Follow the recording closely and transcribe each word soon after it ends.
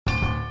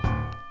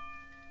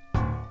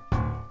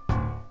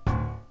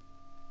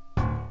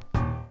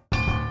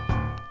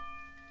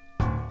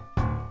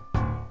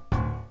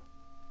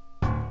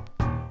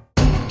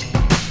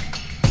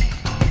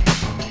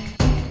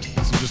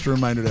just a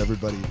reminder to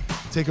everybody,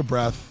 take a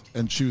breath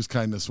and choose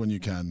kindness when you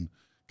can,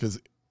 because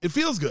it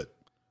feels good.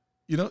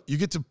 You know, you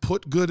get to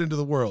put good into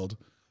the world,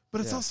 but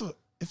it's also,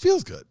 it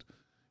feels good.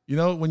 You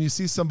know, when you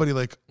see somebody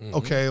like,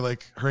 okay,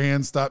 like her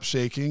hand stopped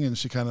shaking and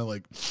she kind of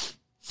like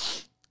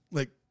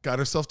got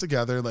herself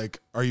together. Like,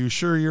 are you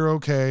sure you're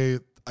okay?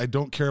 I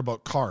don't care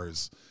about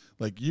cars.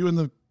 Like, you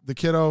and the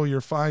kiddo,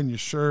 you're fine. You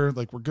sure?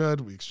 Like, we're good.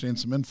 We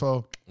exchanged some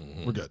info.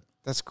 We're good.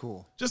 That's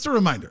cool. Just a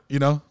reminder, you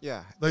know?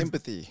 Yeah. Like,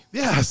 empathy.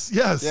 Yes.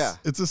 Yeah.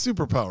 It's a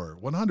superpower.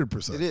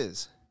 100%. It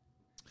is.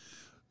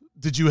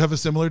 Did you have a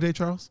similar day,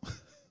 Charles?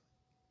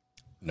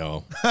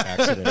 No.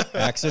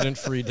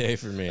 Accident-free day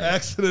for me.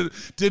 Accident.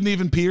 Didn't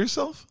even pee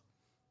yourself?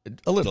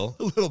 A little.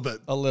 A little bit.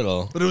 A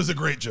little. But it was a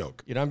great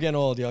joke. You know, I'm getting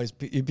old. You always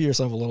you pee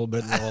yourself a little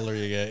bit the older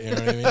you get. You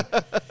know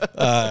what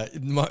I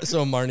mean?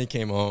 So Marnie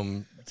came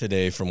home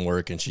today from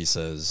work and she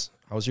says,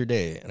 "How was your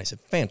day?" And I said,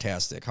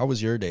 "Fantastic. How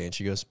was your day?" And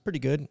she goes, "Pretty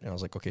good." And I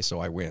was like, "Okay,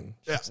 so I win."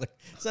 She's like,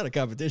 "It's not a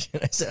competition."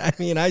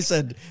 I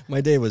said,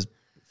 my day was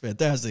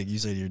fantastic. You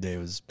said your day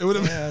was. It would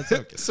have been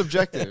okay.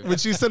 Subjective. When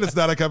she said it's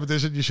not a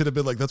competition, you should have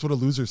been like, "That's what a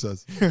loser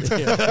says."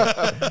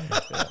 Yeah,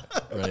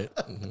 right.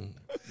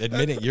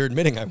 You're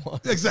admitting I won.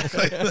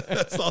 Exactly.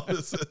 That's all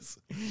this is.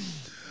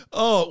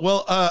 Oh,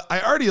 well,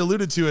 I already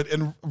alluded to it,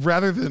 and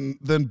rather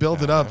than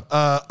build it up,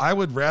 I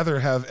would rather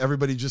have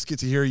everybody just get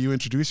to hear you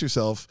introduce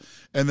yourself,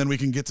 and then we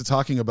can get to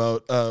talking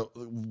about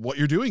what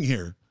you're doing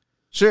here.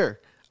 Sure.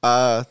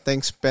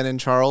 Thanks, Ben and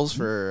Charles,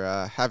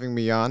 for having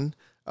me on.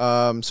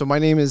 So my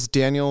name is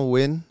Daniel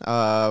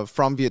Nguyen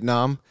from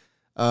Vietnam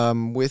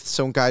with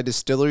Songkai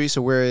Distillery.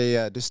 So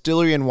we're a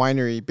distillery and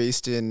winery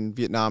based in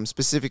Vietnam,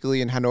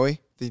 specifically in Hanoi,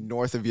 the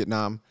north of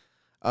Vietnam.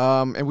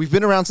 And we've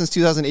been around since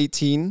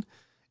 2018.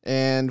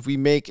 And we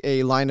make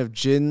a line of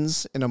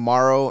gins, an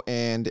Amaro,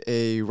 and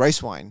a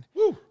rice wine.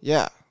 Woo.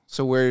 Yeah.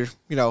 So we're,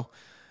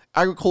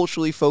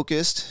 agriculturally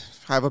focused.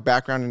 I have a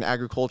background in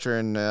agriculture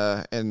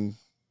and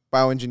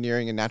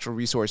bioengineering and natural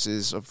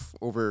resources of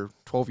over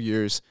 12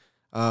 years.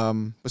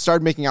 But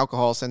started making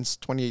alcohol since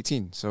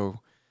 2018.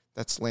 So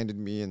that's landed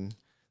me in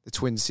the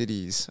Twin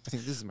Cities. I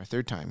think this is my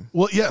third time.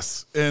 Well,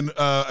 yes. And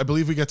I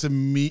believe we got to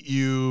meet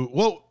you.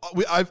 Well,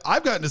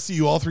 I've gotten to see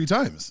you all 3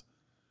 times.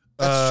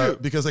 That's true.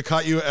 Because I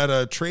caught you at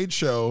a trade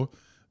show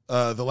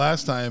the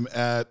last time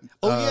at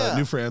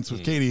New France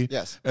with Katie.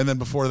 Yes. And then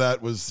before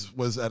that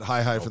was at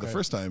Hi for the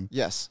first time.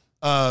 Yes.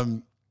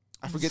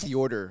 I forget the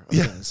order of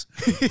things.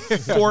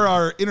 For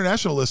our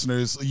international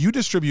listeners, you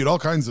distribute all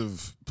kinds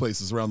of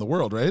places around the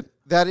world, right?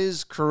 That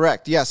is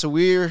correct. Yeah. So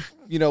we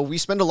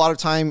spend a lot of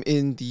time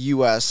in the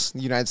U.S.,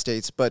 the United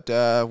States, but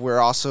we're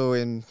also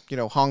in,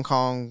 Hong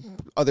Kong,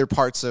 other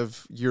parts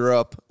of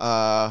Europe,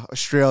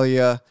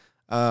 Australia.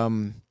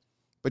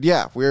 But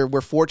yeah,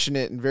 we're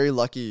fortunate and very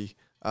lucky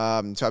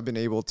to have been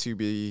able to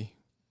be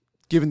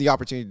given the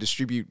opportunity to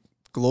distribute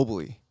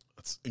globally.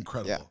 That's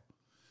incredible.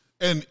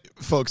 Yeah. And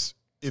folks,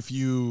 if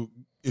you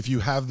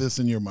have this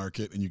in your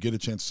market and you get a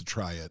chance to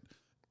try it,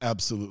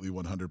 absolutely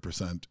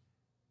 100%,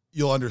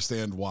 you'll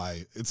understand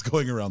why it's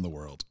going around the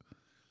world.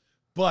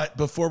 But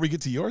before we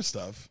get to your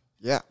stuff,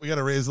 we got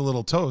to raise a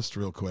little toast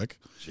real quick.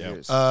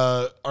 Cheers.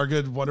 Our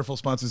good, wonderful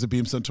sponsors at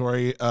Beam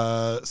Suntory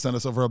sent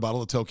us over a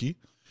bottle of Toki,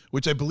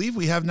 which I believe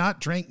we have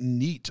not drank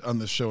neat on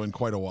this show in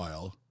quite a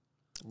while.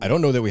 I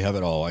don't know that we have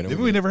it all. I know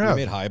maybe we never have.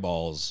 We made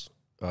highballs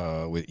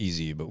with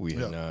Easy, but we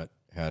have not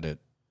had it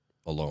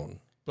alone.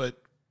 But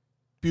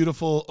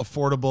beautiful,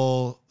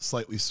 affordable,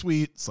 slightly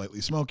sweet, slightly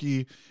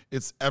smoky.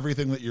 It's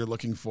everything that you're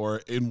looking for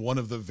in one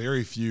of the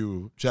very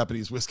few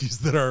Japanese whiskeys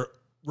that are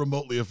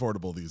remotely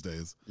affordable these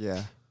days.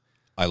 Yeah.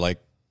 I like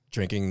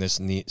drinking this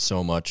neat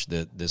so much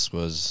that this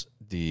was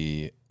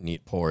the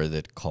neat pour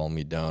that calmed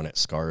me down at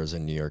Scars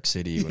in New York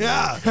City when we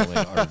were filming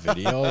our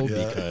video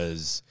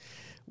because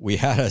we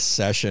had a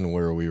session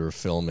where we were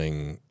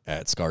filming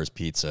at Scars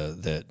Pizza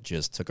that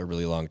just took a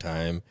really long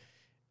time,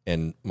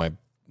 and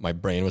my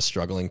brain was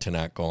struggling to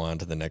not go on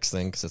to the next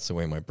thing because that's the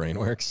way my brain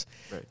works.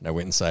 Right. And I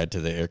went inside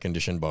to the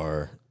air-conditioned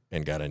bar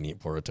and got a neat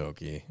pour of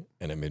Toki,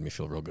 and it made me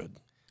feel real good.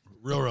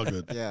 Real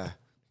good. Yeah.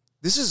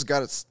 This has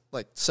got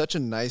such a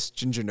nice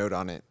ginger note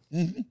on it.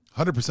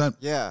 100%.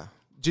 Yeah.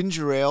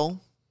 Ginger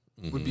ale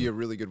would be a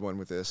really good one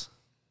with this.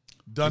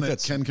 Done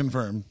it, can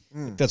confirm.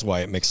 That's why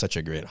it makes such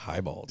a great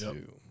highball,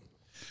 too.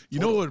 You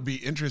know what would be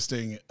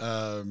interesting?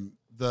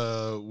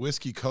 The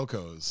whiskey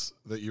cocos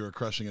that you were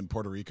crushing in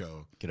Puerto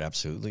Rico. Could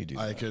absolutely do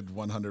that. I could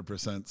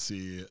 100%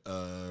 see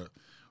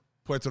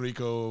Puerto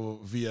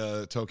Rico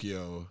via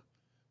Tokyo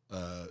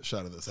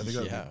shot of this. I think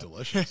that would be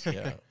delicious.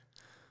 Yeah.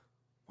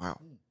 Wow.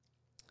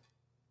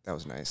 That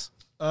was nice.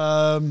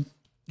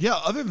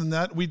 Other than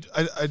that,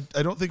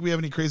 I don't think we have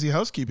any crazy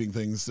housekeeping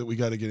things that we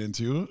got to get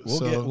into.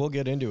 We'll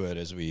get into it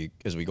as we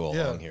go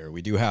along here.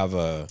 We do have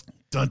a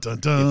dun dun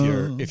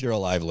dun. If you're a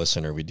live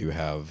listener, we do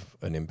have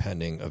an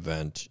impending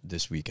event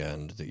this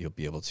weekend that you'll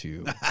be able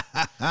to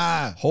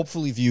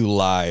hopefully view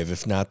live.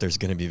 If not, there's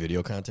going to be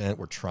video content.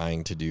 We're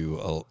trying to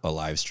do a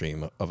live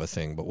stream of a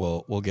thing, but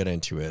we'll get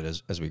into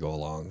it as we go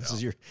along. This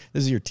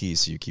is your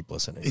tease, so you keep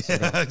listening. So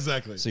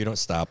exactly. So you don't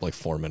stop like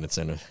 4 minutes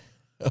in.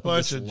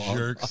 Bunch of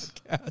jerks.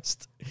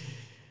 Podcast.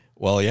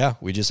 Well, yeah,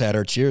 we just had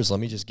our cheers. Let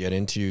me just get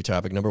into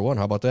topic number 1.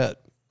 How about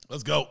that?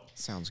 Let's go.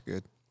 Sounds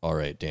good. All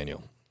right,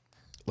 Daniel.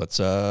 Let's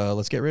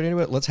get right into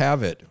it. Let's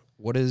have it.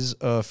 What is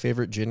a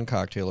favorite gin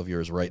cocktail of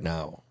yours right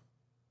now?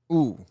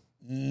 Ooh,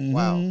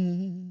 wow,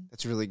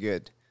 that's really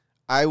good.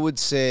 I would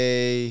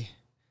say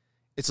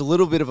it's a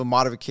little bit of a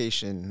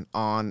modification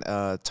on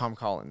Tom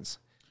Collins.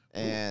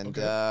 And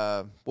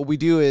what we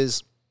do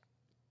is,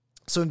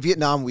 so in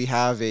Vietnam, we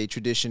have a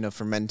tradition of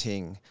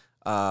fermenting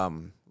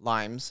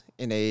limes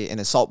in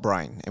a salt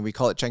brine, and we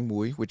call it chanh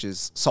muối, which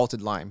is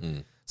salted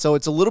lime. So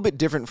it's a little bit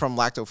different from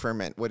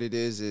lactoferment. What it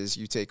is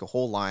you take a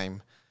whole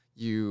lime,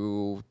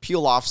 you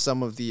peel off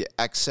some of the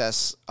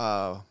excess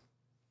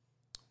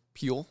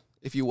peel,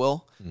 if you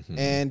will,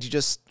 and you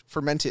just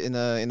ferment it in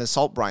a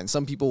salt brine.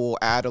 Some people will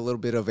add a little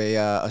bit of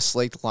a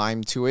slaked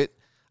lime to it,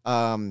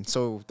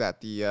 so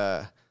that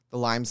the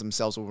limes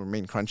themselves will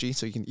remain crunchy,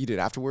 so you can eat it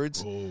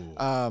afterwards.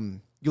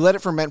 You let it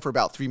ferment for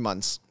about 3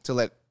 months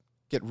to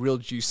get real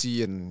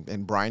juicy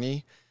and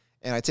briny.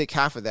 And I take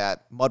half of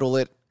that, muddle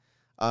it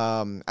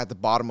at the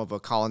bottom of a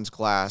Collins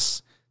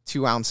glass,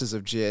 2 ounces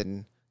of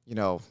gin,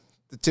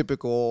 the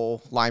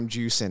typical lime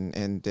juice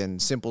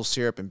and simple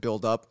syrup, and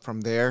build up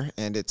from there.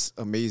 And it's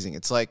amazing.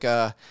 It's like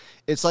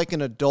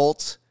an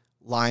adult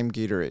lime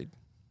Gatorade.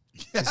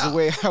 Yeah. Is the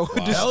way I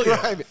would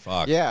describe it.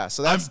 Fuck. Yeah,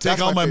 so that's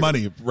take all my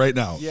money right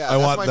now. Yeah, I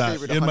want my that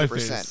favorite, in 100%, my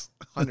face.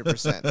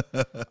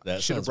 100%.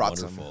 That Should have sounds brought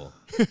wonderful.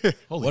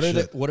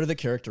 Holy What are the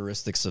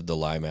characteristics of the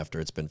lime after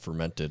it's been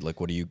fermented? Like,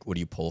 what do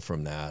you pull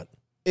from that?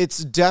 It's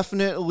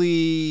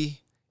definitely,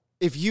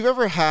 if you've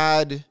ever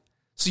had,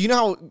 so you know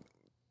how,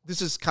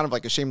 this is kind of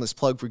like a shameless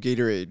plug for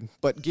Gatorade,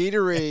 but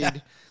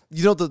Gatorade,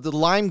 the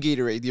lime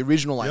Gatorade, the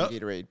original lime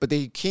Gatorade, but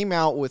they came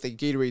out with a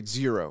Gatorade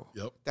Zero.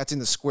 That's in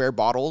the square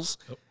bottles.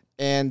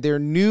 And their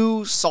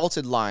new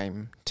salted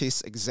lime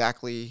tastes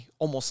exactly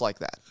almost like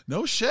that.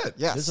 No shit.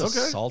 Yes. This is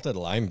a salted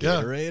lime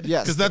Gatorade?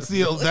 Yes. Because that's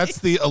the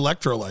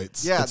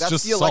electrolytes. Yeah, it's that's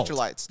just the salt.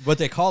 electrolytes. But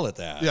they call it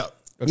that. Yeah.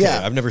 Okay,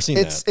 Yeah, I've never seen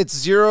that. It's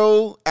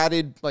zero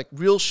added, like,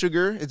 real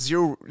sugar. It's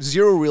zero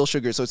real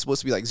sugar, so it's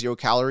supposed to be like 0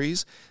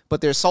 calories. But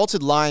their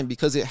salted lime,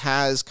 because it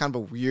has kind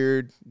of a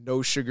weird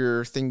no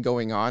sugar thing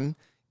going on,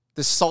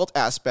 the salt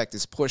aspect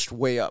is pushed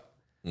way up.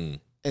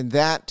 And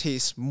that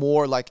tastes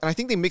more like, and I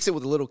think they mix it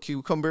with a little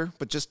cucumber,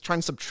 but just trying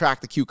to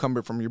subtract the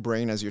cucumber from your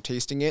brain as you're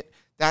tasting it.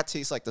 That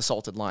tastes like the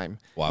salted lime.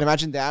 Wow. And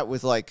imagine that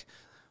with, like,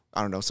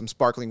 I don't know, some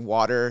sparkling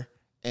water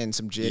and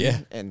some gin. Yeah.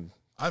 And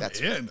I'm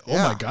in. Oh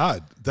my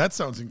God. That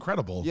sounds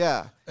incredible.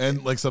 Yeah.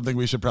 And like something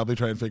we should probably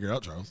try and figure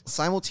out, Charles.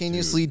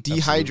 Simultaneously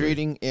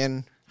dehydrating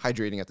and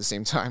hydrating at the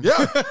same time.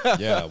 Yeah.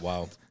 Yeah,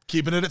 wow.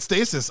 Keeping it at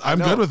stasis. I'm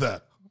good with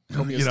that.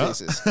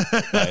 Homeostasis.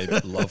 I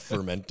love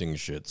fermenting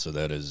shit, so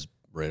that is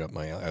right up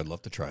my alley. I'd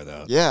love to try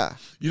that. Yeah.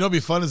 What'd be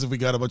fun is if we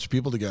got a bunch of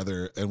people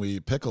together and we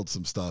pickled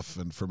some stuff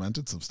and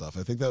fermented some stuff.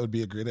 I think that would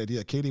be a great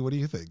idea. Katie, what do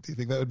you think? Do you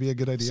think that would be a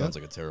good idea? Sounds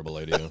like a terrible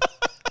idea.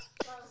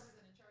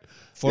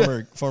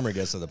 Former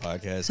guest of the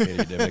podcast,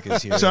 Katie Dimmick,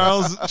 is here.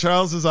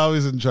 Charles is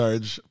always in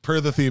charge, per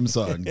the theme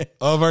song,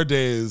 of our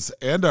days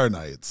and our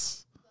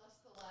nights.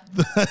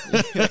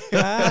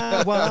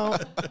 Well,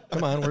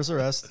 come on, where's the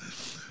rest?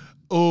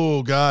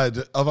 Oh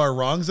God, of our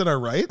wrongs and our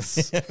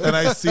rights. And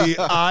I see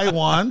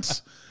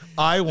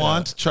I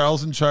want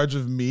Charles in charge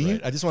of me.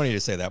 Right. I just wanted you to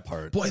say that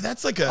part. Boy,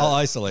 that's like I'll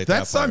isolate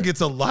that song part.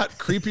 gets a lot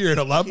creepier and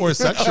a lot more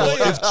sexual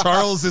if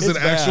Charles is It's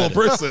an actual bad.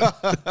 person.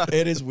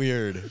 It is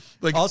weird.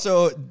 Like-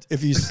 Also,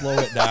 if you slow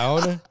it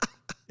down,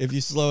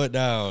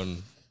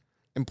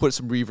 And put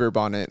some reverb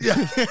on it. Yeah,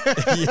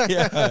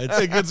 yeah,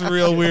 it gets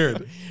real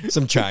weird.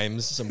 some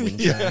chimes, some wind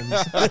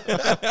chimes.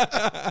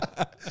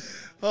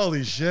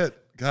 Holy shit.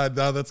 God,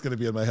 now that's going to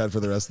be in my head for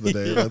the rest of the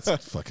day. That's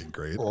fucking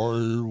great.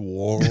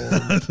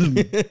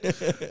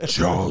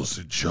 Charles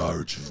in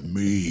charge of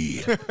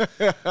me.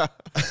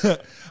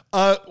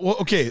 Well,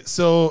 okay,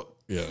 so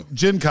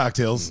gin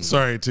cocktails.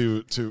 Sorry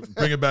to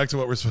bring it back to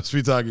what we're supposed to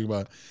be talking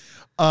about.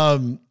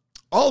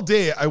 All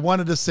day, I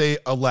wanted to say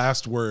a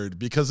last word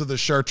because of the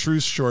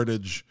chartreuse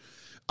shortage.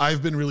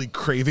 I've been really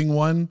craving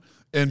one,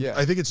 and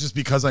I think it's just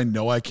because I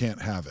know I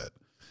can't have it.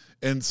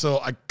 And so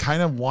I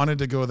kind of wanted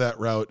to go that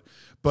route.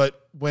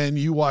 But when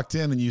you walked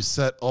in and you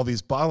set all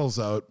these bottles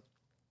out,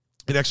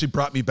 it actually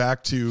brought me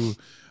back to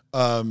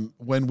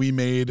when we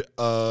made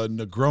a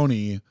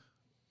Negroni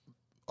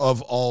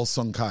of all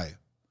Sung Kai.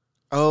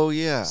 Oh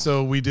yeah.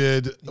 So we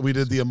did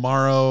the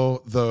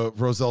Amaro, the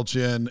Roselle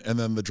gin, and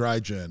then the dry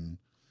gin.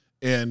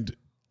 And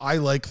I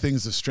like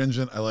things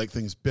astringent. I like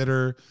things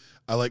bitter.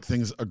 I like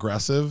things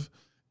aggressive.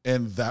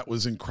 And that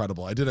was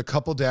incredible. I did a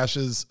couple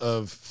dashes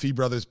of Fee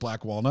Brothers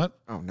Black Walnut.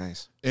 Oh,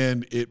 nice.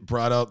 And it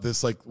brought out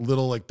this like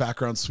little like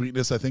background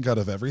sweetness, I think, out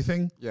of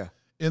everything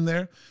in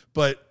there.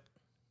 But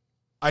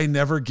I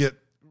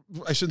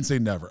shouldn't say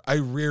never. I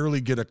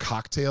rarely get a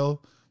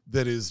cocktail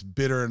that is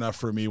bitter enough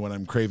for me when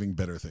I'm craving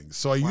bitter things.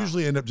 So I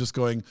usually end up just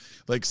going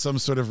like some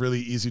sort of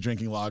really easy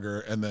drinking lager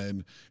and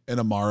then an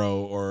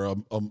Amaro or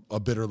a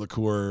bitter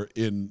liqueur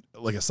in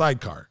like a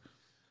sidecar,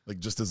 like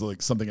just as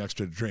like something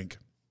extra to drink.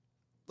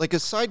 like a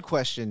side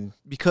question,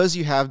 because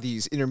you have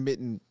these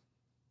intermittent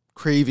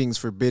cravings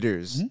for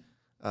bitters,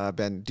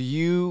 Ben, do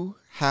you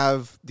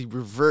have the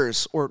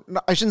reverse, or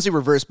no, I shouldn't say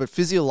reverse, but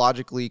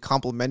physiologically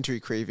complementary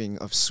craving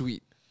of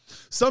sweet?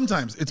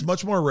 Sometimes. It's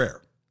much more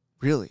rare.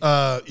 Really?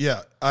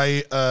 Yeah.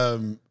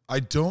 I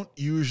don't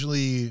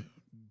usually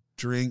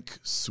drink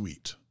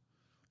sweet.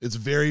 It's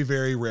very,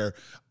 very rare.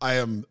 I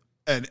am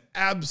an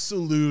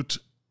absolute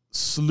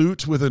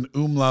sleut with an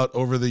umlaut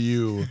over the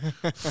U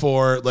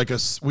for like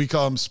we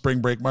call them spring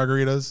break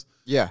margaritas.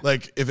 Yeah.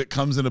 Like if it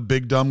comes in a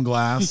big dumb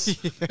glass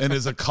and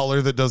is a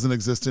color that doesn't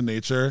exist in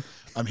nature,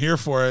 I'm here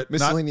for it.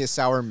 Miscellaneous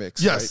sour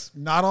mix. Yes.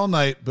 Right? Not all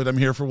night, but I'm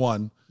here for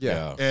one.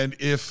 Yeah. And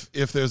if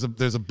there's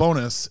a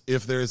bonus,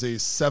 if there's a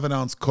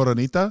 7-ounce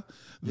Coronita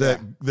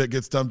that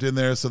gets dumped in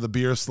there so the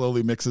beer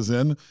slowly mixes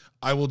in,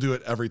 I will do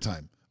it every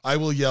time. I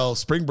will yell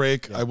spring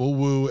break, I will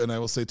woo, and I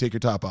will say take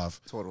your top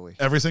off. Totally.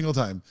 Every single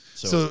time.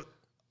 So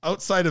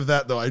outside of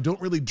that, though, I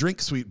don't really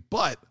drink sweet,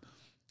 but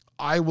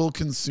I will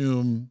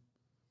consume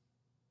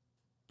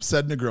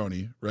said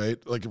Negroni, right?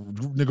 Like a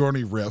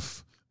Negroni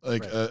riff,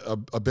 like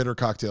a bitter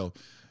cocktail.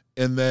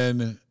 And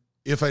then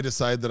if I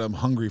decide that I'm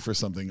hungry for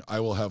something, I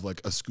will have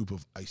like a scoop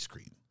of ice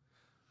cream.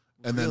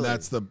 And then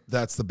that's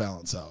the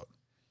balance out.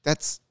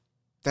 That's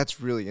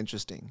really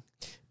interesting.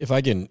 If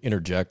I can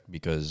interject,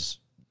 because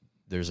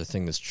there's a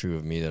thing that's true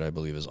of me that I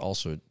believe is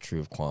also true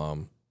of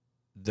Quam.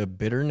 The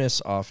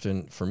bitterness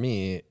often, for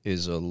me,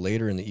 is a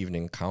later in the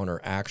evening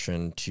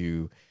counteraction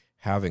to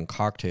having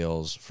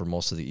cocktails for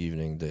most of the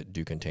evening that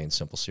do contain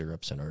simple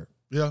syrups and are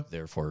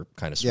therefore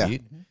kind of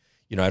sweet. Yeah.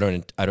 You know, I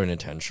don't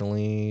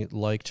intentionally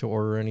like to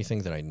order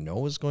anything that I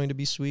know is going to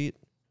be sweet,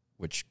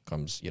 which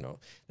comes, you know,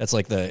 that's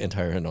like the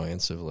entire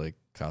annoyance of like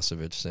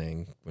Kosovich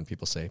saying when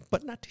people say,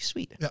 but not too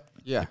sweet. Yeah.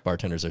 Yeah. Like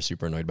bartenders are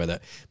super annoyed by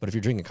that. But if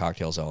you're drinking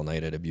cocktails all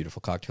night at a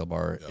beautiful cocktail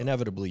bar,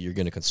 inevitably you're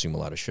going to consume a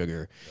lot of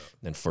sugar.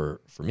 And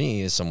for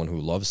me, as someone who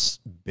loves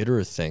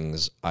bitter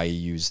things, I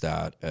use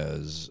that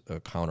as a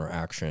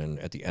counteraction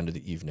at the end of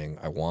the evening.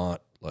 I want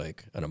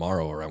like an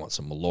Amaro or I want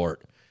some Malort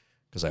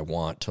because I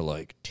want to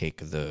like take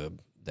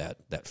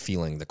that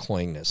feeling, the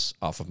cloyingness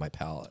off of my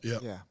palate. Yeah.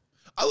 Yeah.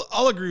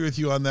 I'll agree with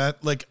you on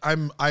that. Like I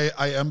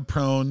am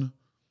prone,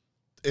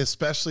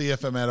 especially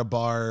if I'm at a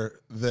bar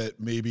that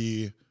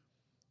maybe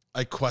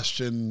I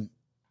question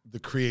the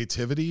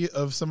creativity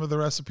of some of the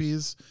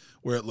recipes,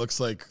 where it looks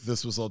like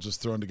this was all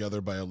just thrown together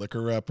by a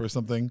liquor rep or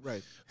something.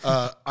 Right.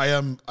 I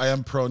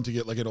am prone to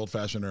get like an old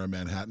fashioned or a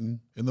Manhattan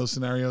in those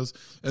scenarios,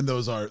 and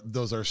those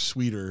are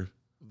sweeter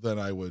than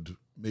I would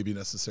maybe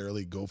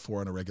necessarily go for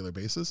on a regular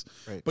basis.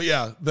 Right. But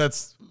yeah,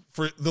 that's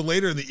for the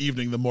later in the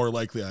evening, the more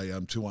likely I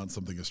am to want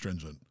something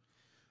astringent.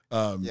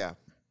 Yeah.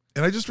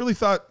 And I just really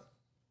thought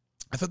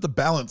the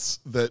balance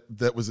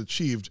that was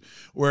achieved,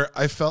 where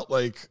I felt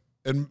like,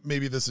 and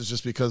maybe this is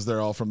just because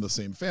they're all from the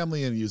same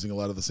family and using a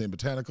lot of the same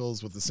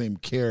botanicals with the same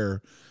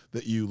care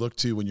that you look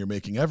to when you're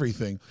making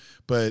everything.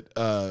 But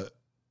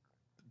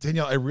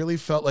Danielle, I really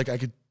felt like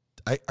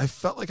I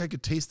felt like I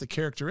could taste the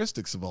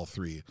characteristics of all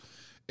three.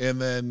 And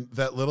then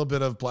that little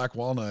bit of black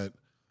walnut,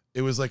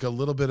 it was like a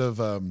little bit of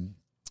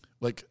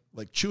like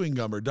chewing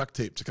gum or duct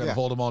tape to kind of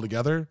hold them all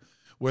together,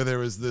 where there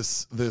was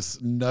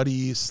this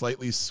nutty,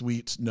 slightly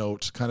sweet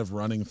note kind of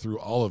running through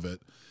all of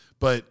it.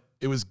 But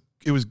it was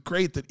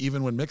great that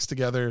even when mixed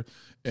together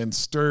and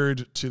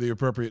stirred to the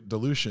appropriate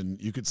dilution,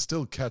 you could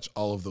still catch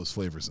all of those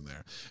flavors in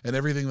there. And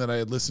everything that I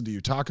had listened to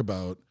you talk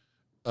about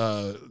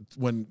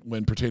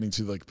when pertaining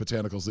to like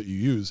botanicals that you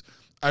use,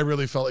 I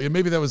really felt like, and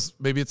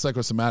maybe it's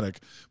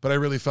psychosomatic, but I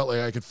really felt like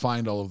I could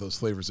find all of those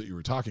flavors that you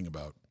were talking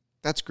about.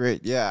 That's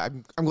great. Yeah.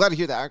 I'm glad to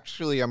hear that.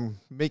 Actually, I'm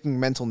making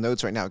mental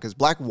notes right now because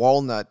black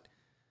walnut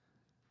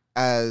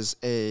as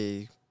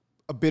a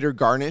bitter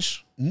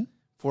garnish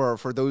for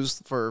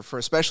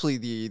especially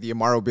the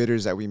Amaro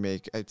bitters that we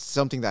make, it's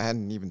something that I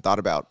hadn't even thought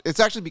about.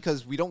 It's actually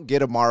because we don't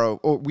get Amaro,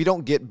 or we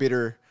don't get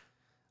bitter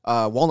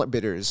walnut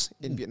bitters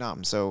in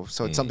Vietnam. So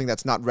it's something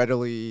that's not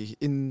readily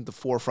in the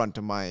forefront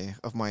of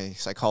my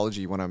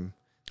psychology when I'm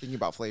thinking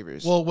about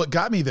flavors. Well, what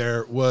got me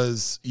there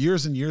was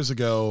years and years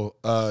ago,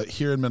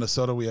 here in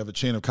Minnesota, we have a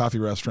chain of coffee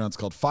restaurants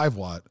called 5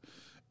 Watt.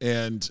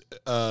 And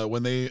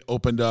when they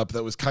opened up,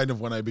 that was kind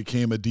of when I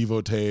became a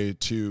devotee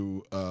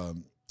to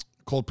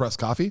cold pressed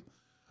coffee.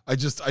 I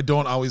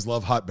don't always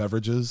love hot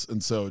beverages.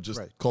 And so just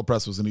cold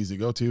press was an easy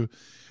go-to.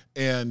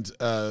 And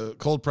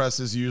cold press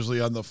is usually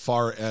on the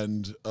far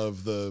end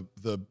of the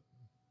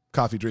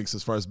coffee drinks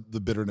as far as the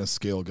bitterness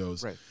scale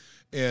goes. Right.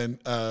 And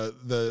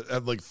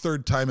at like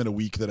third time in a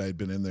week that I'd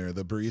been in there,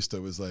 the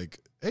barista was like,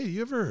 "Hey,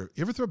 you ever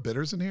throw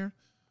bitters in here?"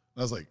 And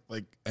I was like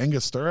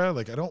Angostura?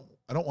 Like I don't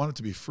want it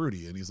to be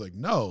fruity. And he's like,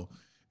 "No."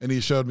 And he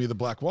showed me the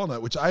black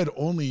walnut, which I had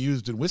only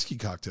used in whiskey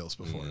cocktails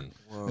before.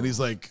 And he's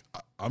like,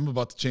 "I'm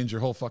about to change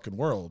your whole fucking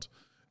world."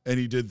 And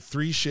he did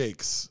 3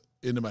 shakes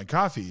into my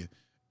coffee,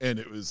 and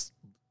it was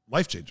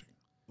life-changing.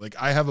 Like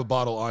I have a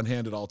bottle on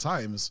hand at all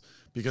times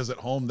because at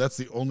home, that's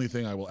the only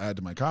thing I will add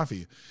to my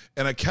coffee.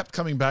 And I kept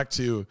coming back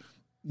to,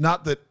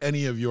 not that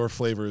any of your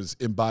flavors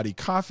embody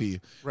coffee,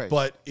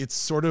 but it's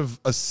sort of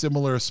a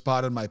similar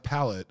spot in my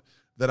palate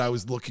that I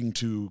was looking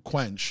to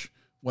quench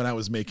when I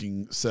was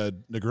making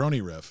said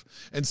Negroni riff.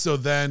 And so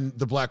then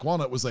the black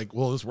walnut was like,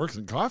 well, this works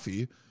in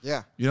coffee.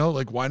 Yeah. You know,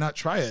 like, why not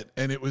try it?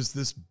 And it was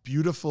this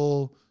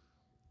beautiful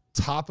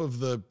top of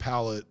the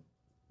palate,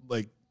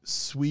 like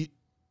sweet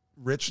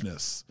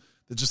richness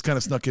that just kind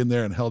of snuck in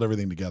there and held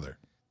everything together.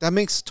 That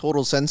makes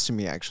total sense to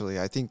me,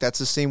 actually. I think that's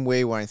the same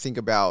way when I think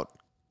about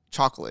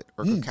chocolate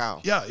or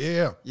cacao.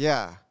 Yeah.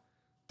 Yeah.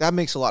 That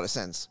makes a lot of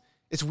sense.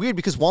 It's weird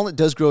because walnut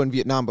does grow in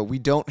Vietnam, but we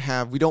don't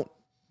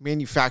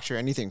manufacture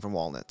anything from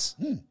walnuts.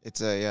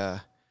 It's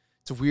a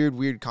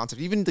weird concept.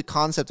 Even the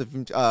concept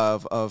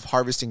of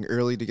harvesting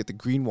early to get the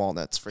green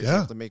walnuts, for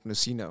example, to make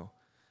nocino,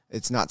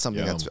 it's not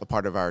something that's a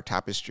part of our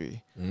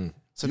tapestry.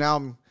 So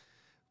now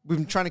we've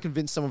been trying to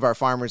convince some of our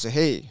farmers that,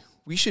 hey,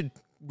 we should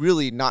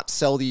really not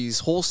sell these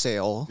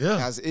wholesale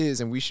as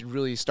is, and we should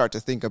really start to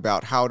think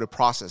about how to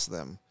process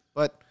them.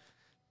 But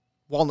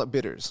walnut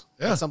bitters,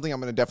 that's something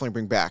I'm going to definitely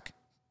bring back.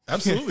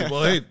 Absolutely.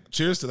 Well, hey,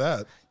 cheers to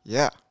that.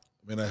 Yeah.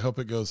 I mean, I hope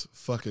it goes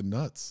fucking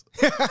nuts.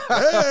 That'll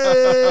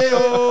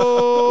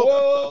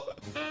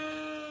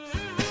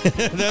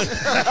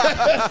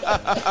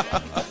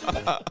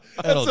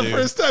That's the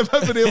first time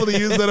I've been able to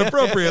use that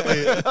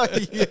appropriately.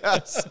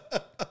 Yes.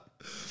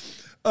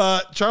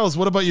 Charles,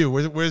 what about you?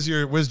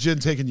 Where's gin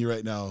taking you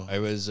right now? I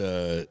was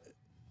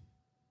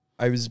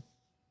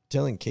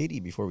telling Katie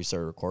before we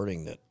started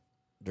recording that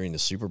during the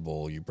Super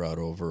Bowl you brought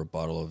over a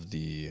bottle of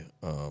the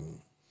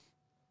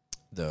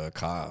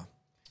Ka,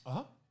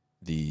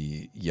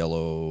 the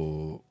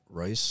yellow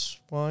rice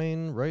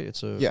wine, right?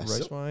 It's a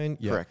rice wine,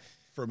 correct.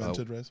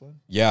 Fermented rice wine.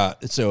 Yeah.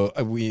 So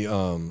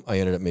I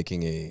ended up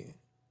making a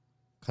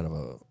kind of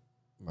a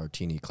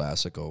martini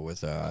classico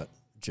with that,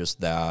 just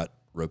that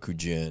Roku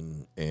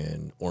gin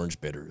and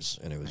orange bitters,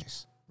 and it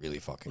was really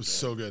fucking good.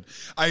 So good.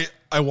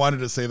 I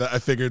wanted to say that. I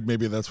figured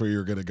maybe that's where you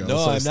were going to go. No,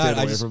 so I'm not.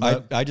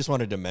 I I just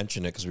wanted to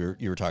mention it because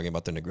you were talking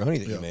about the Negroni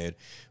that you made.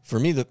 For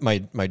me,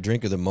 my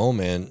drink of the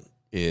moment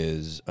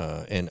is,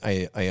 and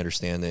I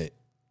understand that,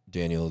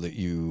 Daniel, that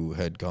you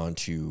had gone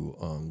to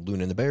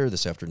Luna and the Bear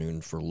this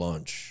afternoon for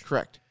lunch.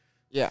 Correct.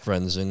 Yeah.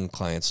 Friends and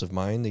clients of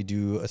mine, they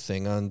do a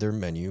thing on their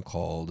menu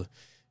called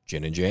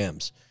Gin and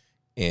Jams.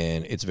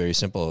 And it's very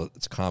simple.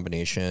 It's a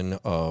combination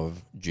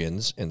of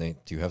gins, and they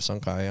do have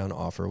Sankai on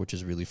offer, which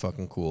is really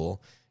fucking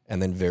cool.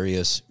 And then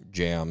various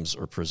jams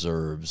or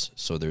preserves.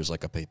 So there's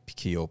like a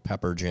piquillo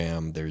pepper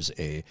jam. There's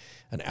an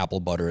apple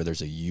butter.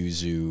 There's a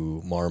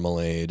yuzu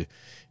marmalade.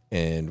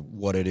 And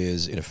what it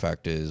is, in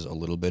effect, is a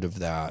little bit of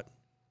that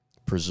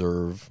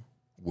preserve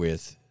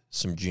with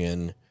some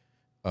gin,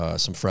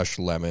 some fresh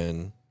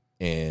lemon,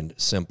 and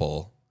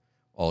simple,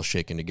 all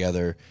shaken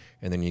together.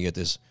 And then you get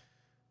this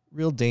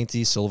real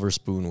dainty silver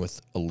spoon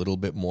with a little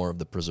bit more of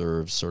the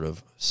preserves sort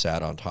of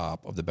sat on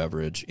top of the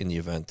beverage. In the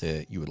event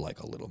that you would like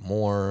a little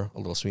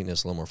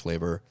sweetness, a little more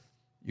flavor,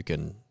 you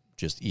can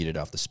just eat it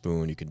off the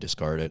spoon. You can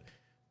discard it.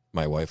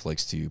 My wife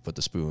likes to put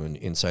the spoon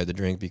inside the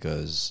drink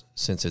because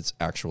since it's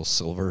actual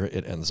silver,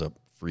 it ends up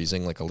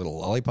freezing like a little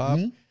lollipop.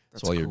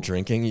 So while you're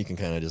drinking, you can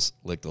kind of just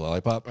lick the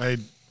lollipop. I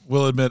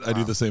will admit I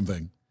do the same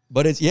thing.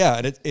 But it's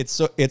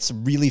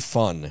really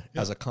fun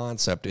as a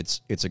concept.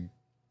 It's a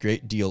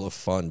great deal of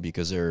fun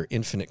because there are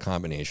infinite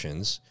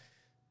combinations.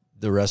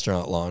 The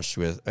restaurant launched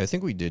with, I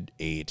think we did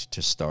 8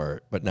 to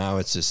start, but now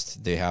it's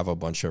just, they have a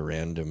bunch of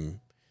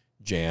random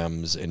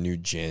jams and new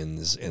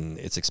gins, and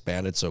it's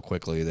expanded so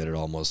quickly that it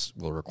almost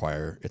will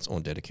require its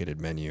own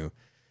dedicated menu.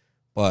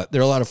 But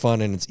they're a lot of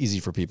fun, and it's easy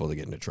for people to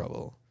get into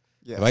trouble.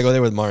 Yes. If I go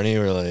there with Marnie,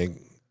 we're like,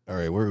 all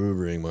right, we're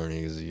Ubering,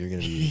 Marnie, because you're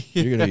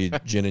gonna be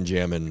gin and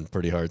jamming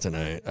pretty hard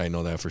tonight. I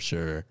know that for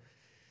sure.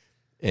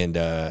 And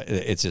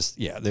it's just,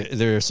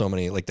 there are so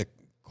many, like the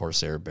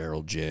Corsair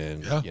barrel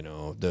gin,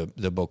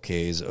 the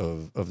bouquets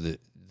of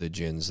the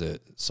gins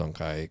that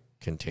Sankai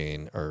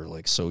contain are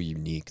like so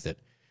unique that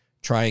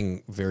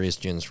trying various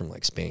gins from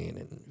like Spain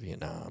and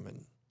Vietnam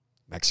and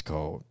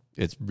Mexico,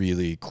 it's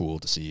really cool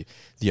to see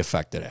the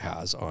effect that it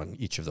has on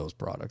each of those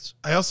products.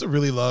 I also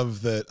really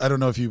love that, I don't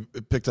know if you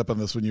picked up on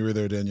this when you were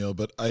there, Daniel,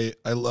 but I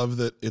love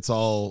that it's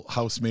all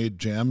house-made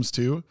jams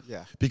too.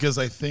 Yeah. Because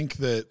I think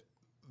that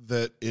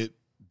it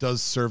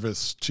does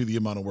service to the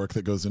amount of work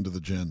that goes into the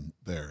gin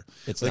there.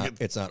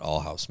 It's not all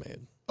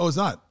house-made. Oh, it's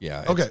not?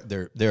 Yeah. Okay.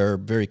 They're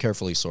very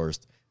carefully sourced.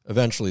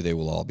 Eventually, they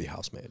will all be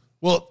house-made.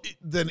 Well,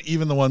 then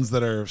even the ones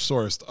that are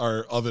sourced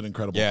are of an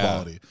incredible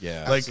quality.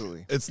 Yeah, like,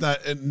 absolutely. It's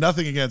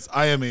nothing against.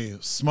 I am a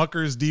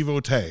Smucker's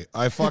devotee.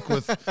 I fuck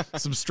with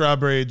some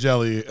strawberry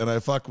jelly and I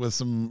fuck with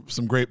some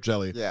grape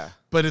jelly. Yeah,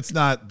 but it's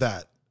not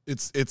that.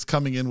 It's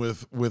coming in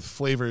with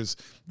flavors.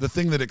 The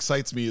thing that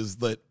excites me is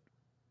that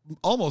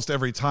almost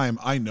every time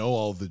I know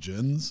all of the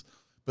gins,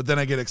 but then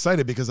I get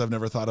excited because I've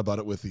never thought about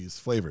it with these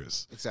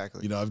flavors.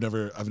 Exactly. You know, I've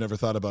never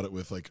thought about it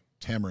with like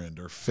tamarind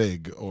or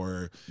fig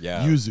or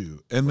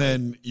yuzu. And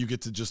then you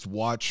get to just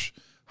watch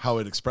how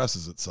it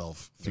expresses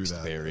itself through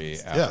that. Berry,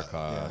 apricot.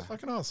 Yeah,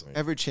 fucking awesome.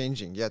 Ever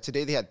changing. Yeah,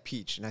 today they had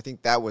peach, and I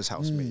think that was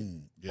house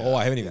made. Yeah. Oh,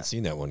 I haven't even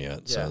seen that one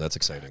yet, so that's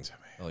exciting.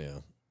 Oh yeah.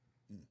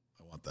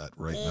 I want that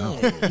right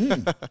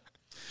now.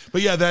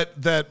 But yeah,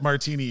 that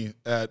martini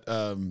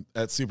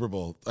at Super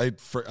Bowl, I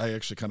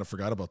actually kind of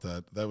forgot about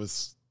that. That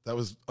was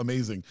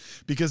amazing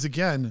because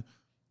again,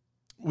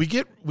 we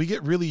get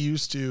really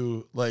used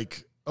to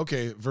like,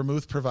 okay,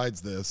 vermouth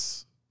provides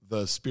this,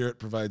 the spirit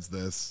provides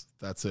this,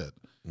 that's it.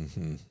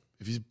 Mm-hmm.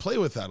 If you play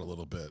with that a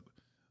little bit,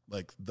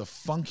 like the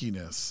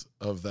funkiness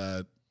of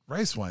that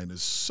rice wine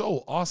is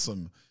so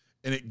awesome,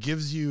 and it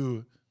gives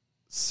you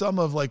some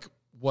of like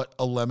what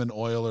a lemon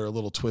oil or a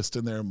little twist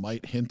in there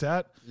might hint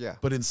at,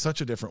 but in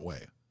such a different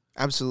way.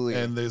 Absolutely.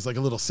 And there's like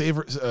a little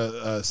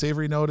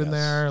savory note in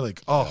there.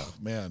 Like,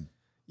 man.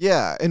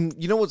 Yeah. And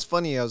you know what's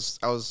funny?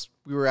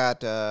 We were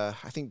at, I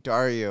think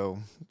Dario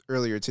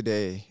earlier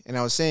today, and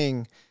I was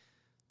saying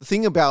the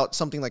thing about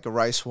something like a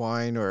rice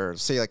wine or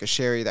say like a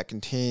sherry that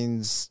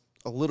contains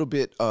a little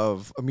bit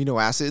of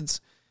amino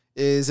acids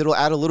is it'll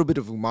add a little bit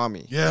of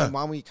umami. Yeah. And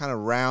umami kind of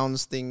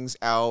rounds things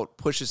out,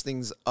 pushes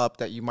things up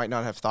that you might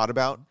not have thought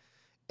about.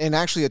 And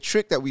actually a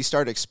trick that we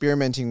started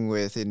experimenting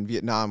with in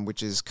Vietnam,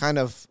 which is kind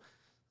of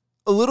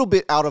a little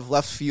bit out of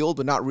left field,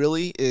 but not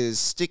really, is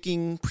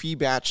sticking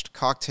pre-batched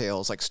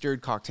cocktails, like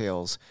stirred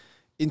cocktails,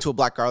 into a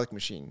black garlic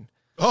machine.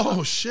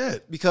 Oh,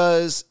 shit.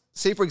 Because,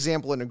 say, for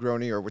example, a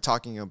Negroni, or we're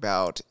talking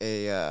about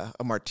a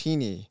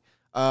martini,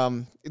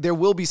 there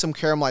will be some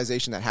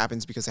caramelization that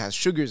happens because it has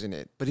sugars in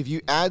it. But if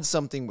you add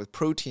something with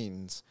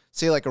proteins,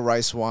 say like a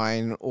rice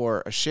wine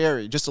or a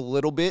sherry, just a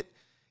little bit,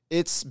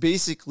 it's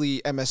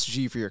basically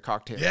MSG for your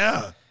cocktail.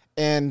 Yeah.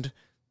 And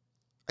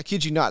I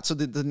kid you not. So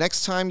the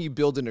next time you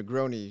build a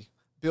Negroni,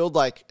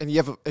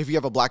 if you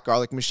have a black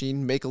garlic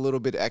machine, make a little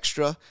bit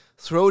extra,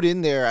 throw it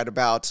in there at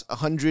about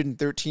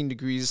 113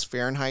 degrees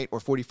Fahrenheit or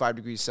 45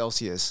 degrees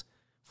Celsius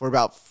for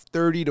about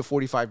 30 to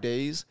 45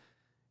 days.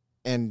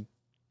 And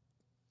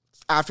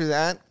after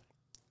that,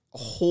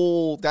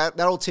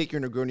 that'll take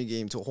your Negroni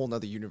game to a whole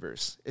nother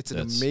universe. It's an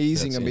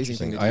amazing thing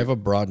to do. I have a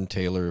Broad and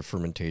Taylor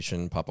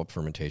pop-up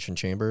fermentation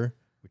chamber,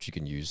 which you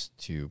can use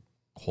to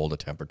hold a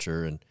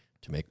temperature and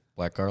to make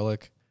black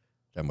garlic.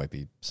 That might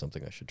be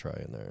something I should try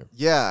in there.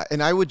 Yeah,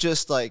 and I would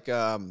just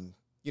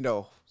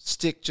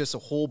stick just a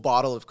whole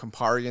bottle of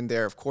Campari in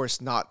there. Of course,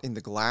 not in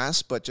the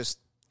glass, but just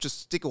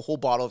stick a whole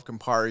bottle of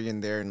Campari in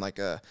there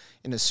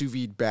in a sous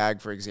vide bag,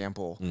 for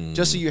example,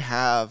 just so you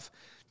have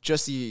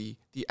just the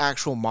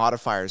actual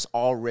modifiers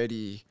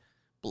already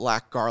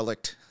black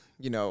garlicked,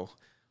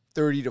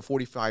 30 to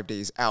 45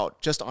 days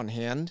out just on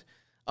hand.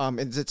 And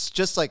it's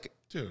just like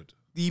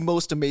the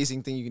most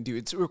amazing thing you can do.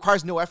 It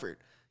requires no effort.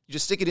 You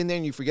just stick it in there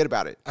and you forget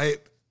about it.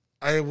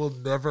 I will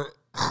never.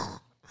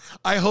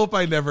 I hope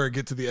I never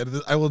get to the end of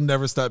this. I will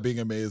never stop being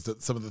amazed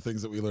at some of the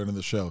things that we learn in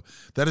the show.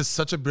 That is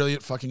such a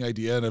brilliant fucking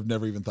idea, and I've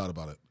never even thought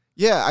about it.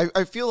 Yeah,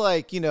 I feel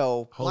like,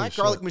 black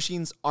garlic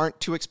machines aren't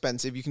too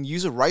expensive. You can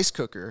use a rice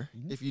cooker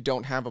if you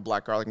don't have a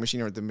black garlic machine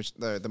or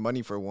the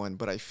money for one.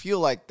 But I feel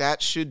like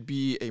that should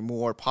be a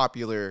more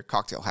popular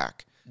cocktail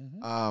hack.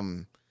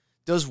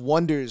 Does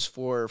wonders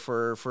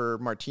for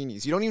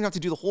martinis. You don't even have to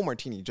do the whole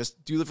martini.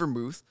 Just do the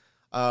vermouth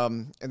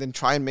and then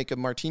try and make a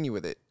martini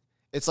with it.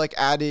 It's like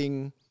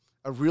adding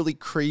a really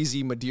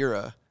crazy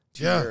Madeira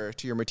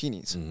to your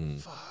martinis. Mm-hmm.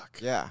 Fuck.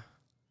 Yeah.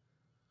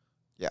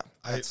 Yeah,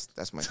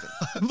 that's my thing.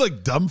 I'm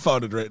like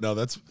dumbfounded right now.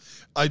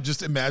 I'm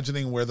just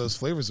imagining where those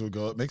flavors would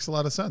go. It makes a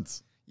lot of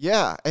sense.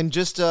 Yeah, and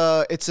just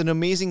it's an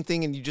amazing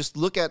thing. And you just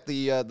look at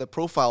the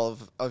profile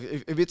of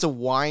if it's a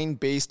wine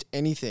based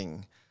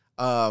anything,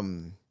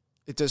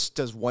 it just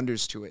does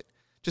wonders to it.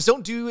 Just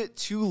don't do it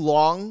too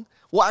long.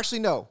 Well, actually,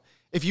 no.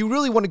 If you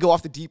really want to go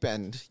off the deep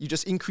end, you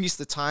just increase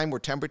the time or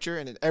temperature,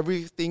 and then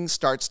everything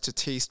starts to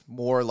taste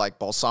more like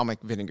balsamic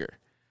vinegar.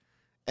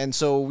 And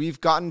so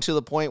we've gotten to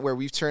the point where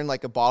we've turned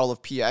like a bottle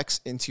of PX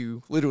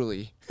into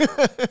literally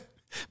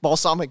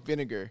balsamic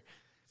vinegar,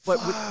 but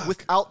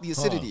without the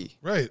acidity.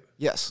 Right.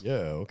 Yes. Yeah.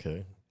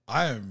 Okay.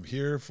 I am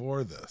here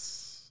for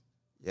this.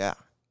 Yeah.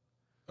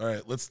 All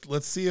right.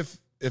 Let's see if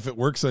it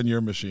works on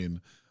your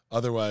machine.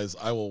 Otherwise,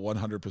 I will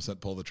 100%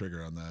 pull the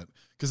trigger on that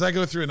because I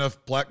go through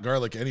enough black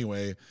garlic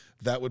anyway.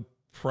 That would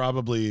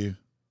probably,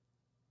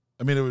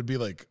 it would be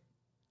like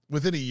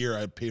within a year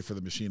I'd pay for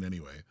the machine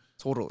anyway.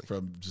 Totally.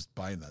 From just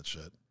buying that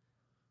shit.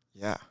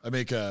 Yeah.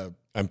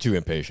 I'm too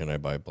impatient. I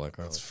buy black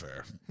garlic. That's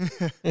fair.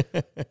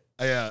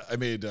 I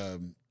made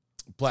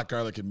black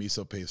garlic and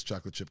miso paste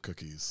chocolate chip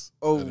cookies.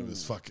 Oh. And it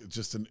was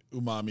just an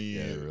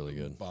umami really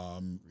good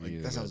bomb. Really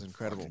that sounds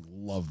incredible.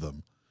 Love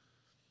them.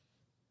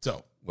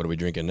 So. What are we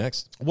drinking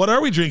next? What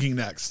are we drinking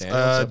next?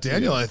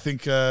 Daniel, I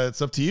think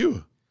it's up to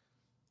you.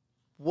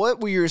 What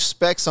were your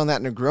specs on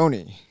that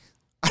Negroni?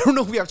 I don't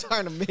know if we have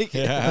time to make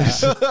it. Yeah.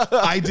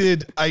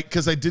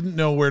 Because I didn't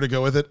know where to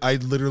go with it. I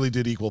literally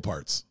did equal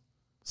parts.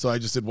 So I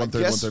just did one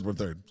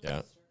third.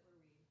 Yeah.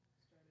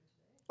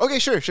 Okay,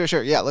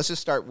 sure. Yeah, let's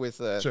just start with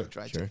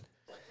dry gin.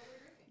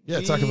 Yeah,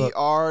 we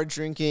are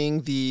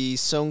drinking the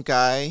Song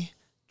Cai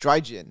dry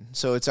gin.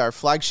 So it's our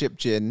flagship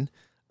gin.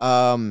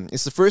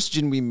 It's the first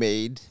gin we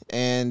made,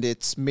 and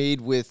it's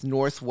made with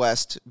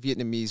Northwest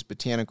Vietnamese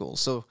botanicals.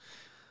 So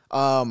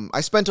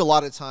I spent a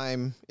lot of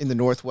time in the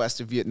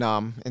northwest of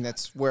Vietnam, and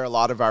that's where a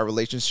lot of our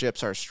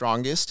relationships are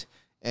strongest.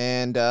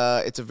 And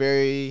it's a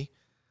very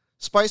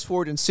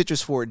spice-forward and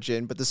citrus-forward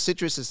gin, but the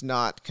citrus is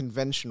not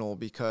conventional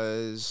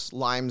because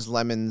limes,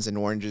 lemons, and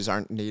oranges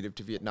aren't native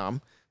to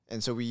Vietnam.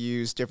 And so we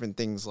use different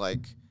things like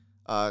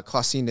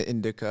Glossina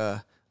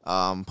indica,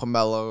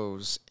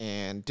 pomelos,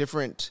 and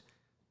different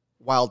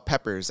wild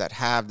peppers that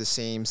have the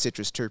same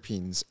citrus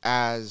terpenes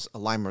as a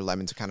lime or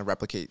lemon to kind of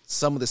replicate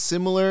some of the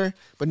similar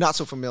but not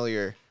so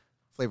familiar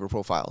flavor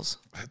profiles.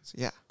 So,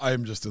 yeah. I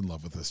am just in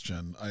love with this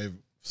gin.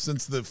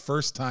 Since the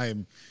first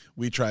time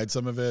we tried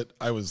some of it,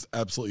 I was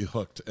absolutely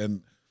hooked.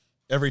 And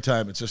every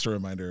time it's just a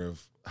reminder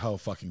of how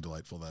fucking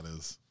delightful that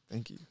is.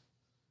 Thank you.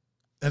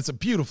 And it's a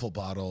beautiful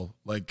bottle.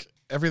 Like,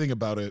 everything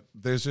about it,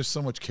 there's just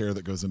so much care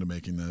that goes into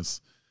making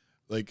this.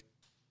 Like,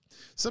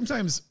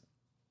 sometimes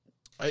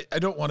I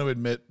don't want to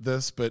admit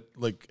this, but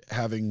like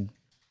having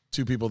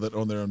two people that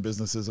own their own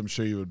businesses, I'm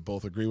sure you would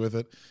both agree with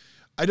it.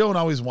 I don't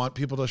always want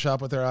people to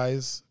shop with their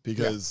eyes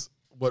because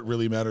what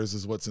really matters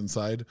is what's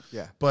inside.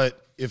 Yeah.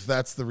 But if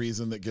that's the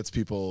reason that gets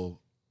people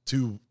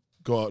to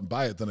go out and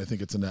buy it, then I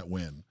think it's a net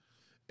win.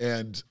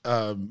 And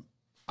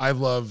I've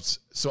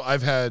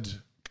had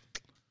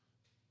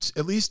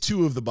at least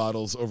two of the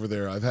bottles over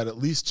there. I've had at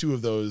least two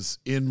of those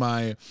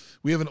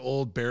we have an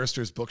old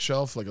barrister's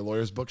bookshelf, like a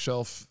lawyer's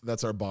bookshelf.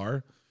 That's our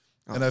bar.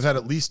 And I've had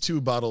at least two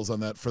bottles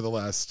on that for the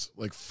last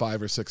like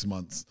 5 or 6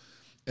 months.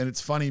 And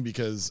it's funny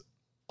because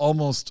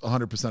almost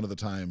 100% of the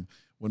time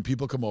when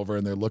people come over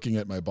and they're looking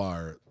at my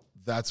bar,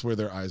 that's where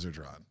their eyes are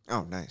drawn.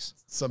 Oh, nice.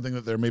 Something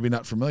that they're maybe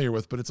not familiar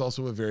with, but it's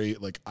also a very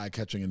like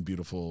eye-catching and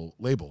beautiful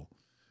label.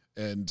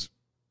 And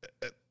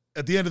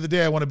at the end of the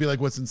day, I want to be like,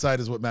 what's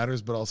inside is what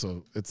matters, but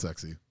also it's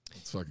sexy.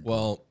 It's fucking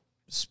cool.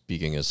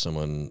 Speaking as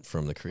someone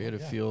from the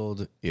creative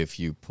field, if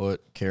you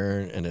put care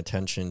and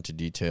attention to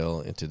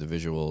detail into the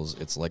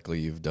visuals, it's likely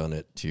you've done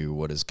it to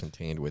what is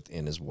contained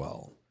within as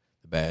well.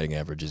 The batting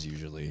average is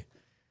usually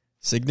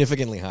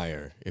significantly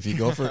higher. If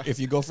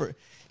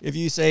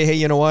you say, hey,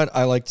 you know what,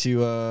 I like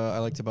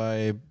to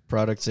buy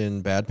products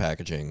in bad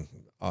packaging,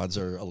 odds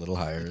are a little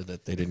higher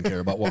that they didn't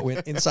care about what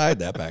went inside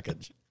that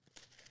package.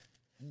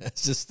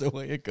 That's just the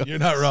way it goes. You're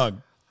not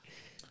wrong.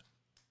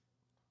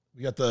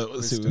 We got we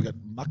got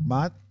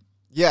Makmat.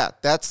 Yeah,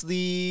 that's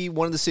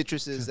one of the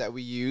citruses that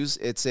we use.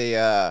 It's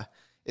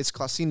it's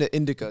Glossina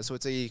indica, so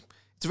it's a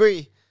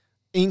very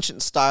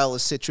ancient style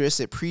of citrus.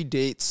 It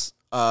predates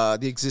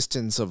the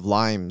existence of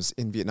limes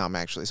in Vietnam,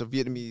 actually. So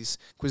Vietnamese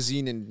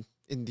cuisine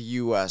in the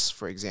U.S.,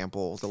 for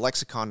example, the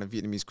lexicon of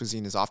Vietnamese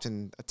cuisine is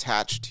often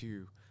attached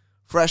to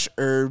fresh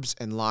herbs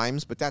and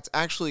limes, but that's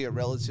actually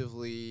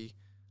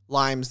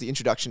limes, the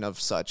introduction of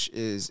such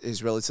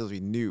is relatively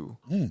new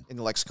in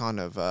the lexicon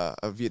of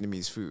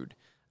Vietnamese food.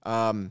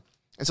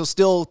 And so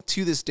still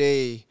to this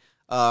day,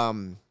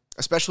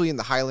 especially in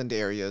the highland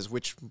areas,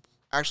 which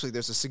actually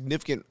there's a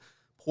significant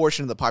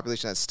portion of the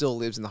population that still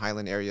lives in the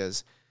highland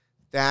areas,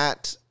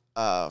 that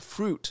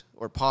fruit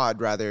or pod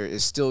rather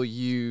is still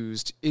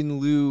used in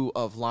lieu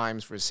of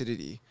limes for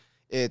acidity.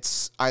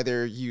 It's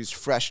either used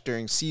fresh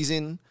during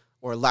season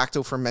or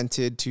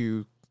lacto-fermented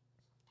to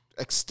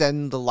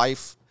extend the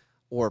life,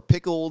 or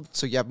pickled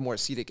so you have more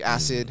acetic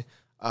acid.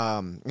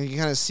 And you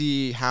kind of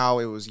see how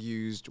it was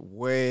used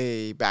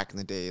way back in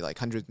the day, like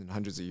hundreds and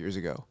hundreds of years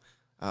ago.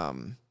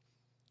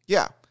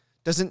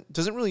 Doesn't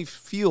really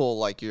feel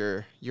like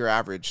your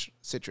average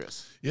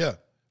citrus. Yeah,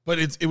 but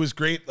it was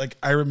great. Like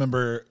I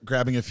remember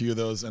grabbing a few of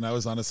those, and I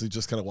was honestly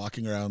just kind of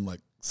walking around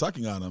like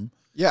sucking on them.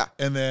 Yeah,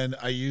 and then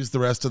I used the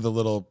rest of the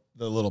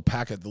little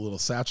packet, the little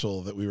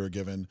satchel that we were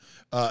given,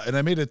 and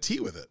I made a tea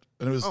with it,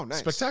 and it was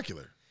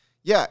spectacular.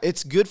 Yeah,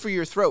 it's good for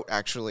your throat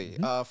actually,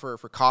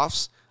 for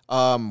coughs.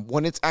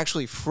 When it's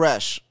actually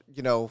fresh,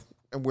 and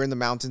we're in the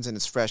mountains and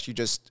it's fresh, you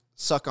just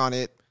suck on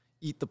it,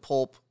 eat the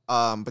pulp,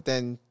 but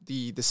then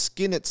the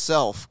skin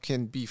itself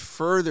can be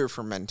further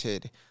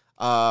fermented,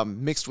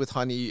 mixed with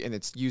honey, and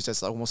it's used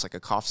as almost like a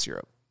cough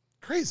syrup.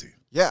 Crazy.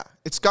 Yeah,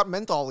 it's got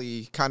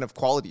menthol-y kind of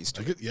qualities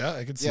to it.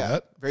 I could see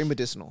that. Very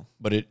medicinal.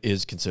 But it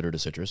is considered a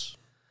citrus?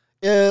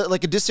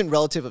 Like a distant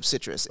relative of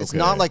citrus. It's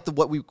not like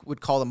what we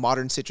would call the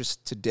modern citrus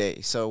today.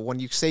 So when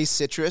you say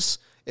citrus,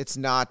 it's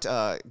not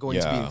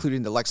going to be included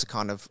in the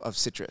lexicon of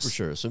citrus. For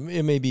sure. So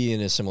it may be in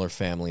a similar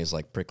family as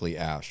like prickly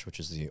ash, which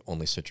is the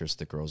only citrus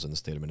that grows in the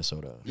state of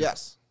Minnesota.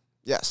 Yes.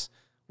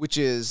 Which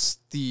is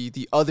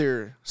the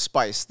other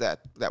spice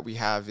that we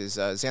have is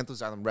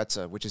Xanthoxylum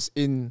retsa, which is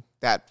in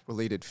that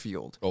related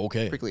field.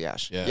 Okay. Prickly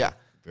ash. Yeah.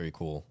 Very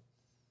cool.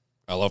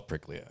 I love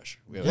prickly ash.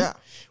 We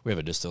have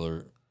a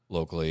distiller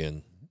locally,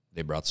 and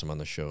they brought some on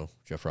the show.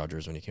 Jeff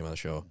Rogers, when he came on the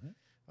show,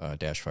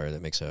 Dashfire,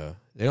 that makes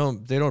they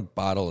don't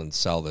bottle and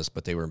sell this,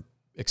 but they were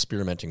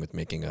experimenting with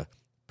making a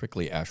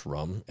prickly ash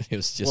rum. It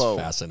was just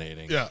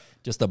fascinating. Yeah.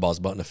 Just the buzz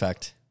button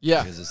effect.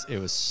 Yeah. It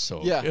was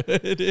so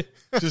good.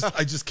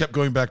 I just kept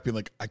going back being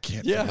like, I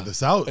can't figure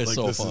this out. It's like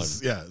so this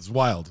fun. it's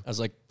wild. I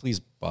was like, please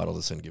bottle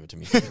this and give it to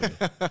me.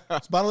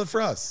 Just bottle it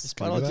for us. Just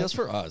bottle it just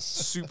for us.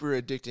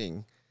 Super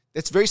addicting.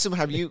 It's very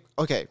similar.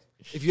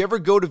 If you ever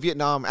go to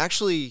Vietnam,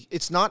 actually,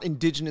 it's not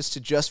indigenous to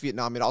just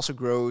Vietnam. It also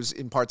grows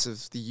in parts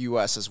of the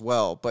U.S. as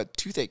well. But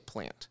toothache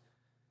plant.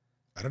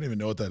 I don't even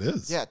know what that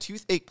is. Yeah,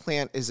 toothache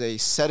plant is a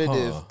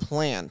sedative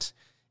plant,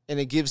 and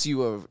it gives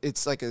you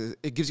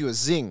it gives you a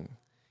zing.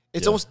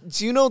 It's almost,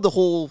 do you know the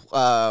whole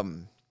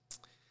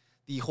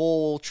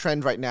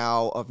trend right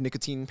now of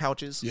nicotine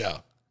pouches? Yeah.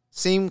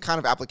 Same kind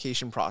of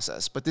application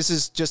process, but this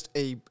is just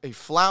a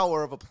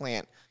flower of a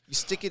plant. You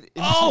stick it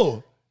in.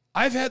 Oh,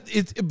 I've had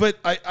it, but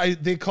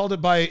they called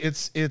it by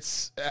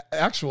its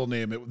actual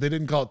name. They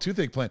didn't call it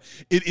toothache plant.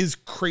 It is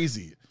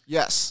crazy.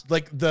 Yes.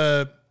 Like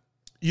that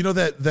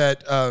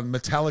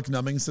metallic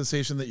numbing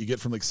sensation that you get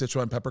from like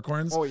Sichuan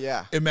peppercorns. Oh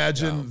yeah.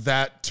 Imagine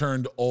that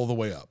turned all the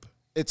way up.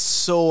 It's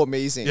so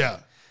amazing. Yeah.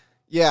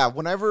 Yeah,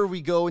 whenever we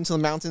go into the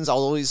mountains, I'll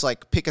always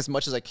like pick as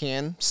much as I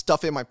can,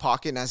 stuff it in my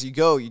pocket, and as you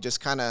go, you just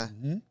kind of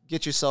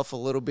get yourself a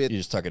little bit. You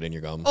just tuck it in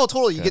your gum. Oh,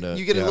 totally. You get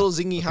a little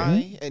zingy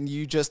high, and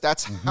you just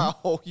that's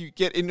how you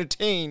get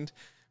entertained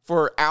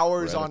for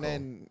hours on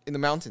end in the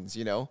mountains.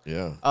 You know.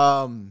 Yeah.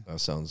 That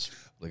sounds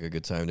like a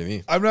good time to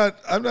me. I'm not.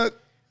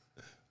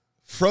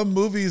 From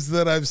movies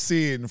that I've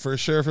seen, for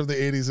sure, from the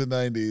 80s and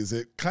 90s,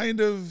 it kind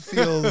of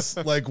feels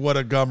like what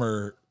a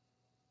gummer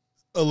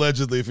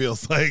allegedly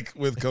feels like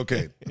with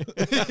cocaine.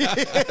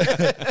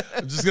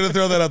 I'm just going to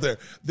throw that out there.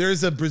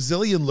 There's a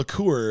Brazilian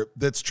liqueur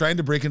that's trying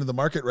to break into the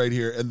market right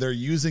here, and they're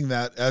using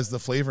that as the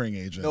flavoring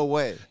agent. No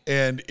way.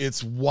 And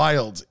it's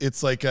wild.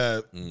 It's like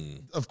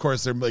of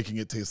course, they're making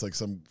it taste like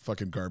some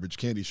fucking garbage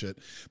candy shit,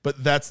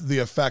 but that's the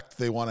effect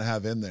they want to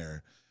have in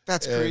there.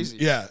 That's crazy.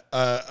 Yeah.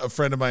 A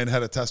friend of mine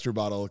had a tester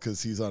bottle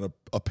because he's on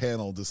a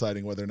panel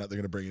deciding whether or not they're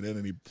going to bring it in.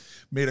 And he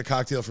made a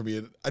cocktail for me.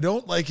 And I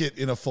don't like it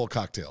in a full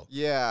cocktail.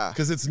 Yeah.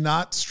 Because it's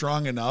not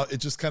strong enough. It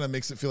just kind of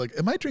makes it feel like,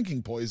 am I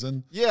drinking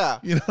poison? Yeah.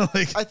 You know,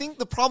 like. I think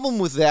the problem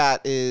with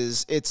that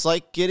is it's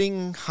like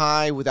getting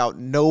high without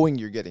knowing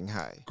you're getting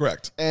high.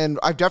 Correct. And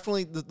I've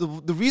definitely,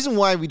 the reason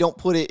why we don't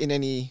put it in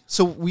any,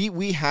 so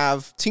we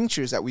have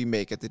tinctures that we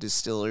make at the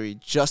distillery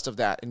just of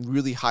that in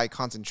really high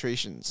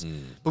concentrations.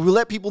 But we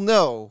let people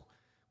know,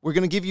 we're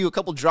going to give you a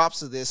couple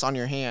drops of this on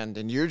your hand,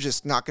 and you're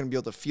just not going to be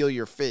able to feel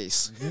your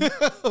face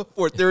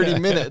for 30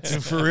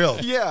 minutes. For real.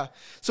 Yeah.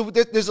 So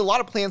there's a lot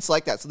of plants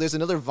like that. So there's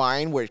another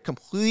vine where it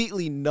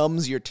completely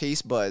numbs your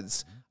taste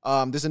buds.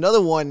 There's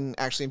another one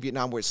actually in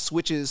Vietnam where it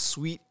switches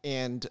sweet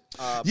and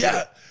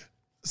bitter.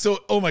 So,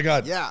 oh my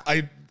God. Yeah.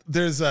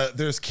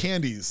 There's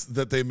candies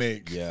that they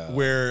make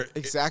where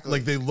Exactly.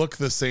 like they look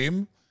the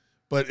same,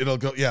 but it'll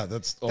go,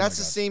 that's the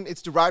same.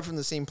 It's derived from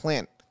the same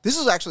plant. This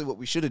is actually what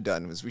we should have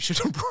done, was we should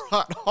have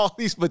brought all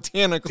these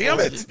botanicals. Damn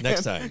it.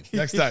 Next time.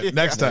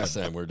 Next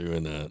time We're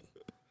doing that.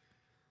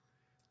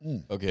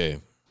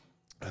 Okay.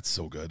 That's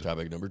so good.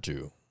 Topic number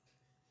 2.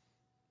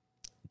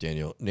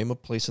 Daniel, name a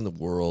place in the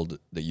world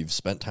that you've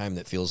spent time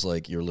that feels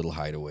like your little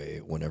hideaway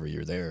whenever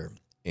you're there.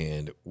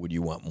 And would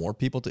you want more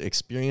people to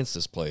experience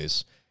this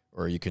place,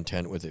 or are you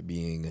content with it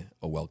being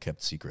a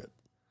well-kept secret?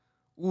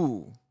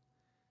 Ooh,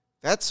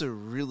 that's a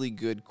really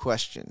good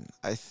question.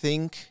 I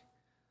think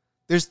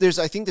there's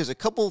a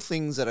couple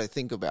things that I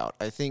think about.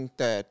 I think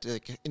that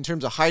in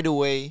terms of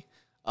hideaway,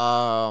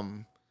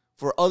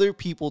 for other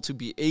people to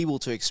be able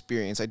to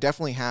experience, I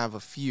definitely have a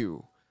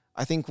few.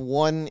 I think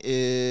one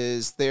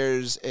is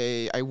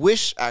I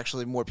wish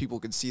actually more people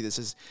could see this,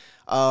 is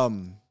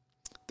the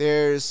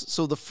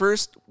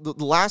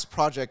last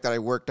project that I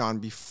worked on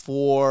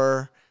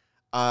before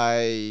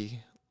I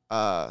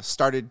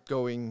started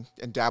going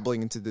and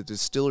dabbling into the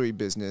distillery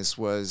business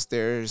was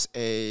there's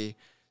a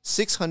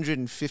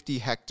 650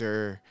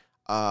 hectare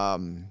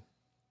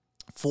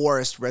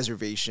forest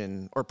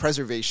reservation or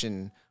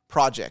preservation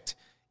project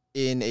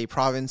in a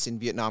province in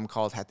Vietnam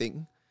called Hà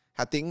Tĩnh.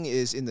 Hà Tĩnh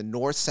is in the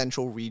north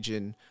central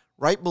region,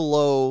 right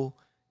below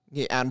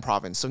Nghệ An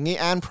province. So Nghệ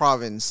An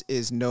province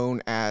is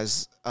known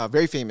as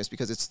very famous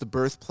because it's the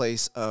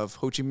birthplace of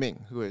Ho Chi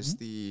Minh, who is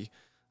the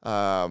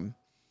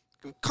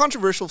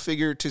controversial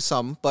figure to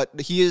some,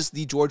 but he is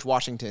the George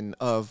Washington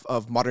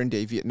of modern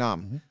day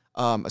Vietnam,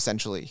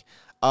 essentially.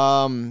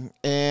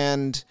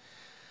 And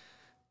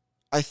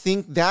I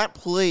think that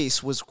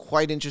place was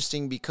quite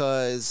interesting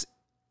because,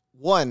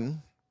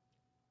 one,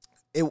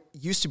 it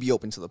used to be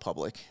open to the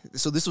public.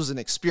 So this was an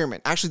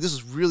experiment. Actually, this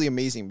was really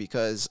amazing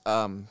because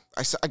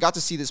I got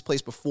to see this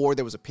place before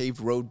there was a paved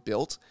road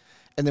built.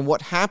 And then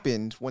what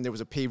happened when there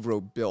was a paved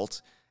road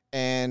built,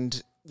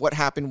 and what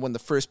happened when the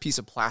first piece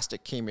of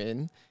plastic came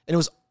in.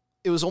 And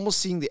it was almost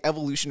seeing the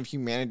evolution of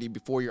humanity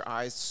before your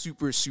eyes,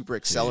 super, super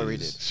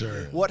accelerated. Jeez,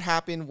 sure. What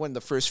happened when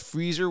the first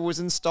freezer was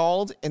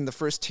installed and the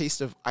first taste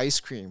of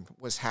ice cream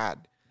was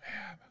had?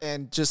 Man.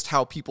 And just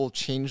how people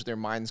changed their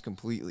minds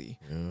completely,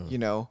 you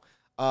know?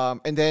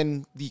 And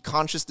then the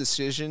conscious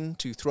decision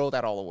to throw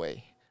that all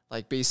away.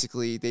 Like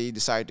basically they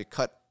decided to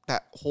cut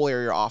that whole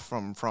area off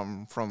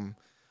from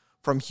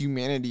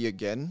humanity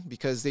again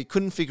because they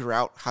couldn't figure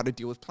out how to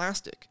deal with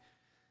plastic.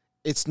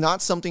 It's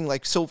not something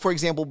like, so for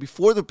example,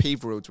 before the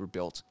paved roads were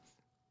built,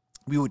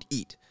 we would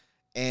eat.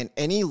 And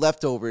any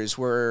leftovers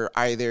were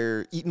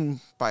either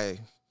eaten by,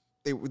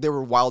 there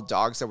were wild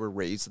dogs that were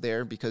raised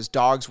there because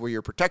dogs were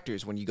your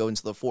protectors when you go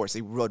into the forest.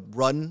 They would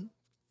run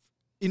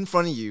in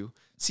front of you,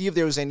 see if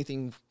there was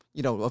anything,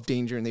 of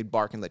danger, and they'd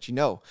bark and let you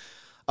know.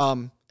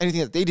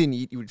 anything that they didn't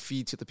eat, you would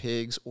feed to the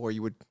pigs or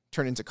you would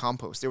turn into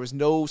compost. There was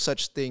no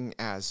such thing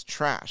as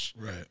trash.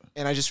 Right.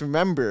 And I just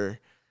remember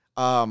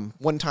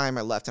one time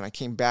I left and I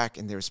came back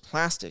and there was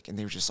plastic and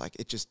they were just like,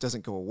 it just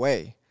doesn't go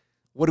away.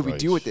 What do we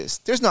do with this?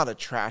 There's not a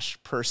trash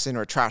person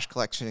or a trash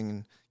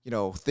collection,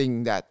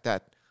 thing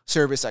that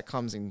service that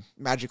comes and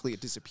magically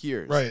it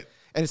disappears. Right.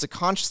 And it's a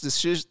conscious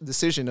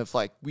decision of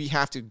like, we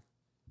have to,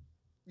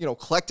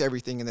 collect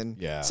everything and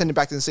then send it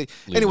back to the city.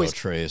 Leave Anyways, no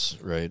trace,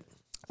 right?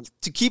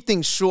 To keep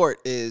things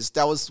short,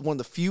 that was one of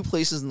the few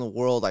places in the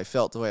world I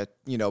felt that,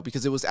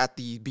 because it was at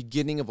the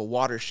beginning of a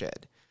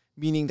watershed,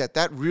 meaning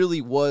that really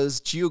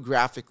was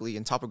geographically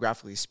and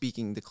topographically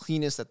speaking the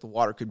cleanest that the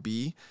water could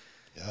be.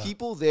 Yeah.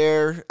 People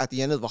there at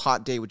the end of a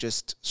hot day would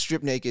just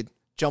strip naked,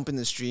 jump in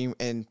the stream,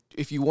 and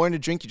if you wanted to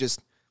drink, you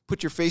just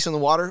put your face in the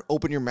water,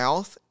 open your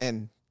mouth,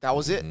 and that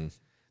was it.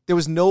 There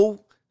was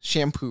no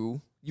shampoo.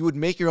 You would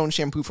make your own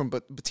shampoo from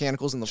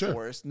botanicals in the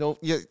forest.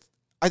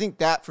 I think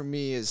that for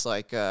me is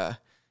like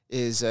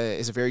is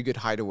a very good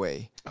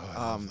hideaway. Oh, I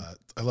love that.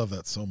 I love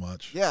that so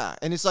much. Yeah,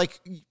 and it's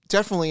like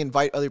definitely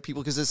invite other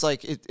people because it's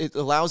like it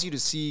allows you to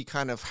see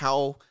kind of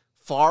how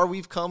far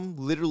we've come,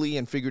 literally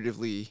and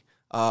figuratively,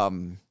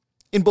 in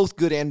both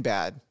good and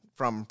bad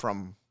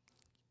from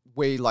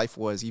way life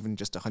was even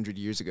just 100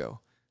 years ago,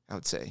 I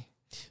would say.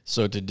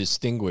 So to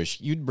distinguish,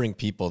 you'd bring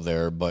people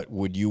there, but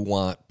would you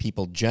want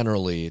people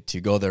generally to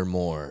go there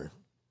more?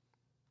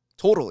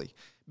 Totally.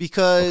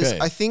 Because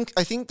I think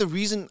the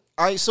reason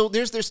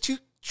there's two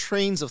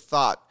trains of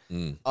thought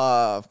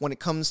when it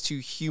comes to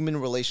human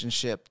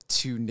relationship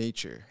to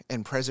nature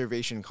and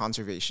preservation and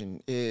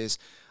conservation is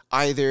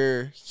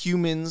either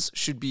humans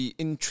should be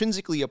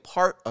intrinsically a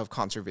part of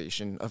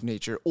conservation of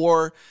nature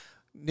or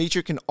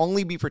nature can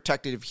only be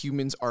protected if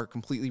humans are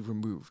completely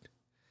removed.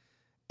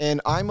 And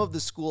I'm of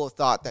the school of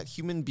thought that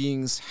human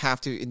beings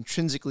have to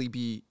intrinsically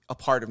be a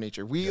part of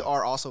nature. We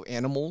are also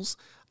animals,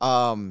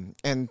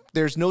 and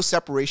there's no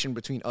separation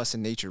between us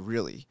and nature,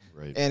 really.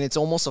 Right. And it's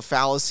almost a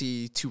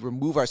fallacy to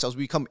remove ourselves.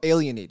 We become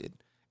alienated.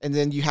 And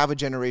then you have a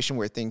generation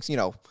where things,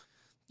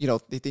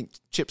 they think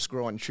chips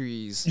grow on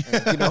trees.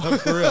 And,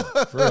 For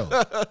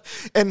real.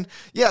 And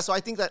so I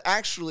think that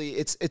actually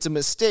it's a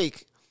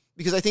mistake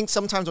because I think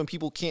sometimes when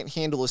people can't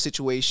handle a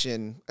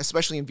situation,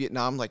 especially in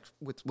Vietnam, like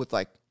with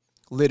like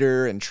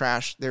litter and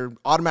trash, their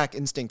automatic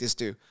instinct is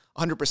to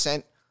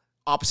 100%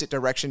 opposite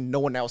direction. No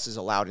one else is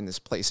allowed in this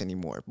place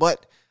anymore.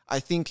 But I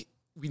think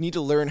we need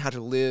to learn how to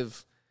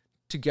live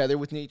together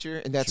with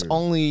nature, and that's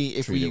only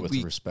if treat it with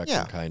respect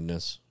and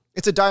kindness.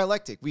 It's a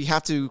dialectic. We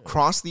have to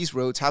cross these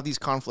roads, have these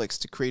conflicts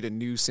to create a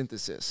new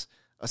synthesis,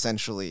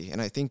 essentially. And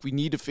I think we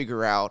need to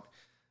figure out,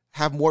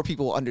 have more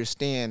people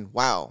understand,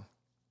 wow,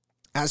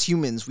 as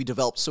humans, we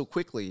develop so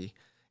quickly.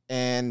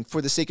 And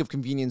for the sake of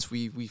convenience,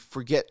 we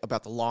forget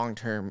about the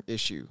long-term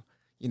issue.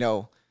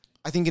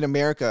 I think in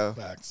America,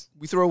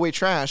 we throw away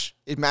trash,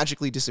 it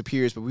magically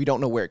disappears, but we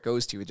don't know where it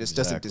goes to. It just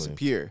doesn't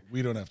disappear.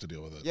 We don't have to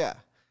deal with it. Yeah.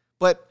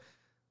 But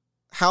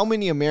how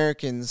many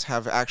Americans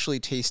have actually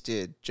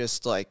tasted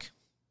just like,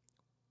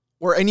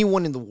 or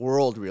anyone in the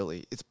world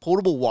really, it's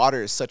potable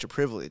water is such a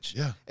privilege.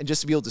 Yeah. And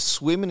just to be able to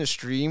swim in a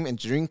stream and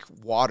drink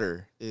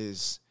water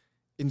is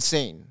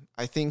insane.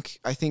 I think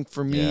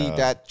for me,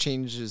 that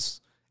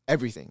changes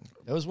everything.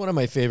 That was one of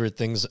my favorite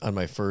things on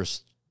my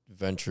first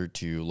venture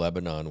to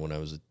Lebanon when I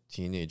was a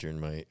teenager in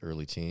my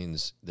early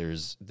teens.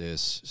 There's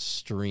this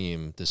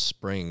stream, this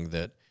spring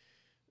that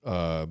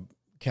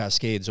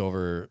cascades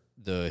over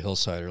the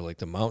hillside or like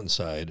the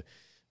mountainside.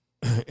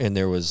 And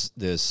there was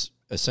this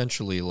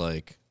essentially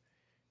like,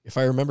 if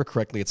I remember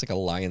correctly, it's like a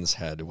lion's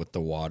head with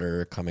the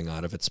water coming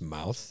out of its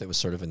mouth that was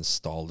sort of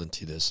installed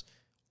into this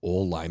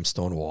old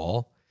limestone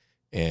wall.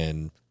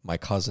 And my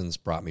cousins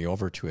brought me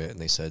over to it and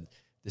they said,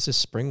 this is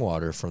spring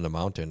water from the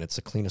mountain. It's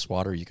the cleanest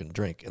water you can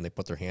drink. And they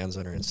put their hands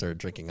in it and started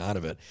drinking out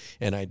of it.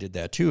 And I did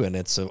that too. And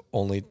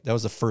that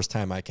was the first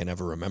time I can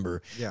ever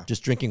remember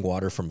just drinking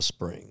water from a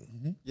spring.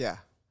 Mm-hmm. Yeah.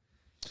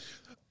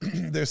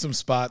 There's some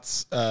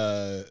spots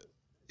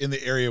in the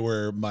area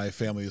where my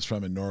family is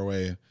from in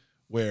Norway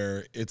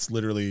where it's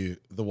literally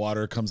the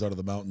water comes out of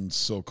the mountains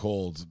so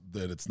cold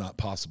that it's not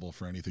possible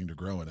for anything to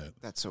grow in it.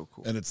 That's so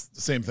cool. And it's the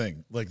same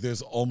thing. Like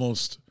there's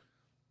almost,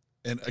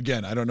 and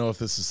again, I don't know if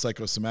this is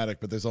psychosomatic,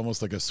 but there's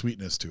almost like a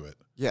sweetness to it.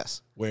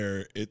 Yes.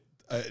 Where it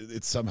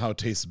somehow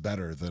tastes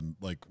better than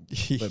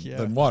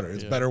than water.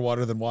 It's better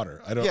water than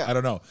water. I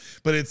don't know.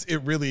 But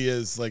it really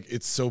is like,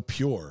 it's so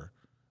pure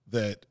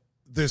that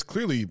there's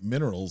clearly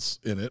minerals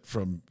in it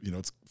from,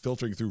 it's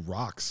filtering through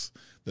rocks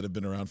that have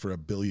been around for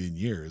 1 billion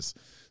years.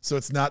 So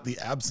it's not the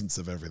absence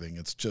of everything.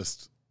 It's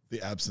just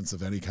the absence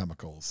of any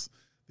chemicals,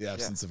 the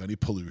absence of any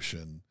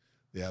pollution,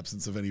 the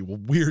absence of any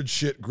weird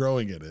shit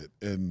growing in it.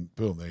 And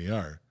boom, there you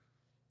are.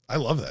 I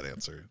love that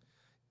answer.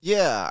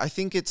 Yeah, I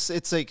think it's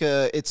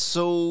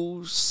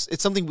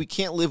something we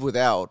can't live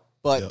without,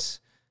 but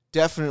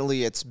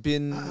definitely it's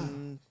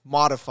been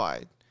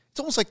modified. It's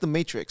almost like The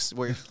Matrix,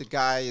 where the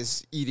guy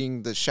is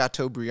eating the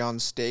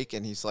Chateaubriand steak,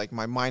 and he's like,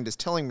 my mind is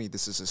telling me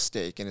this is a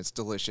steak, and it's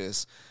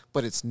delicious,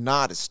 but it's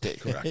not a steak.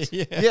 Correct.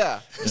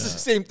 Yeah. It's the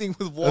same thing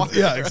with water.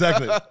 Yeah,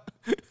 exactly.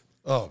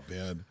 Oh,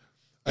 man.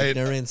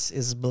 Ignorance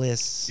is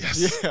bliss.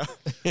 Yes.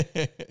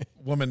 Yeah.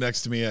 Woman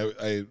next to me,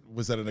 I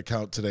was at an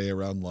account today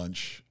around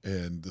lunch,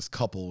 and this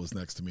couple was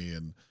next to me,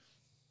 and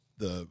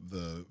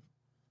the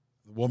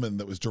woman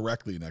that was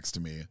directly next to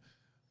me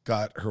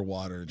got her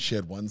water, and she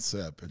had one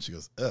sip, and she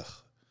goes, ugh.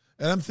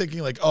 And I'm thinking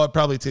like, oh, it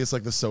probably tastes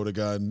like the soda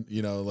gun,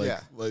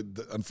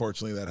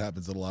 unfortunately that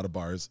happens at a lot of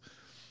bars.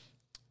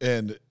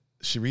 And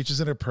she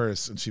reaches in her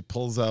purse and she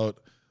pulls out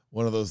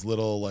one of those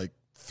little like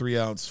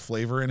 3-ounce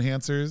flavor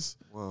enhancers.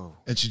 Whoa.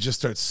 And she just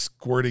starts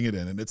squirting it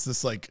in. And it's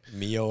this like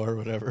Mio or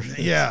whatever.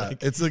 Yeah.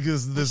 It's like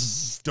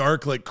this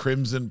dark, like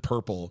crimson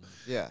purple.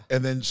 Yeah.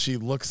 And then she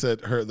looks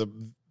at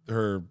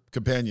her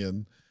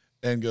companion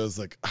and goes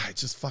like, I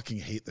just fucking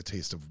hate the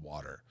taste of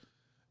water.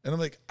 And I'm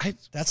like,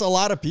 that's a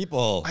lot of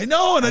people. I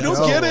know, and I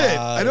don't get it.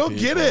 I don't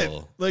get it.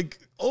 people. Like,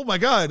 oh my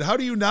God, how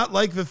do you not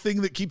like the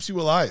thing that keeps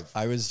you alive?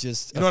 I was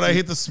just, You know what I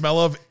hate the smell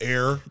of?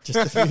 Air.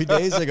 just a few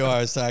days ago, I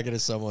was talking to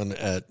someone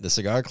at the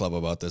cigar club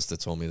about this that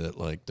told me that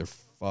like their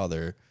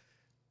father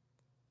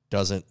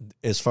doesn't,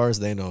 as far as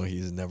they know,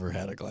 he's never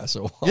had a glass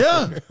of water.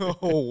 Yeah.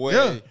 Oh, way.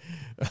 Yeah.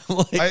 I'm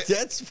like,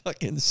 that's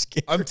fucking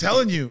scary. I'm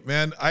telling you,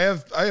 man, I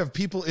have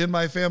people in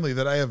my family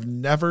that I have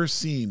never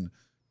seen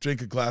drink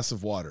a glass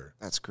of water.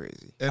 That's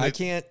crazy. And I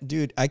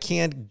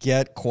can't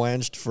get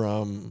quenched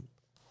from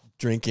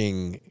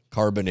drinking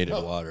carbonated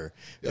water.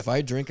 Yeah. If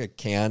I drink a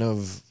can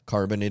of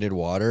carbonated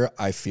water,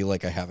 I feel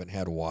like I haven't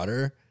had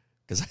water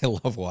because I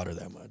love water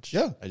that much.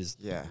 Yeah.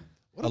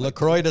 A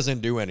LaCroix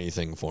doesn't do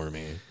anything for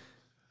me.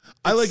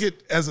 I like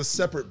it as a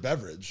separate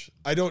beverage.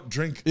 I don't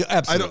drink. Yeah,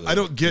 absolutely. I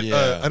don't get.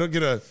 Yeah. I don't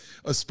get a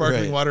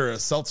sparkling Right. water or a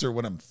seltzer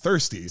when I'm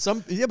thirsty.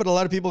 But a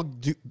lot of people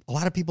do. A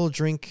lot of people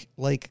drink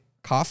like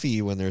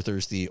coffee when they're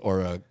thirsty,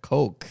 or a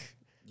Coke,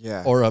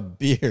 or a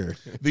beer.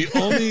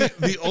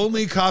 The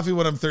only coffee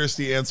when I'm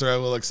thirsty answer I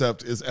will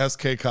accept is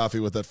SK coffee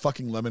with that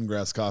fucking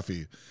lemongrass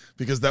coffee,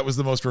 because that was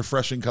the most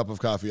refreshing cup of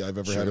coffee I've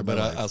ever had in my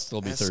life. I'll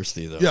still be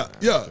thirsty though.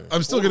 Yeah.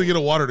 I'm still gonna get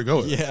a water to go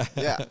with.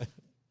 Yeah.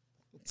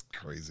 It's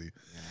crazy.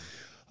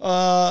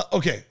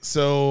 Okay,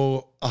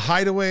 so a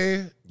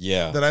hideaway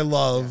that I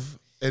love,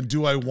 and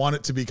do I want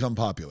it to become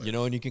popular? You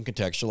know, and you can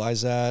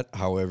contextualize that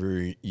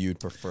however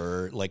you'd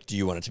prefer. Like, do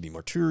you want it to be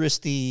more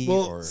touristy?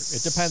 Or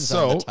it depends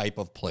on the type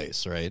of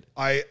place, right?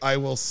 I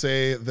will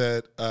say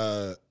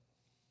that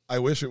I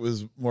wish it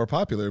was more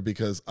popular,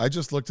 because I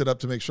just looked it up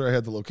to make sure I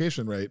had the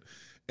location right,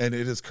 and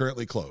it is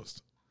currently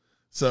closed.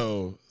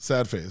 So,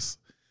 sad face.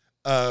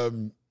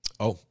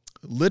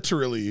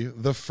 Literally,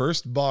 the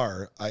first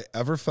bar I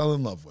ever fell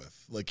in love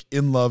with, like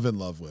in love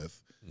with,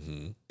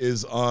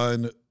 is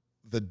on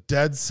the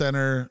dead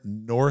center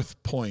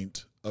north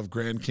point of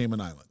Grand Cayman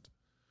Island.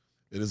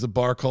 It is a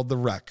bar called The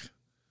Wreck.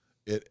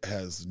 It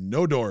has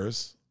no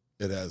doors.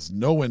 It has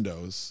no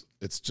windows.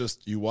 It's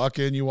just, you walk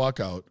in, you walk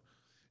out.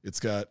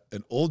 It's got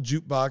an old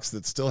jukebox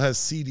that still has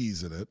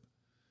CDs in it.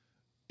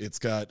 It's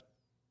got,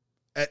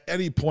 at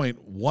any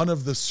point, one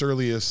of the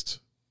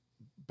surliest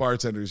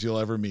bartenders you'll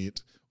ever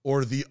meet,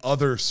 or the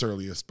other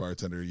surliest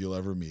bartender you'll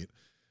ever meet.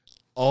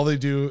 All they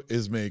do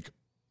is make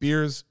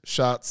beers,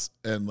 shots,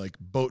 and like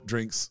boat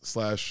drinks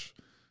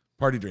 /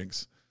 party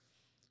drinks.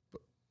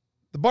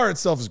 The bar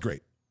itself is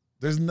great.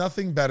 There's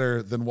nothing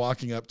better than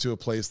walking up to a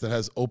place that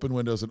has open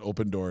windows and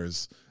open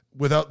doors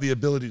without the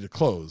ability to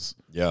close.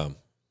 Yeah.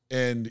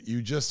 And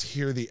you just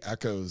hear the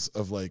echoes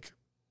of like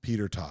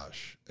Peter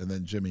Tosh, and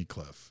then Jimmy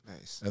Cliff.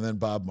 Nice. And then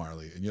Bob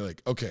Marley. And you're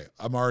like, okay,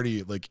 I'm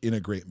already like in a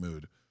great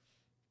mood.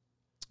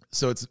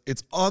 So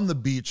it's on the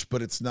beach,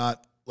 but it's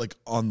not like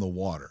on the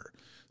water.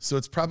 So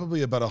it's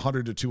probably about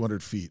 100 to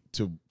 200 feet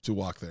to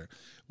walk there.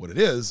 What it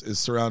is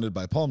surrounded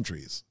by palm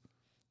trees.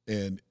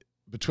 And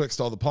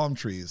betwixt all the palm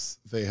trees,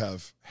 they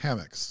have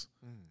hammocks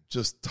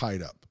just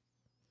tied up.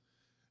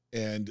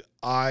 And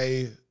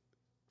I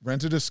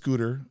rented a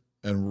scooter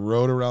and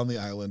rode around the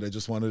island. I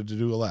just wanted to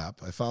do a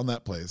lap. I found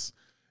that place,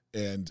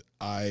 and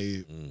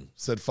I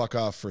said fuck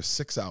off for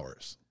 6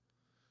 hours.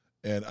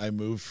 And I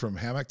moved from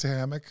hammock to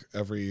hammock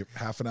every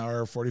half an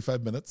hour or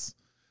 45 minutes,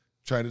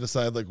 trying to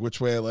decide like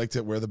which way I liked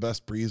it, where the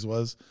best breeze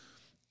was.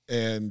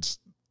 And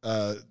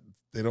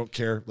they don't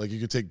care. Like, you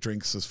could take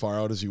drinks as far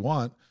out as you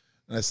want.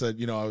 And I said,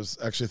 I was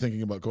actually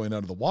thinking about going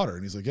out of the water.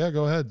 And he's like, yeah,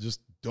 go ahead.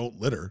 Just don't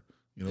litter,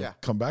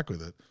 come back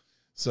with it.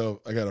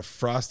 So I got a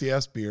frosty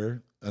ass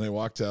beer, and I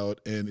walked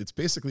out, and it's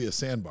basically a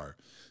sandbar.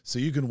 So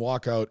you can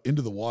walk out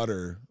into the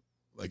water.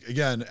 Like,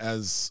 again,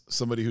 as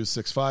somebody who's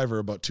 6'5" or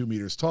about 2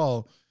 meters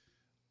tall,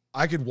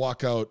 I could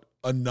walk out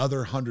another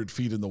 100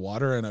 feet in the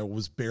water, and I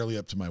was barely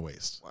up to my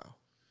waist. Wow.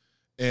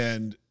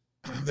 And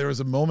there was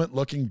a moment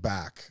looking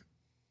back,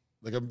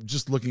 like I'm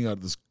just looking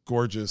at this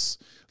gorgeous,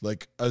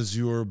 like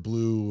azure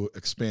blue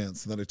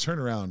expanse. And then I turn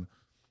around,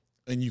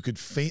 and you could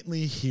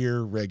faintly hear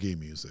reggae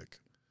music,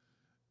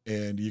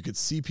 and you could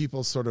see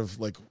people sort of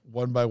like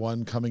one by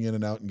one coming in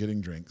and out and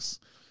getting drinks.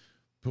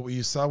 But what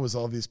you saw was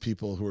all these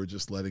people who were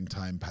just letting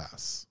time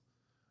pass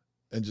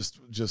and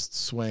just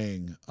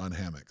swaying on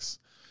hammocks.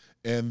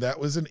 And that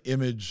was an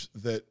image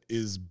that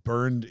is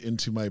burned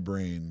into my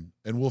brain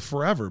and will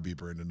forever be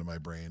burned into my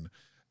brain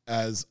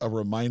as a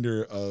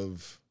reminder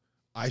of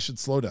I should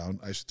slow down.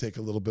 I should take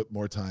a little bit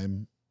more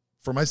time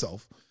for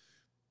myself,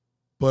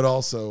 but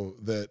also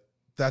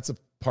that's a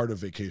part of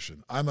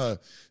vacation. I'm a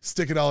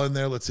stick it all in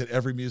there. Let's hit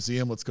every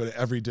museum. Let's go to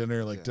every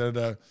dinner.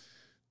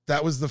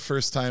 That was the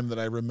first time that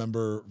I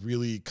remember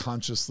really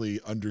consciously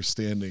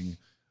understanding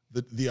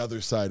the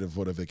other side of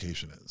what a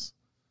vacation is.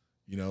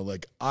 You know,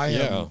 like I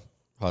am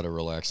how to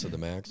relax to the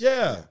max.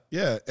 Yeah.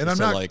 And I'm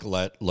not like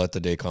let the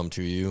day come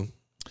to you.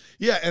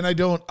 Yeah, and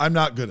I'm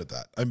not good at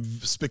that. I'm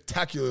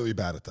spectacularly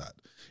bad at that.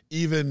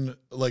 Even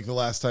like the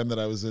last time that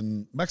I was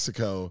in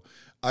Mexico,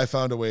 I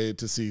found a way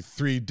to see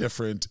 3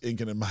 different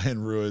Incan and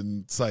Mayan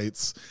ruin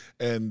sites.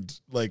 And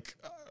like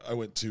I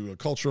went to a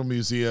cultural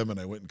museum and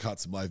I went and caught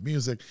some live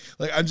music.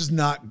 Like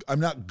I'm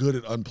not good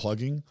at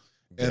unplugging.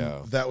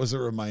 And that was a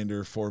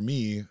reminder for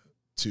me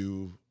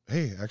to,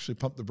 hey, actually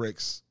pump the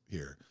brakes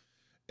here.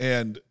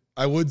 And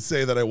I would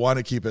say that I want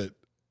to keep it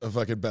a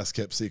fucking best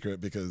kept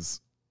secret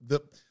because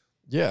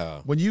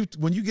when you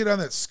get on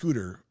that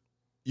scooter,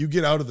 you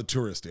get out of the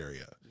tourist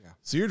area. Yeah.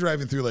 So you're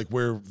driving through like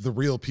where the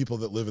real people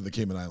that live in the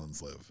Cayman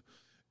Islands live.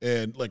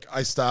 And like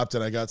I stopped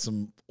and I got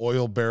some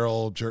oil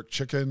barrel jerk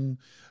chicken.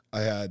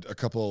 I had a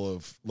couple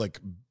of like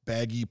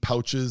baggy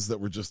pouches that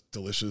were just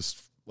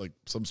delicious, like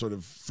some sort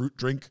of fruit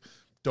drink.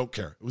 Don't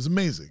care. It was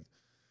amazing.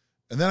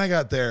 And then I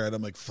got there and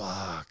I'm like,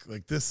 fuck,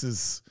 like this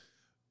is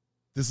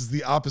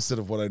the opposite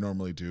of what I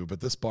normally do, but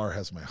this bar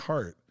has my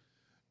heart.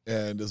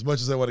 And as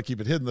much as I want to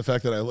keep it hidden, the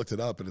fact that I looked it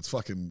up and it's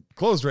fucking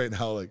closed right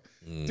now, like,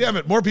 damn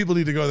it, more people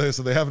need to go there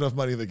so they have enough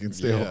money they can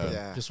stay open.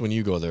 Yeah. Just when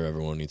you go there,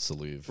 everyone needs to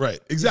leave. Right,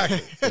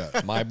 exactly.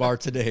 Yeah. My bar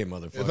today,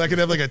 motherfucker. If I could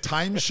have like a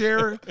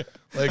timeshare,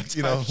 like,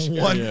 you know,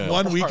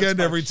 one weekend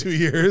every 2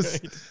 years,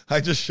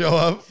 I just show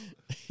up.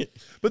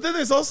 But then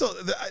there's also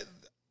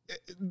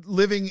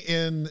living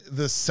in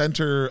the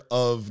center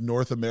of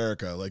North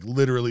America, like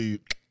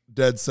literally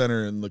dead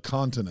center in the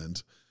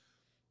continent.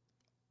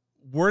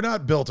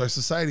 Our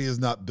society is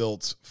not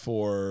built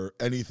for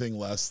anything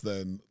less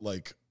than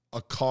like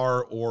a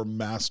car or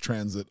mass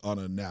transit on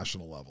a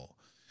national level.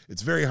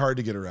 It's very hard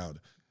to get around.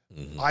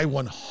 Mm-hmm. I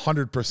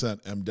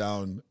 100% am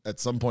down at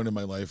some point in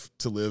my life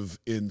to live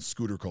in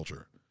scooter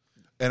culture.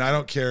 And I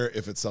don't care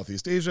if it's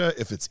Southeast Asia,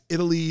 if it's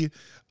Italy,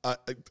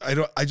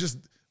 I just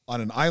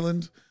on an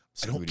island,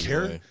 I don't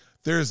care. Away.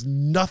 There's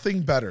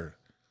nothing better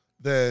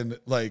than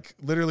like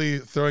literally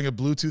throwing a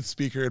Bluetooth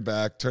speaker in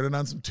back, turning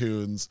on some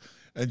tunes,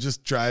 and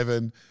just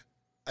driving.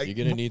 You're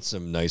going to need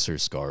some nicer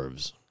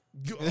scarves.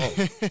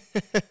 Oh,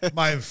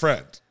 my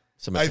friend.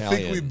 I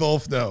think we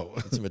both know.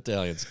 Some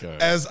Italian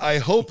scarves. As I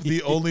hope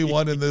the only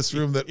one in this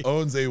room that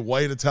owns a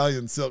white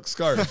Italian silk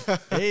scarf.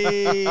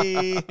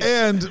 Hey.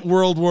 And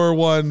World War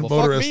I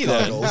motorist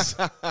goggles.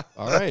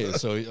 All right.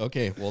 So,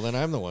 okay. Well, then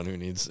I'm the one who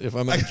needs, if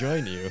I'm going to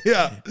join you,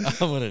 I'm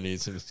going to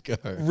need some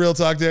scarves. Real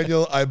talk,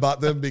 Daniel. I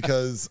bought them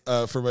because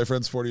for my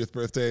friend's 40th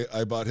birthday,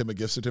 I bought him a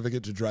gift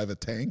certificate to drive a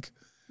tank.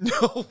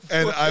 No.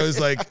 And I was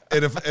like,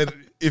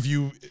 if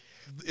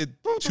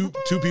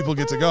two people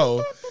get to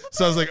go.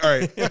 So I was like, all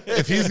right,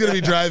 if he's going to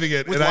be driving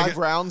it. With and live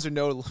rounds or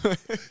no?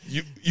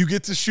 you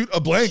get to shoot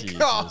a blank.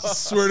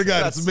 Swear to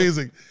God, it's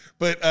amazing.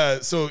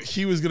 But so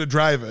he was going to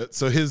drive it.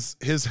 So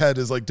his head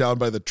is like down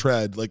by the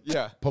tread, like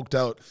poked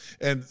out.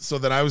 And so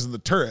then I was in the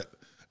turret.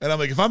 And I'm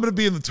like, if I'm going to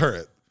be in the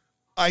turret,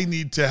 I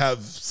need to have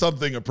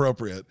something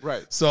appropriate.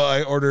 Right. So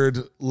I ordered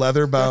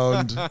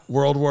leather-bound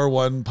World War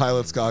I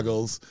pilot's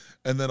goggles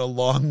and then a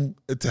long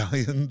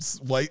Italian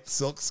white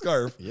silk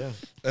scarf. Yeah.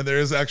 And there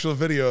is actual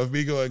video of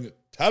me going,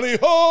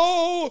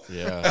 tally-ho!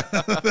 Yeah.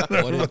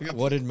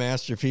 What did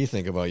Master P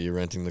think about you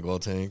renting the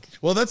gold tank?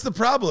 Well, that's the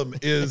problem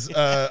is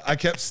I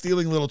kept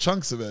stealing little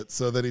chunks of it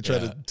so that he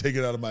tried to take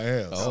it out of my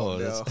hands. Oh,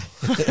 no.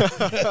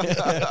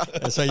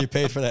 That's how you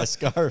paid for that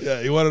scarf.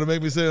 Yeah, he wanted to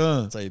make me say,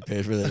 That's how you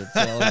paid for that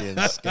Italian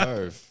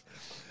scarf.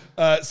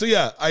 So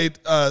yeah,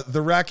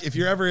 the rack, if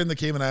you're ever in the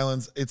Cayman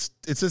Islands, it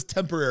says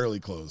temporarily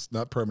closed,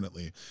 not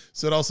permanently.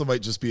 So it also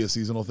might just be a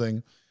seasonal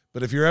thing.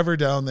 But if you're ever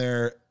down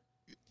there,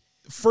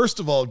 first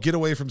of all, get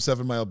away from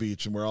 7 Mile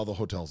Beach and where all the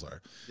hotels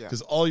are.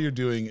 Because all you're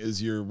doing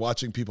is you're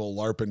watching people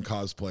LARP and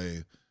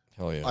cosplay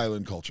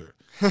island culture.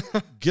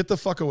 Get the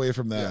fuck away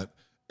from that.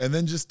 And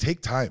then just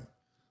take time.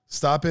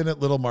 Stop in at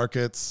little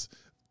markets.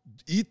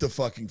 Eat the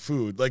fucking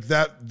food. Like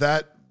that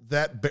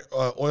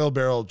oil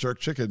barrel jerk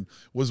chicken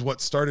was what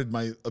started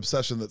my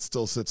obsession that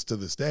still sits to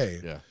this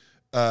day. Yeah.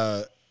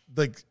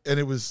 And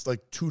it was like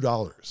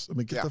 $2. I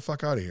mean, get the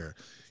fuck out of here.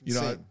 You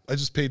know, I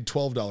just paid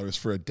 $12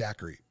 for a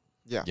daiquiri.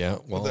 Yeah. Yeah.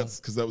 Well, that's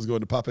because that was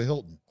going to Papa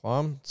Hilton.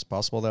 It's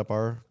possible that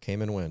bar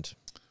came and went.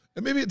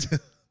 And maybe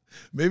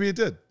it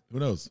did. Who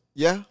knows?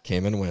 Yeah.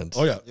 Came and went.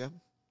 Oh yeah. Yeah.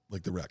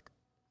 Like the wreck.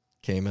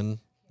 Came and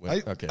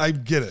went. I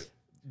get it.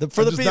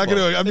 For the people.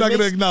 I'm not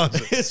going to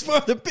acknowledge it. It's for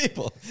the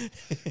people.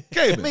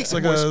 Cayman. It makes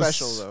like it more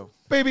special though.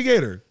 Baby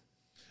gator.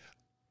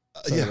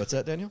 Sorry, what's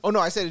that, Daniel? Oh no,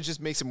 I said it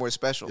just makes it more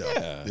special.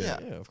 Yeah,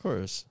 of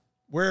course.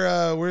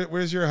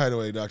 Where's your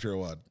hideaway, Dr.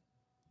 Awad?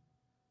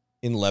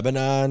 In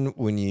Lebanon,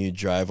 when you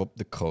drive up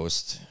the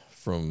coast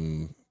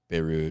from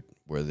Beirut,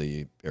 where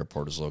the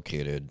airport is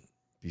located,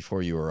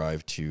 before you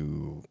arrive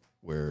to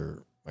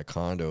where my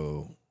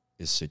condo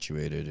is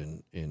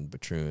situated in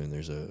Batroun,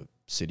 there's a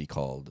city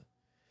called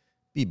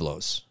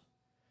Byblos,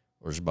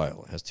 or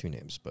Jbail. It has two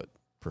names, but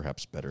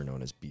perhaps better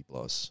known as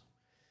Byblos.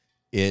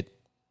 It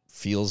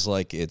feels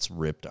like it's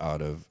ripped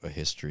out of a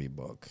history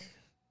book.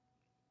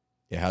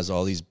 It has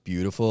all these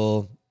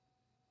beautiful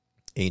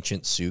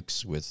ancient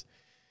souks with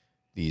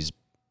these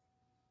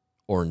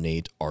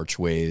ornate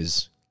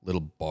archways,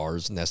 little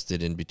bars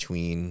nested in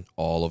between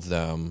all of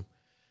them.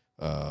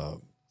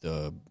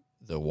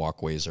 The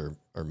walkways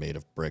are made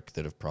of brick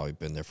that have probably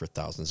been there for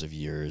thousands of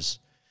years.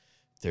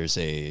 There's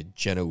a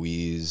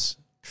Genoese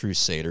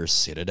Crusader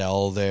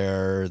citadel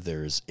there.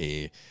 There's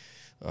a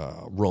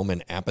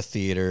Roman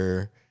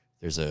amphitheater.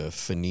 There's a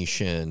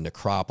Phoenician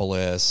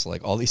necropolis.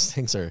 Like, all these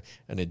things are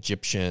an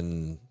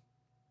Egyptian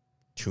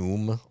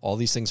tomb. All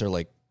these things are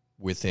like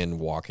within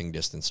walking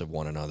distance of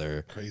one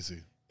another. Crazy.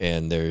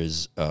 And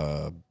there's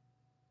a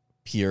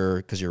pier,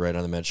 because you're right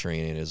on the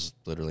Mediterranean, is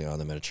literally on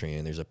the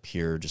Mediterranean. There's a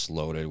pier just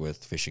loaded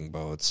with fishing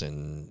boats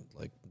and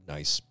like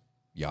nice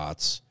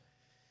yachts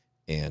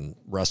and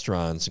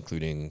restaurants,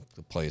 including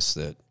the place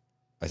that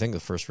I think the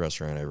first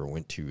restaurant I ever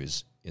went to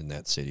is in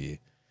that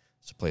city.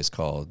 It's a place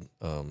called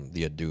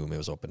the Adoum. It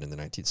was opened in the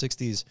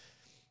 1960s.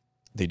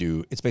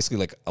 It's basically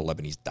like a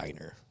Lebanese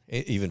diner.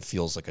 It even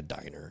feels like a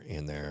diner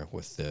in there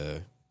with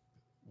the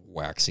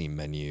waxy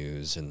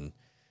menus and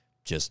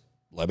just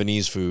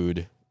Lebanese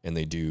food. And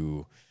they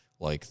do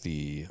like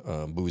the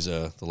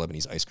bouza, the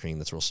Lebanese ice cream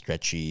that's real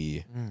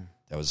stretchy.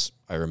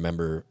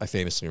 I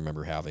famously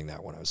remember having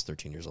that when I was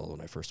 13 years old when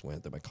I first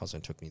went, that my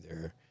cousin took me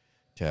there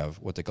to have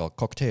what they call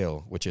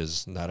cocktail, which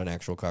is not an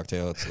actual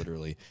cocktail. It's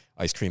literally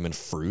ice cream and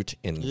fruit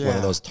in one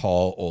of those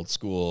tall, old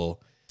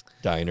school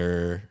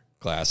diner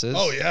glasses.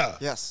 Oh, yeah.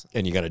 Yes.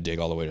 And you got to dig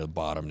all the way to the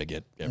bottom to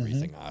get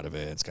everything out of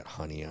it. It's got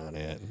honey on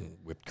it and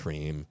whipped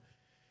cream.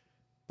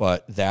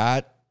 But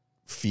that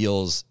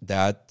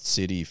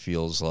city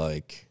feels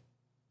like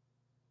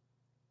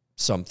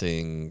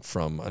something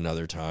from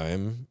another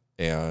time,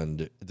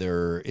 and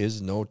there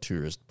is no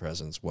tourist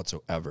presence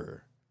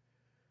whatsoever.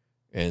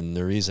 And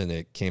the reason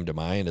it came to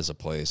mind as a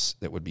place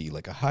that would be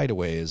like a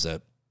hideaway is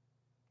that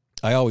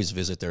I always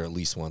visit there at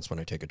least once when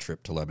I take a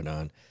trip to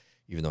Lebanon,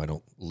 even though I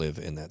don't live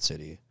in that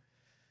city,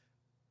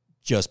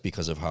 just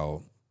because of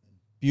how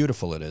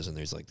beautiful it is. And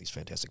there's like these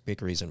fantastic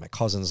bakeries, and my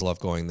cousins love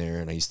going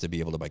there. And I used to be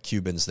able to buy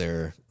Cubans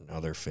there.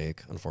 Now they're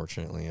fake,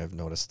 unfortunately, I've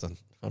noticed on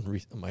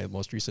my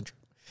most recent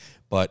trip.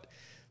 But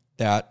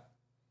that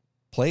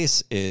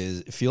place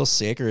feels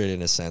sacred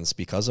in a sense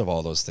because of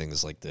all those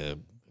things, like the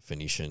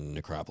Phoenician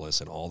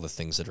necropolis and all the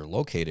things that are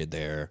located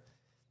there.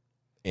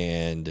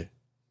 And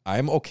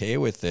I'm okay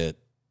with it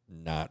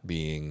not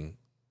being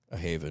a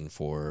haven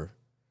for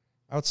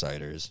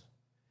outsiders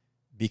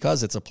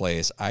because it's a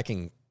place I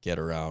can get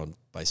around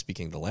by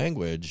speaking the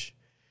language.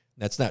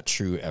 That's not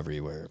true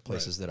everywhere.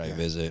 Places that I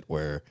visit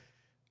where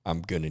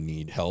I'm going to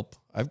need help.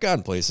 I've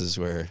gone places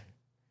where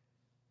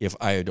if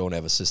I don't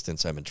have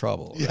assistance, I'm in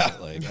trouble. Right? Yeah.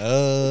 Like,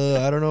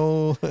 I don't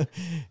know. Can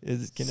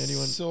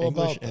anyone So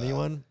English? about that.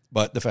 Anyone?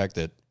 But the fact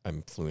that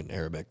I'm fluent in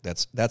Arabic,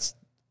 that's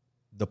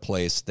the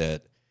place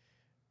that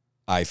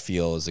I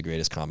feel is the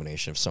greatest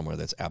combination of somewhere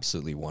that's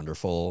absolutely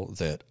wonderful,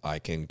 that I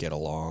can get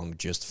along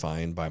just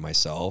fine by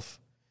myself,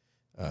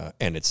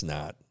 and it's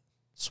not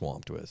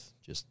swamped with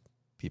just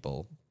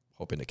people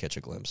hoping to catch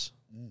a glimpse.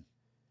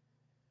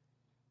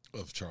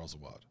 Of Charles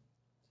Awad.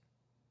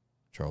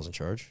 Charles in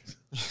charge?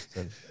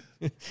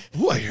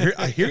 Ooh, I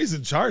hear he's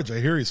in charge. I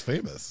hear he's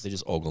famous. They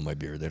just ogle my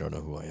beard. They don't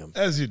know who I am.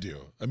 As you do.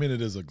 I mean,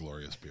 it is a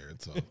glorious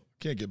beard, so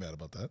can't get mad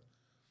about that.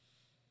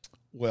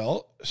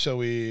 Well, shall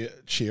we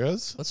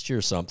cheers? Let's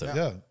cheer something.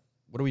 Yeah.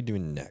 What are we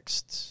doing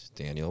next,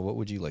 Daniel? What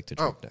would you like to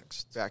drink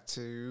next? Back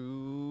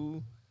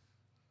to...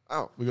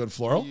 We go to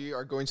floral? We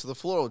are going to the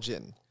floral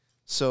gin.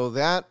 So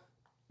that,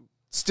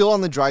 still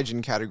on the dry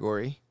gin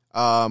category,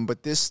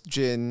 but this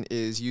gin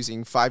is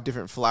using 5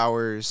 different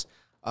flowers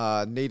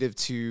native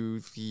to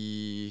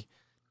the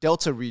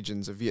delta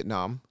regions of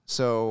Vietnam.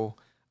 So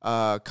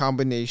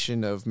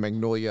combination of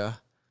magnolia,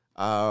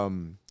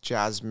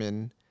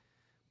 jasmine,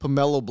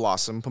 pomelo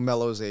blossom.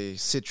 Pomelo is a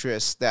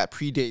citrus that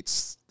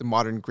predates the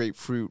modern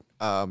grapefruit,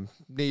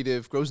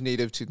 grows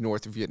native to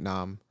north of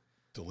Vietnam.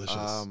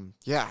 Delicious.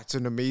 It's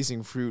an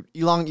amazing fruit.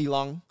 Ylang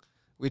ylang,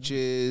 which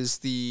is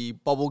the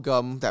bubble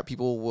gum that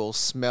people will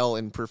smell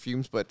in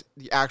perfumes, but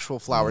the actual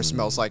flower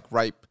smells like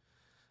ripe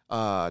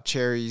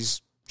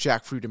cherries,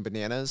 jackfruit, and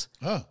bananas.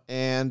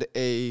 And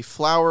a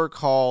flower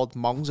called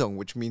mongzong,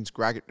 which means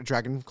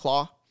dragon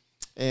claw.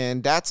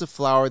 And that's a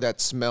flower that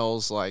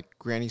smells like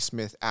Granny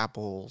Smith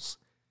apples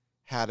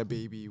had a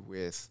baby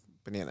with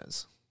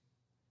bananas.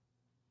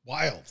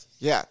 Wild.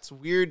 Yeah, it's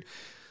weird.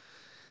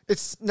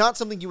 It's not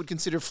something you would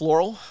consider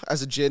floral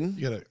as a gin.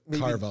 You got to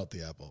carve out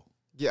the apple.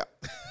 Yeah.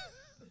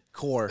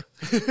 core.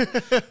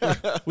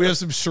 We have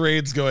some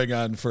charades going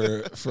on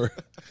for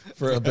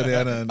a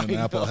banana and an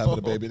apple having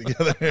a baby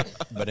together.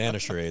 Banana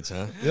charades,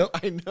 huh? Yep.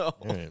 I know.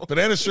 Right.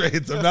 Banana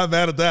charades. I'm not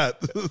mad at that.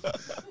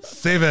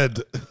 Save it.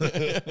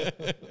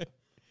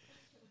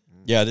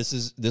 Yeah,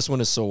 this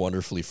one is so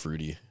wonderfully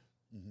fruity.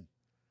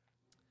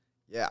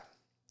 Yeah.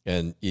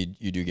 And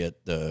you do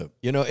get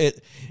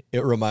it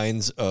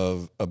reminds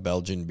of a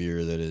Belgian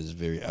beer that is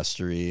very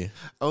estery.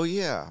 Oh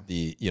yeah.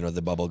 The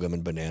bubblegum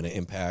and banana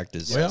impact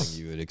is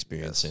something you would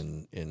experience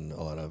in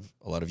a lot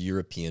of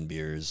European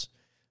beers.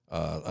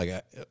 Like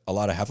a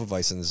lot of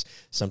Hefeweizens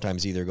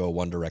sometimes either go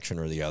one direction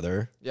or the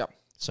other. Yep.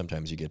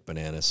 Sometimes you get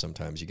bananas,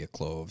 sometimes you get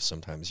cloves,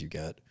 sometimes you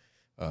get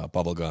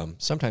bubblegum,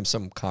 sometimes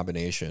some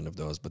combination of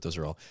those, but those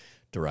are all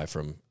derived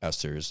from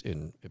esters,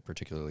 in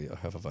particularly a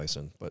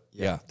Hefeweizen. But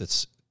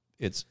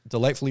it's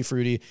delightfully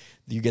fruity.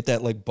 You get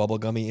that like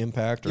bubblegummy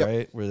impact,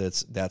 right? Where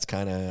that's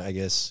kind of, I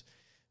guess,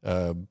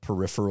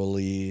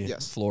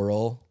 peripherally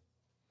floral.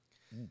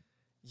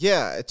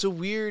 Yeah, it's a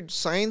weird,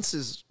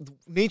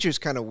 nature's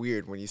kind of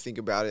weird when you think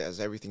about it, as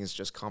everything is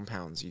just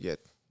compounds. You get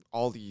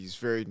all these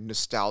very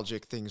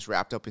nostalgic things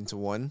wrapped up into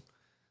one.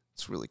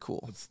 It's really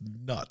cool. It's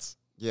nuts.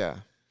 Yeah.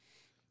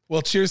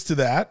 Well, cheers to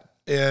that.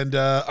 And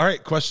all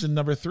right, question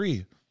number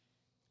 3.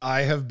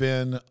 I have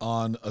been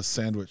on a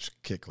sandwich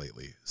kick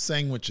lately.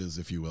 Sandwiches,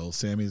 if you will.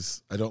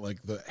 Sammy's, I don't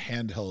like the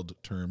handheld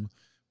term,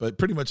 but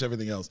pretty much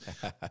everything else.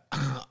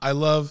 I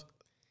love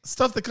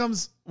stuff that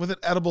comes with an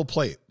edible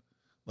plate.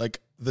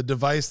 Like the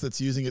device that's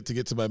using it to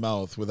get to my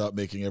mouth without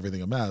making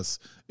everything a mess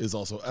is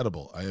also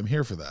edible. I am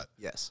here for that.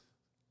 Yes.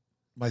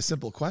 My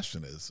simple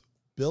question is,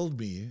 build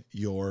me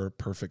your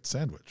perfect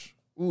sandwich.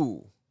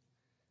 Ooh,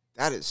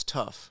 that is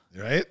tough.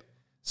 Right?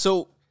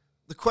 So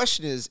the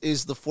question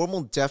is the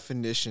formal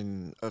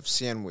definition of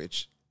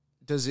sandwich,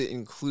 does it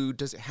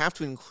have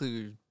to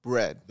include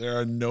bread? There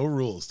are no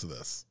rules to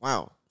this.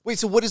 Wow. Wait,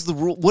 so what is the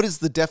rule? What is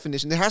the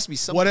definition? There has to be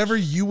something. Whatever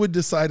you would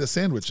decide a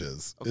sandwich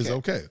is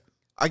okay.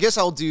 I guess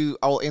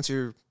I'll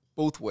answer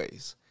both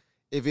ways.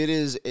 If it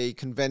is a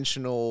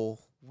conventional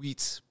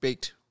wheat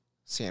baked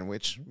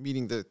sandwich,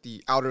 meaning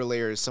the outer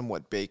layer is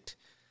somewhat baked,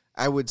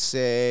 I would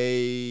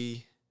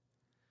say,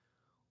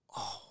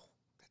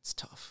 that's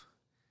tough.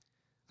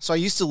 So I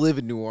used to live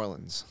in New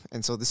Orleans,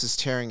 and so this is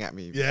tearing at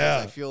me.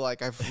 Yeah. I feel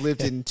like I've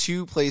lived in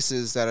 2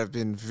 places that have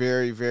been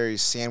very, very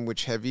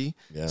sandwich heavy.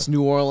 Yeah. It's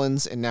New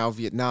Orleans and now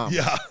Vietnam.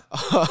 Yeah.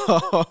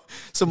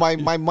 So my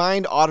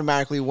mind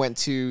automatically went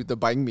to the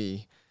banh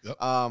mi. Yep.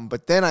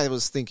 But then I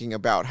was thinking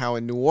about how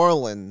in New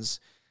Orleans,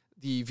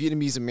 the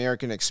Vietnamese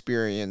American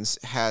experience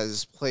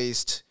has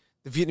placed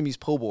the Vietnamese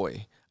po'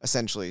 boy,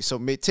 essentially. So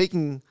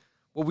taking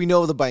what we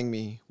know of the banh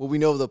mi, what we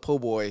know of the po'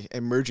 boy,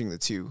 and merging the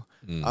two.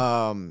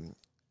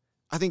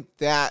 I think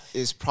that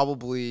is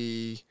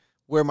probably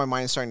where my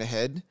mind is starting to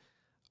head.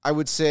 I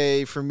would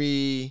say for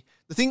me,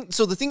 the thing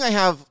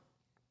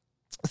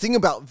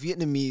about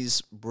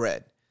Vietnamese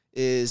bread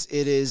is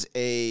it is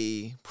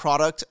a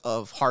product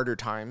of harder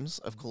times,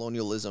 of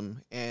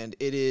colonialism, and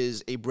it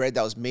is a bread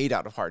that was made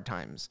out of hard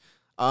times.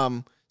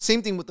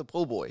 Same thing with the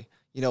po' boy,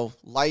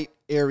 light,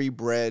 airy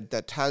bread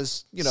that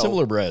has,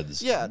 similar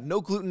breads. Yeah,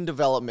 no gluten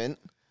development,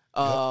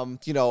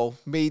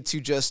 made to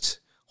just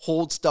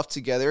hold stuff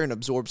together and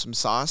absorb some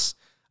sauce.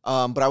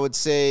 But I would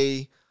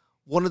say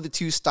one of the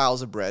 2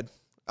 styles of bread,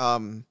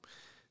 no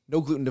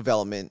gluten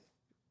development.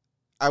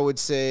 I would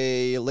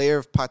say a layer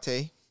of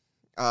pate.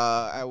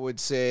 I would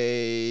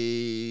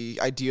say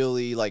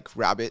ideally like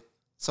rabbit,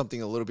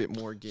 something a little bit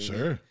more gamey.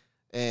 Sure.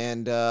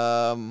 And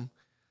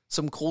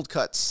some cold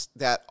cuts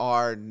that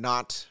are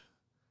not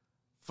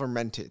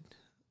fermented,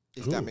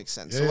 if that makes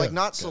sense. Yeah, so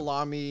not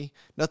salami,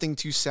 nothing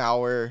too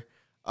sour.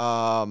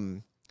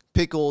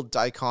 Pickled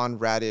daikon,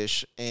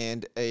 radish,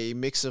 and a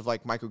mix of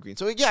like microgreens.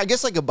 So I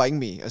guess like a banh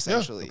mi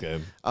essentially.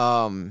 Okay.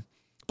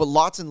 But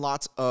lots and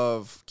lots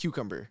of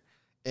cucumber.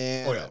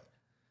 And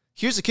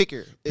here's the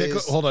kicker: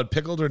 hold on,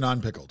 pickled or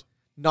non-pickled?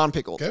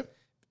 Non-pickled. Okay.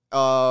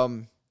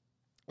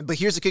 But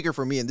here's the kicker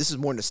for me, and this is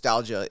more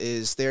nostalgia: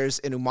 is there's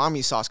an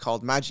umami sauce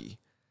called Maggi.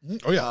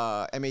 Oh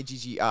yeah,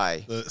 Maggi.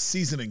 The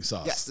seasoning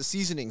sauce. Yes, the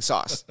seasoning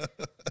sauce.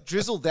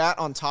 Drizzle that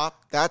on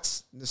top.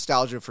 That's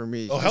nostalgia for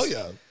me. Oh hell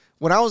yeah.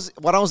 When I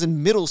was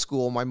in middle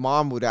school, my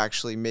mom would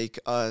actually make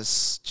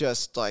us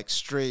just like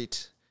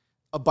straight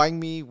a banh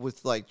mi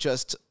with like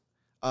just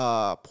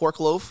pork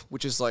loaf,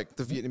 which is like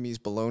the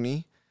Vietnamese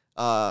bologna,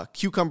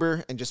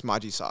 cucumber, and just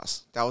Maggi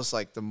sauce. That was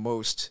like the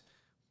most.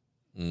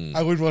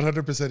 I would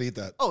 100% eat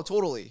that. Oh,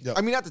 totally. Yep.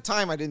 I mean, at the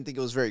time, I didn't think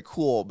it was very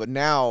cool, but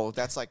now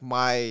that's like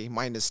my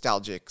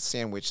nostalgic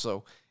sandwich.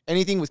 So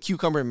anything with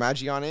cucumber and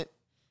Maggi on it,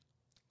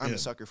 I'm a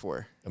sucker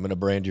for. I'm going to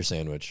brand your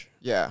sandwich.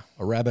 Yeah.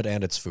 A rabbit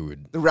and its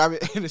food. The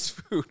rabbit and its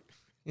food.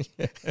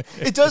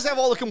 It does have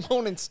all the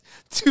components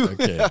too.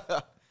 Okay.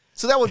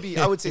 So I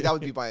would say that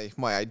would be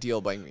my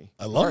ideal banh mi.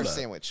 I love or that.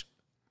 Sandwich.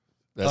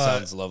 That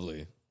sounds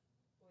lovely.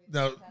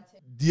 Now,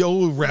 the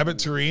old rabbit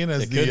terrine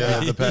as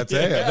the pate.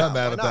 I'm not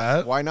mad at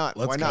that. Why not?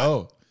 Let's Why not?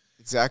 go.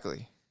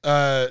 Exactly.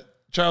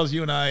 Charles,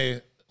 you and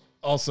I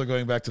also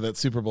going back to that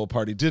Super Bowl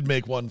party, did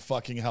make one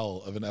fucking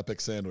hell of an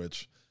epic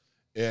sandwich.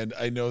 And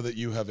I know that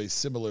you have a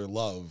similar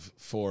love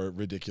for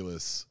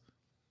ridiculous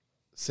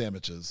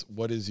sandwiches.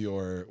 What's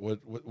your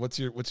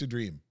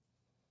dream?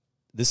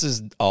 This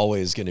is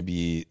always going to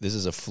be, this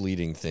is a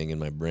fleeting thing in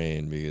my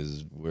brain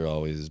because we're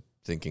always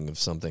thinking of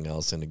something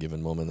else in a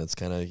given moment. That's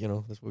kind of,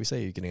 that's what we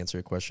say. You can answer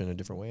a question a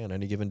different way on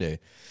any given day.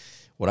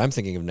 What I'm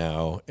thinking of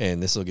now,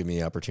 and this will give me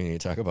the opportunity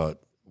to talk about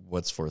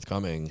what's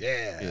forthcoming,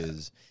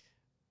 is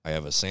I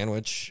have a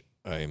sandwich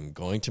I'm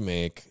going to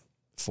make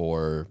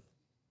for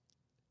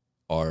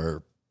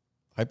our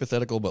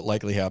hypothetical but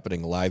likely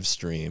happening live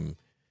stream.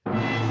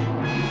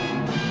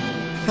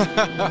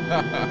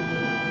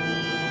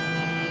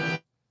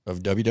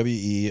 Of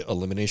WWE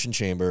Elimination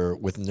Chamber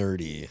with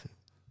Nerdy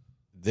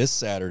this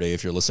Saturday.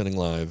 If you're listening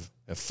live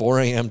at 4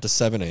 a.m. to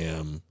 7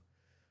 a.m.,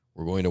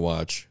 we're going to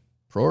watch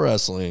pro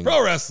wrestling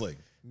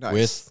Nice.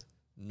 with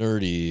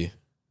Nerdy,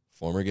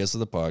 former guest of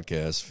the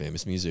podcast,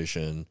 famous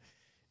musician,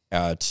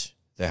 at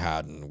the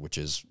Haddon, which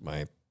is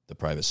the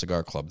private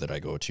cigar club that I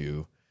go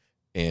to.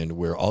 And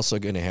we're also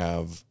going to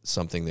have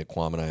something that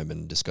Kwame and I have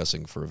been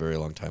discussing for a very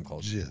long time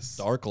called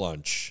Dark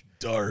Lunch.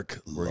 We're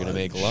going to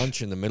make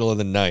lunch in the middle of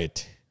the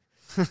night.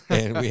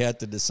 And we had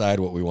to decide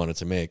what we wanted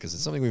to make because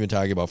it's something we've been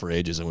talking about for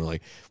ages. And we're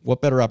like,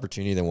 what better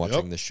opportunity than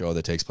watching this show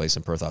that takes place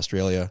in Perth,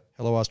 Australia?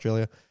 Hello,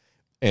 Australia.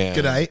 And,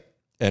 good night.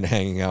 And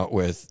hanging out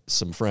with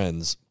some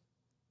friends.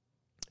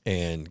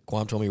 And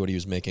Kwame told me what he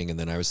was making. And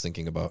then I was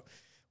thinking about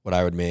what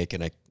I would make.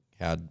 And I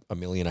had a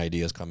million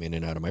ideas come in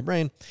and out of my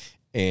brain.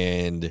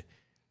 And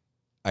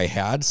I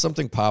had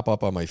something pop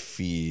up on my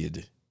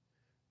feed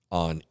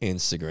on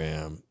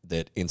Instagram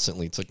that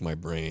instantly took my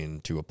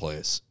brain to a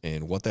place.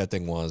 And what that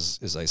thing was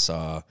is I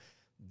saw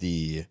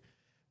the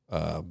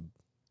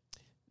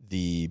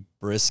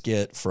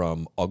brisket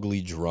from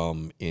Ugly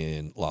Drum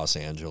in Los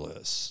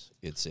Angeles.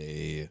 It's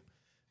a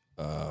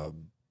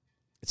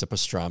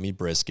pastrami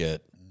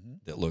brisket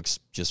that looks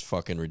just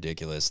fucking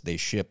ridiculous. They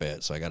ship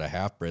it. So I got a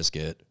half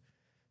brisket.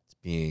 It's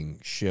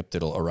being shipped.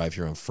 It'll arrive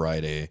here on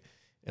Friday.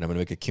 And I'm going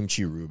to make a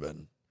kimchi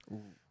Reuben.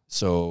 Ooh.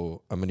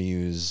 So I'm going to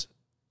use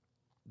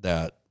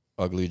that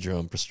Ugly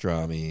Drum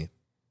pastrami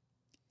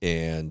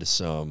and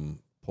some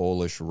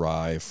Polish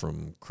rye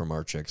from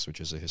Kramarczyk's,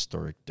 which is a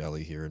historic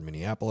deli here in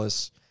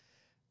Minneapolis.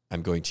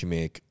 I'm going to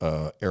make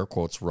air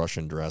quotes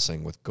Russian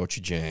dressing with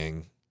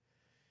gochujang.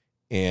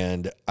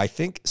 And I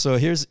think so.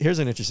 Here's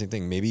an interesting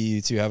thing. Maybe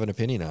you two have an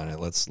opinion on it.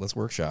 Let's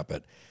workshop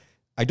it.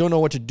 I don't know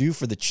what to do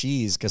for the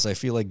cheese because I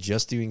feel like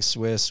just doing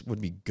Swiss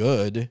would be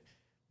good,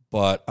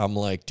 but I'm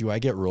like, do I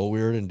get real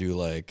weird and do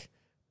like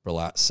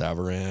Brillat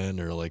Savarin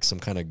or like some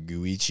kind of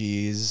gooey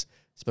cheese,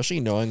 especially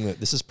knowing that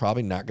this is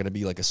probably not going to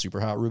be like a super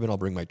hot Reuben. I'll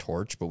bring my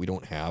torch, but we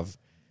don't have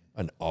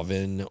an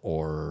oven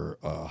or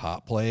a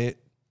hot plate.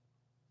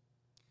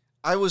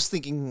 I was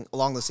thinking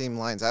along the same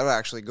lines. I would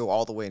actually go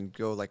all the way and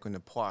go like in a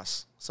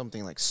poisse,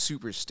 something like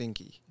super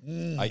stinky.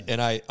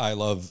 I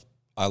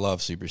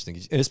love super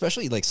stinky, and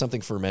especially like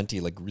something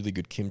fermenty, like really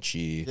good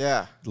kimchi.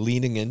 Yeah,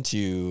 leaning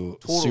into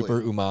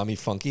super umami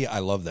funky. I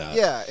love that.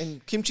 Yeah,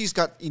 and kimchi's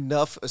got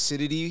enough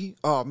acidity.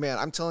 Oh man,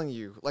 I'm telling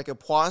you, like a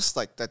poisse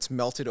like that's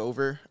melted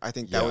over. I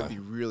think that would be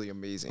really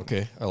amazing.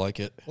 Okay, I like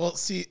it. Well,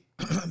 see,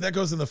 that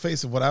goes in the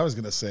face of what I was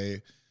going to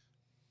say,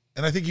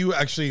 and I think you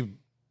actually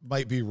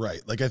might be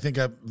right. Like, I think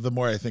the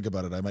more I think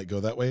about it, I might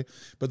go that way.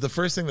 But the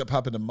first thing that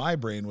popped into my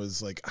brain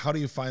was like, how do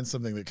you find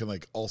something that can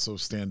like also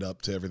stand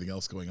up to everything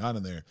else going on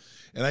in there?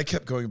 And I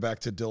kept going back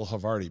to dill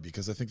Havarti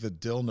because I think the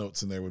dill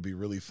notes in there would be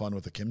really fun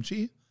with the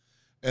kimchi.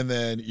 And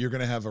then you're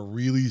going to have a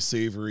really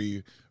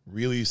savory,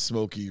 really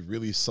smoky,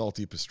 really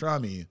salty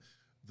pastrami.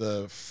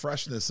 The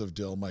freshness of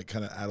dill might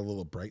kind of add a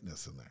little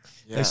brightness in there.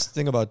 Yeah. Nice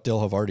thing about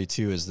dill Havarti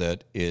too is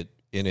that it,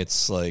 in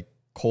its like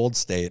cold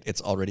state,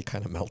 it's already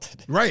kind of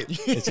melted. Right.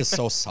 It's just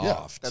so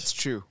soft. That's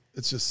true.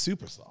 It's just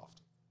super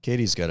soft.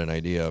 Katie's got an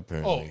idea,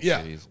 apparently. Oh,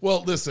 yeah.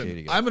 Well,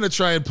 listen, I'm going to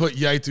try and put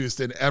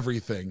Yaitust in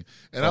everything,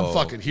 and I'm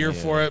fucking here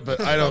for it,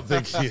 but I don't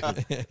think he...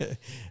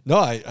 No,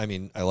 I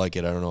mean, I like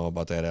it. I don't know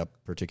about that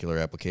particular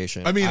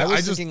application. I mean, I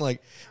was thinking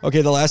like,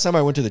 okay, the last time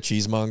I went to the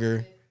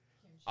cheesemonger...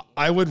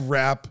 I would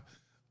wrap...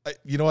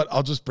 You know what?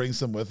 I'll just bring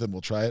some with and we'll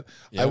try it.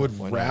 Yeah, I would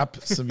wrap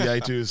some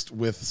Yaitust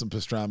with some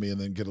pastrami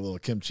and then get a little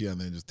kimchi and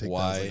then just take that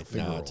as like a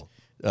finger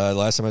roll.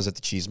 Last time I was at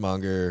the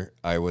cheesemonger,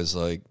 I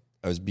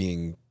was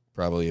being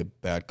probably a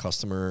bad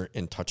customer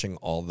in touching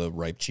all the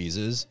ripe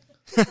cheeses.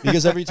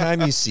 Because every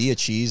time you see a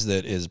cheese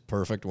that is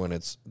perfect when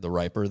it's the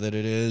riper that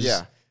it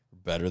is,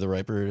 better the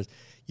riper it is,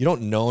 you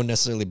don't know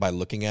necessarily by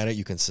looking at it.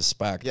 You can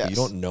suspect, but you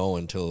don't know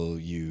until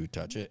you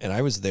touch it. And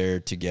I was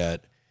there to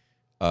get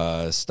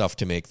stuff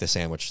to make the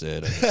sandwich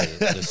that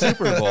the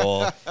Super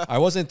Bowl. I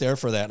wasn't there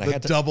for that. And I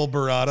had to double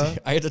burrata.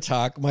 I had to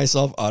talk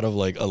myself out of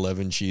like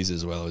 11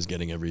 cheeses while I was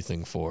getting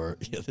everything for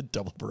the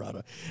double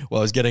burrata. While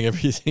I was getting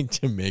everything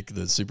to make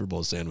the Super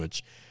Bowl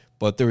sandwich,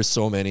 but there were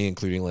so many,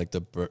 including like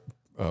the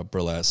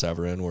Brillat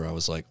Savarin, where I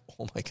was like,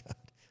 oh my god.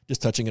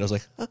 Just touching it, I was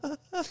like,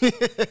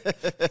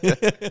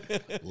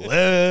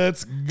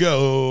 let's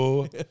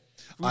go.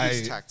 Food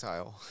is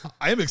tactile.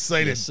 I am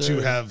excited Yes, to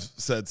sir. have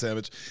said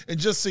sandwich. And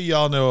just so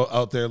y'all know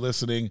out there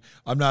listening,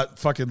 I'm not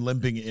fucking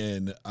limping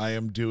in. I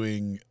am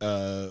doing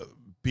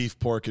beef,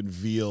 pork, and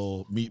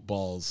veal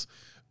meatballs,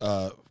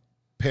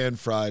 pan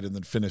fried and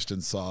then finished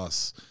in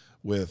sauce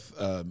with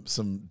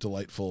some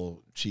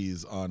delightful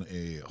cheese on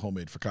a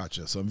homemade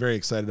focaccia. So I'm very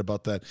excited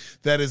about that.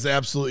 That is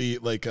absolutely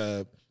like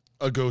a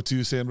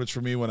go-to sandwich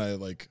for me when I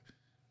like.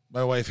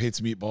 My wife hates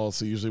meatballs,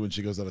 so usually when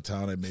she goes out of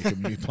town, I make a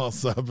meatball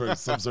sub or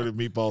some sort of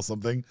meatball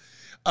something.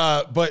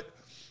 But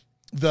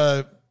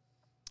the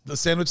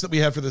sandwich that we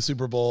had for the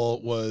Super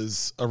Bowl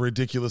was a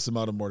ridiculous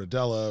amount of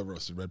mortadella,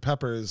 roasted red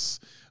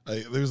peppers.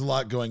 There's a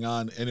lot going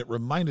on, and it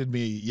reminded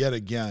me yet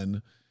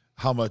again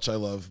how much I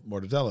love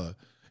mortadella.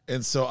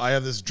 And so I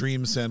have this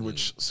dream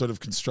sandwich sort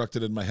of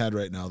constructed in my head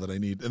right now that I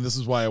need. And this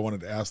is why I wanted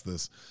to ask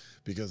this,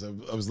 because I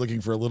was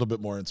looking for a little bit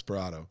more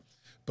inspirato.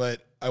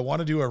 But I want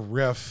to do a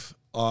riff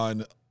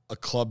on a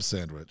club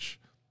sandwich.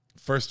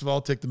 First of all,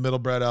 take the middle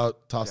bread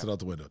out, toss it out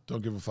the window.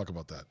 Don't give a fuck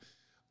about that.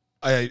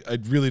 I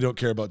really don't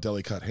care about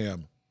deli cut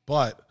ham,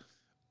 but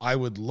I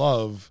would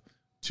love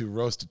to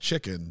roast a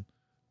chicken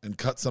and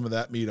cut some of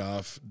that meat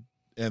off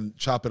and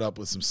chop it up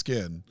with some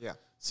skin. Yeah.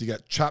 So you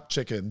got chopped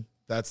chicken.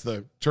 That's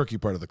the turkey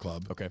part of the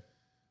club. Okay.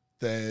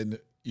 Then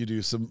you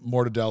do some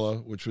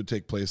mortadella, which would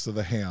take place of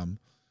the ham.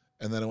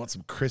 And then I want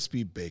some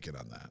crispy bacon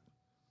on that.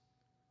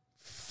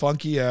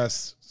 Funky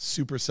ass,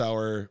 super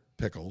sour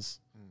pickles.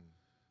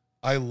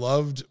 I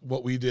loved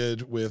what we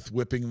did with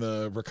whipping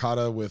the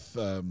ricotta with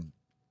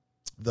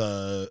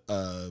the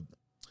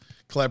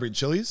Calabrian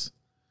chilies.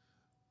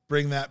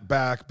 Bring that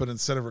back, but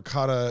instead of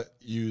ricotta,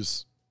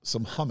 use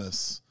some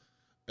hummus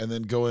and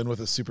then go in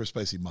with a super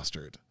spicy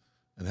mustard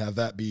and have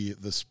that be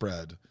the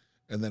spread.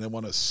 And then I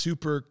want a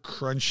super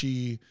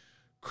crunchy,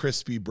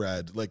 crispy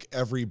bread. Like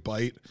every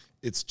bite,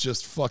 it's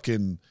just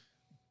fucking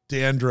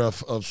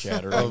dandruff of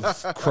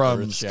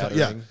crumbs.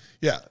 Shattering.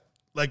 Yeah.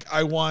 Like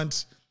I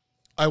want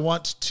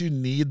to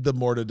knead the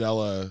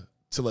mortadella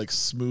to like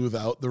smooth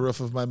out the roof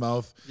of my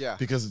mouth. Yeah.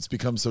 Because it's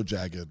become so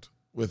jagged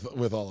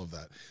with all of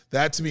that.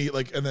 That to me,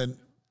 like, and then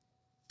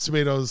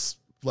tomatoes,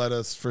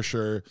 lettuce for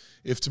sure.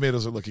 If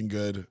tomatoes are looking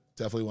good,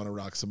 definitely want to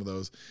rock some of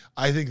those.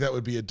 I think that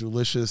would be a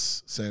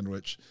delicious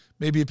sandwich.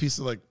 Maybe a piece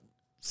of like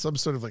some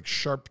sort of like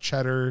sharp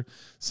cheddar,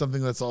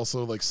 something that's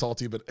also like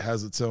salty but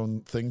has its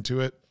own thing to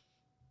it.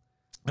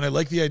 And I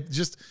like the idea,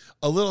 just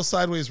a little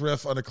sideways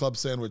riff on a club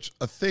sandwich,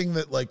 a thing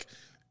that like,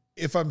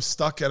 if I'm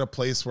stuck at a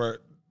place where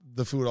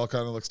the food all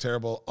kind of looks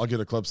terrible, I'll get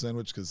a club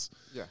sandwich because,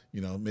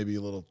 you know, maybe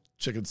a little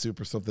chicken soup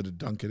or something to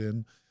dunk it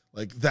in.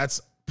 Like that's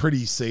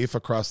pretty safe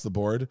across the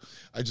board.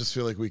 I just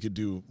feel like we could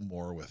do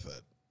more with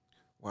it.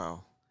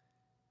 Wow.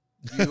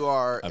 You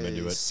are I'm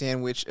into a it.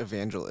 sandwich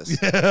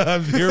evangelist. Yeah,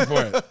 I'm here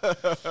for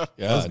it.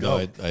 Yeah, Let's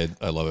go.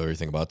 I love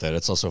everything about that.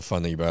 It's also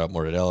fun that you brought up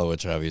mortadella,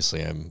 which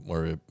obviously I'm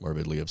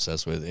morbidly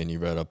obsessed with, and you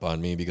brought up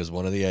on me because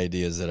one of the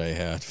ideas that I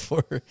had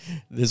for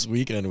this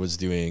weekend was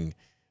doing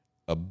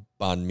a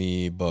banh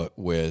mi, but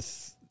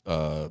with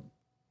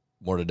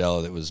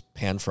mortadella that was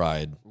pan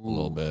fried a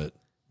little bit,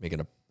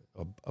 making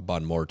a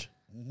banh mort.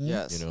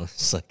 Yes. You know,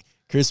 it's like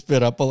crisp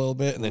it up a little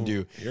bit and then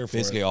do here for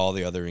basically it. all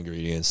the other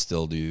ingredients,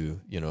 still do,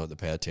 you know, the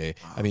pate.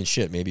 I mean,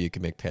 shit, maybe you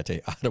could make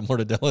pate out of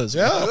mortadella as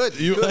well. Good,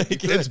 You, good.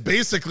 it's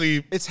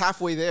basically, It's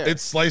halfway there.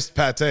 it's sliced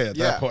pate at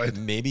Yeah. that point.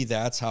 Maybe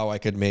that's how I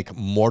could make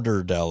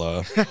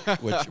mortardella,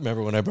 which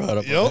remember when I brought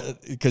up,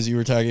 Yep. because you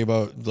were talking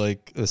about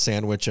like a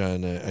sandwich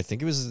on, I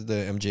think it was the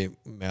MJ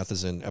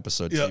Matheson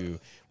episode Yep. 2.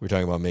 We were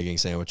talking about making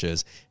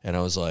sandwiches. And I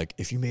was like,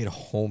 if you made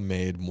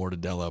homemade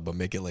mortadella, but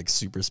make it like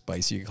super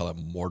spicy, you could call it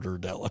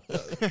mortardella.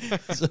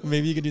 So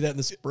maybe you could do that in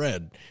the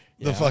spread.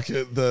 The Yeah.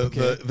 fucking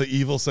the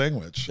evil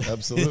sandwich.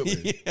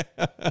 Absolutely.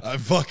 I'm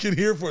fucking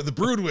here for it. The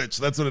brood witch.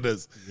 That's what it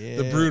is.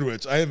 The Yeah. brood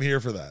witch. I am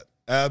here for that.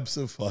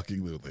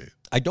 Absolutely.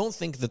 I don't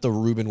think that the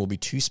Reuben will be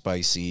too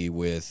spicy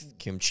with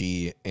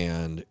kimchi,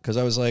 and because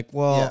I was like,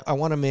 well, Yeah. I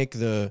want to make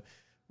the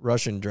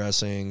Russian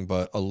dressing,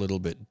 but a little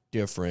bit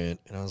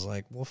different. And I was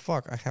like, well,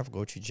 fuck, I have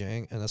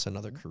gochujang, and that's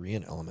another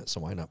Korean element,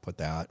 so why not put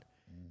that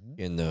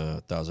in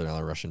the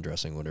 $1,000 Russian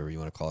dressing, whatever you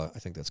want to call it? I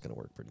think that's going to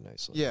work pretty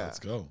nicely. yeah. Let's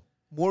go.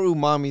 More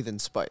umami than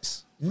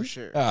spice, for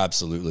sure.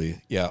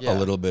 Absolutely. Yeah, Yeah. a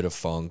little bit of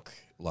funk,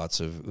 lots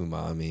of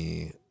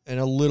umami, and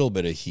a little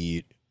bit of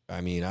heat.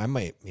 I mean, I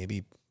might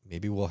maybe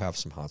we'll have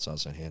some hot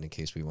sauce on hand in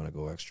case we want to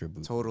go extra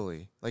bougie.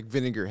 Totally. Like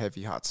vinegar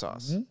heavy hot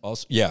sauce.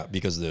 Also, yeah,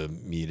 because the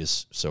meat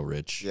is so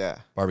rich. Yeah.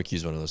 Barbecue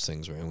is one of those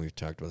things where, and we've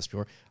talked about this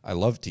before. I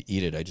love to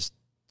eat it. I just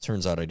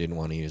turns out I didn't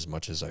want to eat as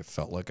much as I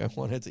felt like I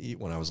wanted to eat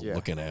when I was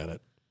looking at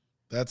it.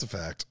 That's a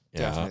fact.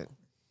 Yeah. Definite.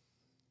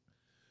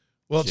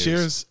 Well,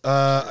 Cheers. cheers.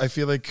 I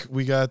feel like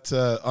we got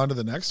on to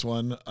the next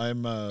one.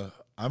 I'm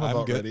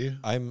about good. ready.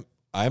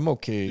 I'm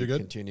okay You're good?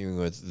 continuing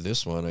with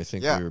this one. I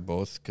think Yeah. we were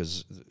both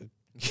because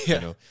Yeah.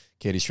 you know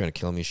Katie's trying to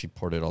kill me. She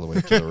poured it all the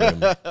way to the rim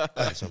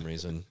for some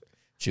reason.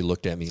 She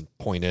looked at me and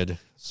pointed.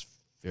 It's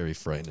very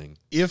frightening.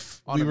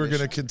 If On we a were going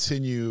to mission.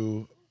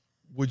 continue,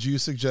 would you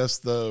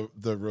suggest the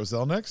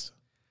Roselle next?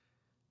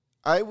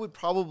 I would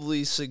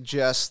probably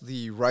suggest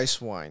the rice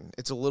wine.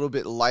 It's a little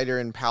bit lighter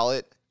in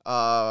palate.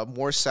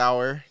 more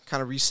sour,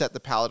 kind of reset the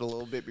palate a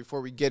little bit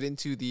before we get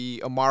into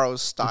the Amaro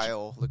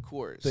style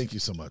liqueurs. Thank you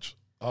so much.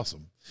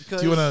 Awesome.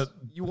 Because Do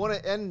you want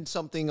to end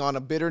something on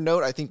a bitter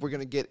note. I think we're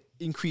going to get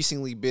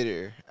increasingly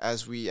bitter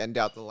as we end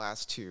out the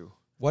last two.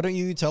 Why don't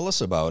you tell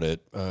us about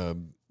it,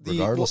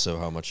 regardless of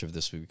how much of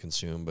this we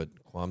consume, but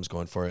Quam's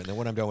going for it. And then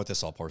when I'm done with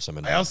this, I'll pour some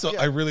in.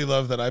 I really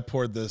love that I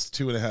poured this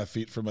 2.5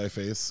 feet from my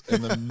face.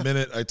 And the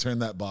minute I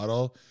turned that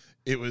bottle,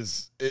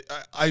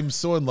 I'm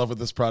so in love with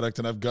this product,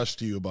 and I've gushed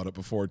to you about it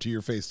before, to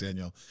your face,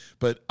 Daniel.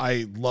 But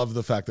I love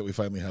the fact that we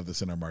finally have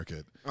this in our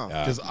market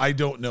because I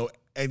don't know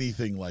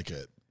anything like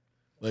it.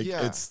 Like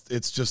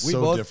it's just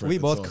so different. We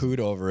both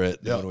cooed over it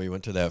when we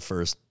went to that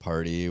first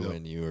party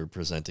when you were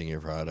presenting your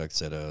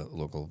products at a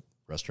local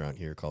restaurant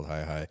here called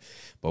Hi Hi.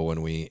 But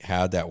when we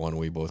had that one,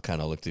 we both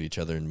kind of looked at each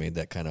other and made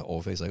that kind of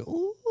old face, like,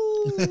 ooh.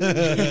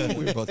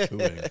 We were both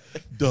cooing.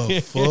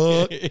 The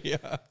fuck?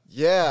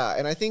 Yeah,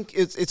 and I think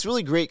it's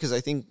really great because I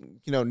think,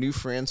 New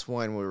France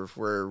Wine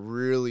were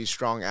really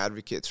strong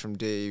advocates from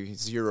day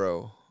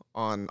zero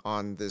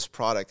on this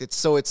product.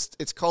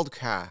 It's called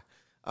Kha,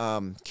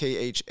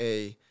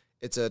 Kha.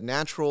 It's a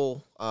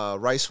natural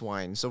rice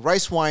wine. So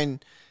rice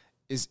wine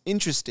is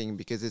interesting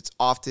because it's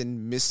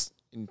often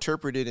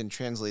misinterpreted and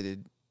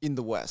translated in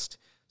the West.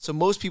 So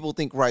most people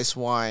think rice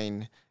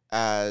wine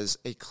as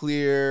a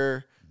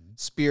clear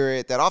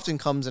spirit that often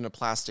comes in a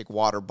plastic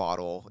water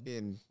bottle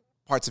in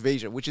parts of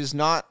Asia, which is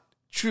not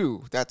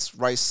true. That's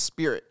rice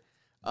spirit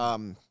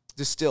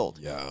distilled.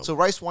 Yeah. So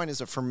rice wine is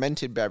a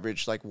fermented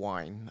beverage like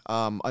wine.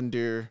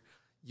 Under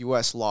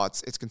U.S. law,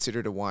 it's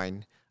considered a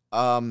wine.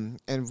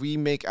 And we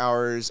make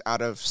ours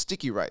out of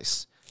sticky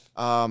rice.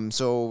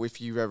 So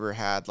if you've ever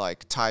had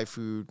like Thai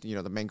food,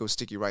 the mango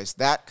sticky rice,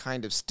 that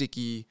kind of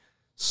sticky,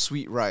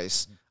 sweet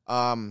rice.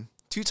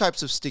 Two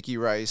types of sticky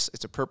rice.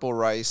 It's a purple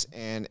rice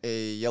and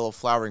a yellow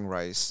flowering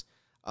rice.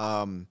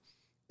 And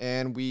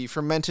we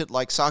ferment it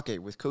like sake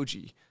with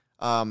koji,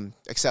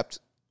 except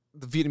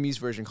the Vietnamese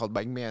version called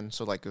bánh mian,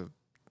 so like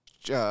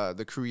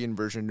the Korean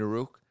version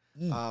nuruc.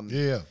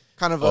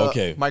 Kind of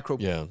a micro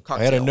cocktail.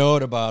 I had a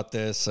note about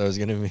this. I was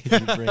going to make you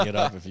bring it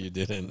up if you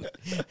didn't.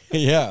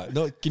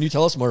 No, can you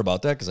tell us more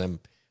about that? Because I'm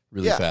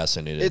really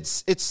fascinated.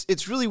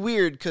 It's really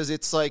weird because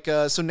it's like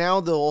so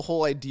now the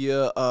whole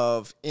idea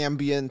of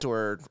ambient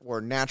or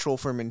natural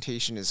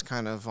fermentation is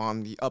kind of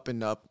on the up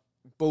and up,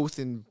 both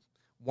in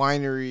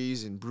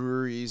wineries and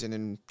breweries and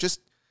in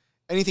just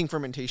anything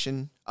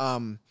fermentation.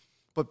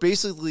 But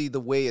basically the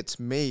way it's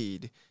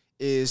made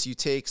is you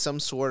take some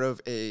sort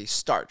of a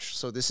starch.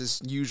 So this is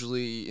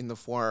usually in the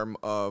form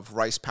of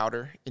rice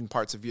powder in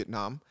parts of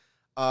Vietnam.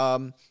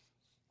 And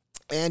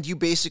you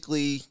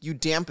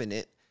dampen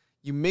it.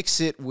 You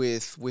mix it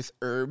with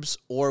herbs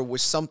or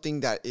with something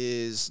that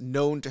is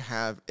known to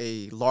have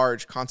a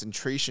large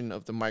concentration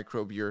of the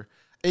microbe you're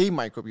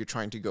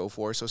trying to go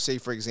for. So say,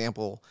 for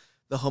example,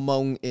 the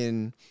Hmong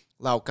in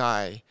Lao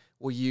Cai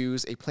will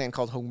use a plant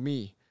called Hồng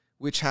Mi,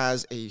 which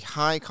has a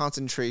high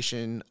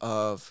concentration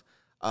of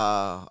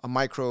a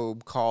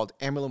microbe called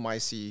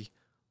Amylomyces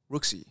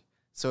ruxi.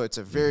 So it's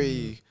a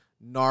very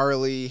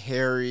gnarly,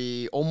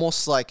 hairy,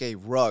 almost like a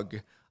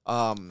rug.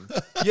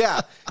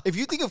 If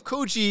you think of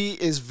koji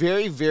is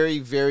very, very,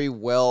 very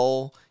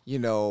well,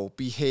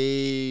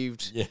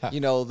 behaved,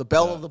 the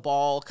belle of the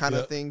ball kind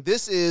of thing.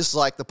 This is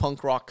like the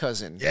punk rock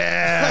cousin.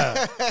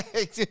 Yeah.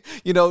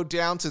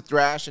 Down to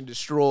thrash and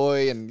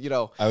destroy and,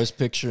 I was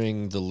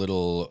picturing the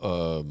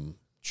little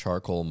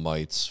charcoal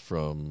mites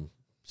from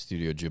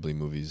Studio Ghibli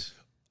movies.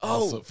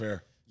 Also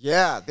fair.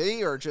 Yeah,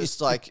 they are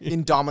just like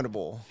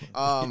indomitable.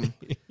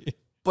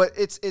 But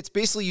it's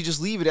basically you just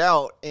leave it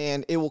out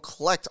and it will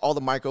collect all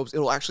the microbes.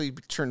 It'll actually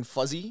turn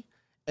fuzzy,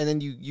 and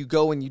then you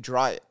go and you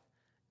dry it.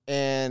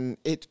 And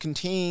it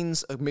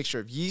contains a mixture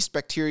of yeast,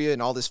 bacteria,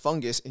 and all this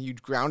fungus, and you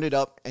ground it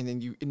up, and then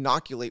you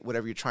inoculate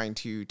whatever you're trying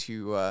to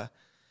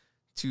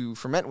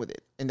ferment with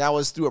it. And that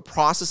was through a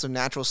process of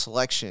natural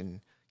selection.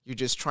 You're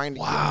just trying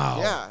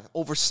to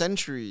over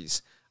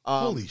centuries.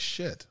 Holy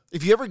shit.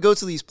 If you ever go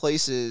to these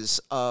places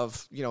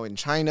in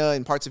China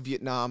and parts of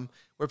Vietnam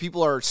where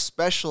people are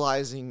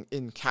specializing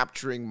in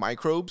capturing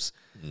microbes,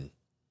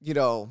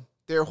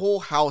 their whole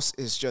house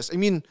is just,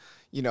 Nguyen,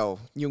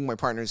 my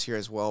partner, is here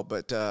as well,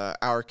 but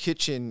our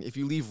kitchen, if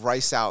you leave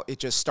rice out, it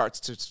just starts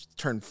to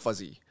turn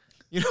fuzzy,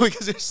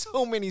 because there's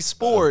so many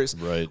spores.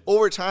 Right.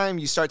 Over time,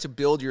 you start to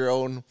build your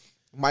own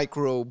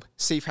microbe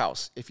safe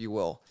house, if you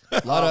will.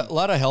 A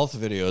lot of health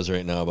videos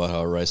right now about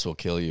how rice will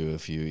kill you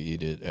if you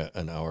eat it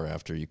an hour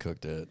after you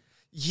cooked it.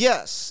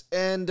 Yes,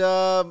 and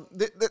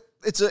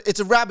it's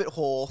a rabbit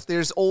hole.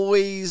 There's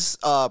always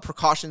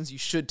precautions you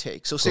should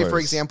take. So say, for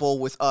example,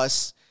 with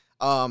us,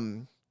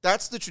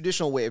 that's the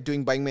traditional way of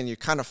doing bánh mian. You're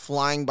kind of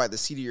flying by the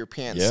seat of your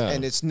pants,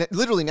 and it's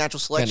literally natural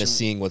selection. Kind of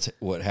seeing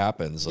what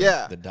happens,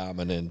 like the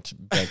dominant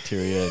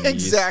bacteria and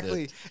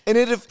exactly. And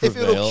if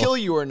it'll kill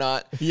you or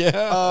not.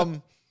 Yeah.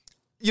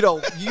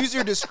 Use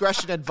your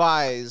discretion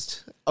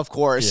advised, of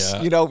course.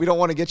 Yeah. We don't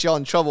want to get y'all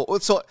in trouble.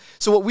 So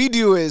what we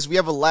do is we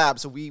have a lab,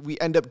 so we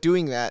end up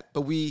doing that,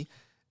 but we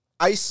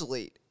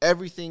isolate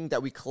everything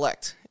that we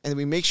collect. and then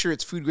we make sure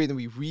it's food grade, and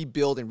we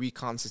rebuild and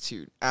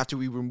reconstitute after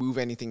we remove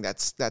anything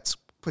that's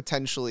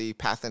potentially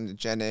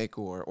pathogenic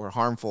or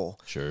harmful.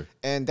 Sure.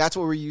 And that's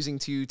what we're using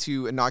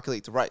to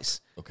inoculate the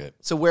rice. Okay.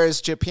 So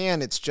whereas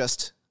Japan, it's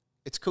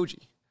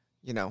koji,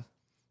 you know.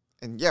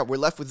 And yeah, we're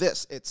left with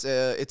this.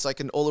 It's like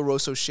an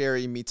Oloroso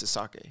sherry meets a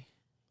sake.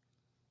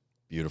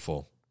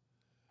 Beautiful.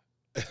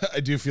 I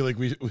do feel like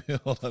we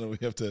hold on. We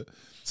have to.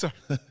 Sorry.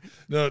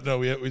 No.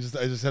 I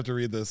just have to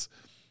read this.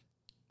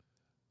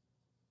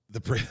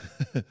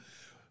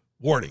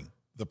 Warning.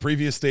 The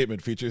previous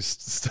statement features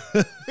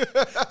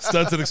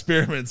stunts and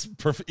experiments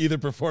either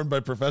performed by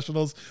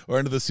professionals or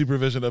under the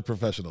supervision of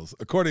professionals.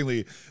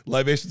 Accordingly,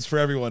 Libations for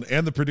Everyone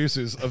and the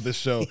producers of this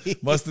show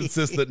must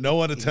insist that no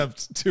one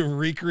attempt to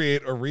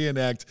recreate or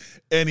reenact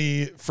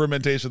any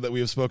fermentation that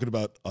we have spoken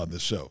about on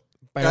this show.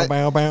 Bow,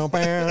 bow, bow,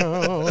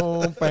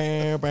 bow,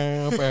 bow,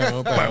 bow,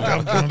 bow,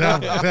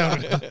 bow.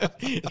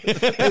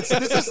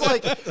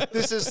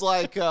 This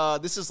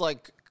is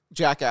like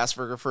Jack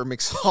Asperger for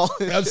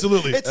mixology.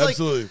 Absolutely, It's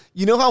absolutely. like,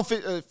 you know how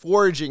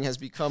foraging has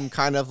become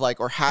kind of like,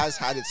 or has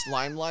had its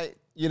limelight,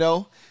 you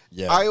know?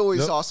 Yeah. I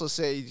always also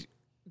say,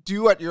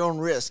 do at your own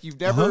risk.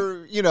 You've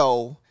never, you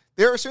know,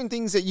 there are certain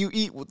things that you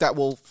eat that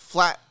will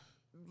flat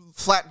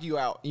you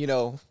out, you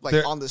know,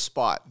 like on the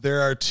spot. There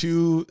are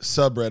two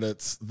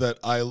subreddits that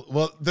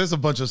there's a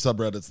bunch of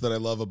subreddits that I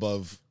love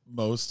above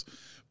most,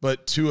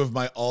 but two of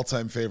my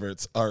all-time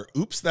favorites are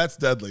Oops, That's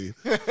Deadly,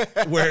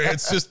 where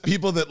it's just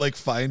people that like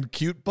find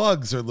cute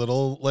bugs or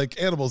little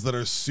like animals that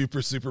are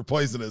super, super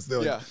poisonous.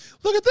 They're like,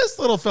 look at this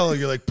little fellow.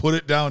 You're like, put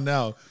it down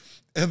now.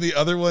 And the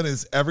other one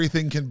is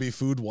Everything Can Be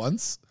Food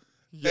Once.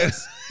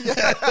 Yes.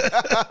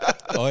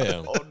 Oh,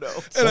 yeah. Oh, no.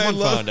 Someone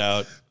found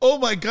out. Oh,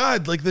 my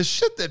God. Like the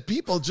shit that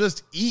people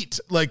just eat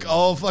like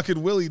all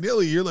fucking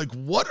willy-nilly. You're like,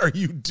 what are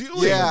you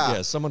doing?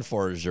 Yeah. Someone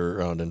foraged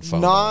around and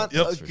found Not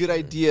out. a good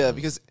idea,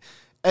 because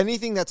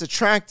anything that's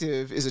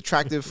attractive is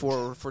attractive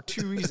for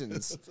two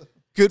reasons.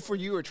 Good for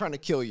you or trying to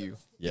kill you.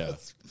 Yeah.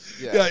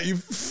 Yeah, you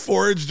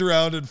foraged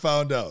around and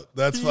found out.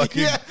 That's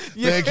fucking.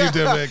 Thank you,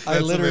 Dimmick. I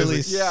That's literally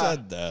amazing.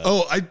 said that.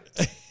 Oh, I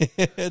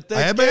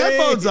had my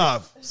headphones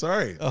off.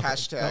 Sorry. Oh,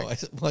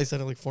 Hashtag. I said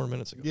it like 4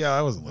 minutes ago. Yeah,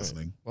 I wasn't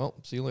listening. Well,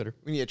 see you later.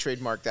 We need to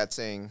trademark that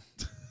saying.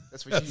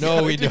 That's what you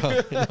No, we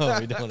don't. No,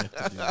 we don't have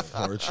to do that.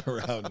 Forage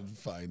around and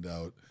find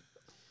out.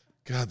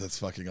 God, that's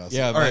fucking awesome.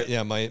 Yeah, All right.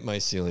 my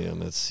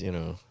mycelium. It's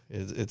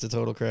it's a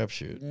total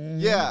crapshoot.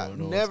 Yeah, don't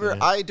know what's never.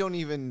 gonna I don't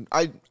even.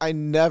 I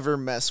never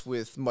mess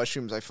with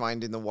mushrooms I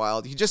find in the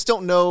wild. You just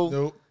don't know.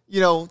 Nope. You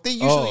know, they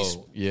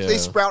usually they yeah.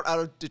 sprout out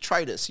of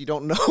detritus. You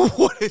don't know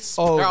what is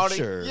sprouting.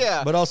 Sure.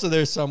 Yeah, But also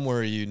there's some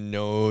where you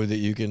know that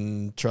you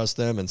can trust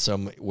them and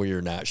some where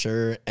you're not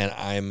sure. And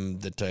I'm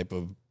the type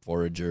of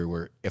forager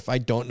where if I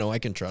don't know I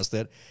can trust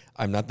it,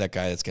 I'm not that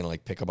guy that's going to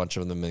like pick a bunch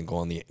of them and go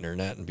on the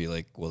internet and be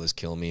like, will this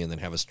kill me? And then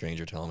have a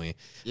stranger tell me,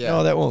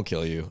 no, that won't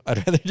kill you. I'd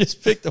rather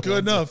just pick the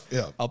Good ones enough. that-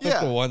 Yeah. I'll pick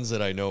the ones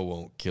that I know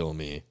won't kill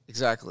me.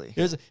 exactly.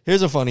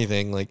 Here's a funny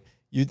thing. Like,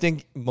 you'd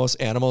think most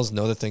animals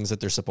know the things that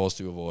they're supposed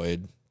to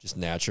avoid just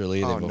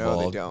naturally. Oh, They've no,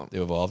 evolved. they don't.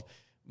 They've evolved.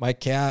 My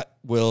cat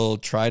will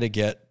try to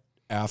get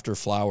after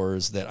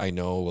flowers that I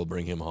know will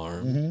bring him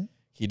harm. Mm-hmm.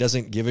 He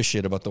doesn't give a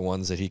shit about the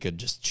ones that he could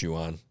just chew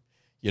on.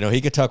 You know,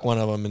 he could tuck one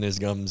of them in his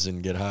gums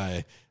and get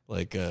high,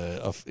 like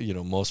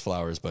most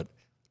flowers. But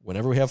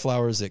whenever we have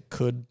flowers that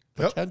could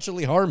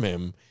potentially harm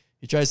him,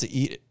 he tries to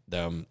eat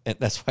them, and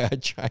that's why I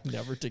try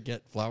never to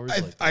get flowers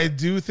like that. I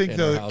do think in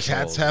our the household.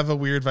 cats have a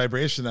weird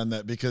vibration on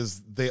that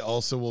because they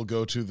also will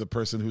go to the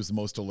person who's the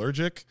most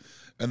allergic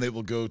and they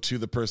will go to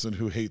the person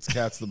who hates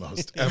cats the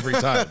most every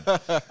time.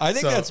 I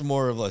think So- that's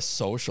more of a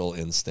social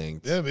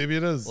instinct. Yeah, maybe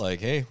it is. Like,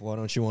 hey, why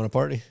don't you want to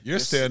party? You're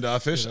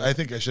standoffish. I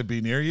think I should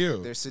be near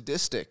you. They're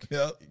sadistic.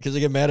 Yeah. Because they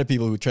get mad at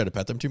people who try to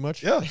pet them too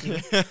much. Yeah.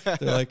 They're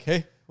like,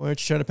 hey, why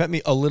aren't you trying to pet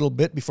me a little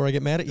bit before I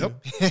get mad at you?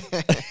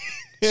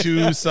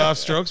 2 soft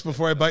strokes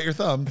before I bite your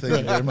thumb. Thank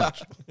you very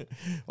much.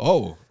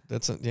 Oh,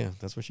 that's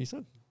what she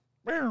said.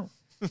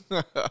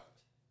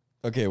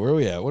 Okay, where are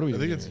we at? What are we I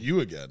think doing it's here? you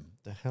again.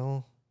 The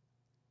hell?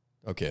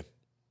 Okay.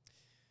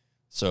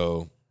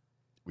 So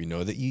we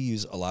know that you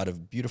use a lot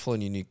of beautiful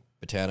and unique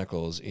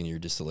botanicals in your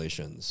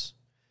distillations.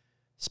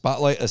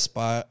 Spotlight a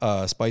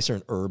spice or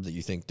an herb that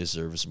you think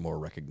deserves more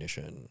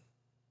recognition.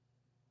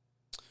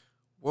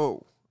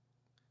 Whoa.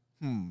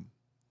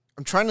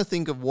 I'm trying to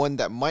think of one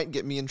that might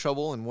get me in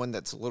trouble and one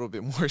that's a little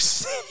bit more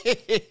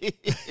safe.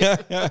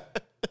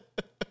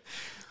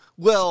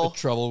 Well,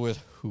 Trouble with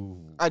who?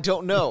 I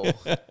don't know.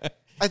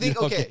 I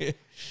think Okay.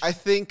 I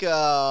think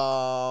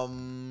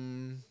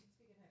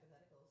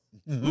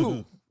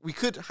we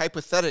could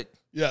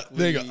Yeah,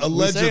 there you go.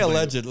 We say Allegedly.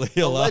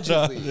 allegedly a lot on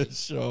Allegedly. this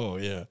show,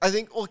 yeah. I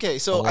think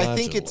so I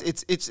think Allegedly.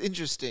 it's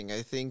interesting.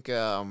 I think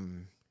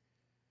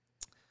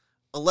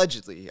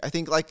allegedly. I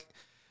think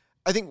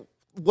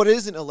what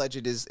isn't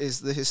alleged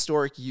is the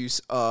historic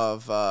use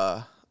of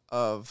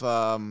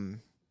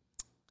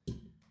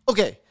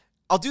okay,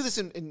 I'll do this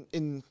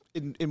in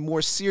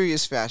more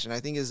serious fashion. I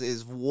think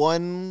is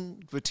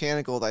one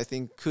botanical that I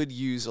think could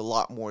use a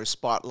lot more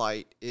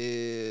spotlight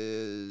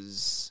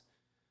is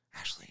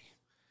actually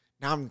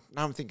Now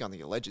I'm thinking on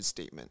the alleged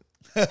statement.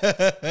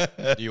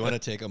 Do you want to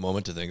take a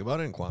moment to think about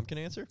it and Kwam can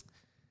answer?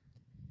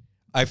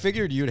 I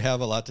figured you'd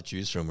have a lot to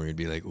choose from where you'd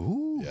be like,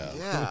 ooh.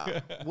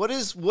 Yeah. What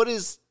is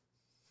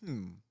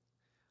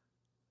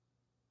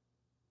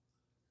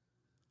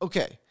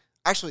Okay.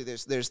 Actually,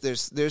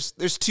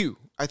 there's two.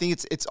 I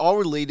think it's all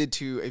related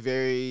to a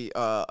very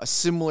a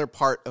similar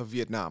part of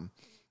Vietnam.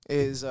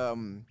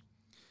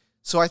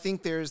 So I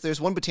think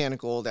there's one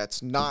botanical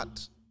that's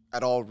not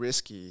at all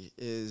risky,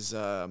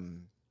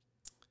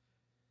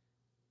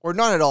 or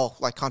not at all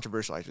like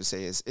controversial, I should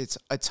say,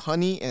 it's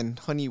honey and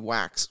honey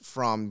wax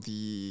from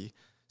the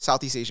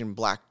Southeast Asian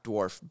black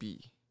dwarf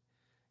bee.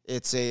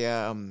 It's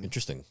a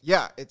interesting.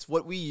 Yeah, it's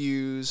what we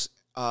use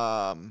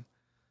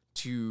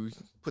to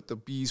put the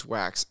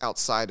beeswax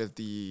outside of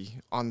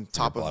on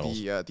top of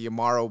the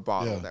Amaro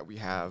bottle that we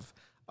have.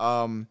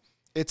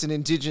 It's an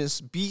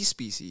indigenous bee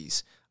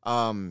species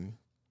to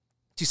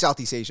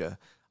Southeast Asia.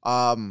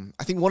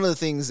 I think one of the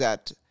things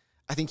that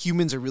I think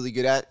humans are really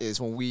good at is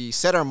when we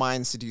set our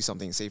minds to do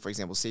something, say, for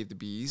example, save the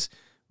bees,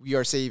 we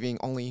are saving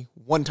only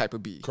one type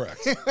of bee.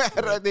 Correct.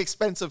 At the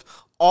expense of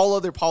all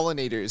other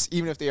pollinators,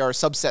 even if they are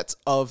subsets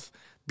of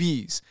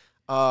bees.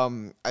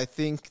 I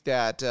think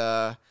that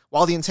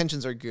while the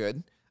intentions are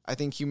good, I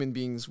think human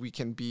beings, we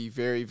can be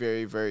very,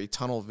 very, very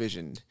tunnel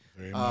visioned.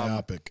 Very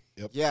myopic.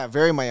 Yep. Yeah,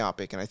 very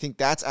myopic. And I think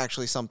that's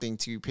actually something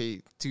to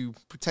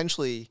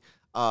potentially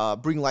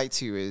bring light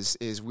to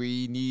is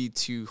we need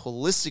to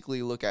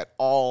holistically look at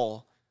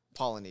all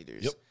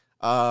pollinators. Yep.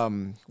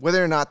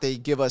 Whether or not they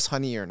give us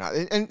honey or not.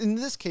 And in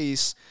this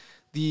case,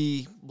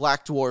 the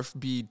black dwarf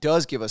bee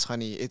does give us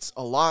honey. It's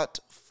a lot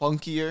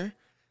funkier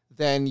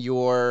than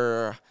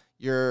your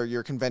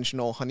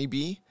conventional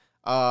honeybee.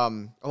 A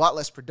lot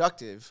less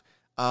productive.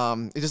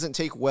 It doesn't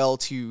take well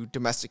to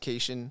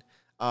domestication.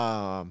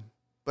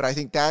 But I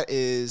think that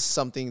is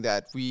something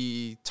that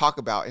we talk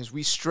about is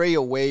we stray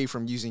away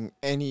from using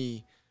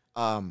any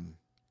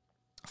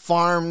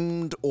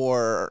farmed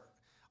or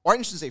I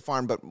shouldn't say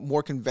farmed, but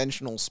more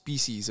conventional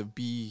species of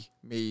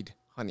bee-made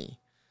honey.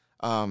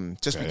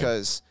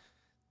 Because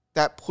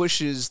that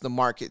pushes the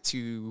market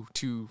to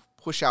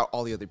push out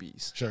all the other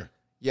bees. Sure.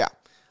 Yeah.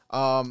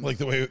 Like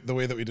the way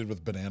that we did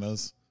with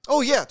bananas.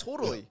 Oh yeah,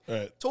 totally. Yeah,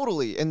 right.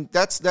 Totally. And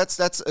that's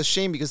a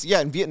shame because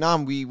in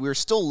Vietnam we're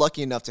still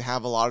lucky enough to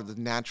have a lot of the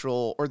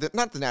natural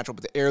not the natural,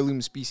 but the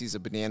heirloom species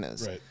of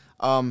bananas. Right.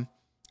 And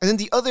then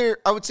the other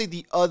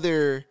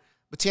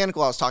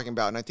botanical I was talking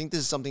about, and I think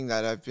this is something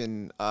that I've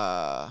been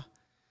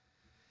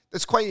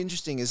that's quite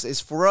interesting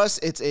is for us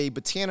it's a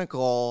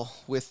botanical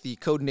with the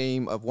code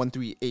name of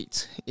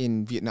 138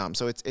 in Vietnam.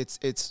 So it's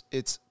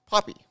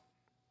poppy.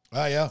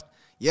 Ah, yeah.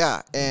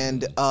 Yeah,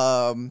 and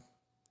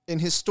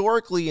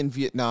historically in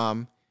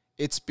Vietnam,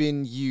 it's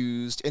been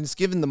used, and it's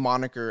given the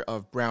moniker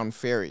of brown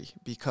fairy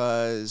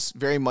because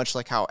very much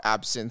like how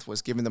absinthe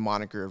was given the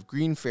moniker of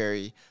green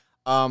fairy,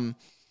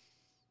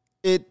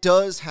 it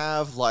does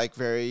have like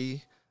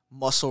very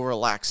muscle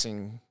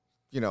relaxing,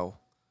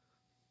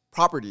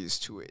 properties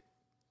to it.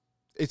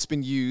 It's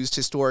been used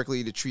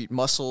historically to treat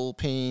muscle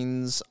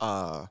pains,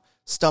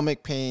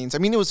 stomach pains. I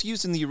mean, it was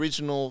used in the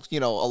original,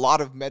 a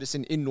lot of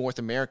medicine in North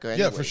America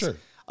anyways. Yeah, for sure.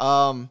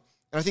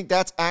 And I think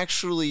that's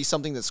actually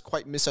something that's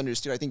quite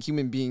misunderstood. I think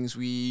human beings,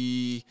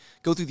 we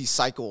go through these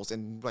cycles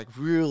and like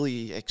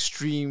really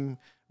extreme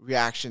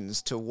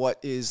reactions to what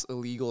is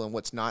illegal and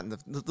what's not. And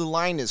the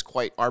line is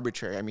quite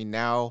arbitrary. I mean,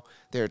 now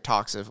there are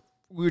talks of,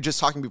 we were just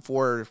talking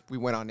before we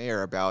went on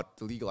air about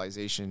the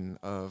legalization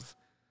of,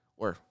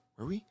 or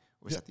were we?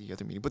 Or was that the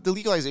other meeting? But the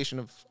legalization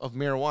of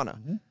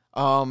marijuana.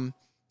 Mm-hmm.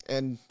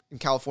 And in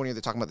California,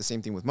 they're talking about the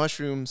same thing with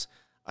mushrooms.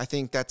 I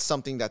think that's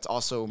something that's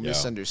also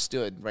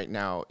misunderstood right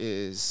now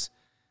is,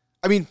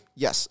 I mean,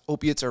 yes,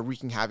 opiates are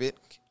wreaking havoc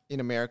in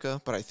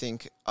America, but I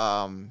think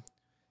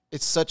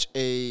it's such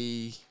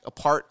a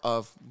part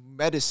of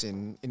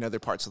medicine in other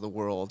parts of the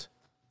world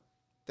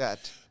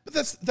that... But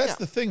that's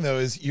the thing, though,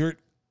 is you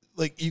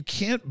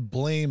can't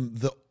blame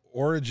the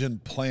origin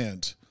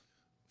plant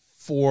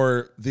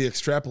for the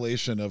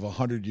extrapolation of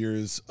 100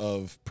 years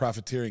of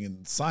profiteering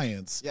in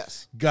science.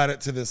 Yes. Got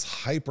it to this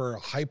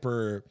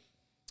hyper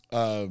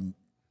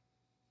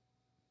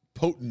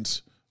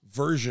potent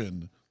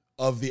version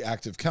of the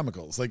active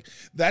chemicals. Like,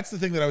 that's the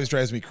thing that always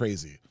drives me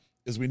crazy,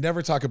 is we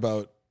never talk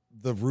about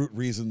the root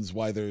reasons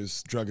why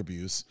there's drug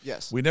abuse.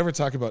 Yes. We never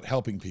talk about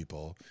helping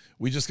people.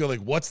 We just go like,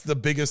 what's the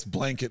biggest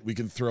blanket we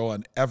can throw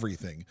on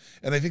everything?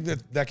 And I think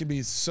that can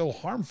be so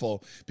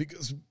harmful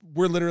because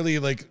we're literally,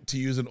 like, to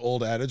use an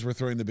old adage, we're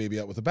throwing the baby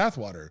out with the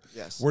bathwater.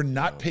 Yes. We're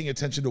not paying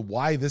attention to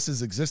why this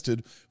has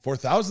existed for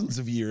thousands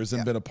of years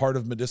and been a part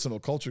of medicinal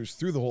cultures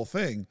through the whole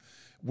thing.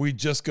 We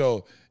just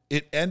go,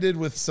 it ended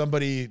with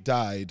somebody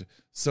died,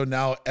 so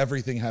now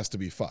everything has to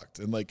be fucked.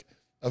 And like,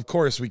 of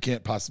course, we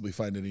can't possibly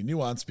find any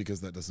nuance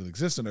because that doesn't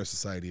exist in our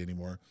society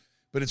anymore.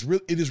 But it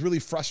is really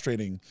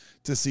frustrating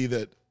to see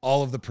that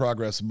all of the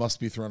progress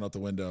must be thrown out the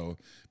window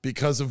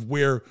because of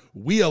where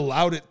we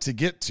allowed it to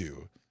get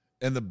to.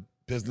 And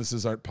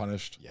businesses aren't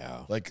punished.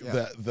 Yeah. Like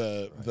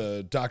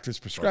the doctors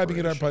prescribing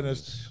it aren't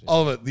punished.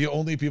 All of it. The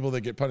only people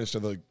that get punished are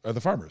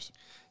the farmers.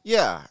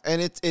 Yeah,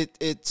 and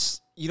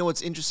it's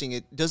what's interesting.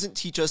 It doesn't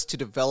teach us to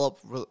develop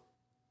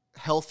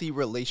healthy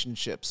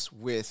relationships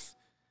with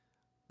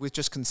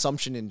just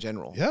consumption in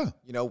general. Yeah,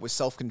 with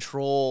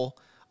self-control,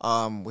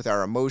 with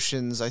our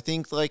emotions. I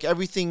think like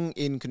everything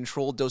in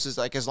controlled doses.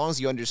 Like as long as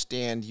you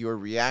understand your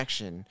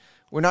reaction,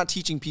 we're not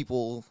teaching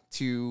people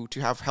to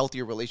have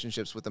healthier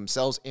relationships with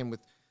themselves and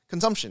with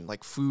consumption.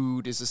 Like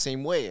food is the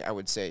same way, I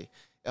would say.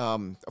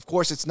 Of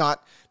course, it's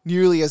not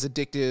nearly as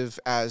addictive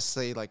as,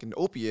 say, like an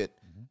opiate.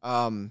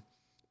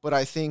 But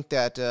I think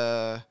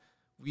that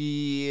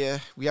we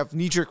have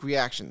knee-jerk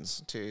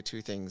reactions to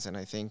things, and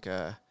I think,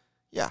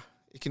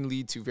 it can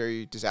lead to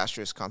very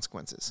disastrous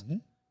consequences. Mm-hmm.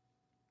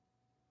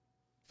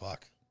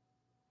 Fuck.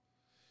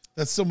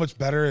 That's so much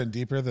better and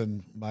deeper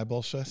than my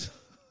bullshit.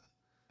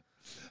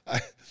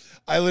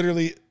 I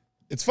literally,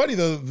 it's funny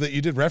though that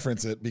you did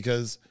reference it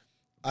because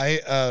I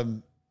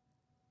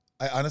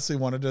honestly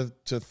wanted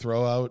to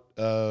throw out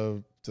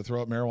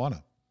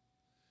marijuana.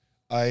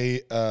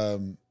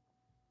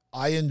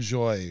 I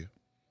enjoy,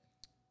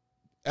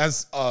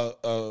 as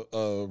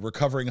a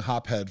recovering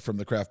hophead from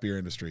the craft beer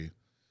industry,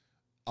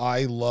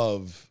 I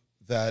love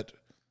that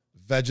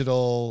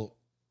vegetal,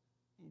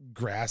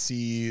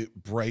 grassy,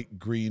 bright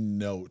green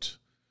note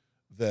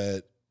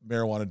that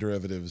marijuana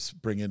derivatives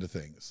bring into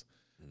things.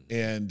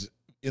 And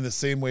in the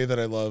same way that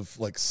I love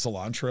like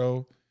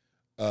cilantro,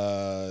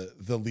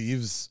 the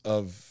leaves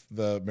of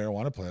the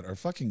marijuana plant are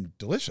fucking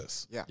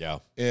delicious. Yeah.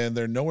 And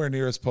they're nowhere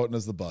near as potent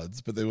as the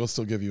buds, but they will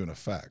still give you an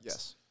effect.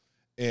 Yes.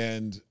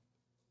 And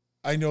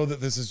I know that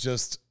this is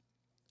just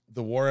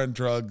the war on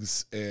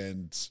drugs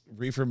and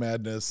reefer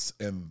madness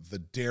and the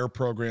DARE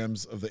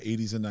programs of the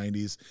 80s and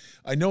 90s.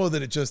 I know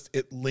that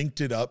it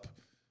linked it up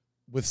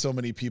with so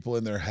many people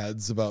in their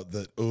heads about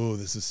that, oh,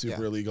 this is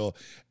super illegal.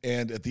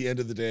 And at the end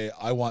of the day,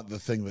 I want the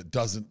thing that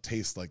doesn't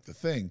taste like the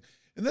thing.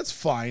 And that's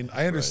fine.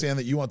 I understand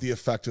that you want the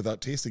effect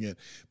without tasting it.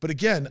 But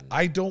again,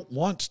 I don't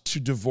want to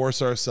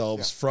divorce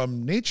ourselves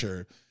from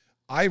nature.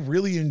 I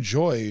really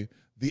enjoy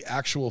the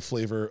actual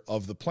flavor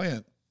of the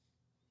plant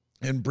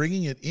and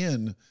bringing it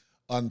in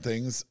on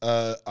things.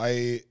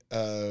 My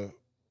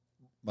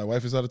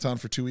wife was out of town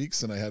for 2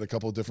 weeks and I had a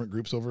couple of different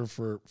groups over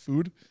for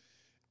food.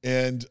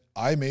 And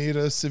I made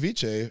a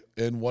ceviche,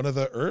 and one of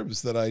the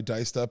herbs that I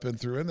diced up and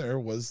threw in there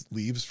was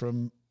leaves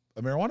from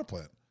a marijuana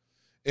plant.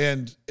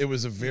 And it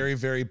was a very,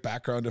 very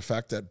background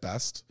effect at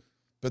best,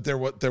 but there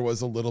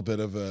was a little bit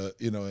of an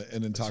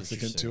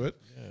intoxicant to it.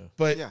 Yeah.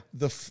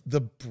 But the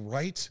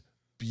bright,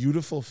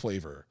 beautiful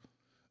flavor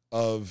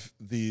of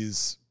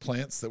these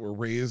plants that were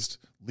raised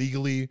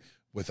legally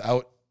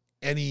without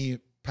any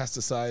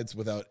pesticides,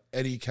 without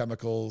any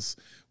chemicals,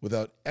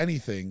 without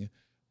anything,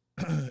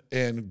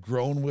 and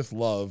grown with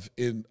love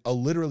in a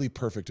literally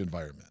perfect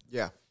environment.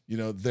 Yeah.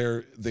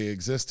 They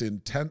exist in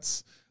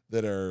tents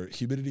that are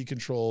humidity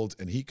controlled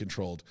and heat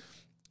controlled.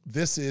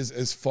 This is,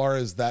 as far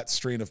as that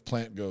strain of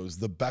plant goes,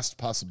 the best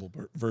possible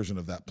version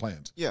of that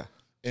plant. Yeah.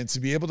 And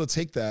to be able to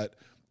take that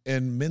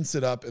and mince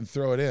it up and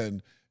throw it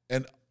in.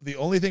 And the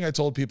only thing I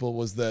told people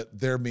was that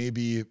there may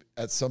be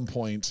at some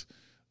point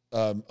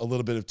a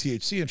little bit of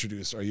THC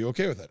introduced. Are you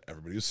okay with it?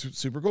 Everybody was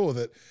super cool with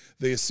it.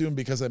 They assumed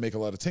because I make a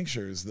lot of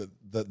tinctures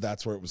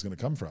that's where it was going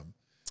to come from.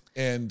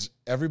 And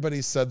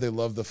everybody said they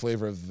loved the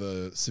flavor of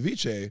the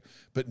ceviche,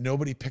 but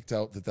nobody picked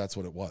out that that's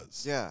what it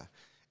was. Yeah.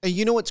 And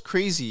you know what's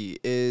crazy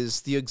is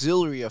the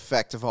auxiliary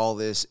effect of all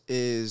this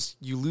is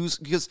you lose,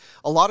 because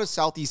a lot of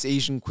Southeast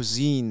Asian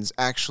cuisines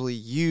actually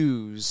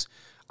use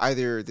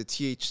either the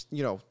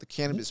the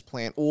cannabis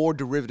plant or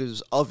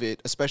derivatives of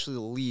it, especially the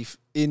leaf,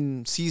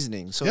 in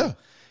seasoning. So,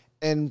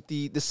 and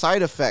the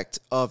side effect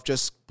of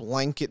just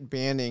blanket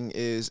banning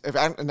is, if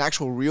an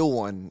actual real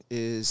one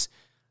is,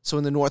 so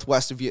in the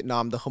northwest of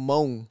Vietnam, the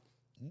Hmong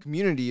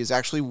community is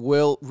actually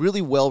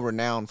really well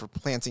renowned for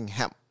planting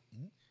hemp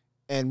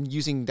and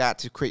using that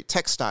to create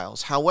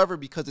textiles. However,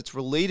 because it's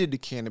related to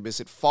cannabis,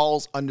 it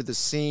falls under the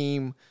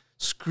same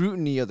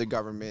scrutiny of the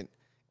government,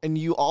 and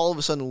you all of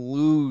a sudden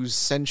lose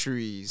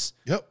centuries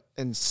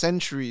and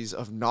centuries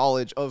of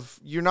knowledge of,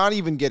 you're not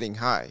even getting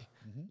high.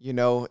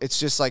 It's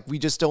just like, we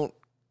just don't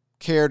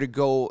care to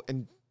go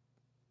and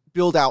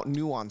build out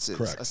nuances.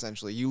 Correct.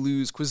 Essentially. You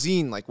lose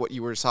cuisine, like what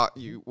you were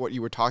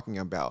talking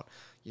about,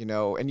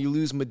 and you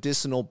lose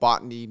medicinal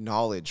botany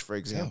knowledge, for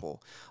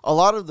example. A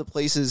lot of the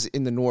places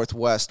in the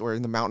Northwest or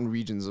in the mountain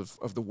regions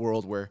of the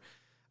world where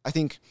I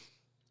think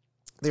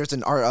there's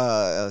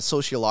a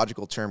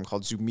sociological term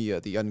called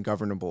Zumia, the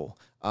ungovernable.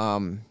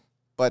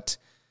 But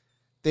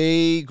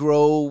they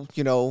grow,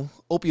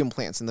 opium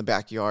plants in the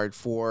backyard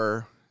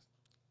for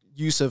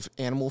use of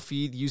animal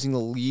feed, using the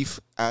leaf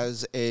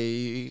as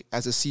a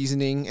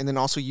seasoning, and then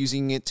also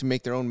using it to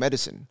make their own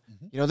medicine.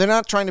 You know, they're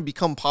not trying to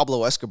become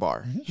Pablo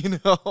Escobar, you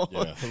know?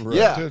 Yeah, right.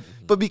 Yeah.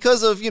 But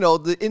because of, you know,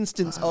 the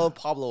instance of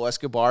Pablo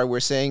Escobar, we're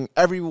saying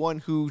everyone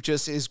who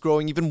just is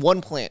growing even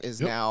one plant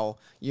is now,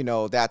 you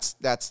know, that's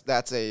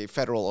a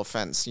federal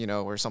offense, you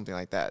know, or something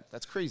like that.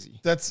 That's crazy.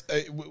 That's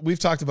we've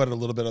talked about it a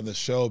little bit on this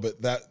show, but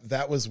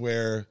that was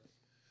where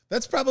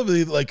that's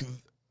probably like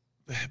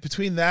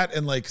between that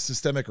and like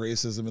systemic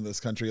racism in this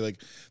country,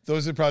 like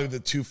those are probably the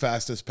two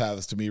fastest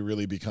paths to me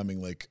really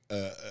becoming like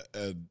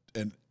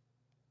an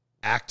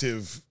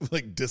active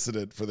like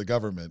dissident for the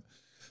government.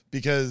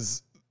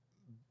 Because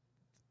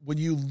when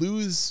you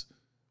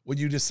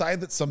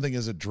decide that something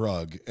is a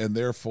drug and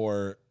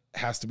therefore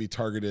has to be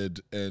targeted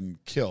and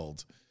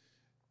killed,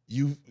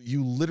 you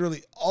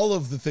literally, all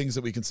of the things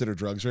that we consider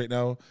drugs right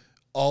now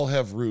all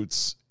have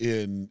roots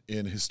in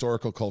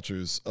historical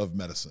cultures of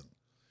medicine.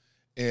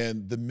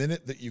 And the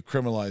minute that you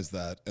criminalize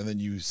that and then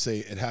you say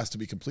it has to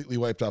be completely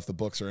wiped off the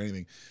books or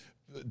anything,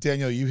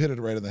 Daniel, you hit it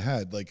right in the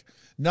head. Like,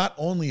 not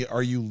only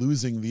are you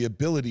losing the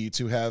ability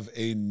to have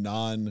a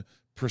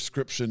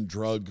non-prescription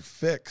drug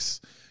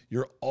fix,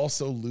 you're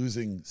also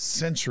losing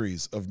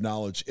centuries of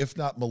knowledge, if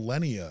not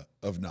millennia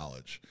of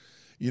knowledge.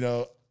 You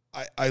know,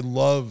 I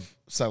love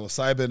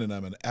psilocybin and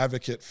I'm an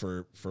advocate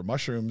for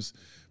mushrooms,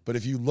 but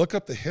if you look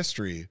up the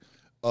history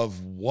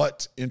of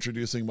what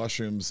introducing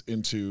mushrooms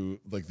into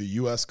like the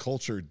U.S.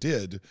 culture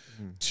did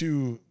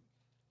to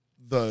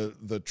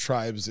the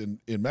tribes in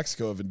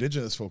Mexico of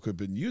indigenous folk who've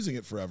been using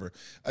it forever.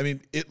 I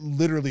mean, it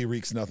literally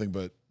wreaks nothing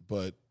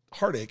but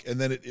heartache. And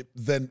then it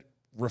then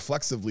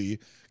reflexively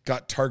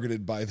got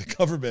targeted by the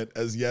government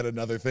as yet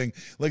another thing.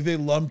 Like they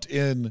lumped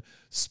in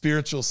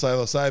spiritual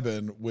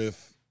psilocybin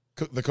with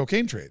the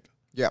cocaine trade.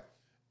 Yeah.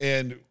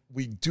 And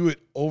we do it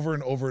over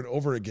and over and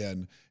over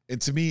again. And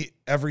to me,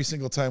 every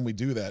single time we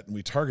do that and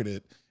we target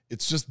it,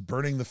 it's just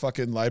burning the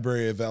fucking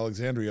Library of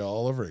Alexandria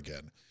all over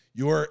again.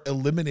 You're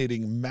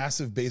eliminating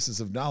massive bases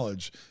of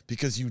knowledge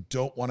because you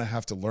don't want to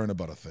have to learn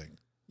about a thing.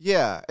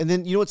 Yeah. And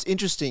then, you know, what's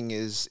interesting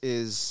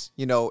is,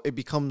 you know, it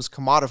becomes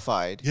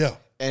commodified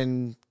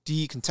and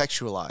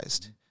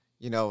decontextualized.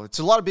 You know, it's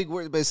a lot of big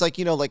words, but it's like,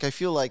 you know, like I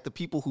feel like the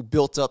people who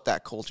built up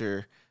that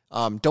culture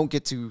don't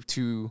get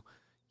to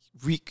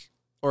reap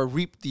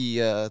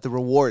the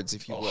rewards,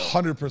 if you will.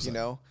 100%. You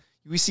know?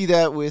 We see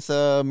that with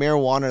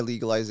marijuana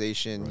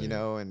legalization, you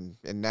know, and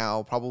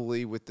now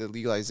probably with the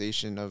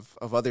legalization of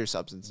other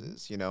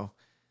substances, you know.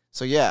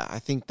 So yeah, I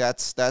think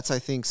that's I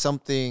think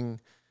something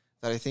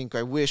that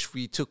I wish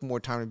we took more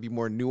time to be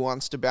more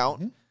nuanced about.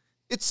 Mm-hmm.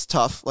 It's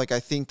tough. Like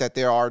I think that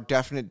there are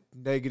definite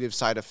negative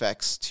side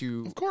effects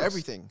to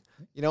everything.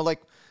 You know,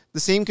 like the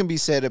same can be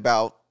said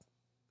about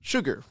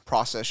sugar,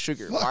 processed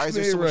sugar. Why is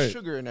there so much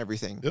sugar in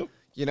everything? Yep.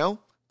 You know?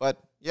 But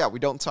yeah, we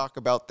don't talk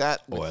about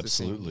that. Oh,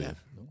 absolutely. No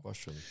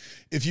question.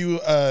 If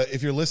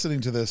you're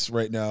listening to this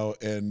right now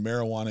and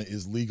marijuana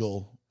is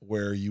legal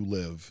where you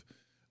live,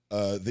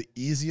 the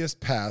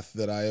easiest path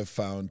that I have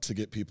found to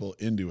get people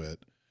into it,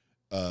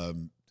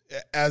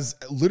 as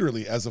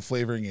literally as a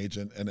flavoring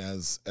agent and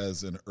as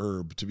an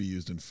herb to be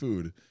used in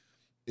food,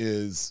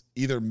 is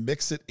either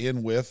mix it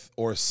in with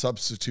or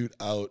substitute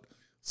out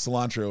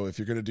cilantro. If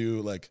you're going to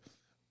do like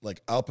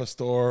al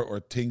pastor or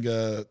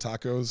tinga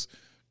tacos,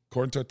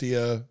 corn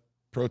tortilla,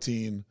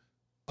 protein,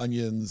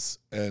 onions,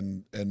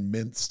 and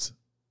minced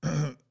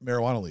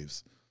marijuana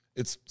leaves.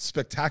 It's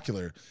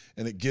spectacular,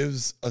 and it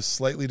gives a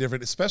slightly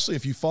different, especially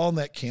if you fall in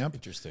that camp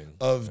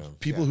of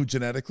people who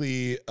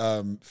genetically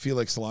feel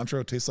like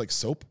cilantro tastes like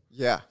soap.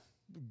 Yeah.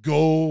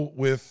 Go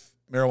with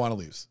marijuana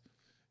leaves.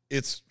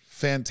 It's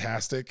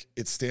fantastic.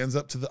 It stands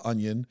up to the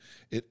onion.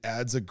 It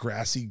adds a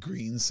grassy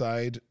green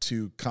side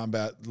to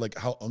combat like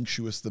how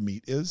unctuous the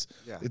meat is.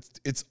 Yeah.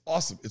 It's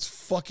awesome. It's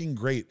fucking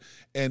great.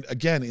 And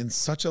again, in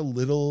such a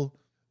little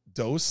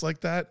dose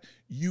like that,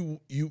 you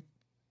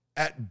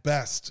at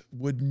best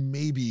would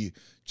maybe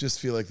just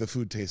feel like the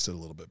food tasted a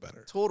little bit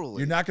better. Totally.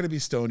 You're not going to be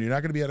stoned. You're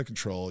not going to be out of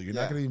control. You're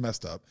not going to be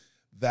messed up.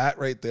 That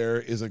right there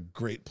is a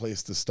great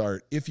place to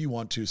start if you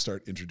want to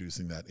start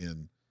introducing that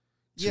in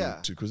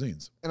to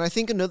cuisines. And I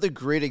think another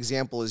great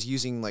example is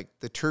using like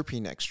the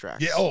terpene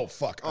extracts. Yeah. Oh,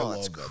 fuck. I love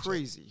that's that.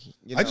 Crazy.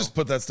 You know? I just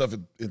put that stuff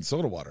in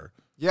soda water.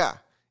 Yeah.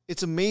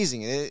 It's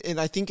amazing. And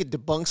I think it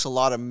debunks a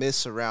lot of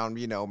myths around,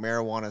 you know,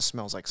 marijuana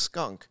smells like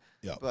skunk.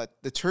 Yeah. But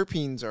the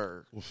terpenes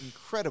are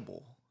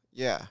incredible.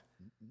 Yeah.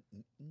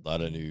 A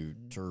lot of new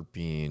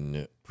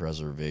terpene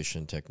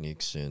preservation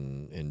techniques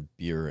in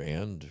beer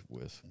and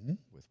with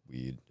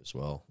weed as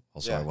well.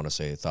 Also, I want to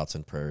say thoughts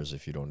and prayers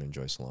if you don't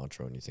enjoy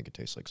cilantro and you think it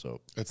tastes like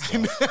soap. It's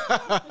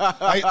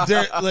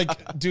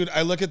dude,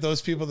 I look at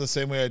those people the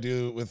same way I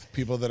do with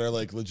people that are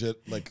like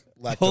legit like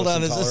lactose Hold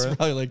on, intolerant. is this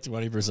probably like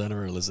 20% of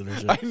our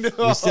listenership? I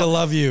know. We still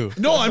love you.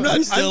 No, I'm not.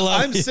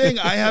 I'm saying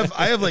I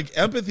have like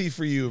empathy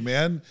for you,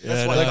 man.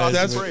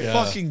 That's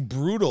fucking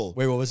brutal.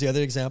 Wait, what was the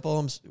other example?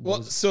 Like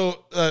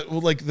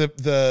like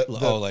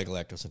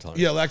lactose intolerant.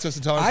 Yeah, lactose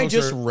intolerant. I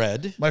just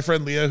read my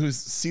friend Leah, who's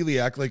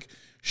celiac, like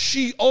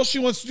all she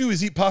wants to do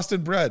is eat pasta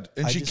and bread,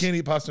 and she can't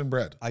eat pasta and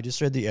bread. I just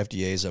read the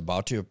FDA is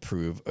about to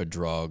approve a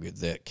drug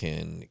that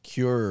can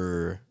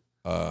cure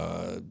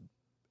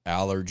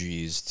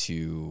allergies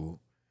to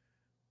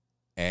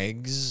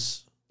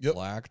eggs, Yep.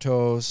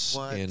 lactose,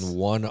 What? and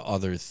one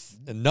other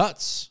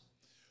nuts.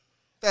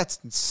 That's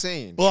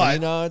insane. But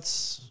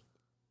Peanuts,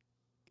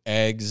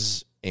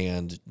 eggs,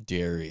 and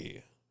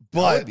dairy. That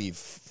But- would be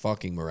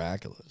fucking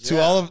miraculous. to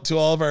Yeah. all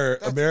of our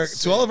That's American,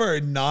 insane. to all of our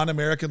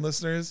non-American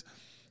listeners,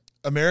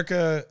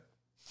 America,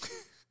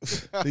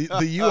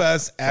 the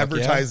U.S.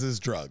 advertises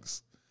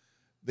drugs.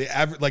 They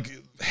like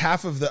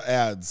half of the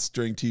ads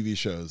during TV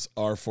shows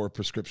are for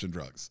prescription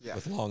drugs. Yeah.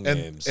 With long and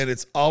names. and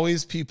it's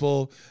always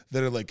people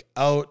that are like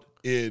out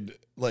in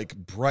like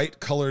bright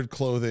colored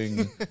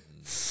clothing,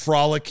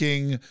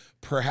 frolicking,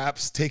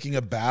 perhaps taking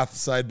a bath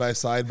side by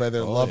side by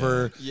their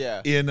lover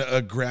Yeah. in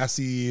a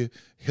grassy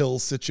hill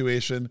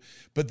situation.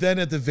 But then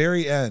at the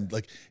very end,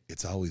 like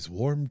it's always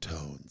warm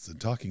tones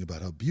and talking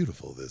about how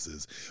beautiful this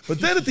is. But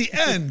then at the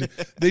end,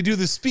 they do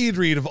the speed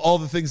read of all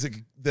the things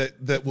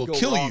that will Go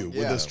kill wrong, you with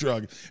yeah. this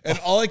drug. And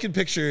all I can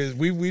picture is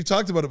we've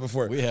talked about it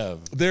before. We have.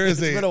 There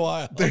is It's been a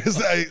while.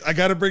 I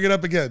got to bring it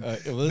up again.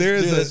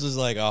 This was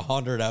like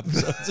 100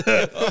 episodes.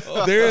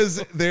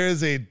 There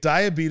is a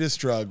diabetes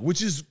drug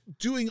which is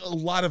doing a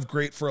lot of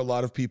great for a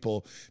lot of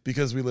people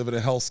because we live in a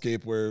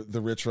hellscape where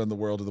the rich run the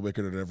world and the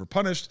wicked are never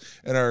punished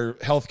and our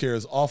healthcare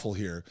is awful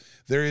here.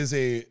 There is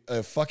a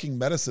fucking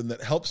medicine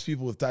that helps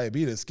people with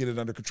diabetes get it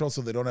under control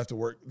so they don't have to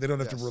work, they don't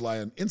have to rely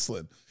on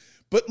insulin.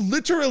 But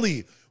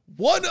literally,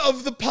 one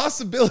of the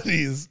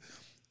possibilities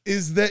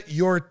is that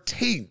your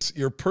taint,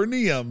 your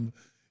perineum,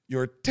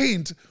 your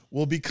taint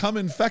will become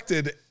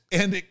infected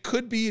and it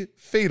could be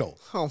fatal.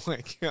 Oh my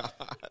god.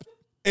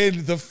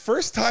 And the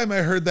first time I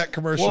heard that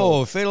commercial,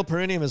 Whoa, Fatal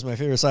Perineum is my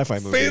favorite sci-fi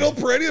movie. Fatal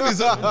Perineum is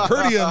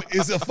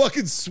a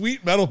fucking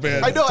sweet metal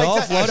band. I know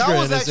Dolph exactly. That Lundgren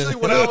was is in actually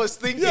it. what I was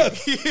thinking.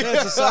 Yes. Yeah,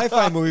 it's a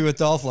sci-fi movie with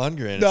Dolph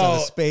Lundgren. It's No. on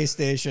a space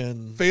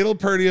station. Fatal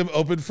Perineum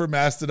opened for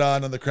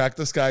Mastodon on the Crack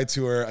the Sky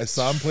tour. I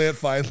saw them play at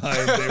Fine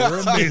Line. They were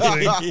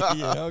amazing.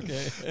 Yeah,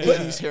 okay.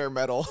 80s hair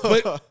metal.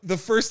 But the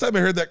first time I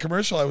heard that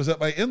commercial, I was at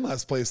my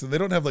in-laws place and they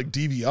don't have like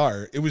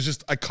DVR. It was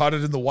just, I caught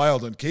it in the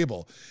wild on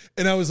cable.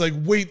 And I was like,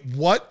 wait,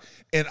 what?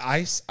 And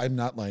I'm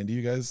not lying to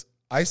you guys.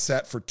 I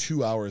sat for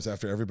 2 hours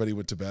after everybody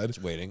went to bed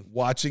waiting.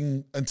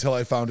 watching until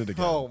I found it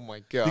again. Oh my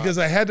god. Because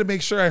I had to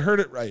make sure I heard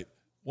it right.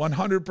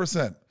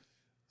 100%.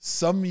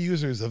 Some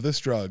users of this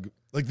drug,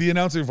 like the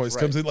announcer voice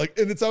comes in like,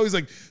 and it's always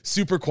like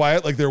super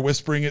quiet, like they're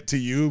whispering it to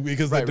you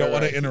because they don't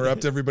want to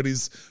interrupt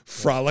everybody's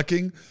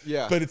frolicking.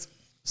 Yeah. But it's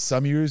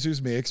some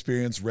users may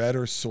experience red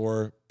or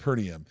sore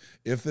perineum.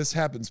 If this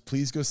happens,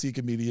 please go seek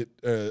immediate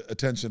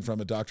attention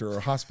from a doctor or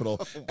a hospital,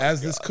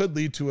 as this could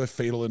lead to a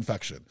fatal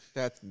infection.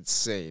 That's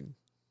insane.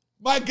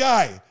 My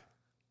guy,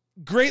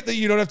 great that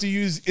you don't have to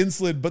use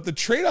insulin, but the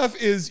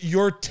trade-off is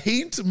your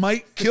taint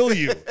might kill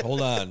you.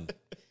 Hold on.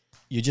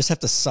 You just have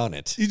to sun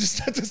it. You just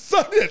have to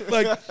sun it.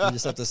 Like, You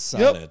just have to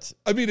sun it.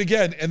 I mean,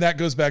 again, and that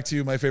goes back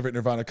to my favorite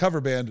Nirvana cover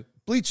band,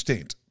 Bleach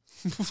Taint.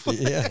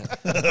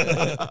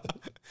 Yeah.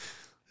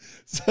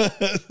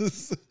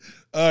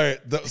 All right.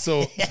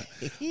 So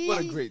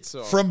What a great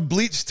song. from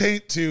Bleach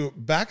Taint to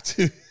back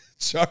to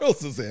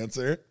Charles's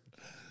answer.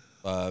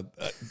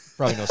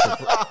 Probably no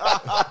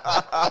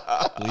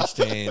surprise. Bleach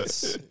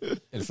taints,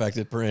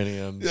 infected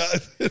perineums,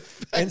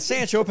 and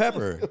Sancho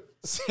pepper.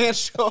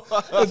 Sancho.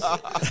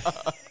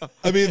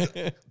 I mean,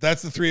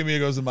 that's the three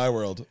amigos in my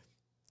world.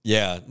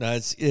 Yeah, no,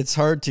 it's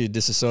hard to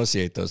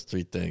disassociate those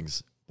three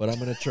things, but I'm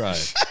gonna try.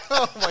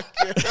 Oh my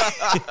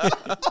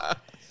god.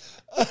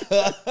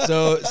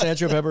 So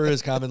Sancho pepper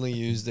is commonly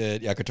used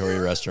at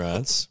yakitori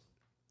restaurants,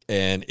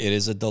 and it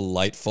is a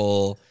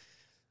delightful,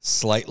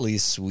 slightly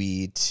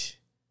sweet,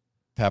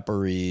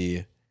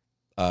 peppery.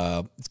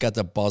 It's got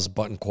the buzz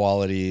button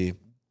quality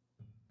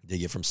they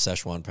get from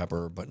Szechuan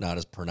pepper, but not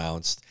as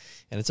pronounced,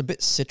 and it's a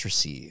bit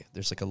citrusy.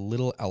 There's like a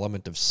little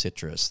element of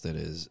citrus that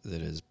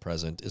is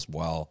present as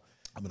well.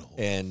 I'm gonna hold.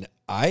 And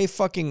I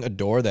fucking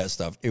adore that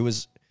stuff. It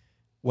was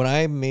when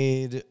I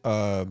made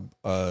a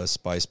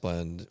spice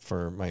blend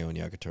for my own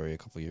yakitori a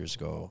couple years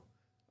ago.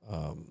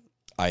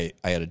 I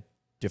had a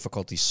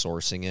difficulty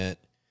sourcing it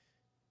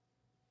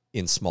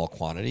in small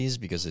quantities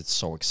because it's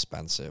so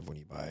expensive when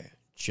you buy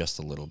just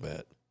a little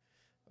bit.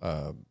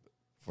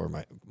 For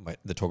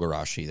the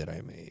togarashi that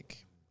I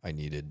make, I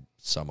needed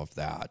some of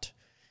that.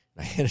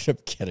 And I ended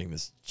up getting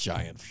this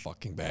giant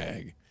fucking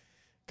bag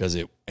because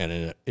it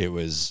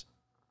was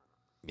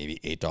maybe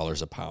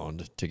 $8 a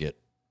pound to get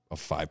a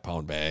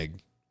 5-pound bag,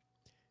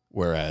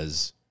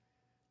 whereas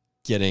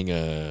getting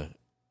a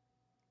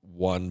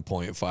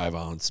 1.5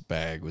 ounce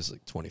bag was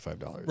like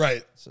 $25.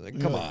 Right. So like,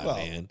 come Yeah, on, well,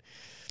 man.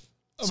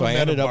 I'm So a I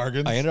man of ended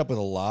bargains. up with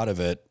a lot of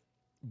it,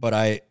 but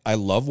I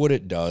love what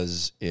it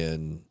does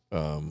in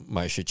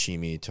my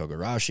sashimi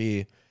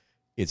togarashi.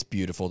 It's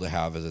beautiful to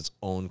have as its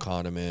own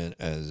condiment,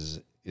 as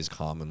is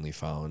commonly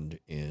found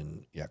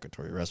in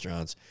yakitori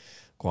restaurants.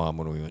 Guam,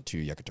 when we went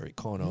to Yakitori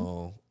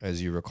Kono,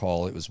 as you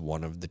recall, it was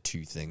one of the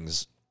two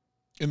things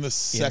In the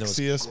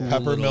sexiest cool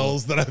pepper little-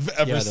 mills that I've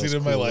ever those seen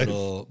in my cool life.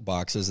 little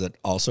boxes that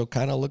also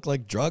kind of look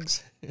like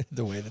drugs.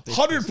 The way that they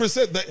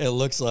 100%. it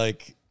looks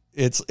like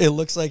It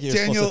looks like you're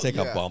Daniel, supposed to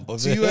take a bump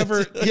of do it. you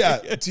ever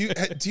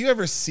do you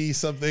ever see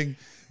something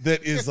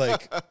that is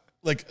like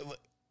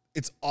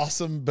it's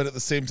awesome, but at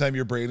the same time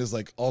your brain is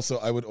like, also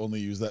I would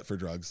only use that for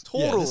drugs?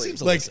 Totally. This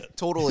seems Like, illicit.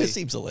 totally. This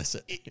seems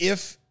illicit.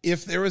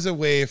 If there was a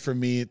way for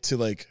me to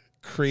like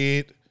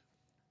create,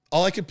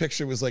 all I could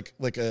picture was like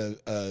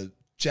a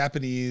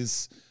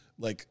Japanese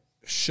like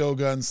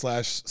shogun /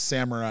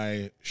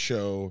 samurai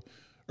show,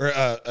 or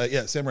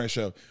samurai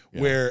show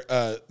where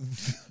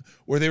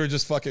they were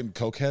just fucking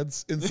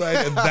cokeheads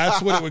inside, and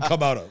that's what it would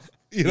come out of.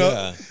 You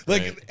know,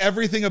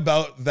 everything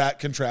about that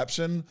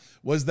contraption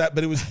was that,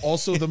 but it was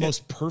also the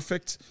most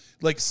perfect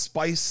like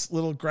spice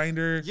little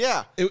grinder.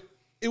 Yeah.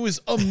 It was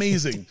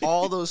amazing.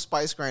 All those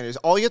spice grinders.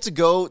 All you have to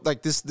go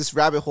like this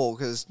rabbit hole,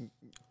 because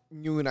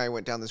you and I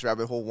went down this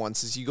rabbit hole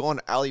once, is you go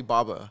on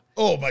Alibaba.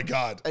 Oh my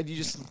God. And you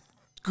just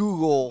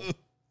Google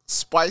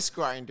spice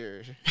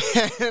grinder,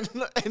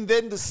 and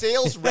then the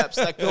sales reps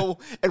that go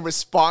and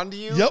respond to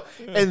you. Yep.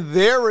 And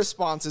their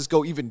responses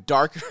go even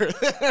darker.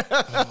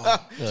 I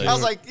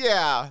was like,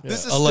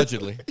 this is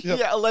allegedly.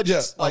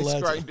 Alleged spice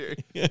grinder.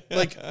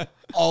 Like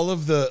all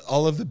of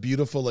the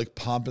beautiful like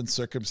pomp and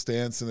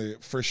circumstance,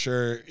 and for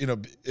sure, you know,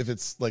 if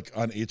it's like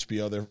on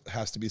HBO, there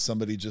has to be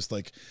somebody just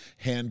like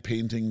hand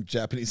painting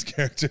Japanese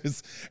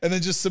characters, and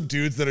then just some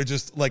dudes that are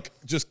just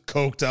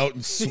coked out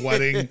and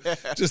sweating,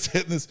 just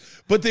hitting this.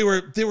 But they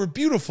were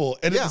beautiful,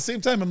 and at the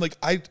same time, I'm like,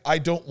 I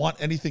don't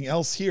want anything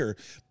else here.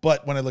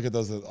 But when I look at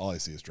those, all I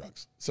see is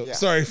drugs. So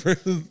sorry for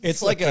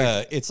it's like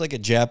a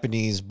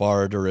Japanese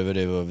bar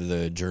derivative of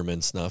the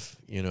German snuff,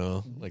 you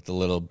know, like the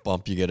little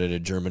bump you get at a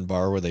German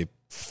bar where they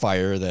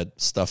fire that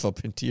stuff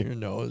up into your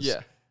nose.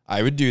 Yeah.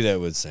 I would do that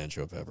with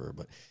Sancho pepper,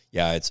 but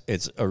yeah,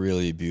 it's a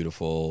really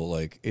beautiful,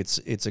 like it's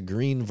a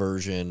green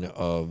version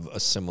of a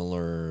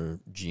similar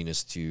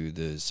genus to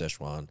the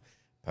Szechuan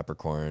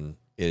peppercorn.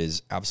 It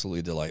is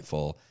absolutely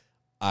delightful.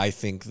 I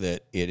think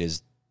that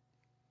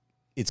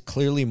it's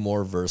clearly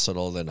more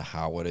versatile than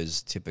how it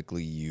is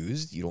typically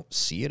used. You don't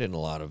see it in a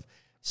lot of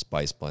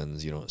spice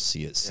blends. You don't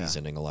see it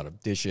seasoning a lot of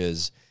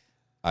dishes.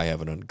 I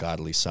have an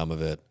ungodly sum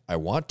of it. I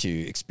want to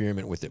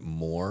experiment with it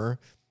more,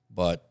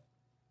 but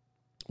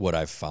what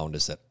I've found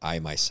is that I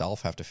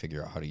myself have to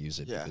figure out how to use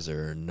it because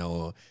there are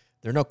no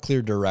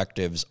clear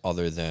directives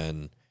other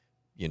than,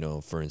 you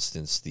know, for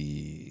instance,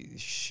 the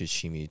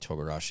sashimi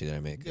togarashi that I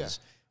make is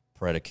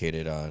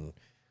predicated on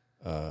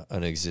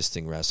an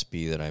existing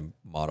recipe that I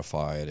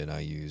modified, and I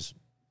use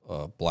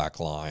black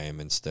lime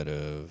instead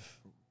of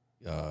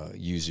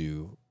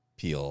yuzu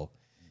peel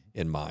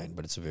in mine,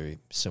 but it's a very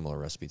similar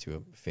recipe to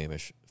a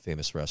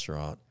famous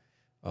restaurant.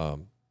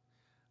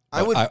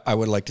 I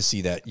would like to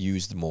see that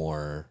used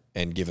more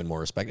and given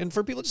more respect, and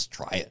for people just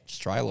try it,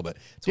 just try a little bit,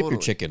 dip your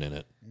chicken in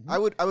it. I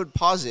would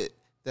posit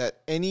that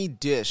any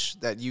dish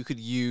that you could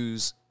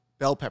use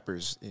bell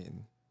peppers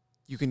in,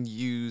 you can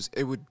use,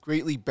 it would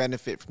greatly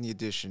benefit from the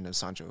addition of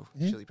Sancho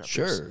chili peppers.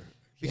 Sure.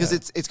 Because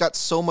it's got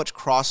so much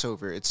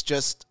crossover. It's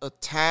just a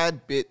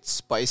tad bit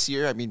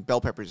spicier. I mean,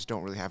 bell peppers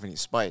don't really have any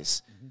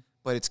spice,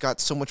 but it's got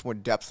so much more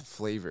depth of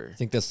flavor. I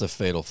think that's the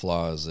fatal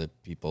flaw, is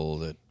that people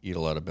that eat a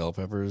lot of bell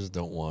peppers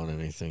don't want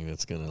anything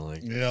that's going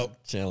to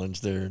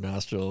challenge their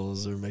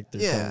nostrils or make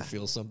their tongue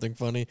feel something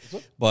funny.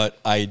 But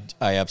I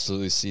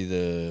absolutely see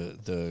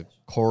the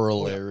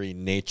corollary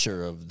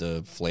nature of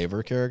the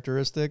flavor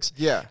characteristics.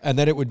 Yeah. And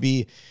then it would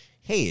be,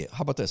 hey,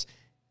 how about this?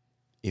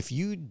 If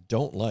you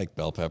don't like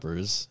bell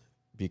peppers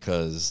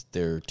because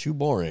they're too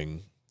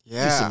boring,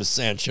 use some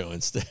Sancho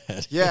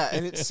instead. Yeah,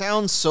 and it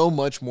sounds so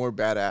much more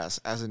badass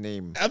as a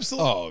name.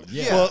 Absolutely. Oh,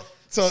 yeah. Well,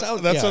 so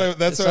that's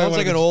what I sounds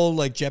like an old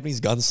like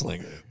Japanese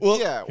gunslinger. Well,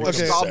 or a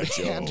stop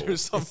Sancho. band or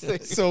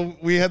something. So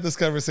we had this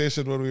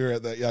conversation when we were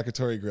at that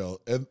yakitori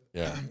grill, and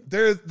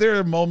there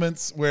are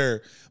moments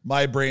where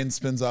my brain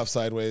spins off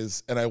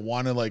sideways, and I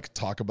want to like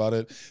talk about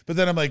it, but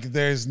then I'm like,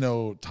 there's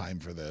no time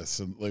for this,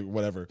 and like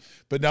whatever.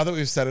 But now that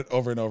we've said it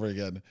over and over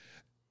again,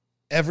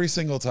 every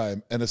single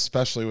time, and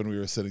especially when we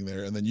were sitting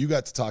there, and then you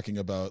got to talking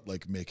about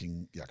like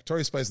making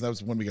yakitori spice, and that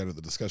was when we got into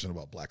the discussion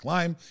about black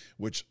lime,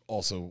 which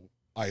also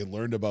I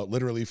learned about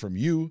literally from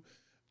you,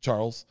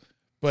 Charles.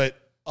 But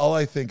all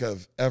I think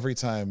of every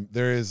time,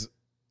 there is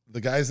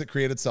the guys that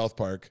created South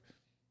Park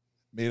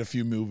made a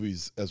few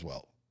movies as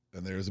well.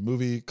 And there's a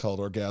movie called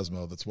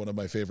Orgasmo that's one of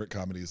my favorite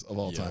comedies of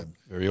all time.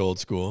 Very old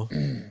school.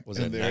 Was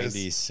it And there's-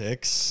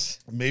 96?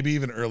 Maybe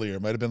even earlier.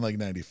 It might have been like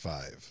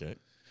 95. Okay.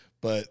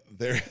 But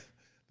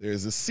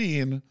there's a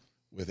scene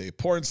with a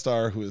porn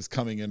star who is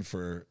coming in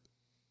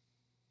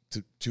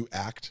to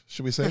act,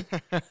 should we say?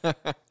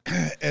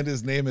 And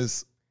his name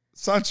is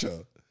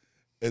Sancho.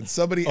 And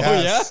somebody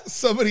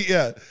asks,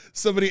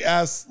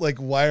 like,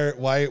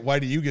 why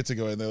do you get to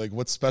go in? They're like,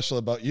 what's special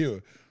about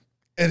you?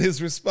 And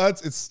his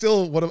response, it's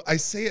still I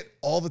say it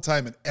all the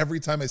time, and every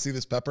time I see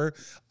this pepper,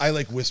 I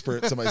like whisper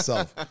it to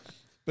myself.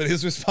 But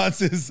his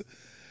response is,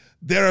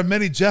 there are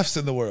many Jeffs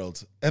in the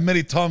world and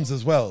many Toms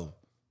as well,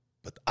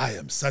 but I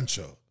am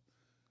Sancho.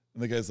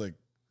 And the guy's like,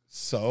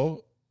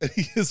 so? And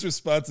his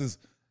response is,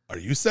 are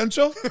you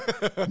Sancho?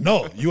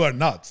 No, you are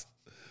not.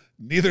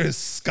 Neither is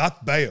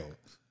Scott Baio.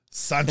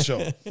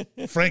 Sancho.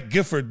 Frank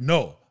Gifford,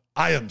 no.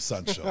 I am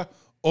Sancho.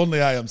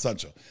 Only I am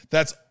Sancho.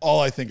 That's all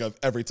I think of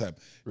every time.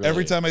 Really?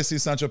 Every time I see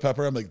Sancho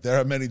Pepper, I'm like, there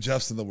are many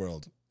Jeffs in the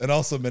world. And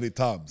also many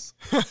Toms.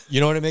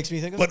 You know what it makes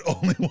me think of? But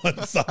only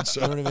one Sancho.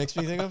 You know what it makes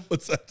me think of?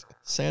 What's that?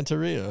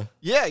 Santeria.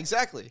 Yeah,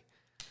 exactly.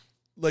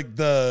 Like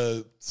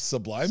the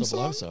Sublime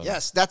song?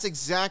 Yes, that's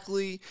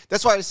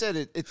why I said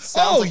it. It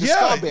sounds like a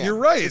ska band. You're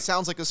right. It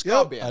sounds like a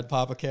ska band. I'd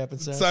pop a cap and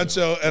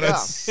Sancho. And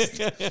it's,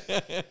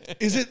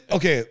 is it,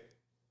 okay,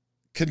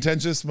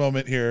 contentious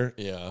moment here.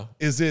 Yeah.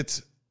 Is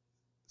it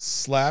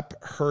slap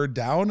her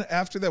down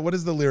after that? What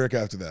is the lyric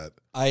after that?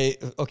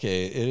 It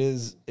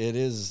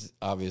is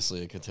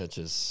obviously a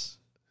contentious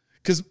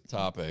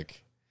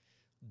topic.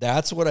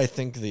 That's what I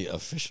think the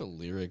official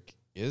lyric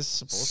is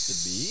supposed to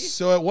be.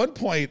 So at one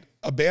point,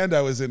 a band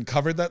I was in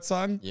covered that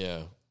song.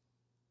 Yeah.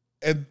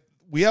 And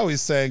we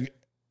always sang,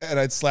 and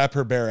I'd slap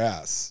her bare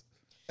ass.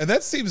 And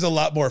that seems a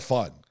lot more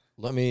fun.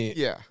 Let me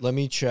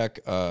check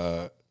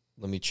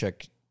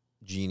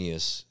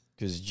Genius,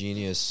 because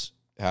Genius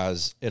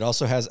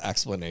also has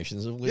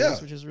explanations of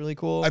lyrics, which is really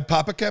cool. I'd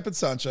pop a cap at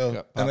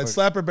Sancho, and I'd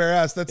slap her bare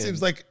ass. That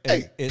seems like,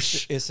 hey, it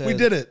says, we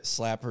did it.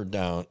 Slap her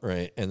down,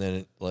 right? And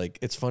then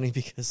it's funny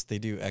because they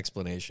do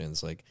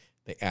explanations, like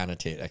they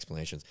annotate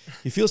explanations.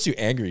 He feels too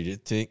angry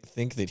to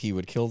think that he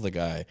would kill the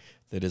guy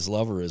that his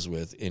lover is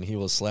with, and he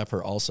will slap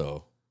her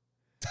also.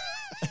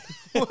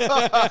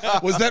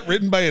 Was that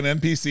written by an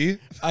NPC?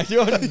 I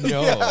don't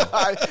know.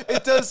 Yeah,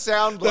 it does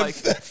sound like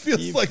that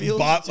feels like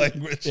bot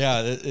language.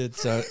 Yeah, it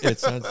sounds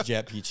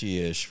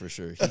JPG-ish for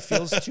sure. He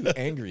feels too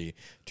angry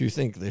to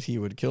think that he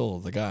would kill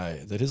the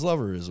guy that his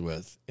lover is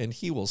with, and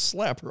he will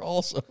slap her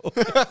also.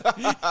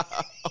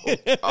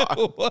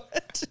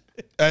 What?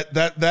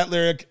 That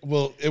lyric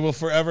will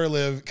forever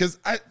live, because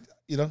hey,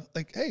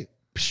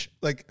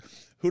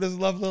 who doesn't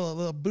love a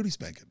little booty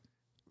spanking?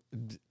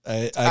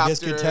 I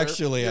guess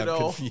contextually I'm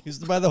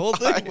confused by the whole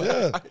thing.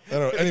 I don't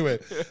know. Anyway,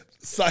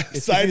 side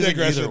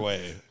digression. Either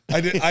way.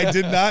 I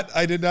did not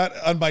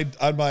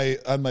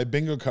on my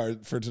bingo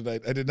card for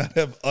tonight. I did not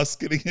have us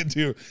getting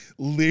into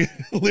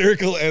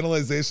lyrical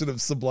analyzation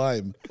of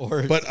Sublime,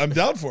 but I'm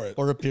down for it.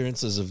 Or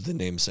appearances of the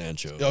name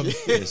Sancho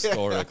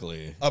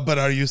historically. But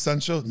are you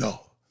Sancho? No,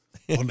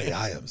 only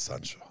I am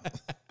Sancho.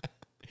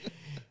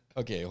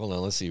 Okay, hold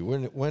on. Let's see.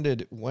 When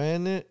did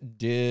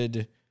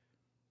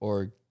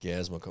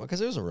Orgasmo come?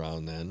 Because it was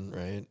around then,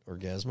 right?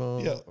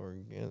 Orgasmo. Yeah.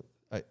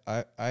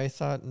 I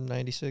thought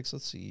 96.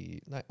 Let's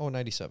see.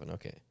 97.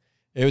 Okay.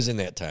 It was in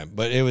that time,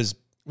 but it was.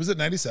 Was it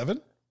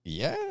 97?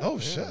 Yeah. Oh,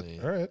 shit.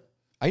 All right.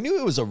 I knew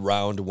it was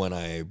around when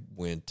I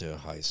went to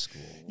high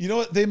school. You know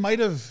what? They might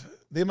have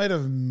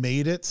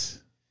made it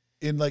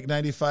in like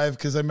 95,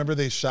 because I remember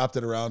they shopped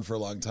it around for a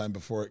long time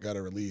before it got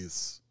a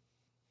release.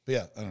 But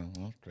yeah, I don't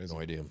know. Well,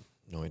 crazy.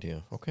 No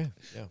idea. Okay.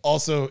 Yeah.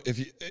 Also,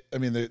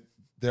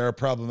 there are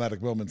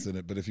problematic moments in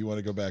it, but if you want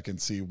to go back and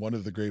see one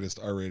of the greatest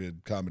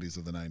R-rated comedies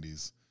of the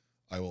 90s,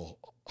 I will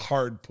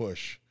hard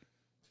push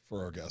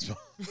for Orgasmo.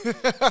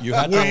 You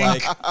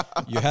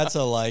had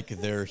to like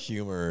their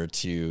humor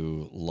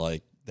to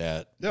like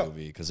that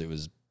movie, because it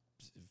was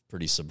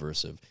pretty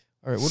subversive.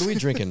 All right, what are we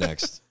drinking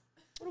next?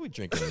 Yeah,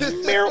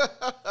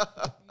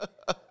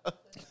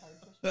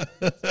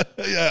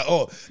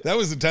 that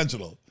was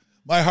intentional.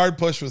 My hard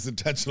push was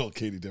intentional,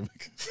 Katie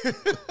Dimmick.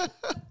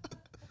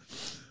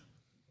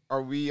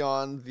 Are we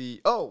on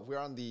the? We're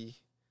on the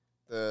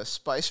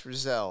Spice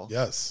Roselle.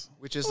 Yes,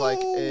 which is like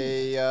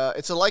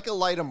it's like a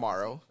light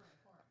Amaro.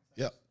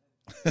 Yeah,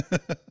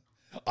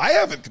 I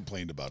haven't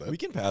complained about it. We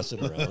can pass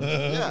it around.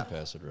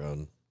 Pass it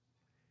around.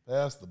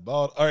 Pass the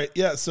ball. All right,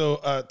 yeah. So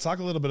talk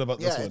a little bit about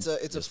this one.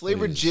 It's a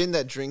flavored gin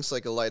that drinks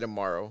like a light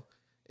Amaro.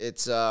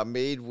 It's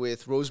made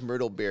with rose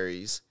myrtle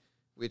berries,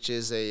 which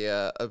is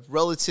a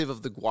relative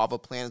of the guava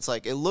plant. It's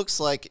like, it looks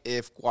like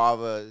if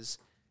guavas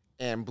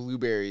and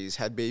blueberries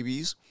had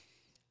babies.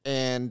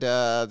 And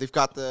they've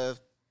got the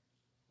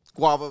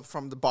guava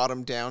from the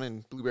bottom down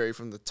and blueberry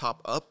from the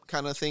top up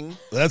kind of thing.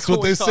 That's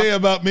what they say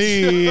about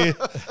me.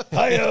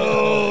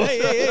 Hi-yo.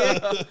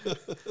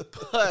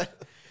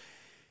 But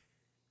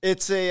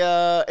it's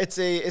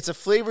a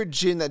flavored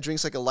gin that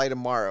drinks like a light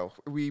Amaro.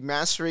 We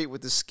macerate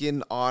with the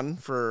skin on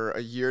for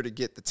a year to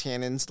get the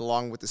tannins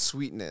along with the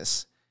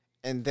sweetness.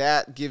 And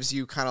that gives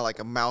you kind of like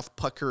a mouth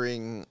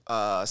puckering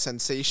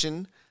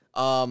sensation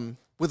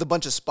with a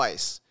bunch of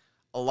spice.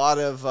 A lot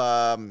of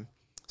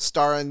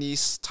star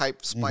anise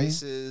type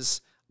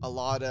spices, a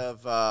lot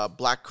of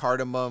black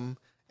cardamom.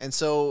 And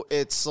so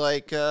it's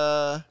like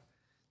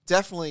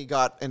definitely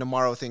got an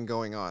Amaro thing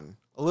going on.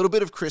 A little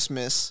bit of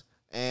Christmas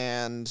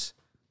and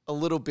a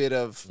little bit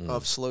of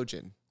sloe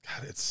gin.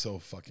 God, it's so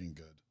fucking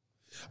good.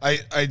 I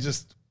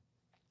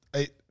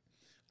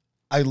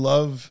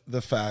love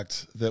the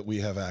fact that we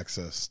have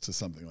access to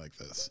something like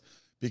this,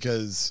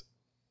 because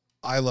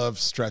I love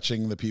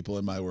stretching the people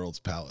in my world's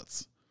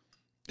palates.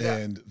 Yeah.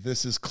 And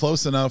this is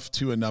close enough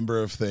to a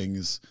number of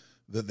things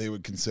that they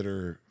would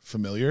consider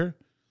familiar.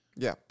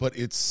 Yeah. But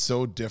it's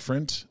so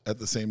different at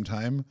the same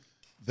time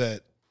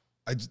that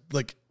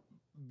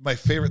my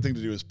favorite thing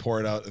to do is pour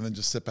it out and then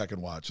just sit back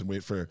and watch and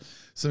wait for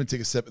someone to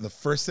take a sip. And the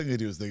first thing they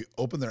do is they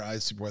open their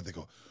eyes super wide. They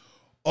go,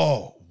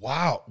 "Oh,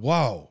 wow,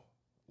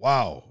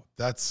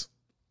 that's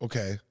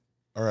okay,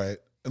 all right."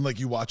 And like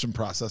you watch them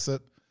process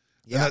it,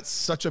 and that's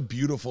such a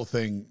beautiful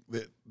thing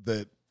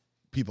that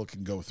people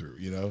can go through,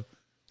 you know.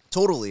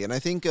 Totally, and I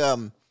think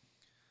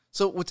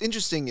so. What's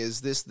interesting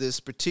is this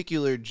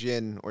particular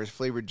gin or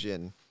flavored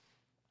gin.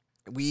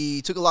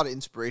 We took a lot of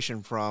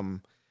inspiration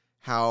from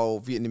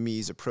how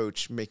Vietnamese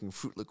approach making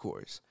fruit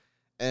liqueurs,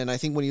 and I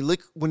think when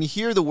you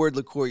hear the word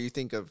liqueur, you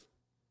think of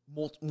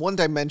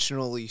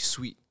one-dimensionally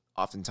sweet,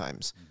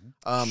 oftentimes.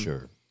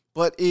 Sure.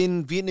 But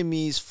in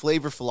Vietnamese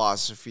flavor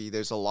philosophy,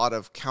 there's a lot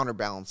of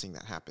counterbalancing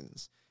that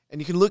happens,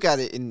 and you can look at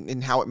it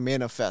in how it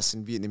manifests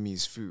in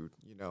Vietnamese food.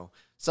 You know,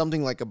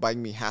 something like a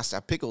bánh mì has to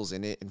have pickles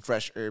in it and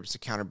fresh herbs to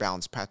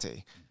counterbalance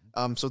pate.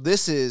 So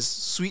this is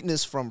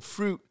sweetness from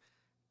fruit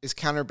is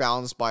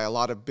counterbalanced by a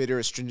lot of bitter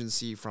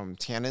astringency from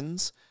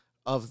tannins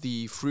of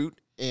the fruit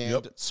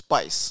and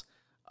spice,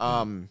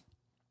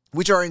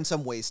 which are in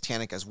some ways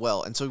tannic as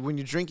well. And so when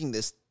you're drinking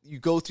this, you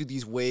go through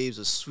these waves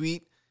of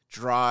sweet,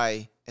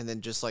 dry, and then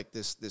just like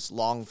this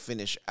long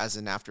finish as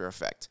an after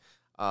effect.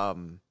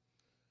 And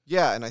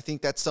I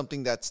think that's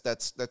something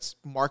that's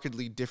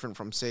markedly different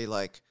from say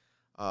like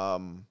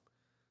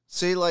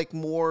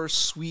more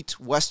sweet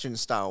Western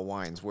style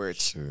wines where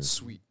it's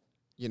sweet,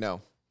 you know.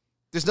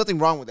 There's nothing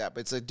wrong with that, but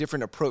it's a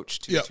different approach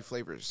to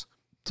flavors.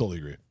 Totally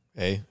agree.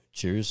 Hey,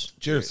 cheers.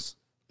 Cheers.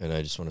 And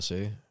I just want to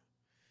say,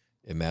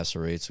 it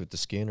macerates with the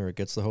skin or it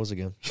gets the hose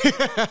again.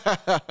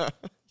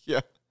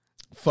 Yeah.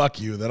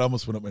 Fuck you. That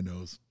almost went up my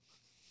nose.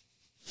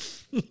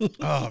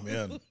 Oh,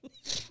 man.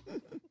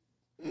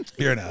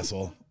 You're an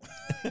asshole.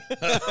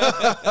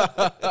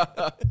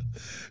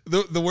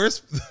 The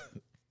worst...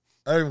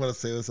 I don't even want to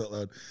say this out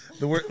loud.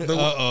 The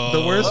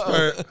worst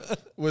part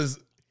was...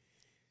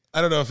 I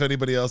don't know if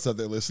anybody else out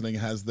there listening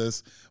has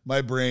this.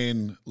 My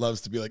brain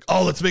loves to be like,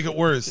 "Oh, let's make it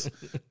worse,"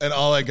 and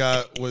all I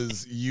got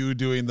was you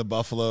doing the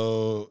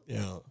buffalo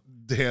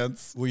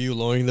dance. Were you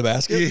lowering the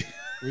basket?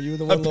 Were you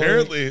the one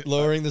apparently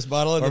lowering this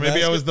bottle in or the maybe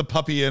basket? I was the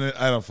puppy in it.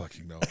 I don't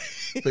fucking know.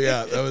 But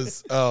yeah, that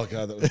was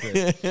that was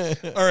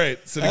great. All right,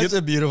 so that's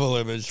a beautiful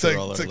image for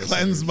all our to listeners.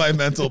 cleanse my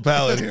mental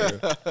palate here.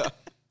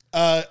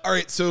 All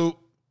right, so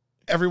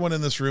everyone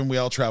in this room, we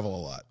all travel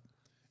a lot.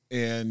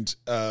 And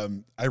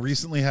I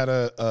recently had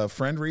a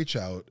friend reach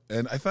out,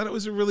 and I thought it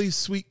was a really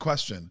sweet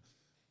question.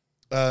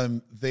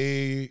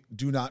 They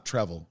do not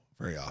travel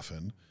very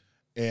often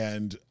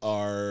and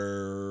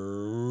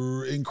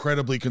are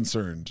incredibly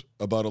concerned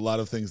about a lot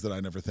of things that I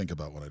never think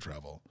about when I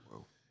travel.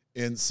 Whoa.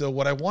 And so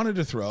what I wanted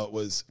to throw out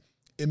was,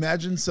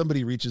 imagine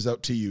somebody reaches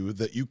out to you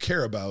that you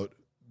care about,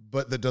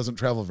 but that doesn't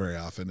travel very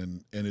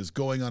often and is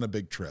going on a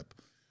big trip.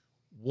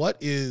 What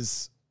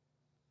is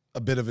a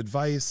bit of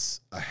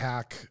advice, a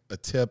hack, a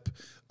tip,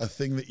 a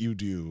thing that you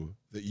do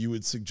that you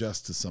would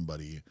suggest to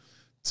somebody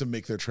to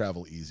make their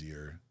travel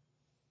easier?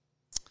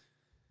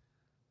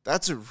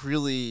 That's a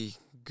really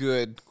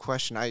good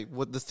question.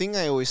 The thing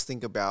I always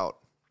think about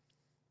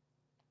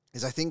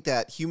is I think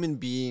that human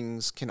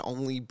beings can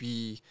only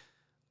be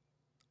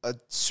a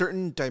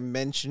certain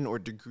dimension or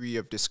degree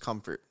of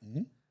discomfort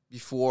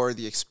before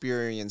the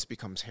experience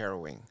becomes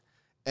harrowing.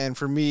 And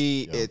for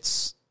me,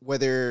 it's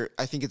whether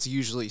I think it's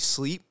usually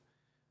sleep.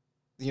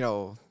 You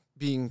know,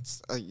 being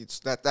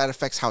that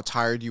affects how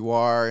tired you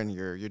are and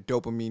your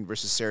dopamine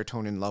versus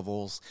serotonin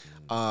levels,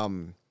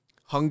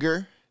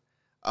 hunger,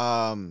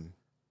 and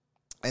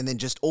then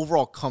just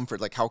overall comfort,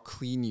 like how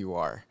clean you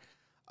are.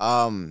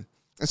 And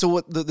so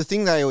what the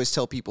thing that I always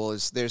tell people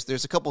is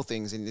there's a couple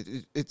things,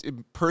 and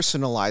it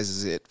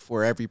personalizes it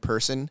for every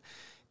person.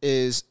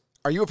 Is,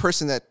 are you a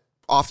person that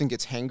often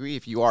gets hangry?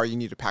 If you are, you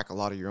need to pack a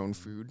lot of your own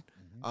food.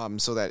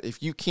 So that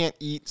if you can't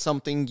eat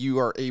something, you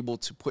are able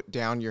to put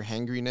down your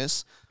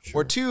hangriness.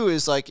 Sure. Or two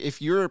is like, if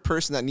you're a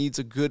person that needs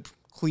a good,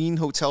 clean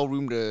hotel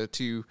room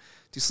to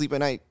sleep at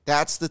night,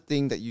 that's the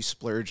thing that you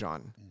splurge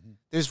on.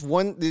 There's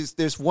one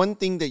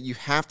thing that you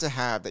have to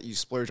have that you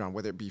splurge on,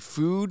 whether it be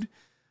food,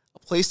 a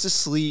place to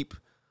sleep,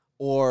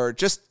 or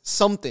just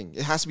something.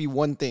 It has to be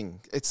one thing.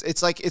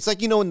 It's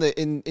like you know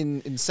in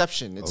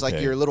Inception, it's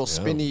like your little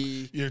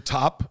spinny your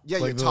top. Yeah,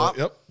 like your top.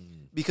 Yep.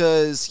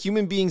 Because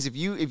human beings, if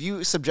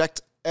you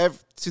subject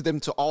to them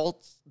to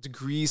all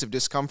degrees of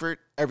discomfort,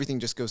 everything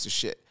just goes to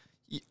shit.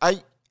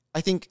 I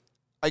think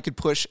I could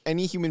push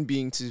any human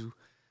being to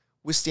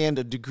withstand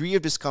a degree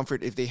of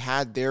discomfort if they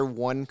had their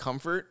one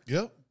comfort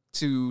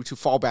to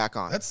fall back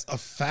on. That's a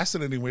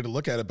fascinating way to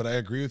look at it, but I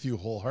agree with you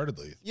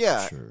wholeheartedly.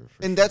 Yeah.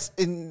 And that's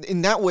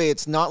in that way,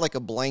 it's not like a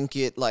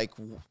blanket, like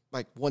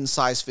one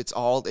size fits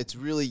all. It's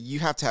really, you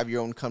have to have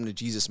your own come to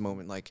Jesus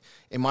moment. Like,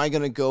 am I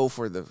going to go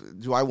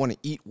do I want to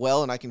eat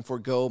well and I can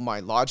forego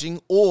my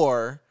lodging,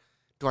 or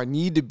do I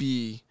need to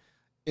be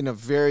in a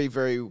very,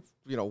 very,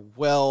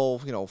 well,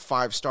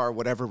 5-star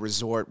whatever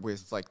resort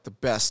with like the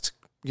best,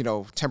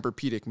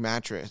 Tempur-Pedic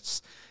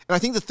mattress? And I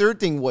think the third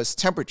thing was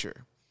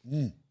temperature.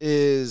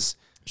 Is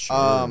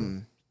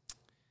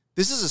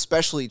this is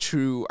especially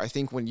true, I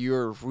think, when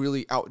you're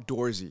really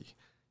outdoorsy.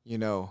 You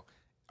know,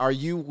 are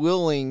you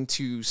willing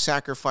to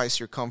sacrifice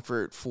your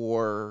comfort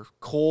for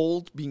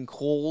being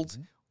cold,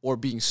 or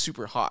being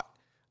super hot?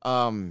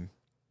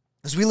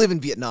 Because we live in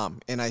Vietnam,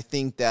 and I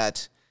think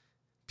that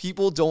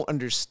people don't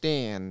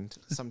understand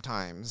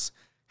sometimes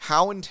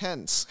how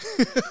intense.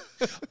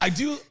 I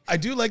do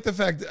like the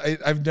fact that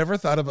I've never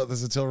thought about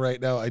this until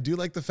right now. I do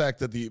like the fact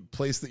that the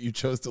place that you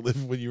chose to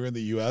live when you were in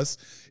the U.S.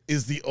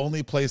 is the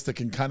only place that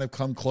can kind of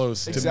come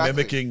close to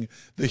mimicking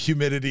the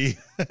humidity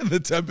and the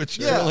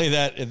temperature. Yeah. Really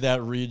that in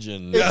that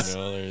region. It's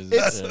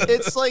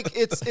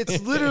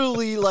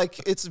literally like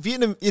it's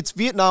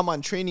Vietnam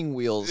on training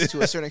wheels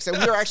to a certain extent.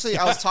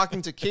 I was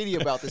talking to Katie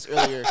about this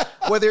earlier,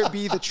 whether it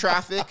be the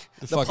traffic,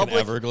 the fucking public,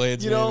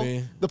 Everglades,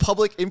 maybe the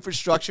public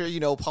infrastructure,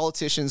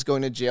 politicians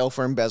going to jail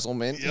for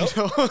embezzlement. Yep.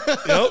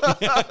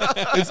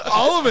 It's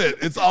all of it.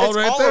 It's all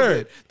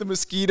there. The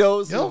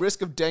mosquitoes, the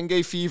risk of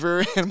dengue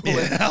fever, and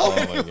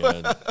oh my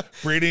god,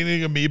 breeding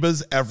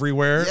amoebas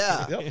everywhere.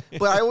 Yeah,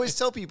 but I always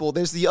tell people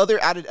there's the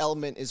other added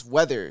element is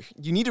weather.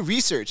 You need to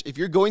research if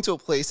you're going to a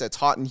place that's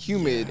hot and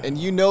humid, and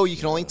you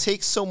can only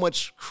take so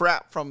much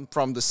crap from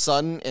the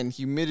sun and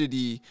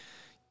humidity.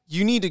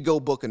 You need to go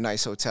book a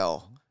nice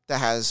hotel that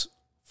has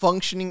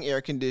functioning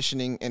air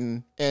conditioning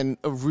and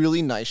a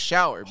really nice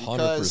shower,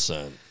 because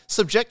 100%.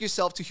 Subject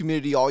yourself to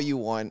humidity all you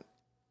want,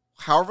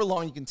 however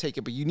long you can take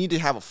it, but you need to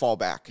have a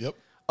fallback. Yep.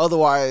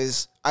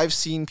 Otherwise, I've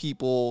seen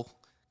people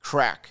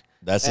crack.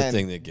 That's the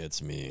thing that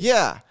gets me.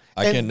 Yeah.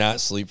 I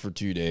cannot sleep for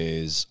 2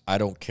 days. I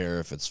don't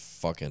care if it's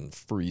fucking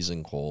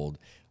freezing cold.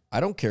 I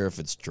don't care if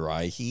it's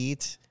dry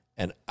heat,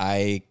 and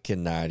I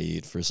cannot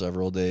eat for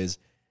several days.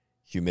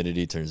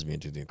 Humidity turns me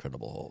into the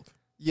Incredible Hulk.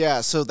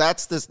 Yeah, so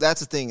that's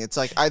the thing. It's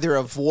like either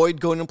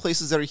avoid going to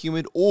places that are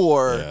humid,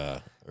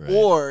 or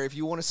or if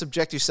you want to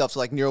subject yourself to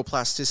like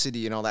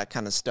neuroplasticity and all that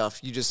kind of stuff,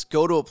 you just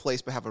go to a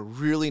place but have a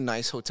really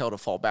nice hotel to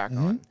fall back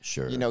on.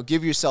 Sure.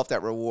 Give yourself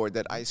that reward,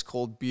 that ice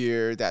cold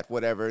beer, that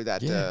whatever,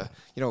 that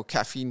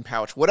caffeine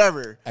pouch,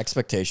 whatever.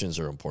 Expectations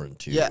are important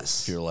too.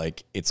 Yes. If you're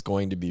like, it's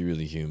going to be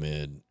really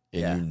humid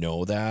and you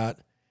know that,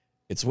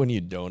 it's when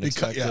you don't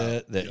expect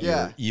it that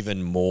you're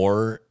even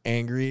more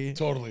angry.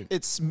 Totally.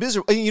 It's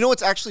miserable. And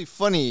what's actually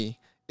funny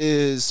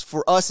is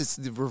for us, it's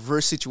the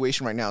reverse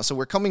situation right now. So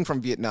we're coming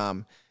from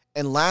Vietnam,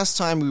 and last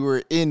time we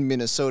were in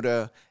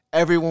Minnesota,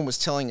 everyone was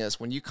telling us,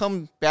 when you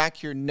come back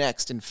here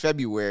next in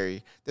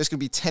February, there's going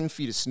to be 10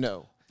 feet of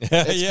snow.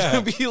 It's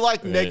going to be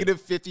like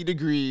negative 50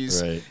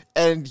 degrees,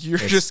 and you're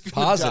just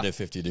gonna positive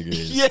 50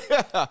 degrees.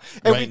 Yeah.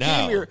 And we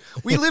came here.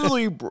 We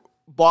literally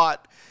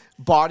bought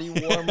body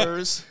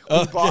warmers.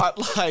 We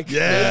bought face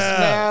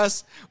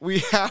masks. We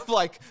have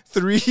like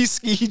 3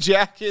 ski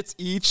jackets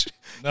each.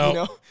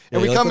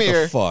 And we come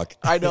here. Fuck.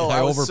 I know.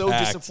 I was so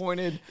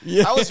disappointed.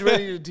 Yeah. I was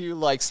ready to do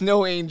like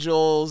snow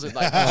angels and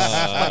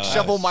like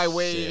shovel my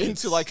way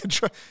into like a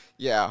truck.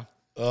 Yeah.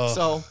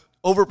 So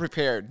over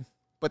prepared.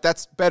 But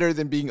that's better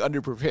than being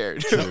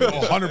underprepared.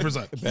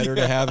 100%. Better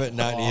to have it,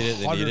 not need it,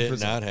 than need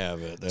it, not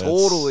have it.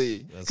 Totally.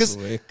 Because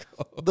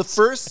the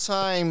first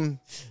time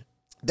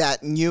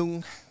that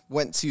Nguyen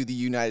went to the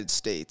United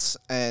States,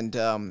 and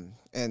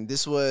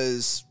this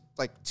was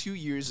like 2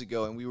 years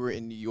ago, and we were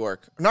in New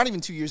York. Not even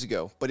 2 years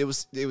ago, but it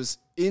was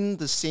in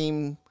the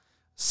same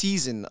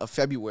season of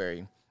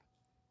February.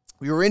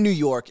 We were in New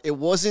York. It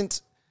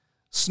wasn't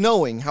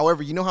snowing.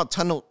 However, you know how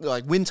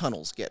wind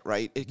tunnels get,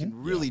 right? It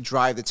can really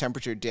drive the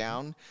temperature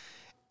down.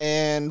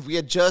 And we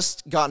had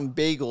just gotten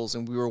bagels,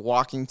 and we were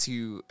walking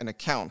to an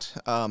account.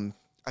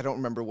 I don't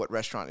remember what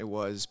restaurant it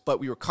was, but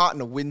we were caught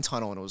in a wind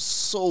tunnel, and it was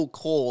so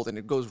cold, and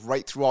it goes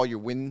right through all your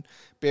wind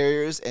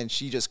barriers, and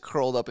she just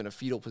curled up in a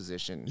fetal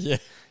position. Yeah.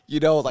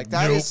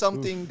 That is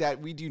something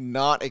that we do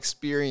not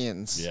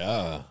experience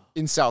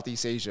in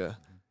Southeast Asia,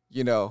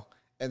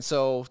 And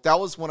so that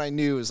was when I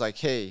knew, it was like,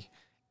 hey,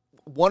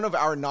 one of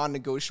our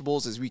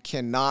non-negotiables is we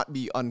cannot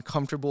be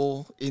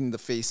uncomfortable in the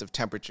face of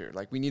temperature.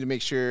 Like, we need to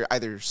make sure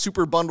either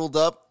super bundled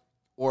up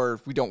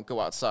or we don't go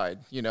outside,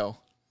 100%.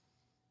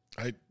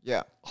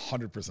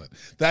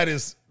 That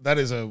is a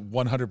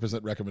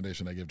 100%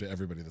 recommendation I give to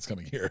everybody that's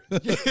coming here.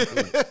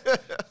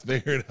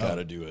 Figure it out.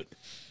 Gotta do it.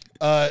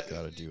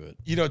 Gotta do it.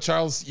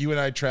 Charles, you and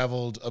I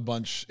traveled a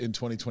bunch in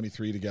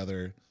 2023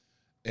 together,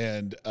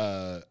 and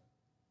I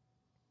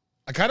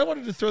kind of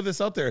wanted to throw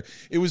this out there.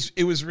 It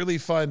was really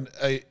fun.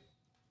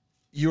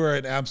 You are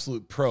an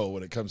absolute pro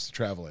when it comes to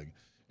traveling.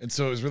 And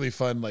so it was really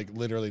fun, like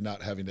literally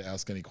not having to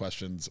ask any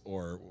questions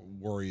or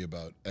worry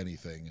about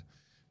anything.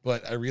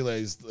 But I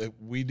realized that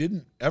we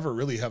didn't ever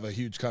really have a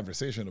huge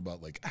conversation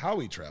about like how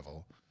we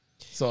travel.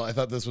 So I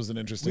thought this was an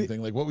interesting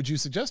thing. Like, what would you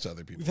suggest to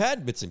other people? We've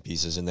had bits and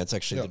pieces, and that's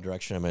actually the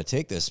direction I'm going to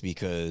take this,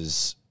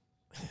 because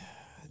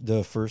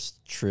the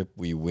first trip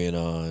we went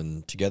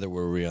on together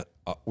where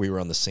we were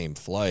on the same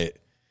flight,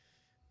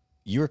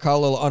 you were caught a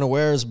little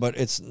unawares, but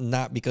it's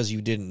not because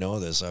you didn't know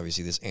this.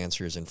 Obviously, this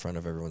answer is in front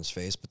of everyone's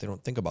face, but they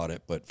don't think about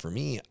it. But for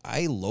me,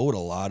 I load a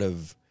lot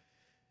of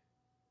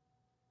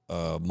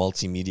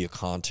multimedia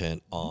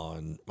content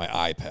on my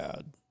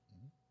iPad.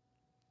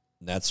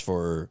 And that's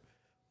for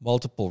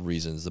multiple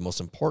reasons. The most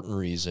important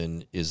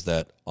reason is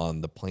that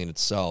on the plane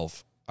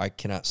itself, I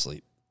cannot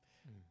sleep.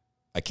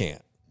 I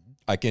can't.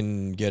 I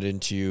can get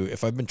into,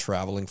 if I've been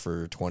traveling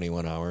for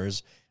 21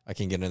 hours, I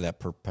can get into that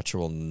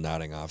perpetual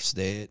nodding off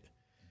state,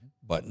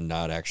 but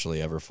not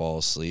actually ever fall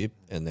asleep,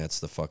 and that's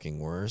the fucking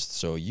worst.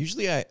 So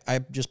usually I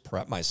just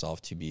prep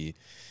myself to be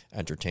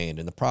entertained.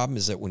 And the problem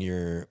is that when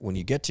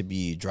you get to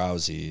be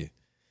drowsy,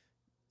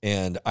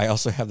 and I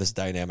also have this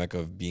dynamic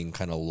of being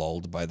kind of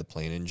lulled by the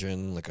plane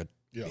engine, like a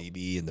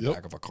baby in the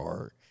back of a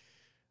car.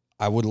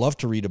 I would love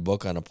to read a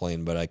book on a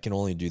plane, but I can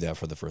only do that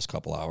for the first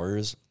couple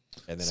hours,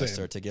 and then I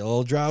start to get a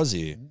little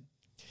drowsy.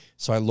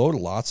 So I load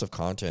lots of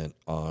content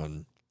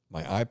on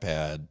my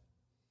iPad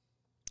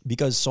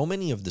because so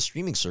many of the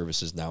streaming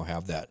services now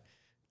have that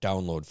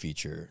download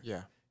feature.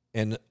 Yeah.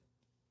 And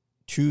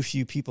too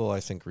few people,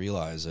 I think,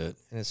 realize it.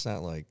 And it's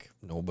not like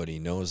nobody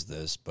knows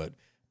this, but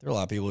there are a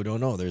lot of people who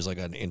don't know. There's like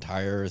an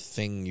entire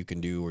thing you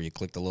can do where you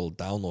click the little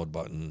download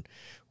button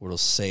where it'll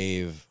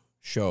save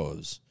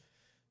shows.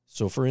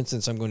 So, for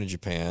instance, I'm going to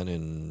Japan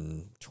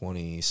in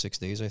 26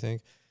 days, I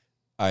think.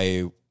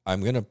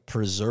 I'm going to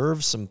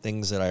preserve some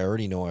things that I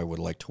already know I would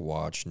like to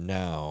watch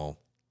now,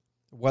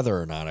 whether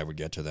or not I would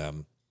get to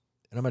them.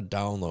 And I'm going to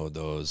download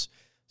those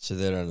so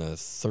that on a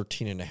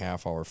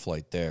 13-and-a-half-hour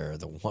flight there,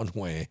 the one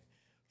way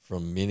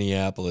from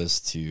Minneapolis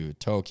to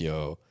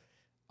Tokyo,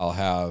 I'll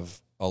have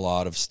a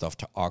lot of stuff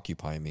to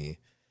occupy me.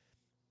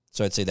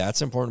 So I'd say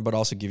that's important, but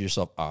also give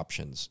yourself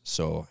options.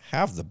 So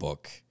have the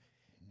book,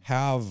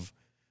 have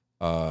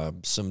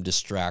some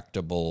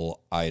distractible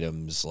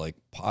items like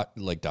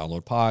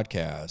download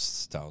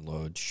podcasts,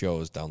 download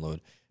shows, download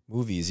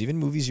movies, even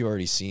movies you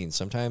already seen.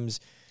 Sometimes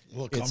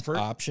it's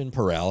option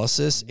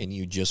paralysis and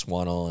you just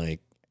want to like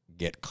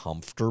get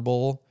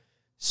comfortable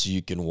so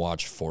you can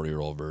watch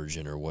 40-year-old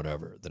version or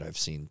whatever that I've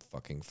seen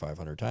fucking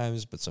 500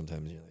 times. But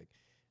sometimes you're like,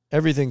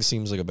 everything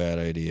seems like a bad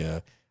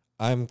idea.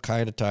 I'm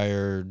kind of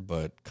tired,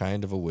 but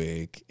kind of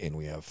awake, and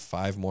we have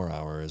 5 more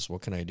hours.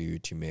 What can I do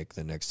to make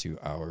the next 2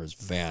 hours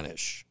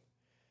vanish?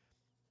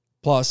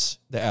 Plus,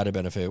 the added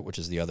benefit, which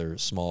is the other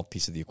small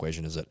piece of the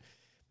equation, is that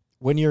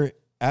when you're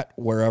at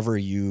wherever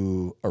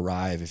you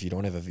arrive, if you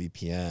don't have a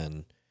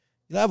VPN,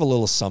 you'll have a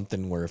little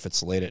something where if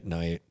it's late at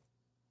night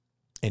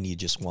and you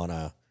just want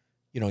to,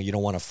 you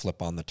don't want to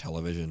flip on the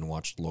television and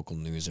watch local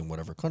news in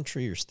whatever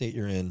country or state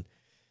you're in,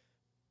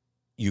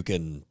 you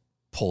can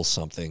pull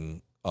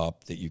something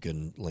up that you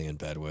can lay in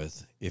bed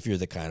with. If you're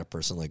the kind of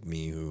person like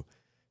me who,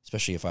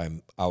 especially if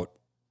I'm out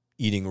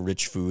eating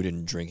rich food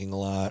and drinking a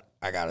lot,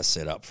 I got to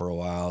sit up for a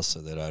while so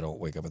that I don't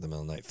wake up in the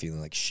middle of the night feeling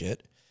like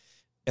shit.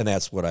 And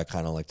that's what I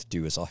kind of like to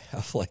do is I'll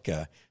have like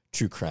a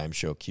true crime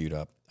show queued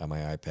up on my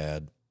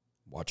iPad,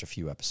 watch a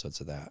few episodes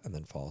of that, and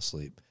then fall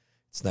asleep.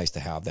 It's nice to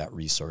have that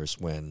resource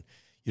when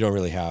you don't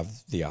really have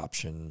the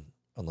option,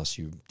 unless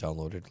you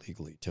download it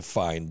legally, to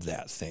find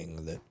that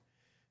thing that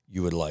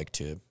you would like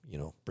to,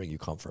 bring you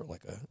comfort,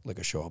 like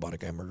a show about a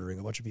guy murdering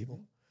a bunch of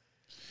people.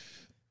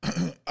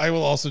 I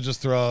will also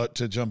just throw out,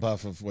 to jump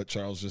off of what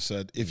Charles just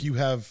said, if you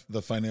have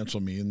the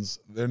financial means,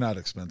 they're not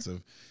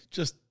expensive.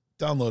 Just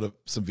download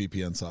some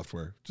VPN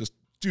software. Just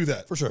do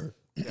that. For sure.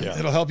 Yeah.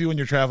 It'll help you when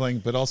you're traveling,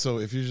 but also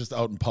if you're just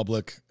out in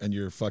public and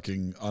you're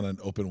fucking on an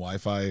open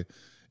Wi-Fi,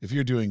 if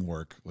you're doing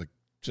work, like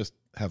just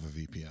have a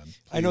VPN. Please.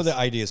 I know the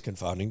idea is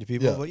confounding to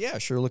people, but yeah,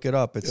 sure, look it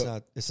up. It's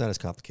not as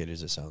complicated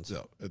as it sounds.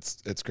 No,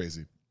 it's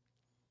crazy.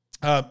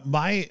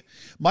 My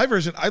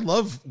version, I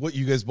love what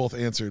you guys both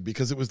answered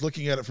because it was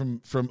looking at it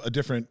from a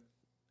different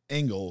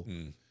angle.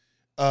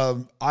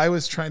 I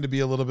was trying to be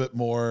a little bit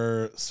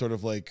more sort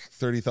of like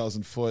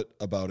 30,000 foot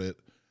about it.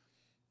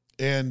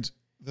 And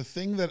the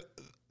thing that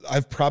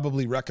I've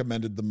probably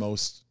recommended the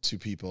most to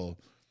people.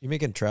 You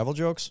making travel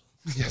jokes?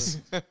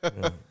 Yes.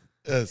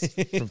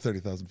 From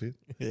 30,000 feet.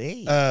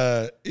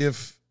 Hey.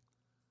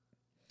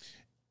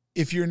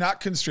 If you're not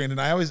constrained,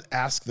 and I always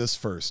ask this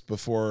first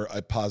before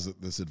I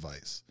posit this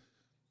advice.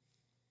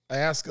 I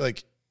ask,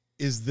 like,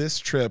 is this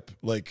trip,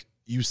 like,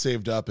 you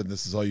saved up and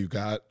this is all you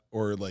got?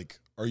 Or, like,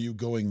 are you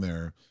going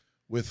there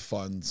with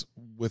funds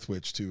with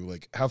which to,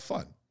 like, have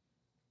fun?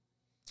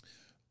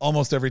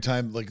 Almost every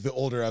time, like, the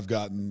older I've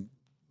gotten,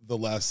 the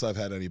less I've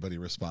had anybody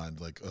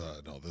respond, like,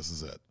 no, this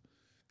is it.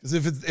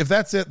 Because if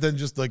that's it, then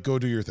just, like, go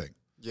do your thing.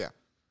 Yeah.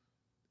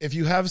 If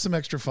you have some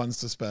extra funds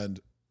to spend,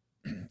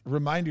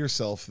 remind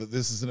yourself that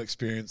this is an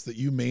experience that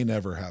you may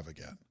never have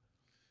again.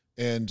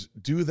 And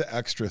do the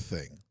extra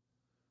thing.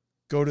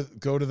 Go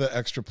to the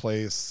extra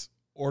place,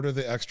 order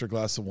the extra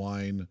glass of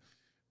wine,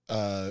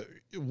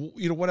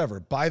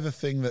 whatever. Buy the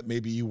thing that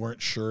maybe you weren't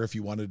sure if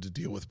you wanted to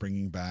deal with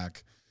bringing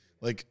back.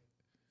 Like,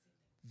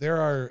 there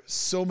are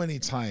so many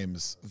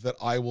times that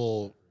I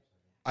will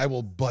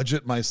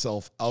budget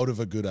myself out of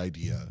a good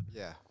idea.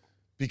 Yeah.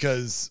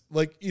 Because,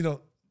 like,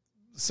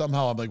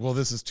 somehow I'm like, well,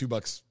 this is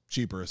 $2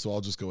 cheaper, so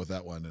I'll just go with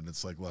that one, and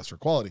it's like lesser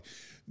quality.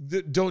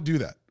 Don't do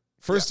that.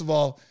 First of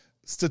all,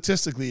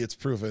 statistically, it's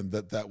proven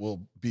that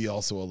will be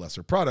also a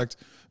lesser product.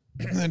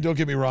 And don't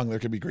get me wrong, there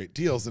can be great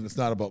deals, and it's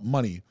not about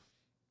money.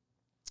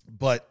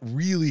 But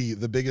really,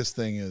 the biggest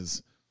thing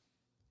is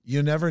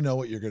you never know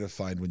what you're going to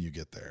find when you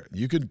get there.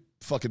 You can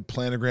fucking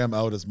planogram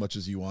out as much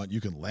as you want.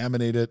 You can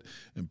laminate it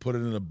and put it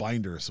in a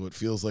binder so it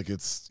feels like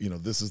it's,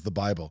 this is the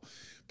Bible.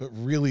 But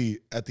really,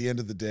 at the end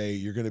of the day,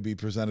 you're going to be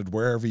presented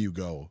wherever you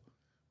go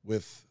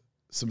with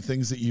some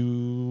things that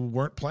you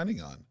weren't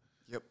planning on.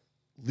 Yep.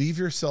 Leave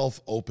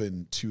yourself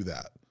open to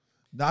that.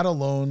 Not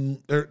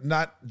alone, or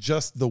not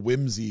just the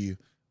whimsy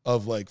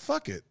of like,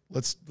 fuck it,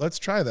 let's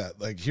try that.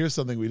 Like, here's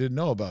something we didn't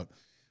know about.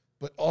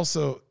 But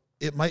also,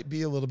 it might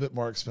be a little bit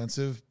more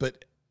expensive,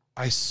 but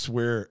I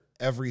swear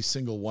every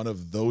single one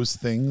of those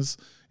things,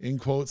 in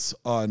quotes,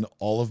 on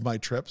all of my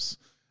trips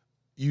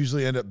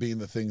usually end up being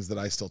the things that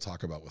I still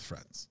talk about with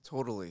friends.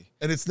 Totally.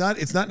 And it's not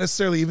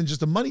necessarily even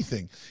just a money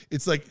thing.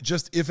 It's like,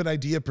 just if an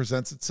idea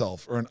presents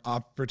itself or an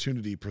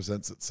opportunity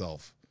presents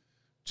itself,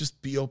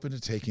 just be open to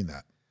taking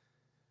that.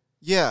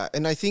 Yeah,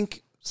 and I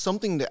think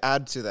something to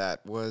add to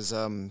that was,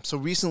 so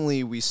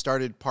recently we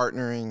started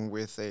partnering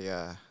with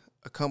a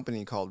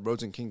company called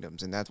Roads and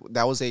Kingdoms, and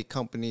that was a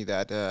company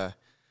that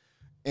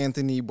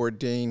Anthony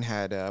Bourdain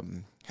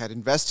had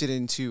invested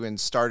into and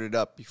started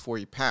up before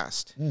he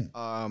passed.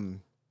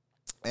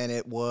 And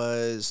it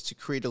was to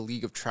create a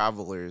league of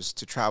travelers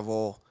to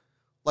travel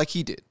like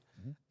he did.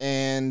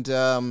 And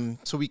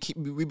so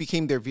we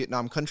became their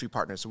Vietnam country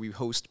partner. So we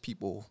host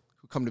people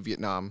who come to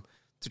Vietnam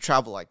to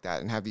travel like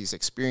that and have these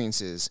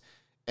experiences.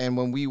 And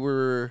when we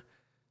were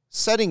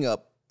setting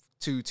up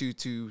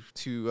to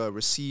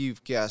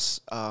receive guests,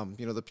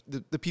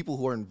 the people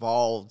who are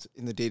involved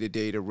in the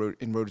day-to-day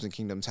in Roads and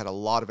Kingdoms had a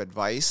lot of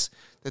advice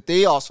that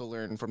they also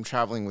learned from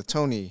traveling with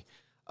Tony.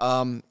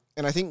 And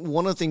I think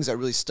one of the things that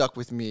really stuck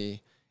with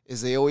me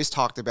is they always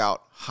talked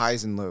about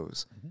highs and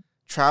lows.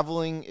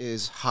 Traveling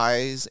is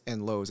highs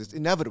and lows. It's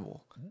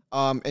inevitable.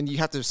 And you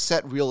have to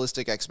set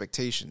realistic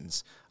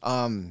expectations.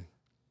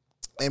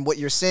 And what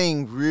you're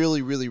saying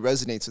really, really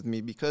resonates with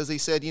me, because they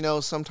said,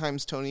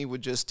 sometimes Tony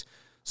would just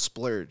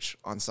splurge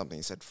on something.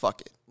 He said,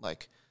 fuck it.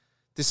 Like,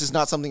 this is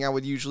not something I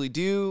would usually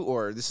do,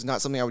 or this is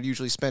not something I would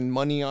usually spend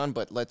money on,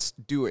 but let's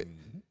do it.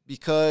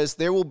 Because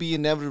there will be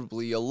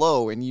inevitably a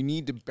low, and you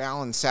need to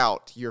balance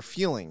out your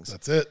feelings.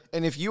 That's it.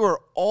 And if you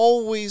are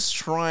always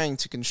trying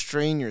to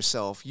constrain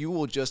yourself, you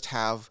will just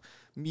have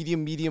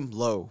medium,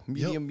 low,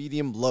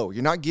 medium, low.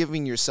 You're not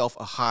giving yourself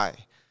a high.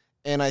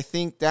 And I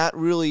think that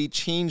really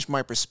changed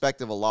my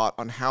perspective a lot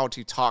on how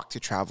to talk to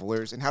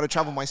travelers and how to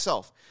travel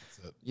myself.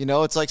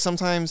 It's like,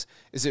 sometimes,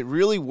 is it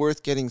really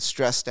worth getting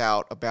stressed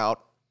out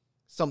about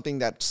something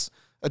that's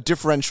a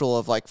differential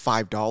of like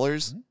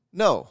 $5?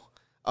 No.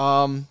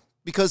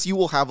 Because you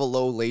will have a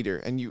low later,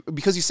 and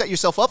because you set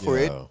yourself up for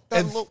it,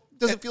 that low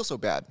doesn't feel so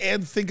bad.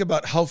 And think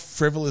about how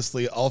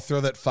frivolously I'll throw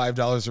that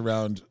 $5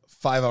 around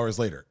 5 hours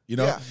later.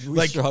 Yeah.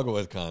 We struggle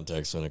with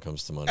context when it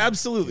comes to money.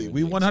 Absolutely.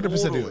 We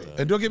 100% do.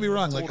 And don't get me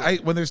wrong. Totally.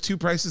 Like, when there's two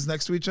prices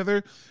next to each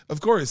other, of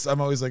course, I'm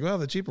always like, well,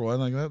 the cheaper one,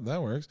 like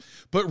that works.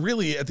 But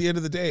really, at the end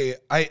of the day,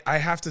 I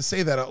have to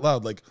say that out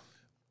loud. Like,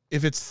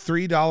 if it's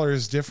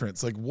 $3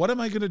 difference, like, what am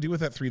I going to do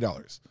with that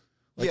 $3?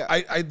 Like,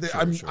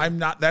 yeah. I'm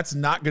not, that's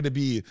not going to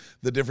be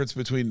the difference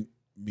between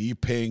me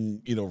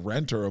paying,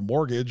 rent or a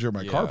mortgage or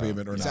my car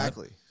payment or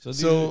exactly. not.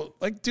 So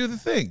do the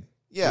thing.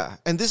 Yeah,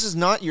 and this is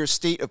not your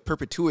state of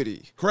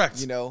perpetuity.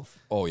 Correct.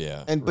 Oh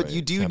yeah. But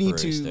you do need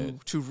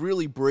to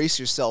really brace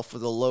yourself for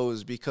the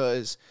lows,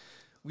 because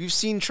we've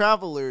seen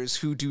travelers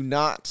who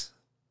cannot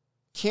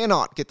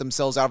get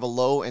themselves out of a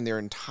low, and their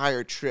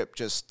entire trip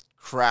just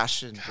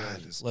crash and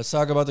burns. Let's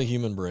talk about the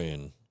human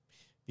brain,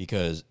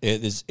 because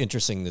it is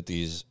interesting that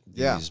these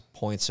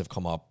points have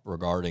come up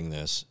regarding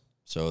this.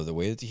 So the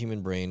way that the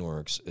human brain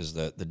works is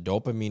that the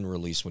dopamine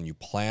release when you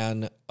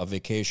plan a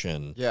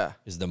vacation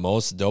is the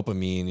most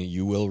dopamine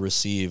you will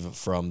receive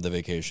from the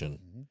vacation.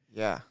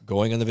 Yeah.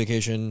 Going on the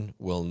vacation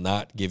will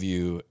not give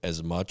you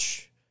as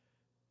much.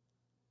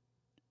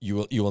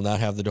 You will not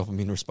have the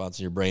dopamine response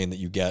in your brain that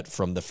you get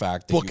from the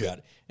fact that you got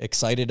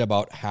excited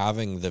about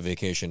having the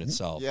vacation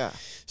itself. Yeah.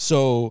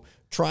 So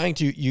trying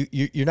to,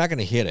 you're not going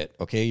to hit it,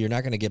 okay? You're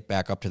not going to get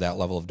back up to that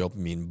level of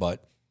dopamine,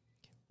 but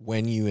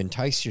when you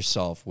entice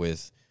yourself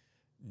with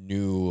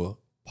new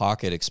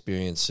pocket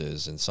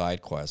experiences and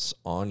side quests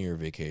on your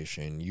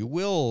vacation, you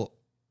will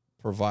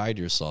provide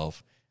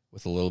yourself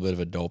with a little bit of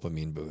a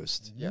dopamine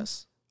boost.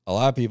 Yes. A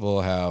lot of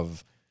people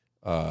have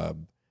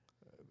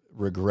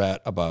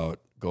regret about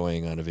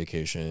going on a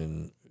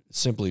vacation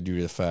simply due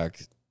to the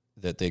fact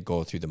that they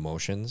go through the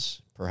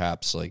motions,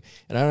 perhaps. And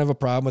I don't have a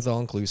problem with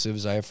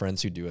all-inclusives. I have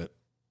friends who do it.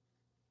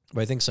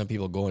 But I think some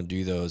people go and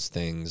do those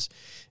things,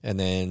 and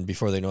then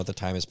before they know it, the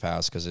time has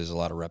passed because there's a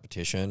lot of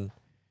repetition.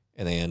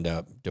 And they end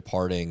up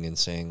departing and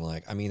saying,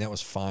 that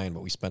was fine,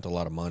 but we spent a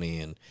lot of money,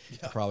 and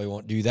I probably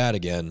won't do that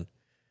again.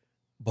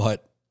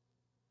 But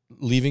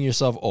leaving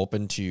yourself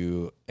open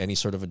to any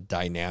sort of a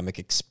dynamic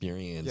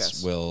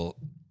experience will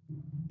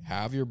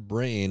have your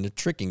brain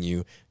tricking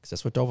you, because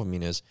that's what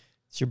dopamine is.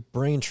 It's your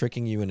brain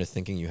tricking you into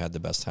thinking you had the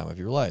best time of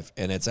your life.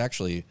 And it's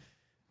actually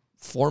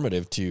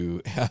formative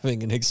to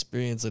having an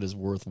experience that is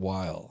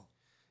worthwhile.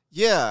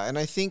 Yeah, and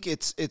I think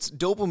it's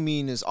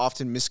dopamine is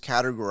often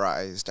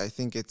miscategorized. I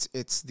think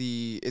it's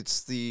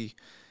the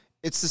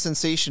it's the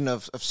sensation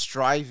of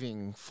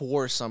striving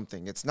for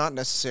something. It's not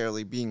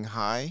necessarily being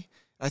high.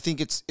 I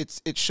think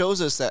it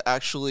shows us that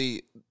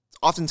actually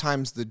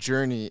oftentimes the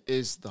journey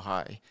is the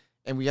high,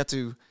 and we have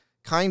to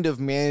kind of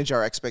manage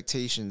our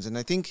expectations. And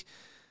I think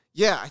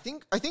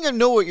I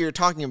know what you're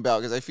talking about,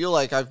 because I feel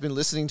like I've been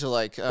listening to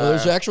well,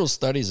 there's actual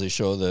studies that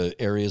show the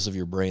areas of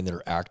your brain that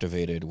are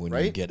activated when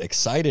you get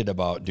excited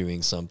about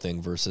doing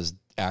something versus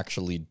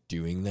actually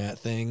doing that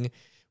thing,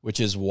 which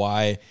is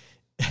why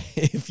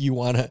if you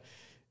want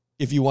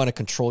to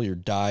control your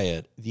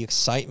diet, the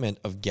excitement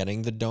of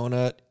getting the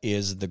donut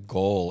is the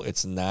goal.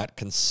 It's not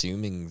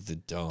consuming the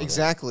donut.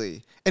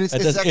 Exactly. And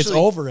it's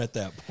over at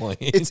that point.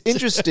 It's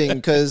interesting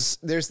because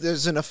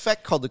there's an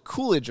effect called the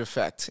Coolidge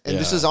effect. And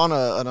this is on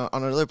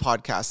another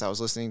podcast I was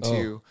listening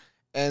to.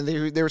 And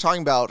they were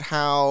talking about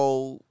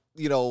how,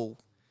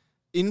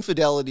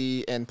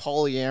 infidelity and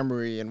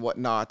polyamory and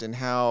whatnot, and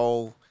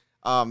how,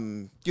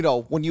 when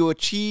you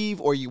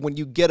achieve or when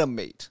you get a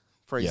mate,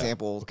 for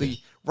example,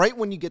 right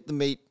when you get the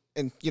mate,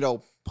 and,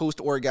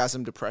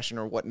 post-orgasm depression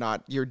or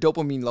whatnot, your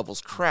dopamine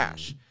levels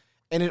crash.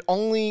 And it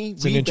only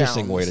It's an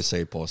interesting way to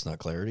say post-nut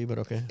clarity, but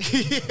okay.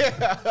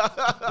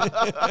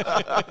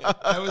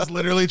 I was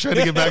literally trying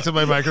to get back to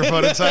my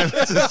microphone in time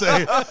to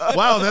say,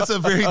 wow, that's a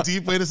very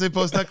deep way to say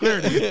post-nut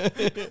clarity.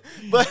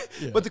 But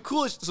the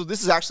Coolidge, so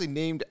this is actually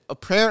named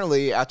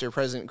apparently after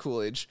President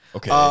Coolidge.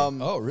 Okay.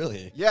 Oh,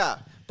 really? Yeah.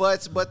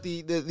 But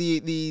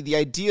the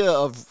idea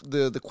of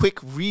the quick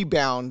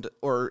rebound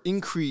or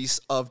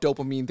increase of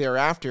dopamine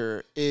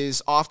thereafter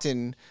is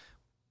often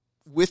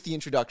with the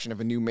introduction of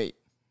a new mate.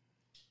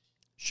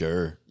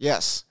 Sure.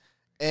 Yes.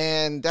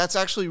 And that's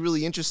actually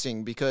really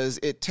interesting because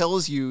it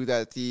tells you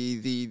that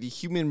the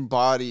human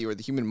body or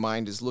the human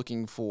mind is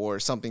looking for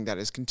something that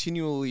is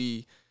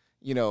continually,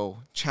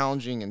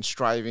 challenging and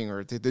striving,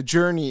 or the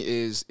journey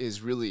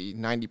is really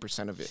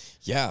 90% of it.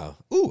 Yeah.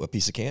 Ooh, a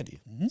piece of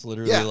candy. Mm-hmm. It's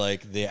literally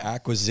like the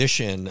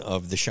acquisition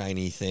of the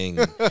shiny thing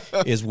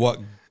is what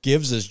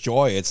gives us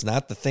joy. It's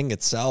not the thing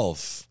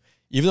itself.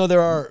 Even though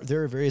there are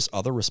various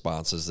other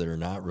responses that are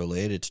not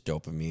related to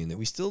dopamine that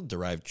we still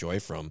derive joy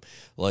from,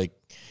 like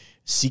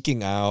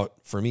seeking out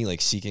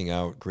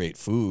great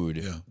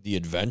food, the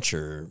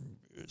adventure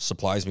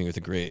supplies me with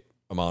a great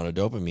amount of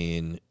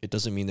dopamine. It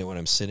doesn't mean that when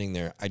I'm sitting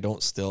there, I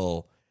don't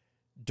still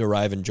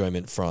derive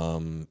enjoyment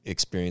from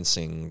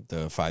experiencing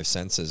the five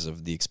senses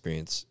of the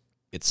experience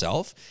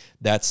itself.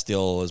 That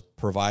still is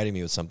providing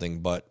me with something,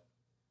 but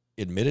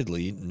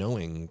admittedly,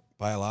 knowing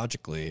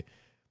biologically,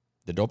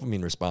 the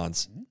dopamine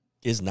response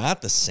is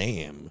not the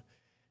same.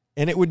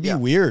 And it would be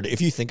weird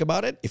if you think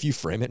about it, if you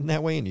frame it in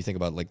that way and you think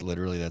about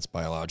literally that's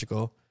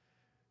biological,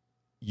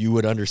 you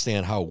would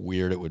understand how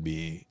weird it would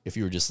be if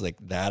you were just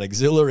that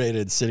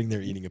exhilarated sitting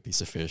there eating a piece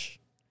of fish.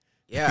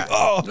 Yeah.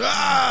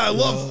 I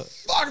love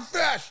fucking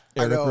fish.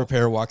 Eric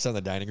Repair walks on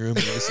the dining room and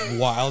he's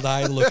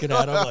wild-eyed looking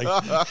at him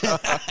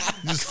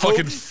just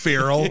fucking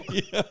feral.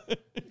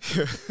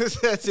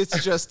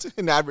 It's just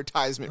an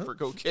advertisement for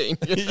cocaine.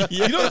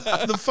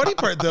 The funny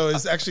part though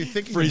is actually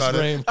thinking about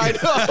it. I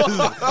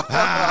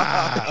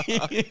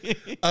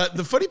know.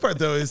 The funny part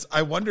though is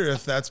I wonder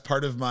if that's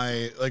part of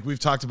my, we've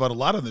talked about a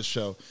lot on this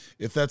show,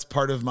 if that's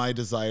part of my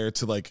desire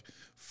to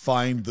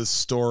find the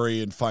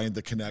story and find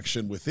the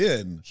connection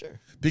within. Sure.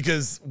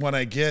 Because when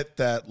I get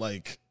that,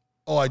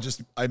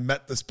 I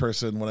met this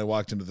person when I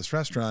walked into this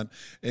restaurant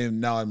and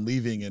now I'm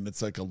leaving and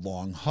it's a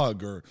long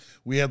hug, or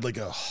we had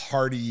a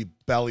hearty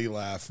belly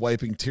laugh,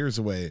 wiping tears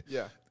away.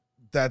 Yeah.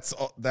 That's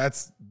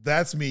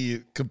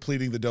me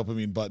completing the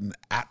dopamine button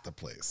at the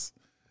place.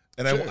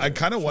 And I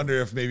kind of wonder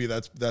if maybe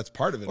that's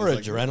part of it. Or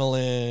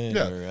adrenaline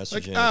or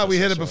estrogen. We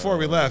hit it before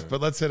we left,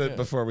 but let's hit it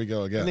before we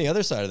go again. And the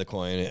other side of the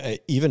coin,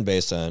 even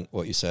based on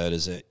what you said,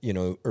 is that,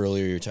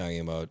 earlier you're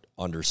talking about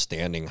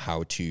understanding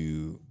how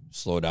to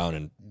slow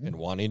down and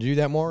wanting to do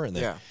that more, and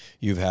that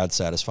you've had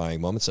satisfying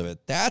moments of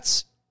it.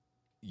 That's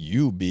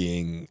you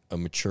being a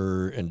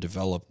mature and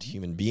developed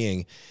human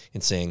being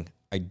and saying,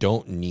 I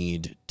don't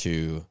need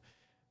to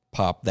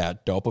pop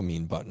that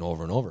dopamine button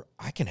over and over.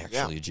 I can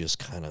actually just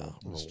kind of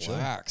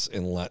relax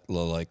and let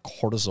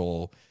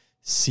cortisol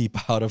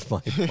seep out of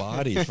my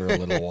body for a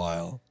little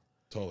while.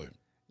 Totally.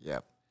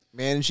 Yeah.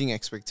 Managing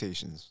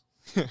expectations.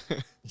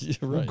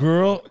 You're right.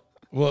 Girl,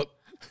 well,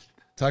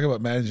 talk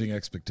about managing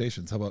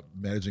expectations. How about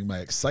managing my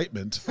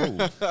excitement?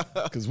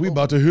 Because we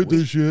about to hit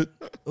this shit.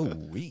 Oh,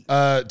 we.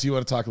 Do you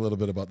want to talk a little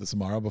bit about this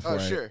Amaro before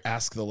I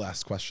ask the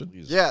last question?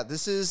 Yeah,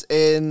 this is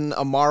an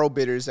Amaro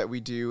bitters that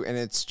we do, and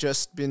it's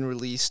just been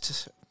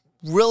released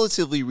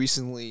relatively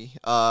recently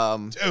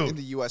in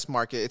the U.S.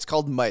 market. It's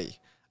called Mai.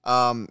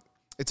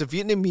 It's a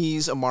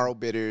Vietnamese Amaro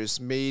bitters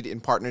made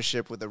in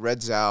partnership with a Red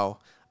Zao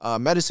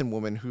medicine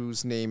woman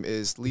whose name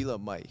is Lila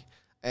Mai.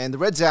 And the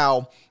Red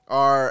Zao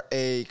are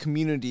a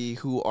community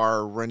who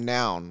are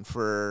renowned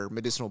for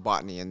medicinal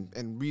botany,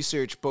 and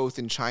research both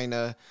in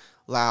China,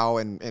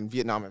 Laos, and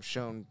Vietnam have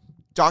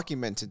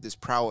documented this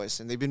prowess.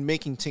 And they've been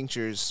making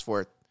tinctures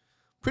for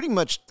pretty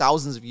much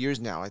thousands of years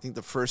now. I think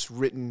the first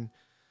written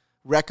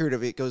record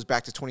of it goes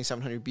back to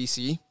 2700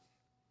 BC.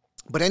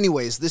 But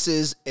anyways, this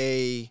is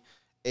a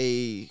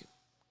a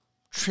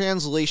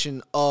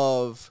translation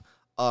of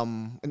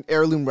an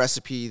heirloom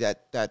recipe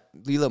that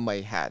Lila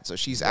May had. So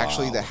she's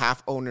actually the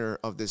half owner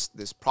of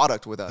this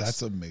product with us.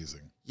 That's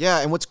amazing. Yeah,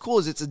 and what's cool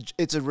is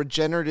it's a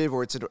regenerative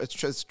or it's a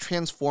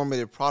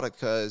transformative product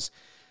because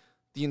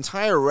the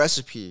entire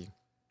recipe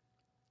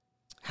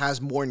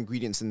has more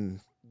ingredients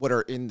than what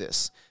are in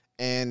this.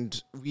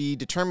 And we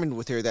determined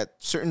with her that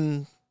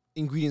certain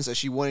ingredients that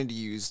she wanted to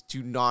use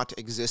do not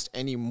exist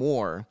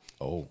anymore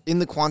in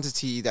the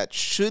quantity that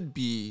should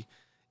be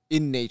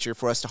in nature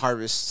for us to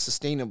harvest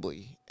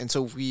sustainably. And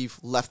so we've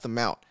left them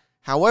out.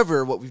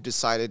 However, what we've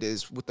decided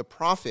is with the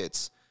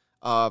profits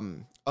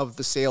of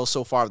the sale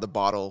so far of the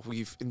bottle,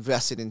 we've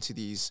invested into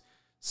these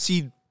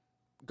seed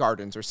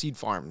gardens or seed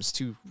farms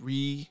to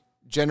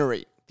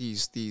regenerate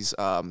these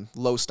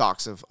low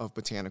stocks of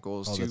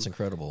botanicals. Oh, that's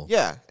incredible.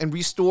 Yeah, and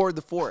restore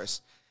the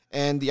forest.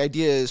 And the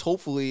idea is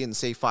hopefully in,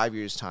 say, 5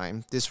 years'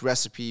 time, this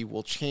recipe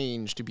will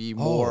change to be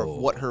more of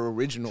what her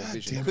original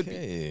vision could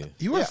be.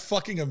 You are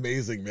fucking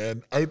amazing,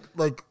 man.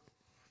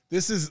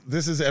 This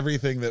is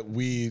everything that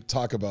we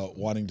talk about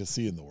wanting to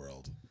see in the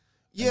world.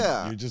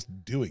 Yeah. You're just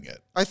doing it.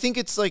 I think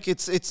it's like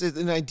it's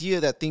an idea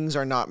that things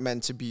are not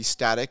meant to be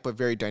static but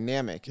very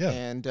dynamic. Yeah.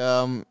 And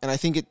I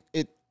think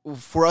it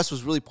for us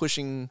was really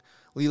pushing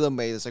Lila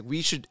May. It's like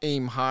we should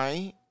aim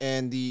high,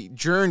 and the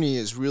journey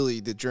is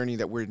really the journey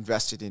that we're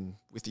invested in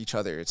with each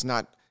other. It's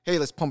not, hey,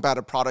 let's pump out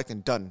a product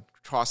and done,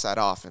 cross that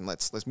off, and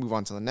let's move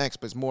on to the next.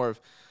 But it's more of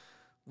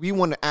we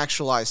want to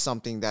actualize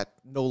something that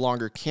no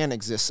longer can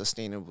exist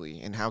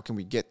sustainably, and how can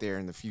we get there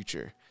in the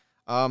future?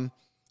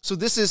 So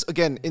this is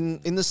again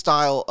in the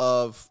style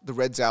of the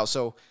Red Zao.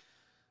 So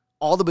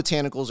all the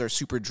botanicals are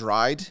super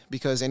dried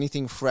because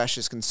anything fresh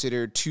is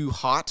considered too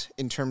hot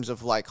in terms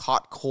of like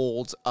hot,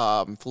 cold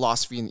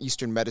philosophy in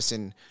Eastern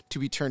medicine to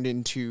be turned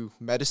into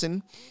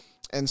medicine.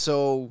 And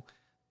so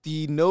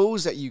the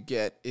nose that you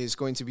get is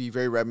going to be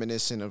very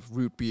reminiscent of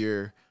root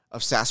beer,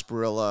 of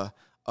sarsaparilla,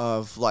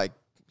 of like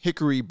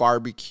hickory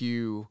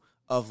barbecue,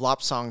 of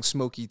lapsang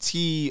smoky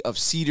tea, of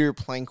cedar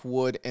plank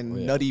wood,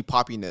 and nutty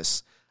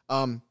poppiness.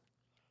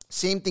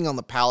 Same thing on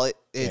the palate.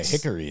 It's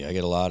hickory. I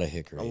get a lot of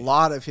hickory. A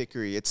lot of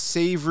hickory. It's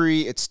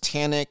savory. It's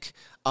tannic.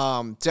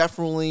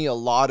 Definitely a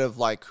lot of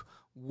like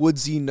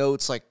woodsy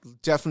notes, like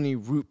definitely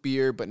root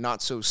beer, but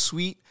not so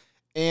sweet.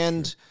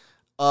 And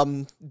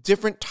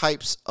different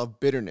types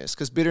of bitterness,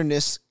 because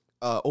bitterness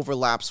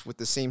overlaps with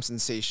the same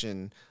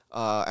sensation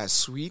as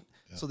sweet.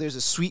 Yeah. So there's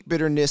a sweet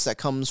bitterness that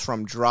comes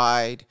from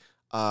dried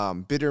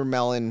bitter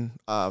melon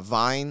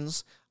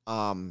vines.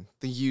 The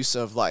use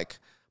of like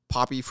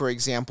poppy, for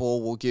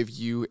example, will give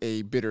you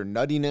a bitter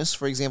nuttiness,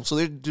 for example.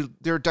 So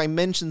there are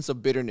dimensions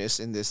of bitterness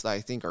in this that I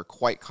think are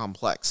quite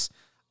complex.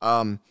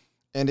 And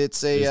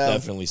it's There's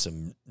definitely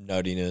some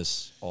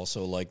nuttiness.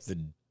 Also, like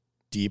the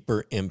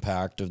deeper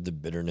impact of the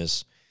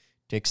bitterness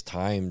takes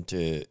time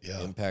to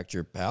impact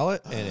your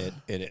palate, and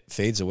it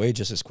fades away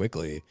just as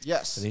quickly.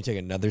 Yes. And then you take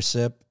another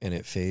sip, and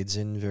it fades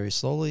in very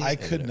slowly.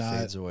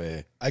 Fades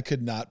away. I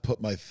could not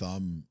put my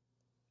thumb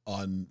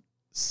on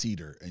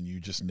cedar, and you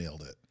just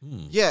nailed it.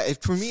 Yeah,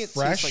 for me, it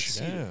fresh, tastes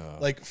like cedar.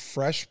 Like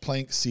fresh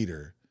plank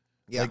cedar.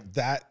 Yeah. Like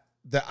that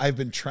I've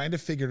been trying to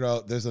figure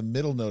out. There's a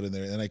middle note in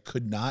there, and I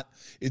could not.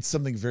 It's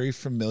something very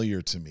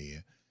familiar to me,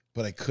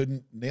 but I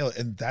couldn't nail it.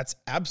 And that's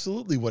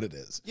absolutely what it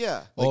is.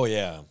 Yeah.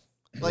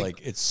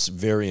 Like it's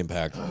very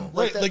impactful.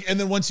 Right. Like, and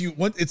then once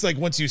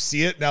you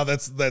see it, now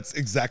that's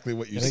exactly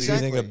what you see. Makes me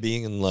think of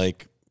being in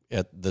like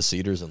at the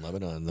Cedars in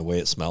Lebanon, the way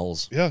it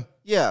smells. Yeah.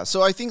 Yeah.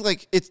 So I think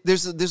like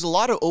there's a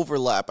lot of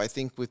overlap, I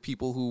think, with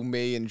people who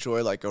may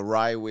enjoy like a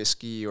rye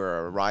whiskey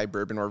or a rye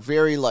bourbon or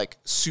very like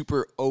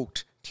super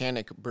oaked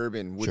tannic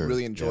bourbon would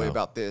really enjoy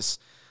about this.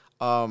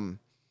 But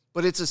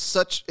it's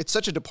such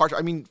a departure.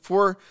 I mean,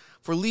 for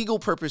legal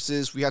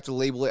purposes, we have to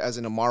label it as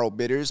an Amaro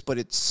bitters, but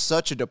it's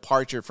such a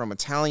departure from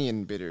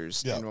Italian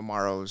bitters and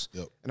Amaros,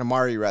 and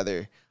Amari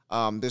rather.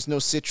 There's no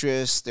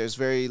citrus. There's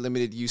very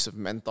limited use of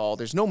menthol.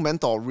 There's no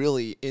menthol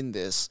really in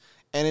this,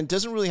 and it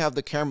doesn't really have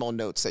the caramel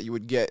notes that you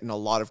would get in a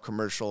lot of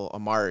commercial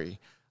Amari.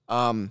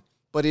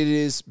 But it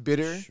is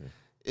bitter. Sure.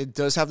 It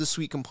does have the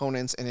sweet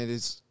components, and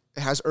it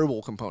has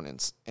herbal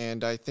components.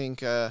 And I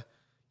think,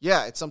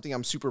 it's something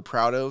I'm super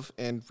proud of,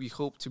 and we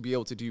hope to be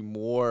able to do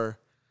more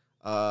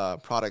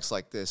products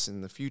like this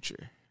in the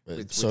future.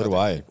 So do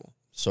I.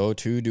 So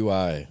too do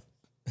I.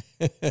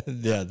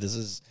 Yeah, this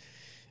is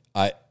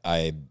I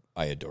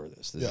adore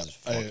this. This is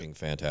fucking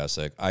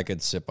fantastic. I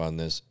could sip on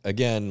this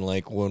again,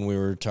 like when we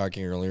were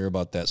talking earlier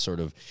about that sort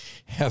of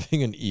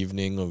having an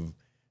evening of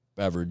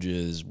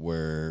beverages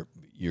where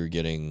you're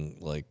getting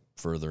like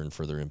further and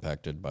further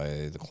impacted by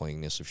the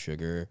clanginess of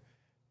sugar.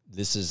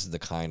 This is the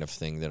kind of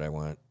thing that I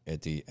want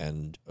at the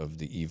end of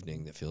the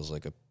evening that feels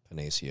like a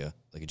panacea.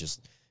 Like it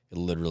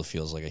literally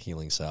feels like a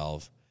healing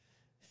salve.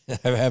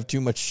 I have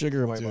too much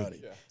sugar in my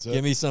body. Yeah.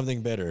 Give me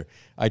something better.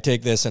 I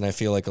take this and I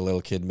feel like a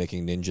little kid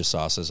making ninja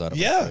sauces out of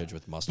my fridge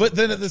with mustard. But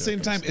then at the same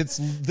time,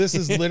 this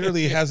is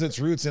literally has its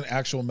roots in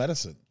actual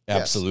medicine.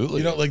 Absolutely.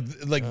 You know,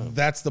 like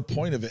that's the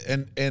point of it.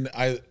 And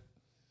I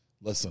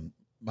listen,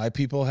 my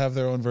people have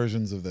their own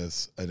versions of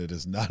this, and it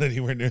is not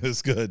anywhere near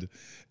as good.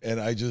 And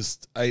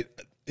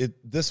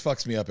this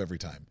fucks me up every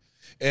time.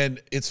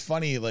 And it's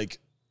funny, like,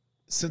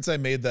 since I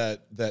made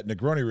that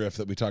Negroni riff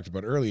that we talked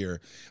about earlier,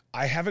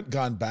 I haven't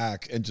gone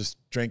back and just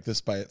drank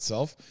this by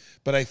itself.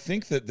 But I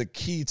think that the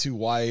key to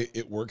why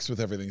it works with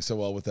everything so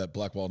well with that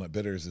black walnut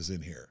bitters is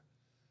in here.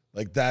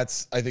 Like, I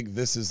think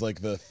this is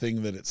like the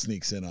thing that it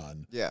sneaks in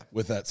on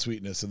with that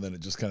sweetness, and then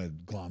it just kind of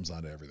gloms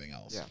onto everything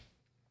else. Yeah.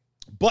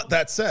 But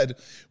that said,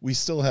 we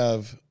still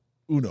have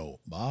uno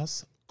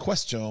más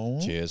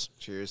question. Cheers.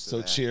 Cheers to so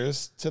that.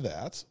 Cheers to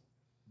that.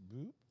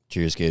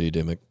 Cheers, Katie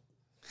Dimmick.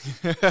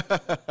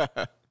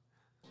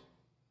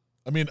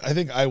 I mean, I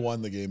think I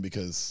won the game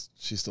because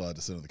she still had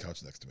to sit on the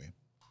couch next to me.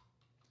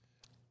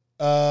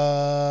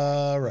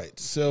 Right.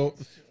 So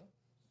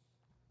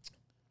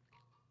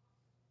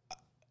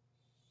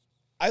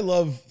I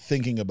love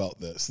thinking about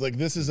this. Like,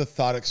 this is a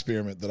thought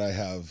experiment that I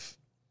have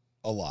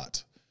a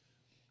lot.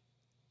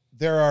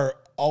 There are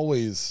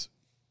always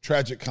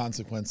tragic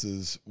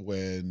consequences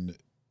when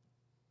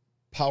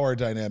power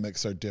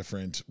dynamics are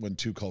different, when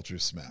two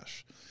cultures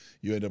smash.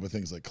 You end up with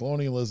things like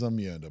colonialism.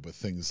 You end up with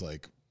things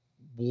like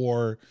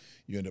war.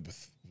 You end up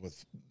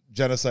with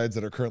genocides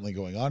that are currently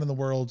going on in the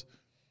world.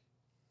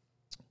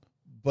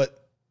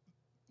 But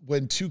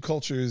when two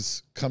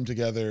cultures come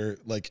together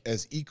like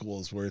as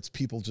equals, where it's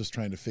people just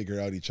trying to figure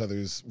out each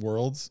other's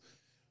worlds,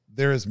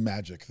 there is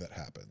magic that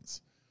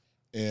happens.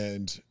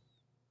 And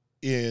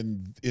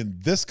in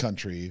this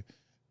country,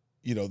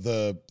 you know,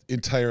 the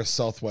entire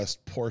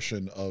southwest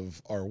portion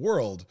of our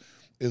world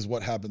is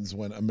what happens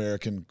when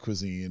American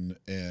cuisine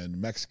and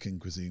Mexican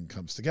cuisine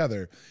comes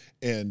together.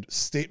 And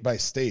state by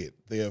state,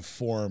 they have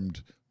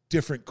formed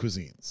different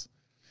cuisines.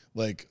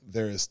 Like,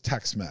 there is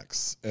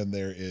Tex-Mex and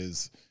there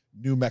is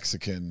New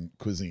Mexican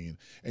cuisine.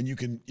 And you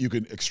can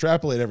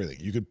extrapolate everything.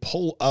 You can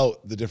pull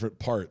out the different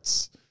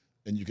parts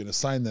and you can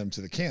assign them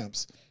to the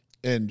camps.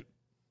 And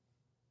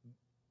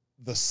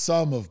the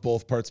sum of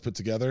both parts put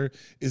together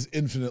is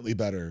infinitely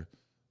better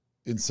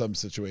in some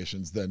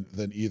situations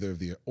than either of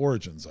the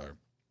origins are.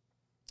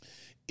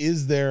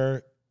 Is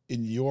there,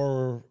 in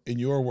your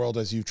world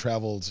as you've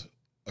traveled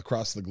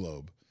across the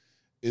globe,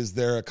 is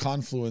there a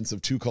confluence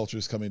of two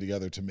cultures coming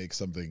together to make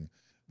something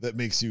that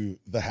makes you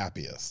the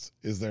happiest?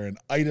 Is there an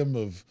item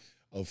of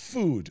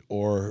food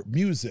or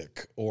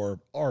music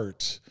or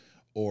art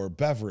or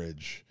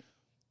beverage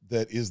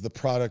that is the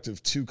product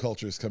of two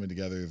cultures coming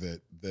together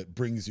that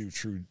brings you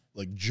true,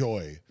 like,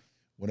 joy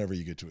whenever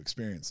you get to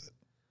experience it?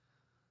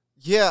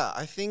 Yeah,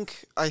 I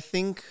think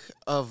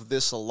of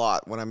this a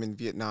lot when I'm in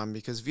Vietnam,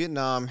 because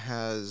Vietnam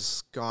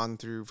has gone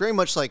through very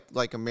much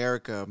like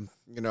America.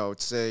 You know,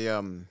 it's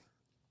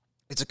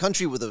a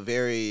country with a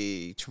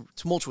very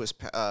tumultuous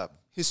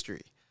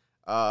history.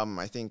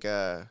 I think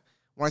when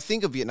I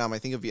think of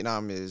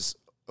Vietnam is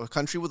a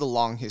country with a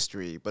long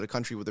history, but a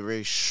country with a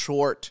very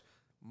short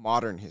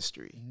modern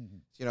history. Mm-hmm.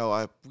 You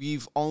know,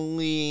 we've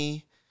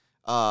only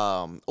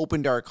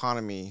opened our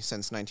economy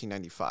since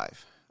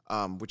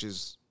 1995, which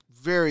is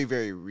very,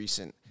 very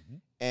recent. Mm-hmm.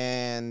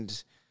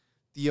 And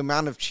the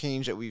amount of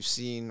change that we've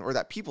seen, or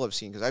that people have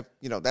seen, because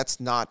that's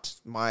not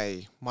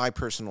my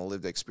personal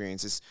lived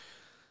experience.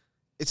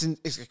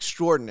 It's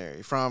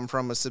extraordinary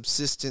from a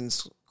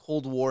subsistence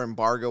Cold War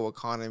embargo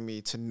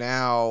economy to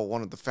now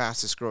one of the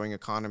fastest growing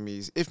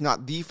economies, if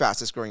not the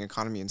fastest growing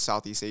economy in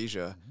Southeast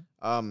Asia.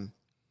 Mm-hmm.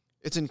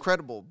 It's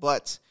incredible,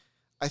 but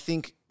I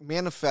think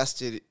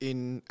manifested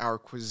in our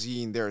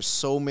cuisine, there are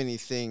so many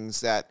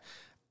things that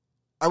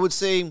I would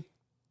say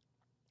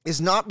is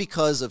not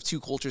because of two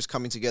cultures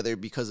coming together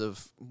because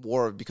of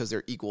war, because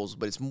they're equals,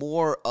 but it's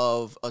more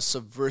of a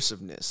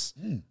subversiveness.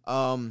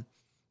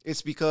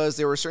 It's because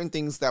there were certain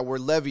things that were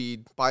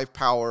levied by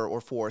power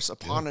or force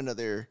upon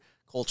another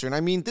culture. And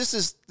I mean, this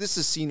is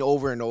seen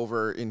over and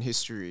over in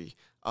history.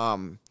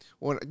 When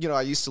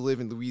I used to live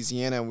in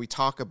Louisiana and we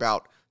talk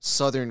about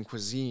Southern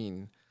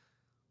cuisine,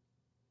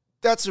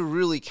 that's a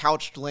really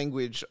couched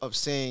language of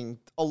saying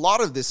a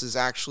lot of this is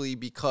actually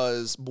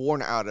because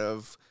born out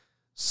of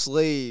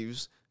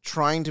slaves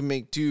trying to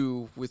make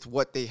do with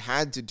what they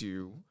had to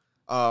do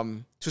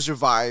to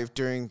survive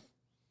during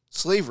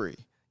slavery.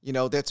 You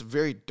know, that's a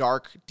very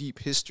dark, deep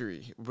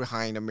history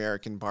behind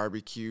American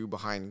barbecue,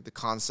 behind the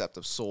concept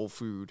of soul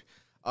food.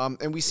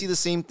 And we see the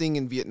same thing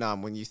in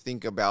Vietnam when you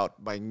think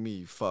about bánh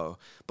mì pho.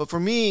 But for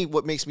me,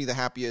 what makes me the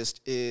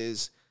happiest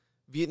is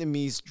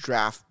Vietnamese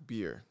draft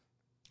beer.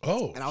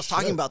 Oh, and I was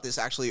talking about this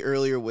actually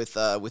earlier with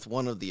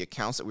one of the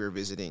accounts that we were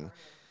visiting.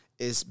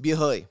 Is bia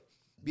hơi.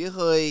 Bia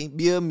hơi,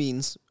 bia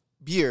means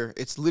beer.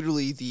 It's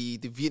literally the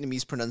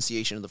Vietnamese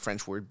pronunciation of the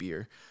French word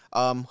beer.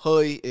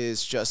 Hơi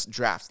is just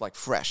draft, like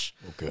fresh.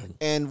 Okay.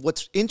 And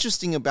what's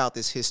interesting about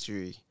this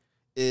history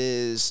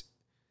is,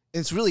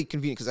 it's really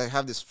convenient because I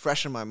have this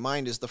fresh in my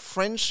mind, is the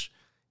French,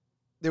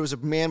 there was a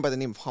man by the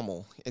name of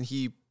Hummel, and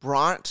he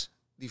brought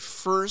the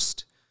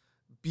first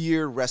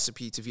beer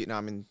recipe to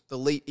Vietnam in the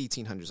late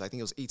 1800s. I think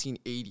it was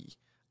 1880.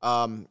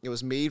 It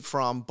was made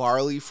from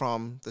barley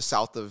from the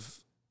south of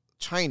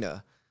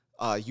China,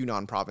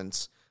 Yunnan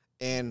province,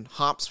 and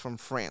hops from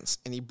France,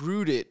 and he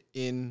brewed it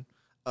in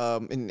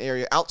an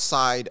area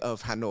outside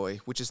of Hanoi,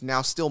 which is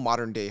now still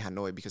modern day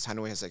Hanoi because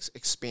Hanoi has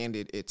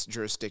expanded its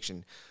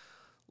jurisdiction.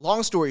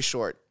 Long story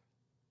short,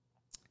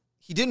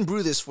 he didn't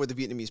brew this for the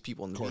Vietnamese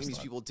people, and the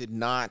Vietnamese people did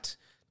not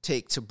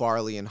take to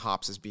barley and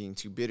hops as being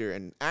too bitter.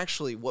 And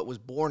actually, what was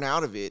born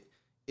out of it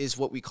is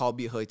what we call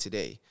bia hơi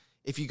today.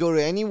 If you go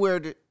to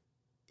anywhere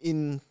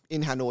in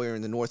Hanoi or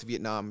in the north of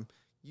Vietnam,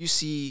 you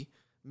see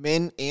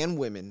men and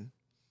women.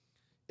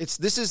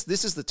 This is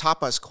the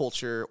tapas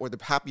culture or the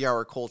happy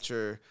hour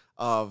culture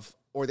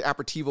or the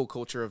aperitivo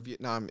culture of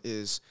Vietnam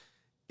is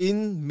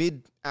in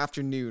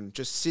mid-afternoon,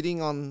 just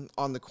sitting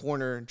on the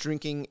corner,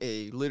 drinking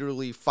a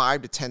literally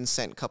 5 to 10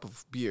 cent cup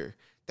of beer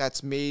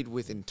that's made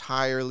with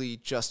entirely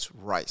just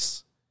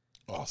rice.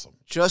 Awesome.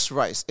 Just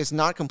rice. It's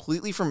not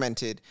completely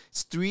fermented.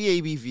 It's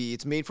 3 ABV.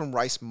 It's made from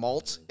rice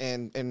malt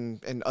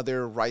and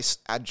other rice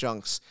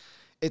adjuncts.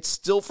 It's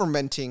still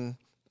fermenting.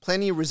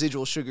 Plenty of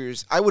residual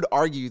sugars. I would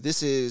argue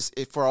this is,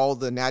 for all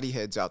the natty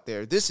heads out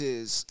there, this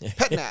is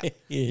pet nat.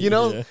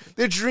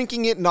 They're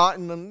drinking it not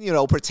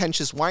in,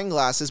 pretentious wine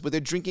glasses, but they're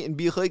drinking it in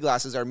bia hơi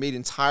glasses that are made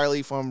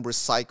entirely from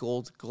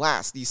recycled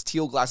glass. These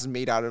teal glasses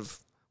made out of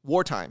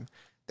wartime.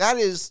 That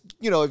is,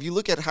 if you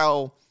look at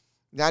how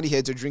natty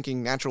heads are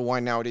drinking natural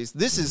wine nowadays,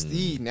 this is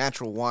the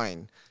natural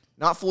wine.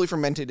 Not fully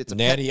fermented. It's a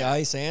natty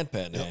ice and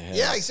pet nat.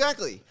 Yeah,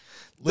 exactly.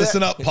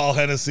 Listen up, Paul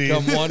Hennessy.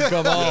 Come one,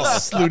 come all.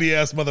 Snooty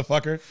ass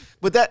motherfucker.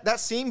 But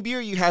that same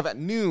beer you have at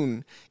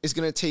noon is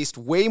going to taste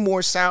way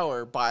more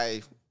sour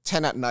by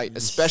 10 at night,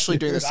 especially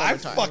during the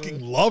summertime. I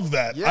fucking love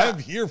that. Yeah. I'm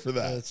here for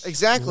that.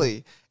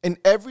 Exactly. And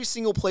every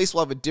single place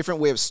will have a different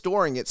way of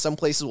storing it. Some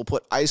places will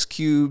put ice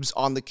cubes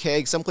on the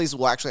keg. Some places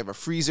will actually have a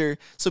freezer.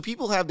 So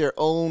people have their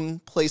own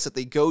place that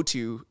they go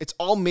to. It's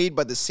all made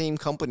by the same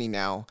company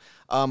now.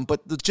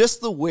 But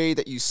just the way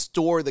that you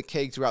store the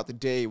keg throughout the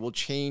day will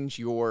change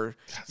your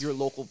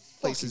local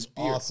place's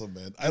beer. Awesome,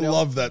 man. I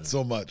love that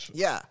so much.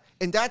 Yeah.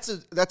 And that's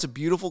a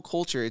beautiful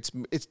culture.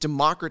 It's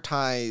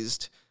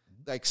democratized,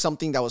 like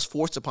something that was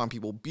forced upon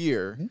people,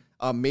 beer,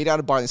 made out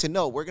of barley. They said,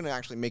 no, we're going to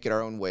actually make it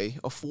our own way,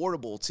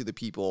 affordable to the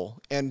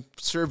people, and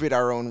serve it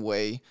our own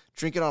way,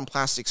 drink it on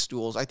plastic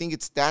stools. I think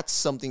that's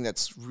something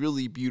that's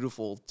really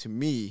beautiful to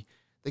me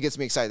that gets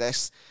me excited.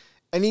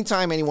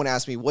 Anytime anyone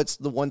asks me, what's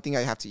the one thing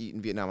I have to eat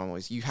in Vietnam, I'm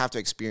always, you have to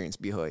experience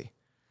bia hơi.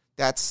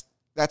 That's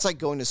like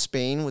going to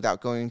Spain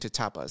without going to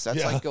tapas.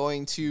 That's like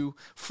going to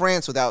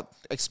France without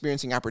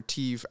experiencing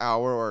aperitif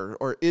hour,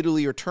 or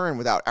Italy or Turin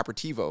without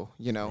aperitivo,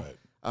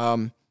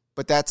 Right.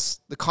 But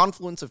that's the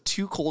confluence of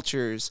two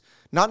cultures,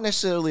 not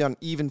necessarily on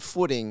even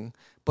footing,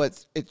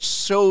 but it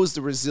shows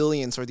the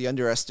resilience or the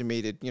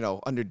underestimated,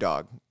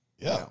 underdog.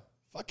 Yeah.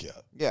 Fuck yeah.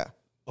 Yeah.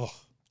 Oh,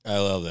 I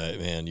love that,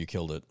 man. You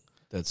killed it.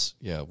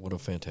 What a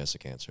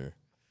fantastic answer.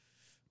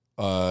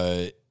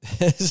 So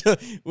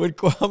when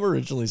Kwame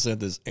originally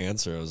sent this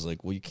answer, I was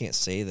like, well, you can't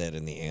say that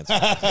in the answer.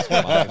 It's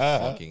my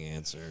fucking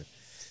answer.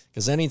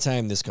 Because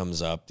anytime this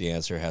comes up, the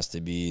answer has to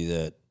be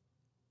that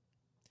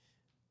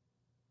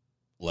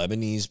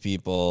Lebanese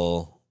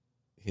people,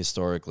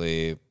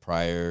 historically,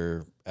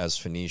 prior as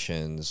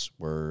Phoenicians,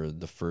 were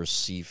the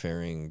first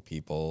seafaring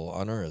people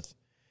on earth.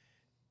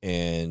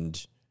 And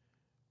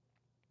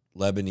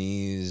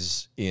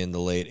Lebanese in the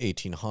late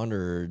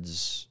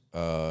 1800s,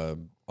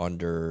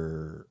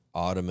 under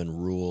Ottoman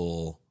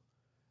rule,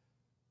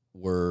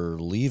 were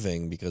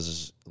leaving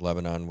because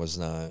Lebanon was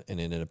not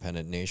an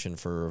independent nation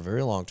for a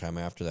very long time.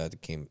 After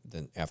that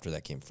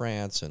came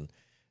France, and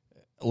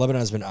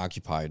Lebanon has been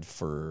occupied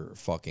for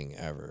fucking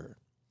ever.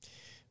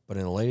 But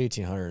in the late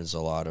 1800s, a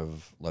lot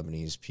of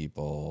Lebanese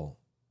people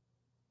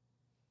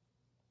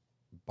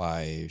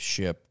by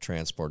ship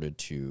transported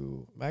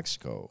to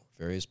Mexico,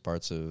 various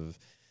parts of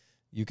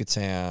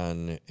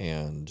Yucatan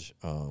and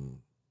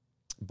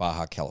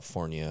Baja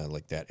California,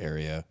 like that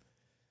area.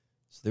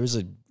 So there's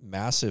a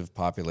massive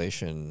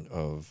population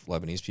of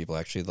Lebanese people.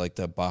 Actually, like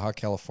the Baja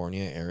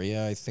California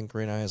area, I think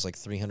right now has like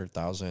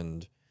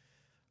 300,000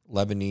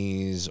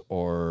 Lebanese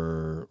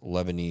or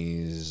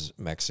Lebanese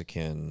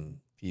Mexican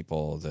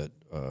people that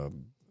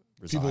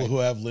reside people who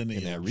have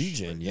lineage in that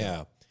region.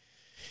 Yeah.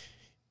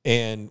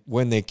 And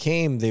when they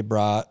came, they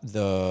brought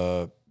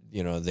their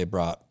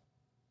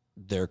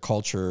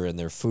culture and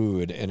their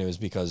food, and it was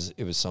because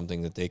it was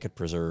something that they could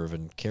preserve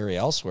and carry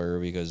elsewhere,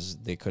 because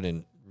they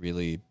couldn't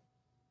really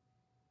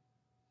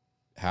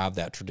have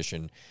that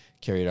tradition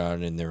carried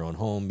on in their own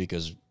home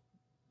because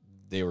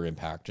they were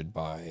impacted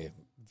by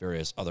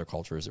various other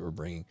cultures that were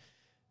bringing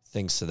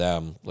things to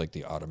them, like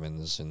the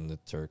Ottomans and the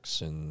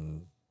Turks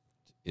and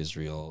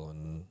Israel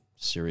and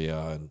Syria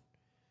and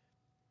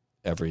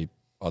every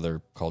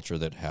other culture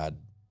that had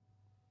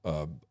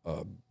a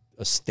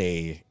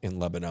stay in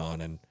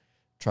Lebanon and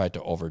tried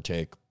to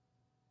overtake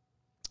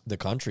the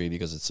country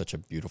because it's such a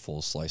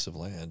beautiful slice of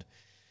land.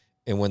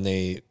 And when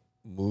they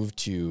moved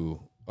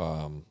to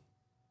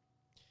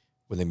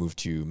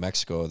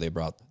Mexico, they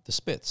brought the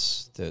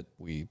spits that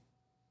we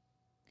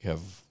have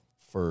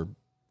for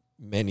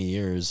many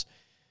years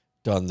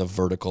done the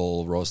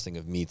vertical roasting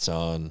of meats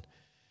on.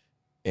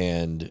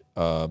 And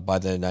by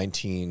the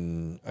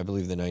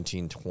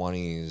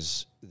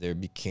 1920s, there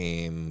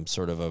became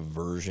sort of a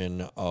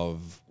version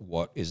of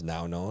what is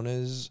now known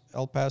as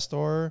El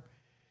Pastor.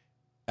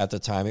 At the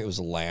time, it was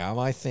lamb,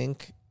 I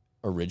think,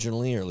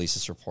 originally, or at least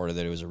it's reported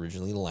that it was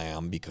originally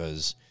lamb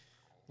because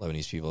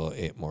Lebanese people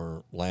ate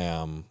more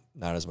lamb,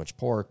 not as much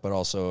pork, but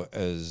also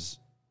as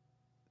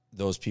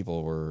those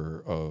people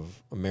were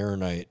of a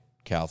Maronite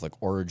Catholic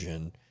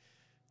origin,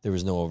 there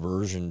was no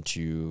aversion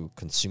to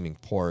consuming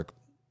pork.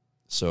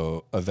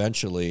 So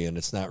eventually, and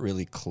it's not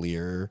really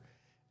clear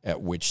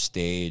at which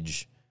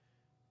stage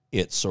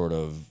it sort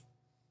of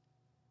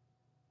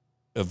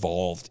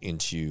evolved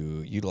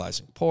into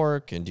utilizing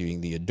pork and doing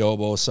the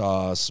adobo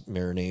sauce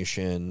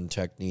marination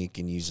technique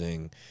and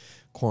using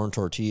corn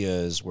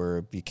tortillas, where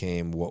it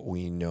became what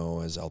we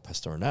know as El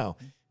Pastor now.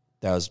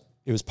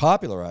 It was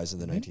popularized in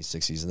the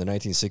 1960s. In the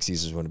 1960s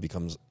is when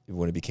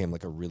it became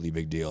like a really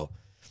big deal.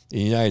 In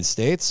the United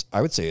States,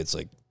 I would say it's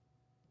like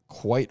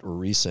quite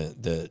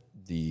recent that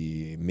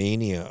the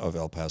mania of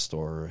El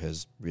Pastor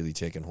has really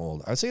taken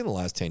hold. I'd say in the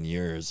last 10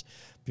 years,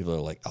 people are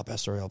like, El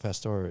Pastor, El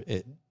Pastor.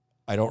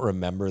 I don't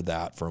remember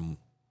that from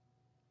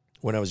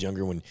when I was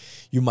younger, when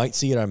you might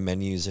see it on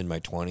menus in my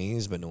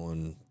 20s, but no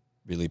one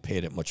really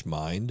paid it much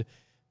mind.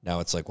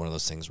 Now it's like one of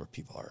those things where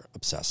people are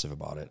obsessive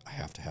about it. I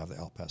have to have the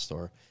El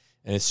Pastor.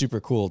 And it's super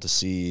cool to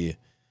see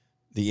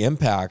the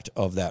impact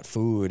of that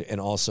food.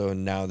 And also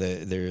now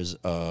that there's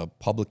a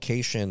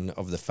publication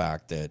of the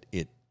fact that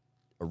it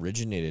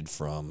originated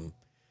from,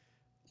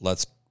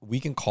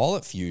 we can call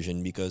it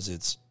fusion because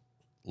it's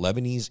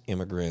Lebanese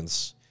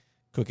immigrants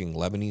cooking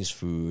Lebanese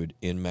food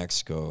in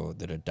Mexico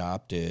that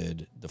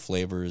adopted the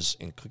flavors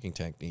and cooking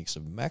techniques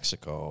of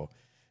Mexico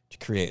to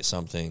create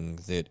something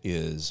that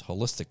is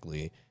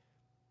holistically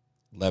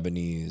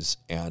Lebanese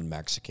and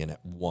Mexican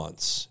at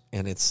once.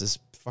 And it's this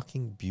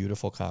fucking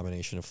beautiful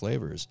combination of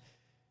flavors.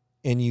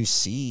 And you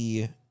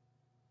see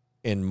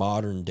in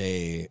modern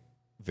day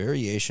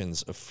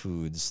variations of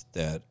foods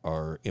that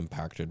are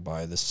impacted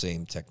by the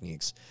same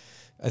techniques.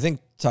 I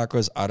think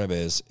tacos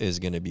árabes is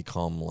going to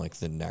become like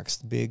the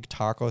next big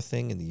taco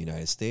thing in the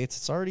United States.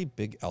 It's already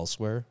big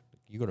elsewhere.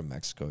 You go to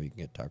Mexico, you can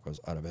get tacos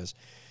árabes,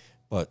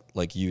 but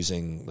like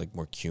using like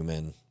more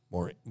cumin,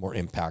 more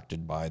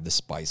impacted by the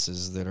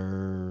spices that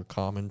are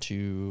common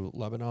to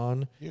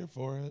Lebanon. Here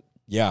for it.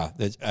 Yeah,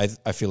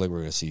 I feel like we're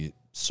going to see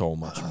so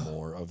much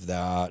more of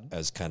that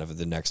as kind of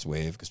the next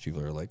wave, because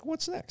people are like,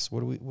 "What's next?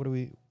 What are we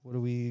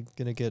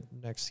going to get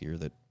next here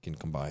that can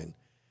combine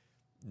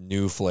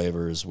new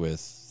flavors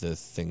with the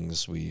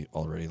things we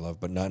already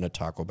love, but not in a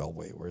Taco Bell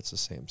way where it's the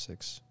same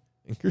 6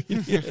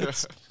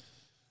 ingredients."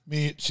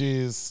 Meat,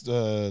 cheese,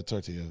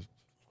 tortilla,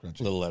 crunchy.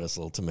 Little lettuce,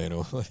 little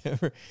tomato,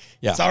 whatever.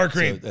 Yeah, sour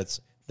cream.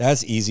 So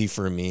that's easy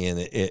for me,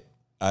 and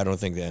I don't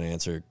think that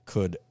answer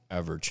could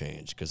ever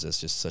change because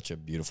it's just such a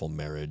beautiful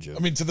marriage. I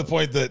mean, to the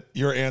point that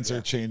your answer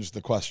changed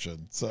the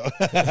question. So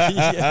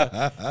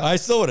yeah. I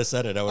still would have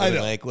said it. I would have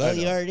been like, "Well,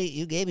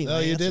 you gave me." No,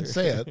 you did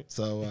say it.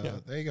 So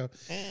there you go.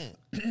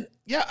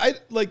 Yeah,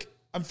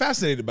 I'm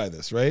fascinated by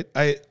this. Right,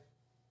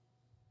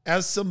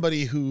 as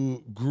somebody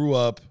who grew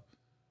up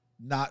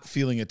not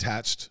feeling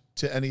attached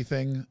to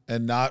anything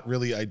and not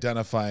really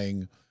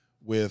identifying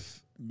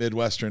with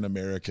Midwestern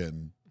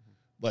American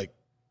like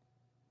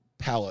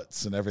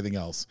palates and everything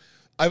else,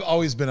 I've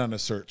always been on a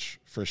search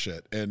for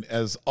shit. And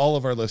as all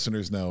of our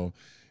listeners know,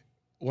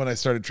 when I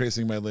started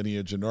tracing my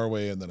lineage in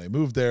Norway and then I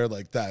moved there,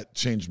 like that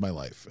changed my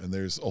life. And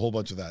there's a whole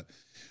bunch of that.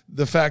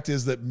 The fact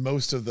is that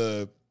most of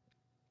the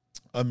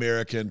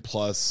American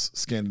plus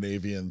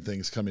Scandinavian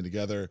things coming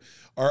together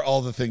are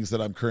all the things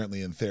that I'm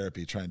currently in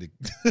therapy trying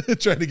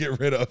to get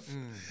rid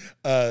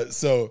of.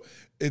 So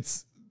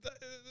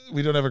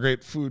we don't have a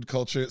great food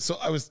culture. So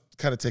I was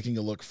kind of taking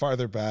a look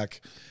farther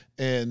back,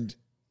 and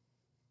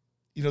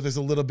you know, there's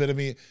a little bit of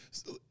me.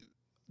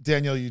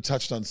 Daniel, you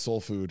touched on soul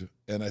food,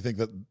 and I think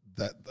that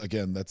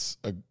again, that's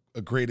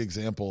a great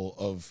example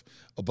of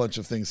a bunch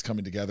of things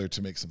coming together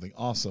to make something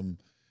awesome.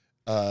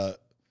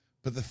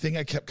 But the thing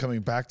I kept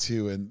coming back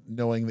to, and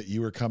knowing that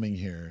you were coming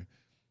here,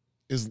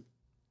 is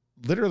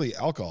literally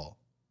alcohol.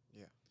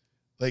 Yeah.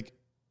 Like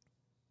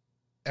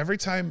every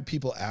time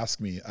people ask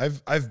me,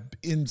 I've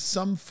in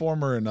some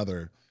form or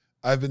another,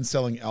 I've been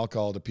selling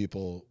alcohol to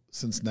people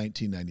since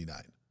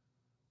 1999.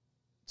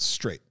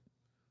 Straight.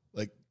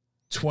 Like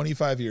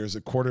 25 years,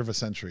 a quarter of a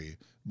century,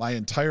 my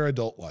entire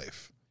adult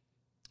life,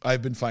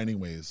 I've been finding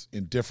ways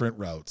in different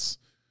routes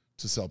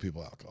to sell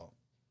people alcohol.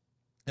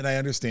 And I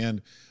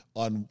understand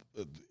on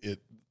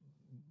it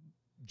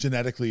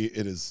genetically,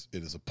 it is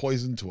a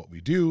poison to what we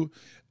do.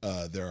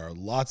 There are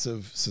lots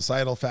of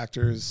societal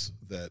factors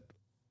that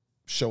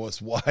show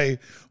us why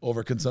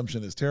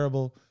overconsumption is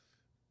terrible.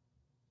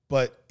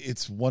 But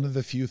it's one of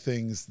the few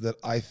things that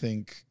I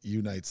think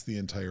unites the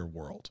entire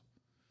world.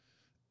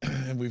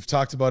 And we've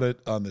talked about it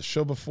on the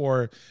show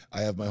before.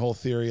 I have my whole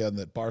theory on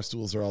that bar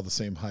stools are all the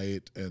same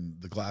height and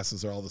the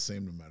glasses are all the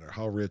same no matter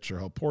how rich or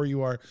how poor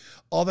you are.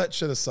 All that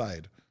shit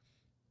aside,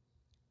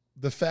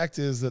 the fact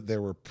is that there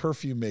were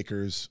perfume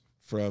makers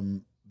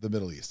from the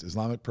Middle East,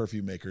 Islamic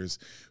perfume makers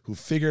who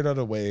figured out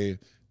a way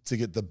to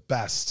get the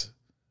best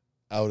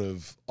out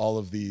of all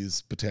of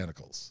these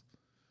botanicals.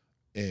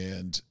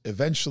 And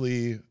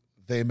eventually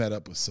they met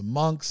up with some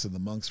monks, and the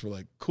monks were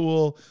like,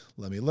 cool,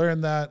 let me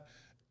learn that.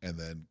 And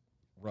then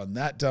run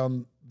that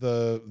down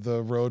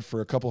the road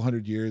for a couple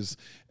hundred years.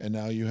 And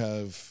now you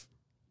have,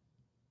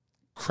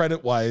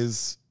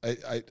 credit-wise,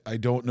 I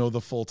don't know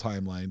the full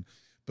timeline,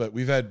 but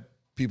we've had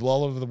people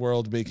all over the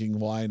world making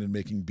wine and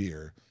making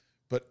beer.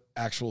 But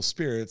actual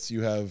spirits,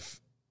 you have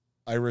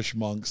Irish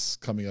monks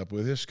coming up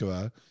with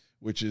Ishkava,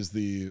 which is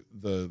the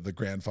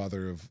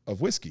grandfather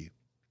of whiskey.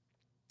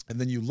 And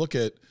then you look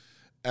at,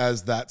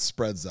 as that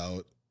spreads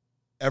out,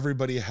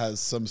 everybody has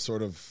some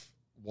sort of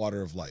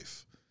water of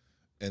life.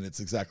 And it's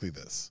exactly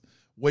this.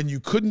 When you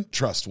couldn't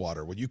trust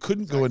water, when you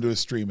couldn't go into a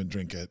stream and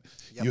drink it,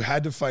 you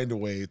had to find a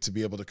way to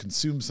be able to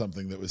consume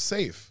something that was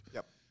safe.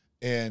 Yep.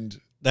 And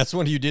that's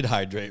when you did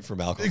hydrate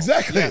from alcohol.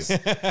 Exactly. Yes.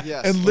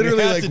 Yes. And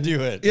literally, had to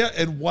do it. Yeah.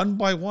 And one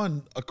by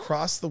one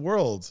across the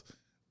world,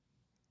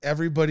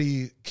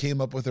 everybody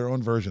came up with their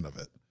own version of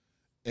it.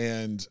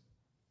 And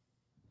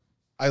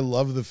I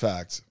love the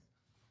fact,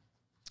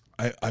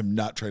 I'm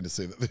not trying to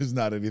say that there's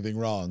not anything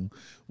wrong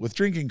with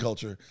drinking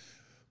culture,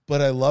 but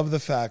I love the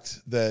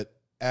fact that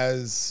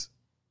as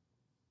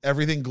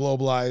everything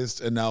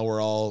globalized and now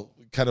we're all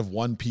kind of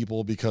one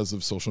people because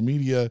of social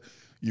media,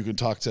 you can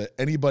talk to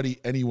anybody,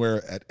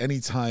 anywhere, at any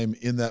time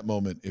in that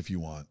moment if you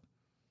want.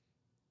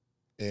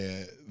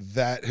 And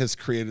that has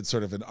created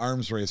sort of an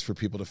arms race for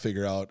people to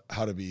figure out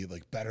how to be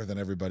like better than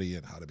everybody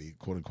and how to be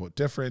quote unquote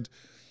different.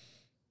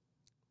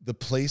 The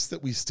place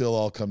that we still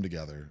all come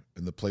together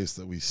and the place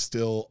that we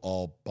still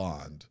all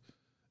bond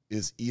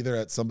is either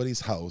at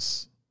somebody's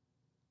house,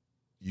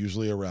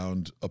 usually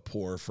around a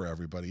pour for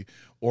everybody,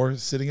 or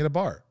sitting at a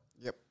bar.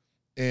 Yep.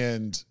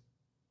 And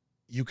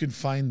you can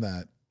find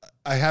that.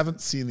 I haven't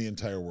seen the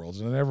entire world,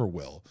 and I never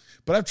will,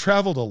 but I've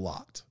traveled a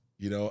lot.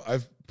 You know,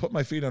 I've put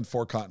my feet on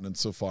 4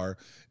 continents so far,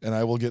 and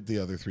I will get the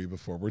other 3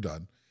 before we're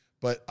done.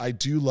 But I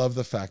do love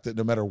the fact that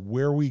no matter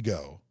where we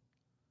go,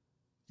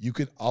 you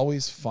can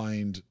always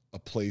find a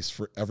place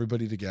for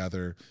everybody to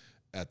gather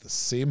at the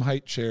same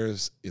height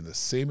chairs, in the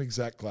same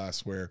exact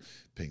glassware,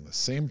 paying the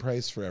same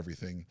price for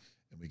everything,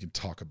 and we can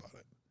talk about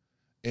it.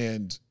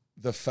 And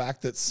the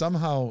fact that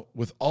somehow,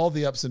 with all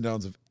the ups and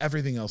downs of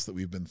everything else that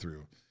we've been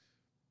through,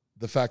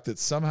 the fact that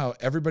somehow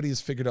everybody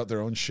has figured out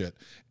their own shit,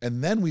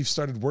 and then we've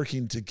started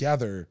working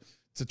together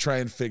to try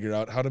and figure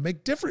out how to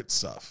make different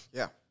stuff.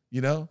 Yeah.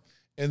 You know?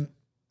 And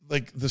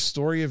like the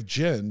story of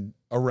gin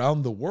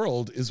around the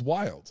world is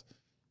wild.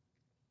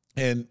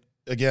 And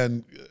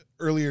again,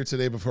 earlier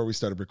today before we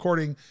started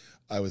recording,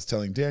 I was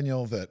telling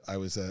Daniel that I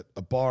was at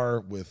a bar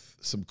with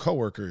some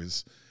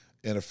coworkers,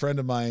 and a friend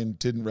of mine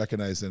didn't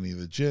recognize any of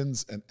the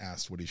gins and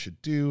asked what he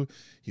should do.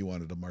 He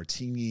wanted a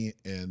martini,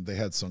 and they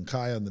had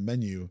Sonkai on the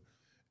menu,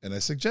 and I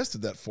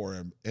suggested that for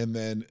him. And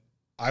then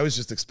I was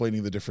just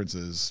explaining the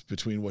differences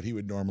between what he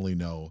would normally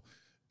know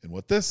and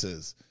what this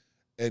is.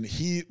 And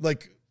he,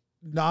 like,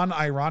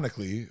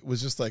 non-ironically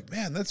was just like,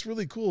 man, that's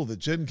really cool that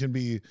gin can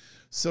be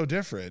so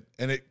different.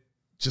 And it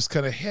just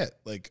kind of hit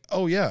like,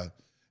 oh yeah.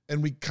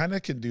 And we kind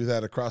of can do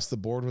that across the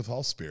board with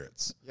all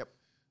spirits. Yep.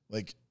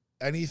 Like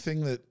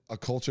anything that a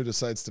culture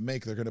decides to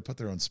make, they're going to put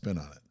their own spin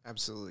on it.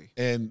 Absolutely.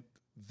 And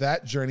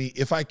that journey,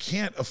 if I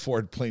can't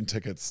afford plane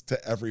tickets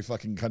to every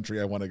fucking country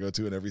I want to go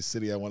to and every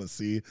city I want to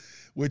see,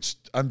 which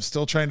I'm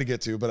still trying to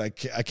get to, but I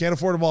can't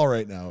afford them all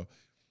right now.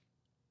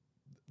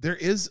 There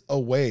is a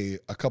way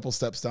a couple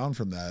steps down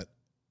from that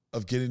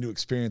of getting to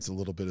experience a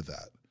little bit of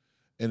that.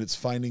 And it's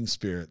finding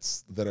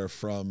spirits that are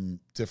from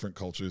different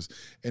cultures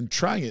and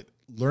trying it,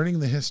 learning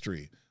the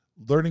history,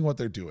 learning what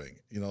they're doing.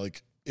 You know,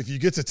 like if you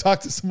get to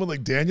talk to someone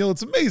like Daniel,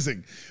 it's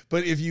amazing.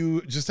 But if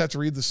you just have to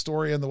read the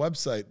story on the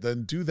website,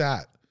 then do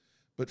that.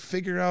 But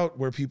figure out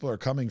where people are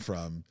coming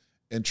from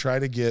and try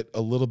to get a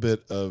little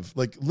bit of,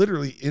 like,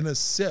 literally in a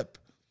sip,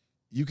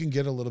 you can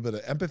get a little bit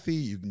of empathy.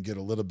 You can get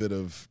a little bit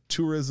of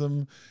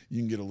tourism. You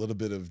can get a little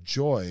bit of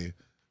joy.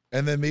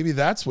 And then maybe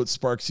that's what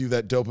sparks you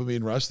that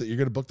dopamine rush that you're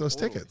going to book those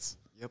tickets.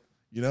 Yep.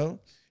 You know?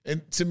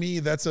 And to me,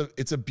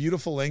 it's a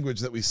beautiful language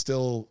that we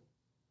still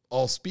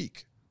all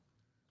speak.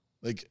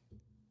 Like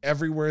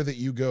everywhere that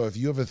you go, if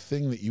you have a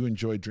thing that you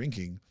enjoy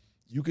drinking,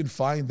 you can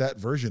find that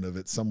version of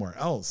it somewhere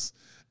else.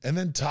 And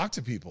then talk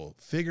to people,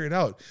 figure it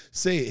out.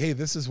 Say, hey,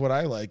 this is what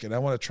I like, and I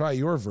want to try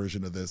your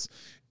version of this.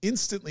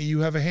 Instantly,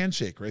 you have a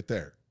handshake right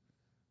there.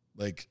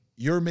 Like,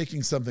 you're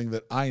making something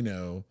that I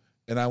know,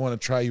 and I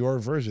want to try your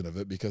version of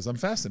it because I'm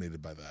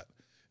fascinated by that.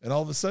 And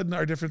all of a sudden,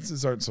 our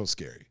differences aren't so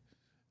scary.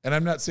 And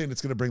I'm not saying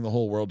it's going to bring the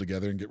whole world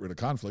together and get rid of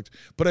conflict,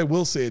 but I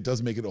will say it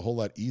does make it a whole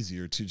lot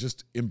easier to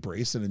just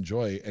embrace and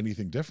enjoy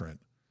anything different.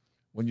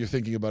 When you're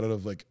thinking about it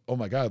of like, oh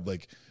my God,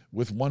 like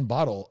with one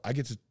bottle, I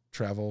get to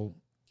travel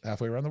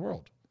halfway around the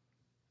world.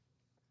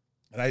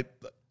 And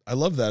I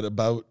love that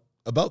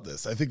about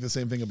this. I think the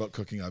same thing about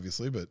cooking,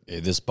 obviously, but hey,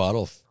 this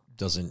bottle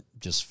doesn't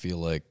just feel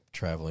like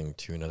traveling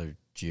to another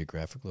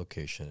geographic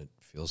location. It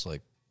feels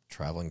like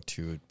traveling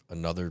to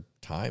another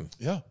time.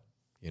 Yeah.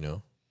 You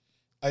know?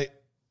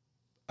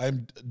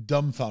 I'm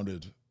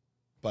dumbfounded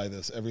by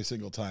this every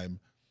single time.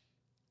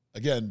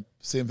 Again,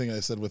 same thing I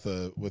said with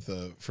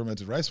a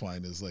fermented rice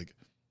wine is like,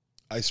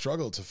 I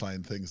struggle to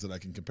find things that I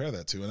can compare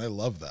that to, and I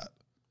love that.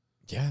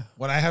 Yeah.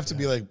 When I have to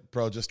be like,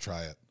 bro, just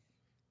try it,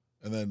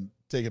 and then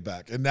take it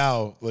back. And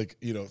now, like,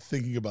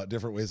 thinking about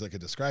different ways I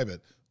could describe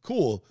it,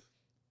 cool,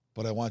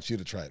 but I want you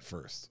to try it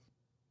first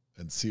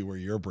and see where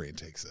your brain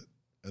takes it,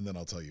 and then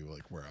I'll tell you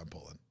like where I'm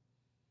pulling.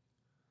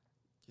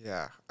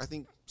 Yeah, I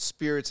think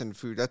spirits and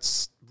food,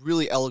 that's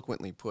really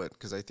eloquently put,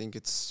 because I think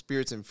it's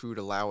spirits and food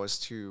allow us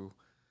to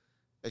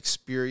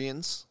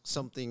experience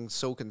something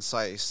so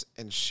concise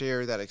and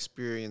share that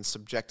experience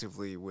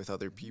subjectively with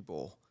other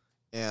people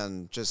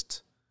and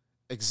just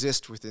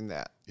exist within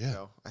that.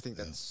 Yeah. I think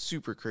that's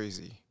super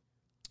crazy.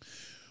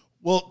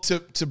 Well,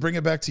 to bring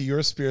it back to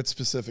your spirit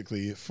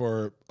specifically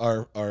for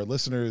our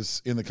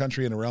listeners in the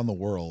country and around the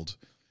world,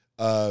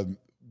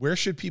 where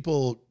should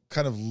people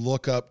kind of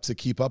look up to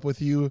keep up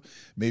with you,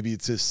 maybe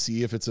to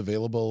see if it's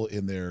available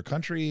in their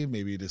country,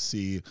 maybe to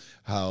see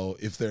how,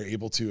 if they're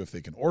able to, if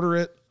they can order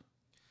it?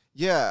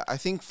 Yeah, I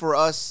think for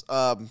us,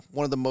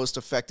 one of the most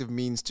effective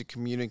means to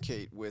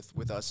communicate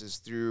with us is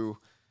through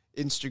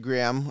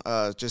Instagram,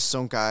 just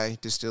Songai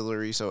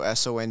Distillery, so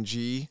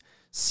SONGCAI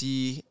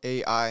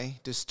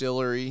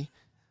Distillery,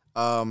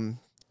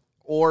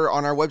 or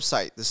on our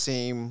website, the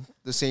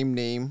same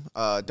name,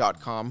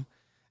 .com.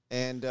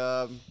 And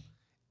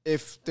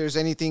if there's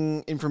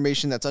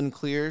information that's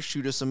unclear,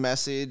 shoot us a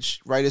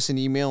message, write us an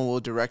email, and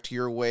we'll direct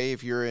your way.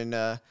 If you're in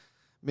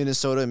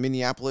Minnesota,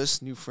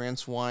 Minneapolis, New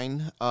France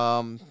Wine,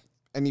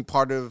 any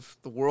part of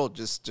the world,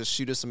 just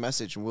shoot us a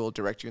message, and we'll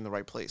direct you in the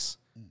right place.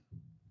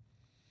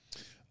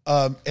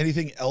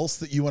 Anything else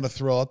that you want to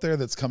throw out there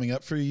that's coming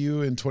up for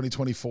you in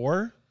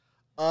 2024?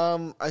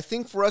 I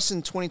think for us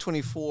in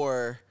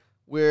 2024,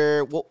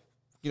 we're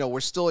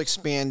still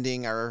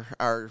expanding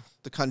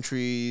the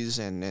countries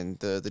and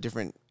the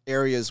different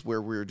areas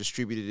where we're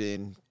distributed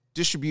in.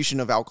 Distribution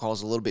of alcohol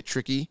is a little bit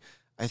tricky.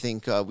 I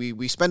think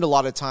we spend a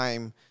lot of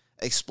time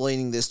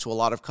explaining this to a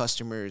lot of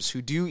customers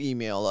who do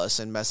email us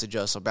and message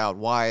us about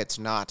why it's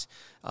not,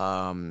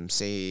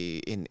 say,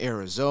 in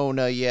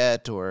Arizona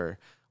yet or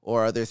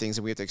other things,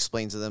 and we have to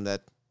explain to them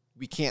that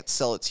we can't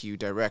sell it to you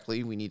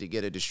directly. We need to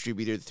get a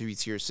distributor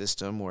 3-tier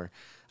system or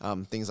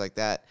things like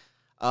that.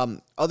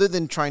 Other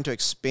than trying to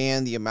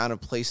expand the amount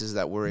of places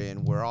that we're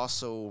in, we're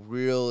also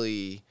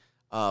really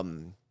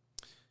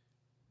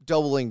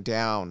doubling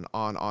down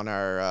on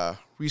our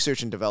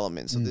research and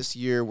development. So this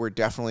year, we're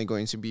definitely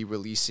going to be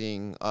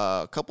releasing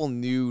a couple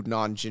new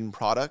non-gin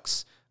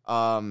products.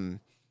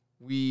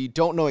 We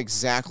don't know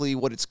exactly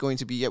what it's going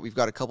to be yet. We've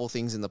got a couple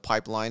things in the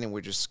pipeline, and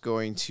we're just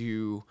going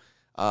to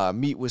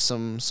meet with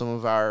some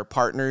of our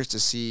partners to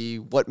see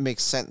what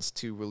makes sense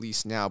to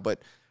release now.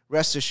 But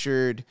rest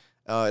assured,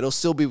 it'll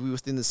still be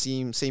within the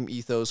same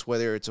ethos,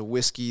 whether it's a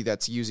whiskey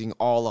that's using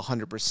all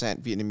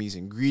 100% Vietnamese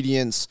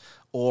ingredients,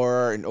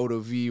 or an eau de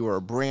vie, or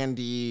a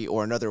brandy,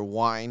 or another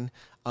wine.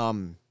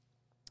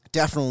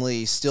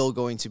 Definitely still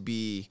going to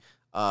be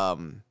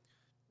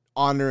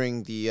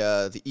honoring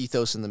the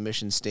ethos and the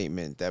mission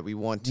statement that we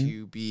want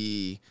to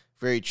be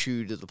very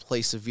true to the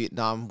place of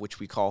Vietnam, which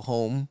we call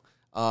home.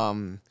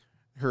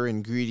 Her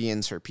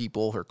ingredients, her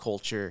people, her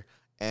culture,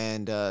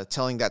 and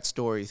telling that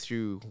story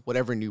through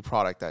whatever new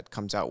product that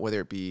comes out,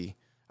 whether it be,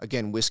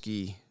 again,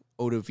 whiskey,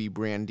 eau de vie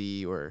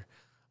brandy, or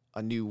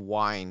a new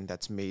wine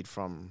that's made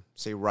from,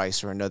 say,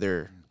 rice or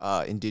another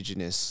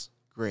indigenous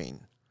grain.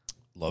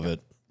 Love it.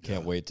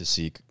 Can't wait to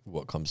see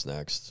what comes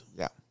next.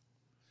 Yeah.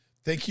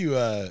 Thank you.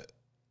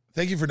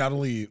 Thank you for not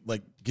only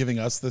like giving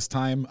us this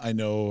time. I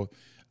know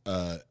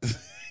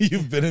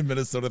you've been in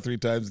Minnesota 3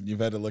 times and you've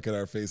had to look at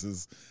our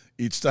faces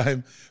each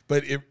time,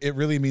 but it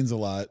really means a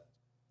lot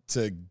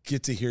to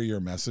get to hear your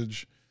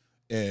message.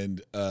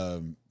 And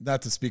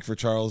not to speak for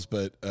Charles,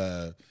 but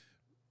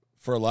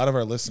for a lot of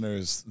our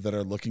listeners that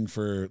are looking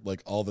for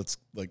like all that's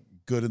like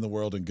good in the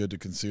world and good to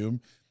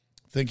consume,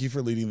 thank you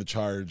for leading the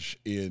charge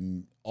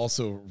in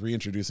also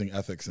reintroducing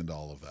ethics into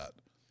all of that.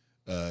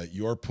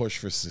 Your push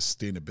for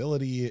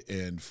sustainability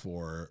and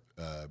for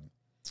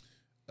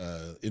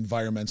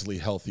environmentally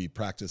healthy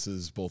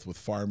practices, both with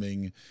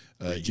farming,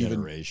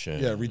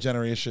 regeneration.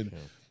 Regeneration. Yeah.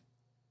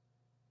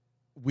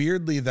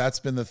 Weirdly, that's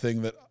been the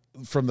thing that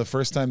from the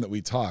first time that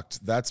we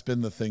talked, that's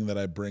been the thing that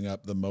I bring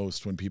up the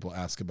most when people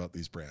ask about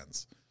these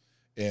brands.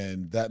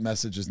 And that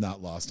message is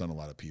not lost on a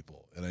lot of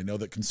people. And I know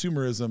that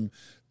consumerism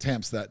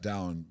tamps that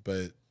down,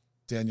 but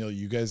Daniel,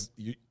 you guys,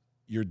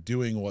 you're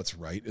doing what's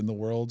right in the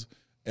world.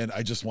 And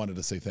I just wanted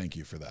to say thank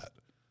you for that,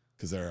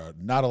 because there are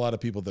not a lot of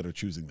people that are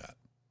choosing that.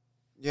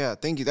 Yeah,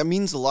 thank you. That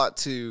means a lot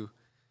to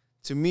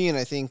me, and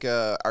I think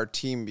our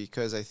team,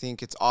 because I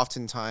think it's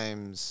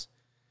oftentimes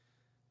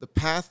the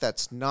path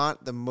that's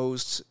not the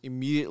most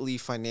immediately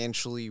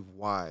financially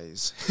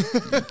wise.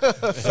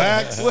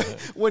 Facts.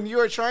 When you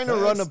are trying to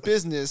run a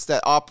business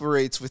that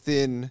operates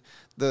within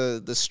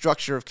the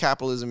structure of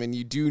capitalism, and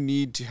you do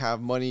need to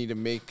have money to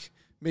make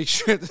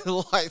sure that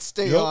the lights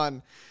stay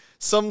on,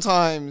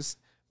 sometimes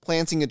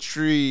planting a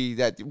tree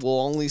that will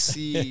only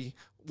see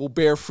will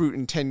bear fruit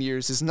in 10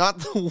 years is not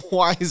the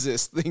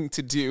wisest thing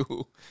to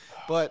do.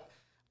 But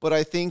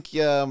I think,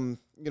 I'm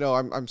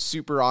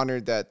super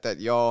honored that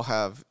y'all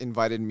have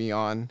invited me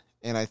on.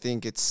 And I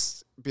think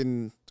it's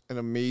been an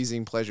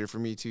amazing pleasure for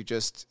me to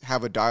just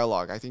have a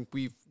dialogue. I think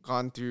we've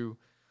gone through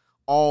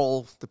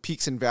all the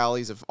peaks and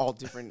valleys of all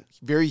different,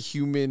 very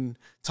human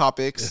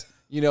topics.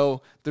 The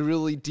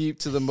really deep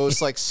to the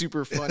most like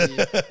super funny,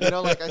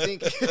 I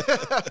think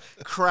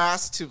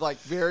crass to like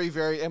very,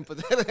 very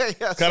empathetic.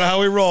 Yes. Kind of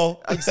how we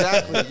roll.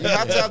 Exactly. You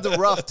have to have the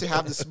rough to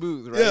have the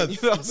smooth, right?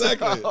 Yes,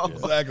 exactly.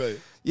 Exactly.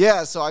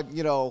 Yeah. So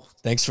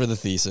Thanks for the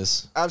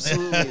thesis.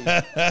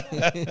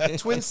 Absolutely.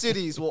 Twin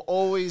Cities will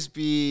always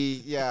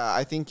be,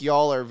 I think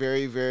y'all are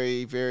very,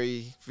 very,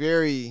 very,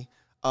 very,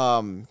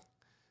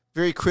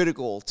 very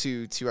critical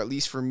to at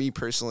least for me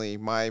personally,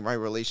 my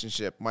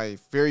relationship, my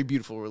very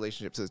beautiful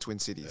relationship to the Twin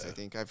Cities. I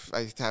think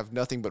I have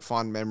nothing but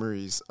fond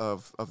memories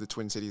of the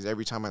Twin Cities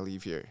every time I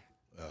leave here.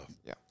 Oh.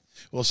 Yeah.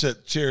 Well,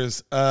 shit.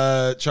 Cheers,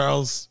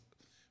 Charles.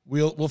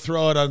 We'll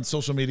throw it on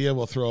social media.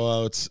 We'll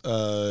throw out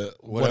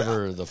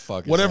whatever the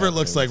fuck, whatever it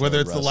looks like, whether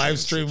it's the live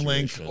stream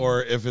link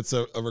or if it's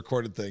a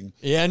recorded thing.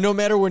 Yeah, no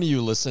matter when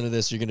you listen to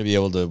this, you're going to be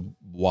able to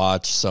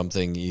watch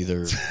something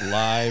either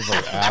live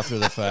or after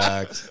the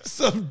fact.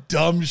 Some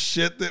dumb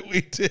shit that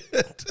we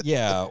did.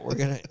 Yeah,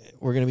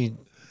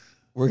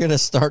 we're gonna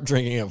start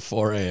drinking at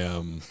 4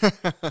 a.m.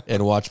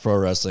 and watch pro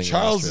wrestling.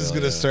 Charles is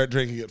gonna start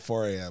drinking at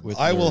 4 a.m.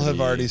 I will have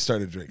already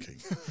started drinking.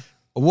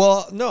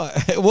 Well, no.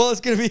 Well,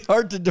 it's going to be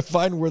hard to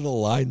define where the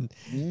line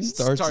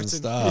starts and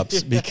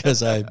stops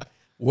because I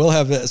will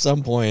have at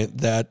some point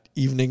that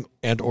evening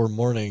and or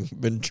morning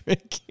been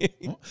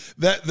drinking.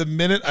 That the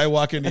minute I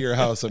walk into your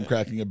house, I'm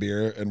cracking a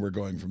beer and we're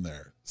going from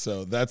there.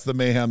 So that's the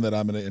mayhem that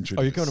I'm going to introduce.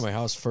 Oh, you're going to my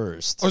house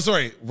first. Oh,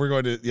 sorry. We're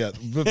going to,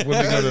 when we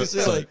go to, this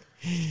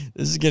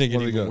is going to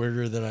get even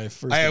weirder than I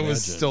first imagined. I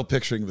was still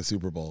picturing the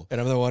Super Bowl.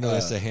 And I'm the one who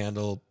has to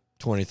handle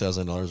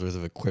 $20,000 worth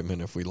of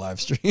equipment if we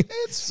live stream.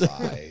 It's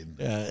fine.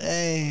 Yeah,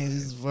 hey,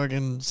 just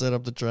fucking set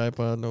up the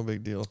tripod, no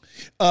big deal.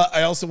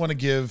 I also want to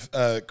give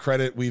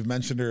credit. We've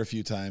mentioned her a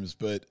few times,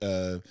 but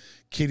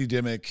Katie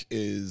Dimmick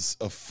is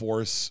a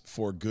force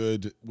for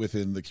good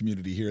within the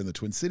community here in the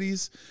Twin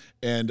Cities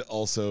and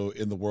also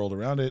in the world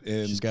around it.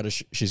 And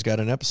she's got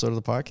an episode of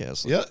the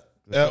podcast. Yeah,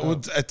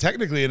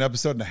 technically an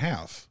episode and a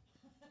half.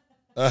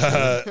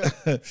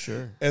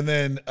 Sure. And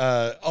then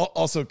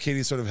also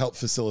Katie sort of helped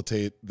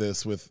facilitate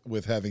this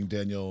with having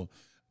Daniel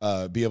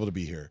be able to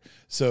be here.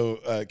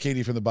 So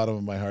Katie, from the bottom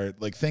of my heart,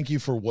 thank you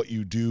for what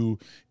you do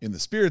in the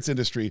spirits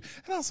industry,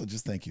 and also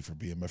just thank you for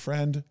being my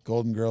friend,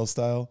 Golden Girl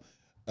style.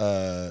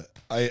 I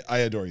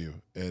adore you,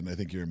 and I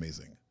think you're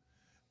amazing.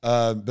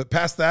 But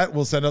past that,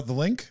 we'll send out the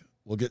link.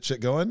 We'll get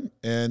shit going,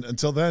 and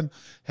until then,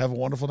 have a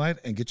wonderful night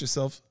and get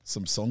yourself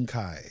some Song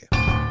Kai.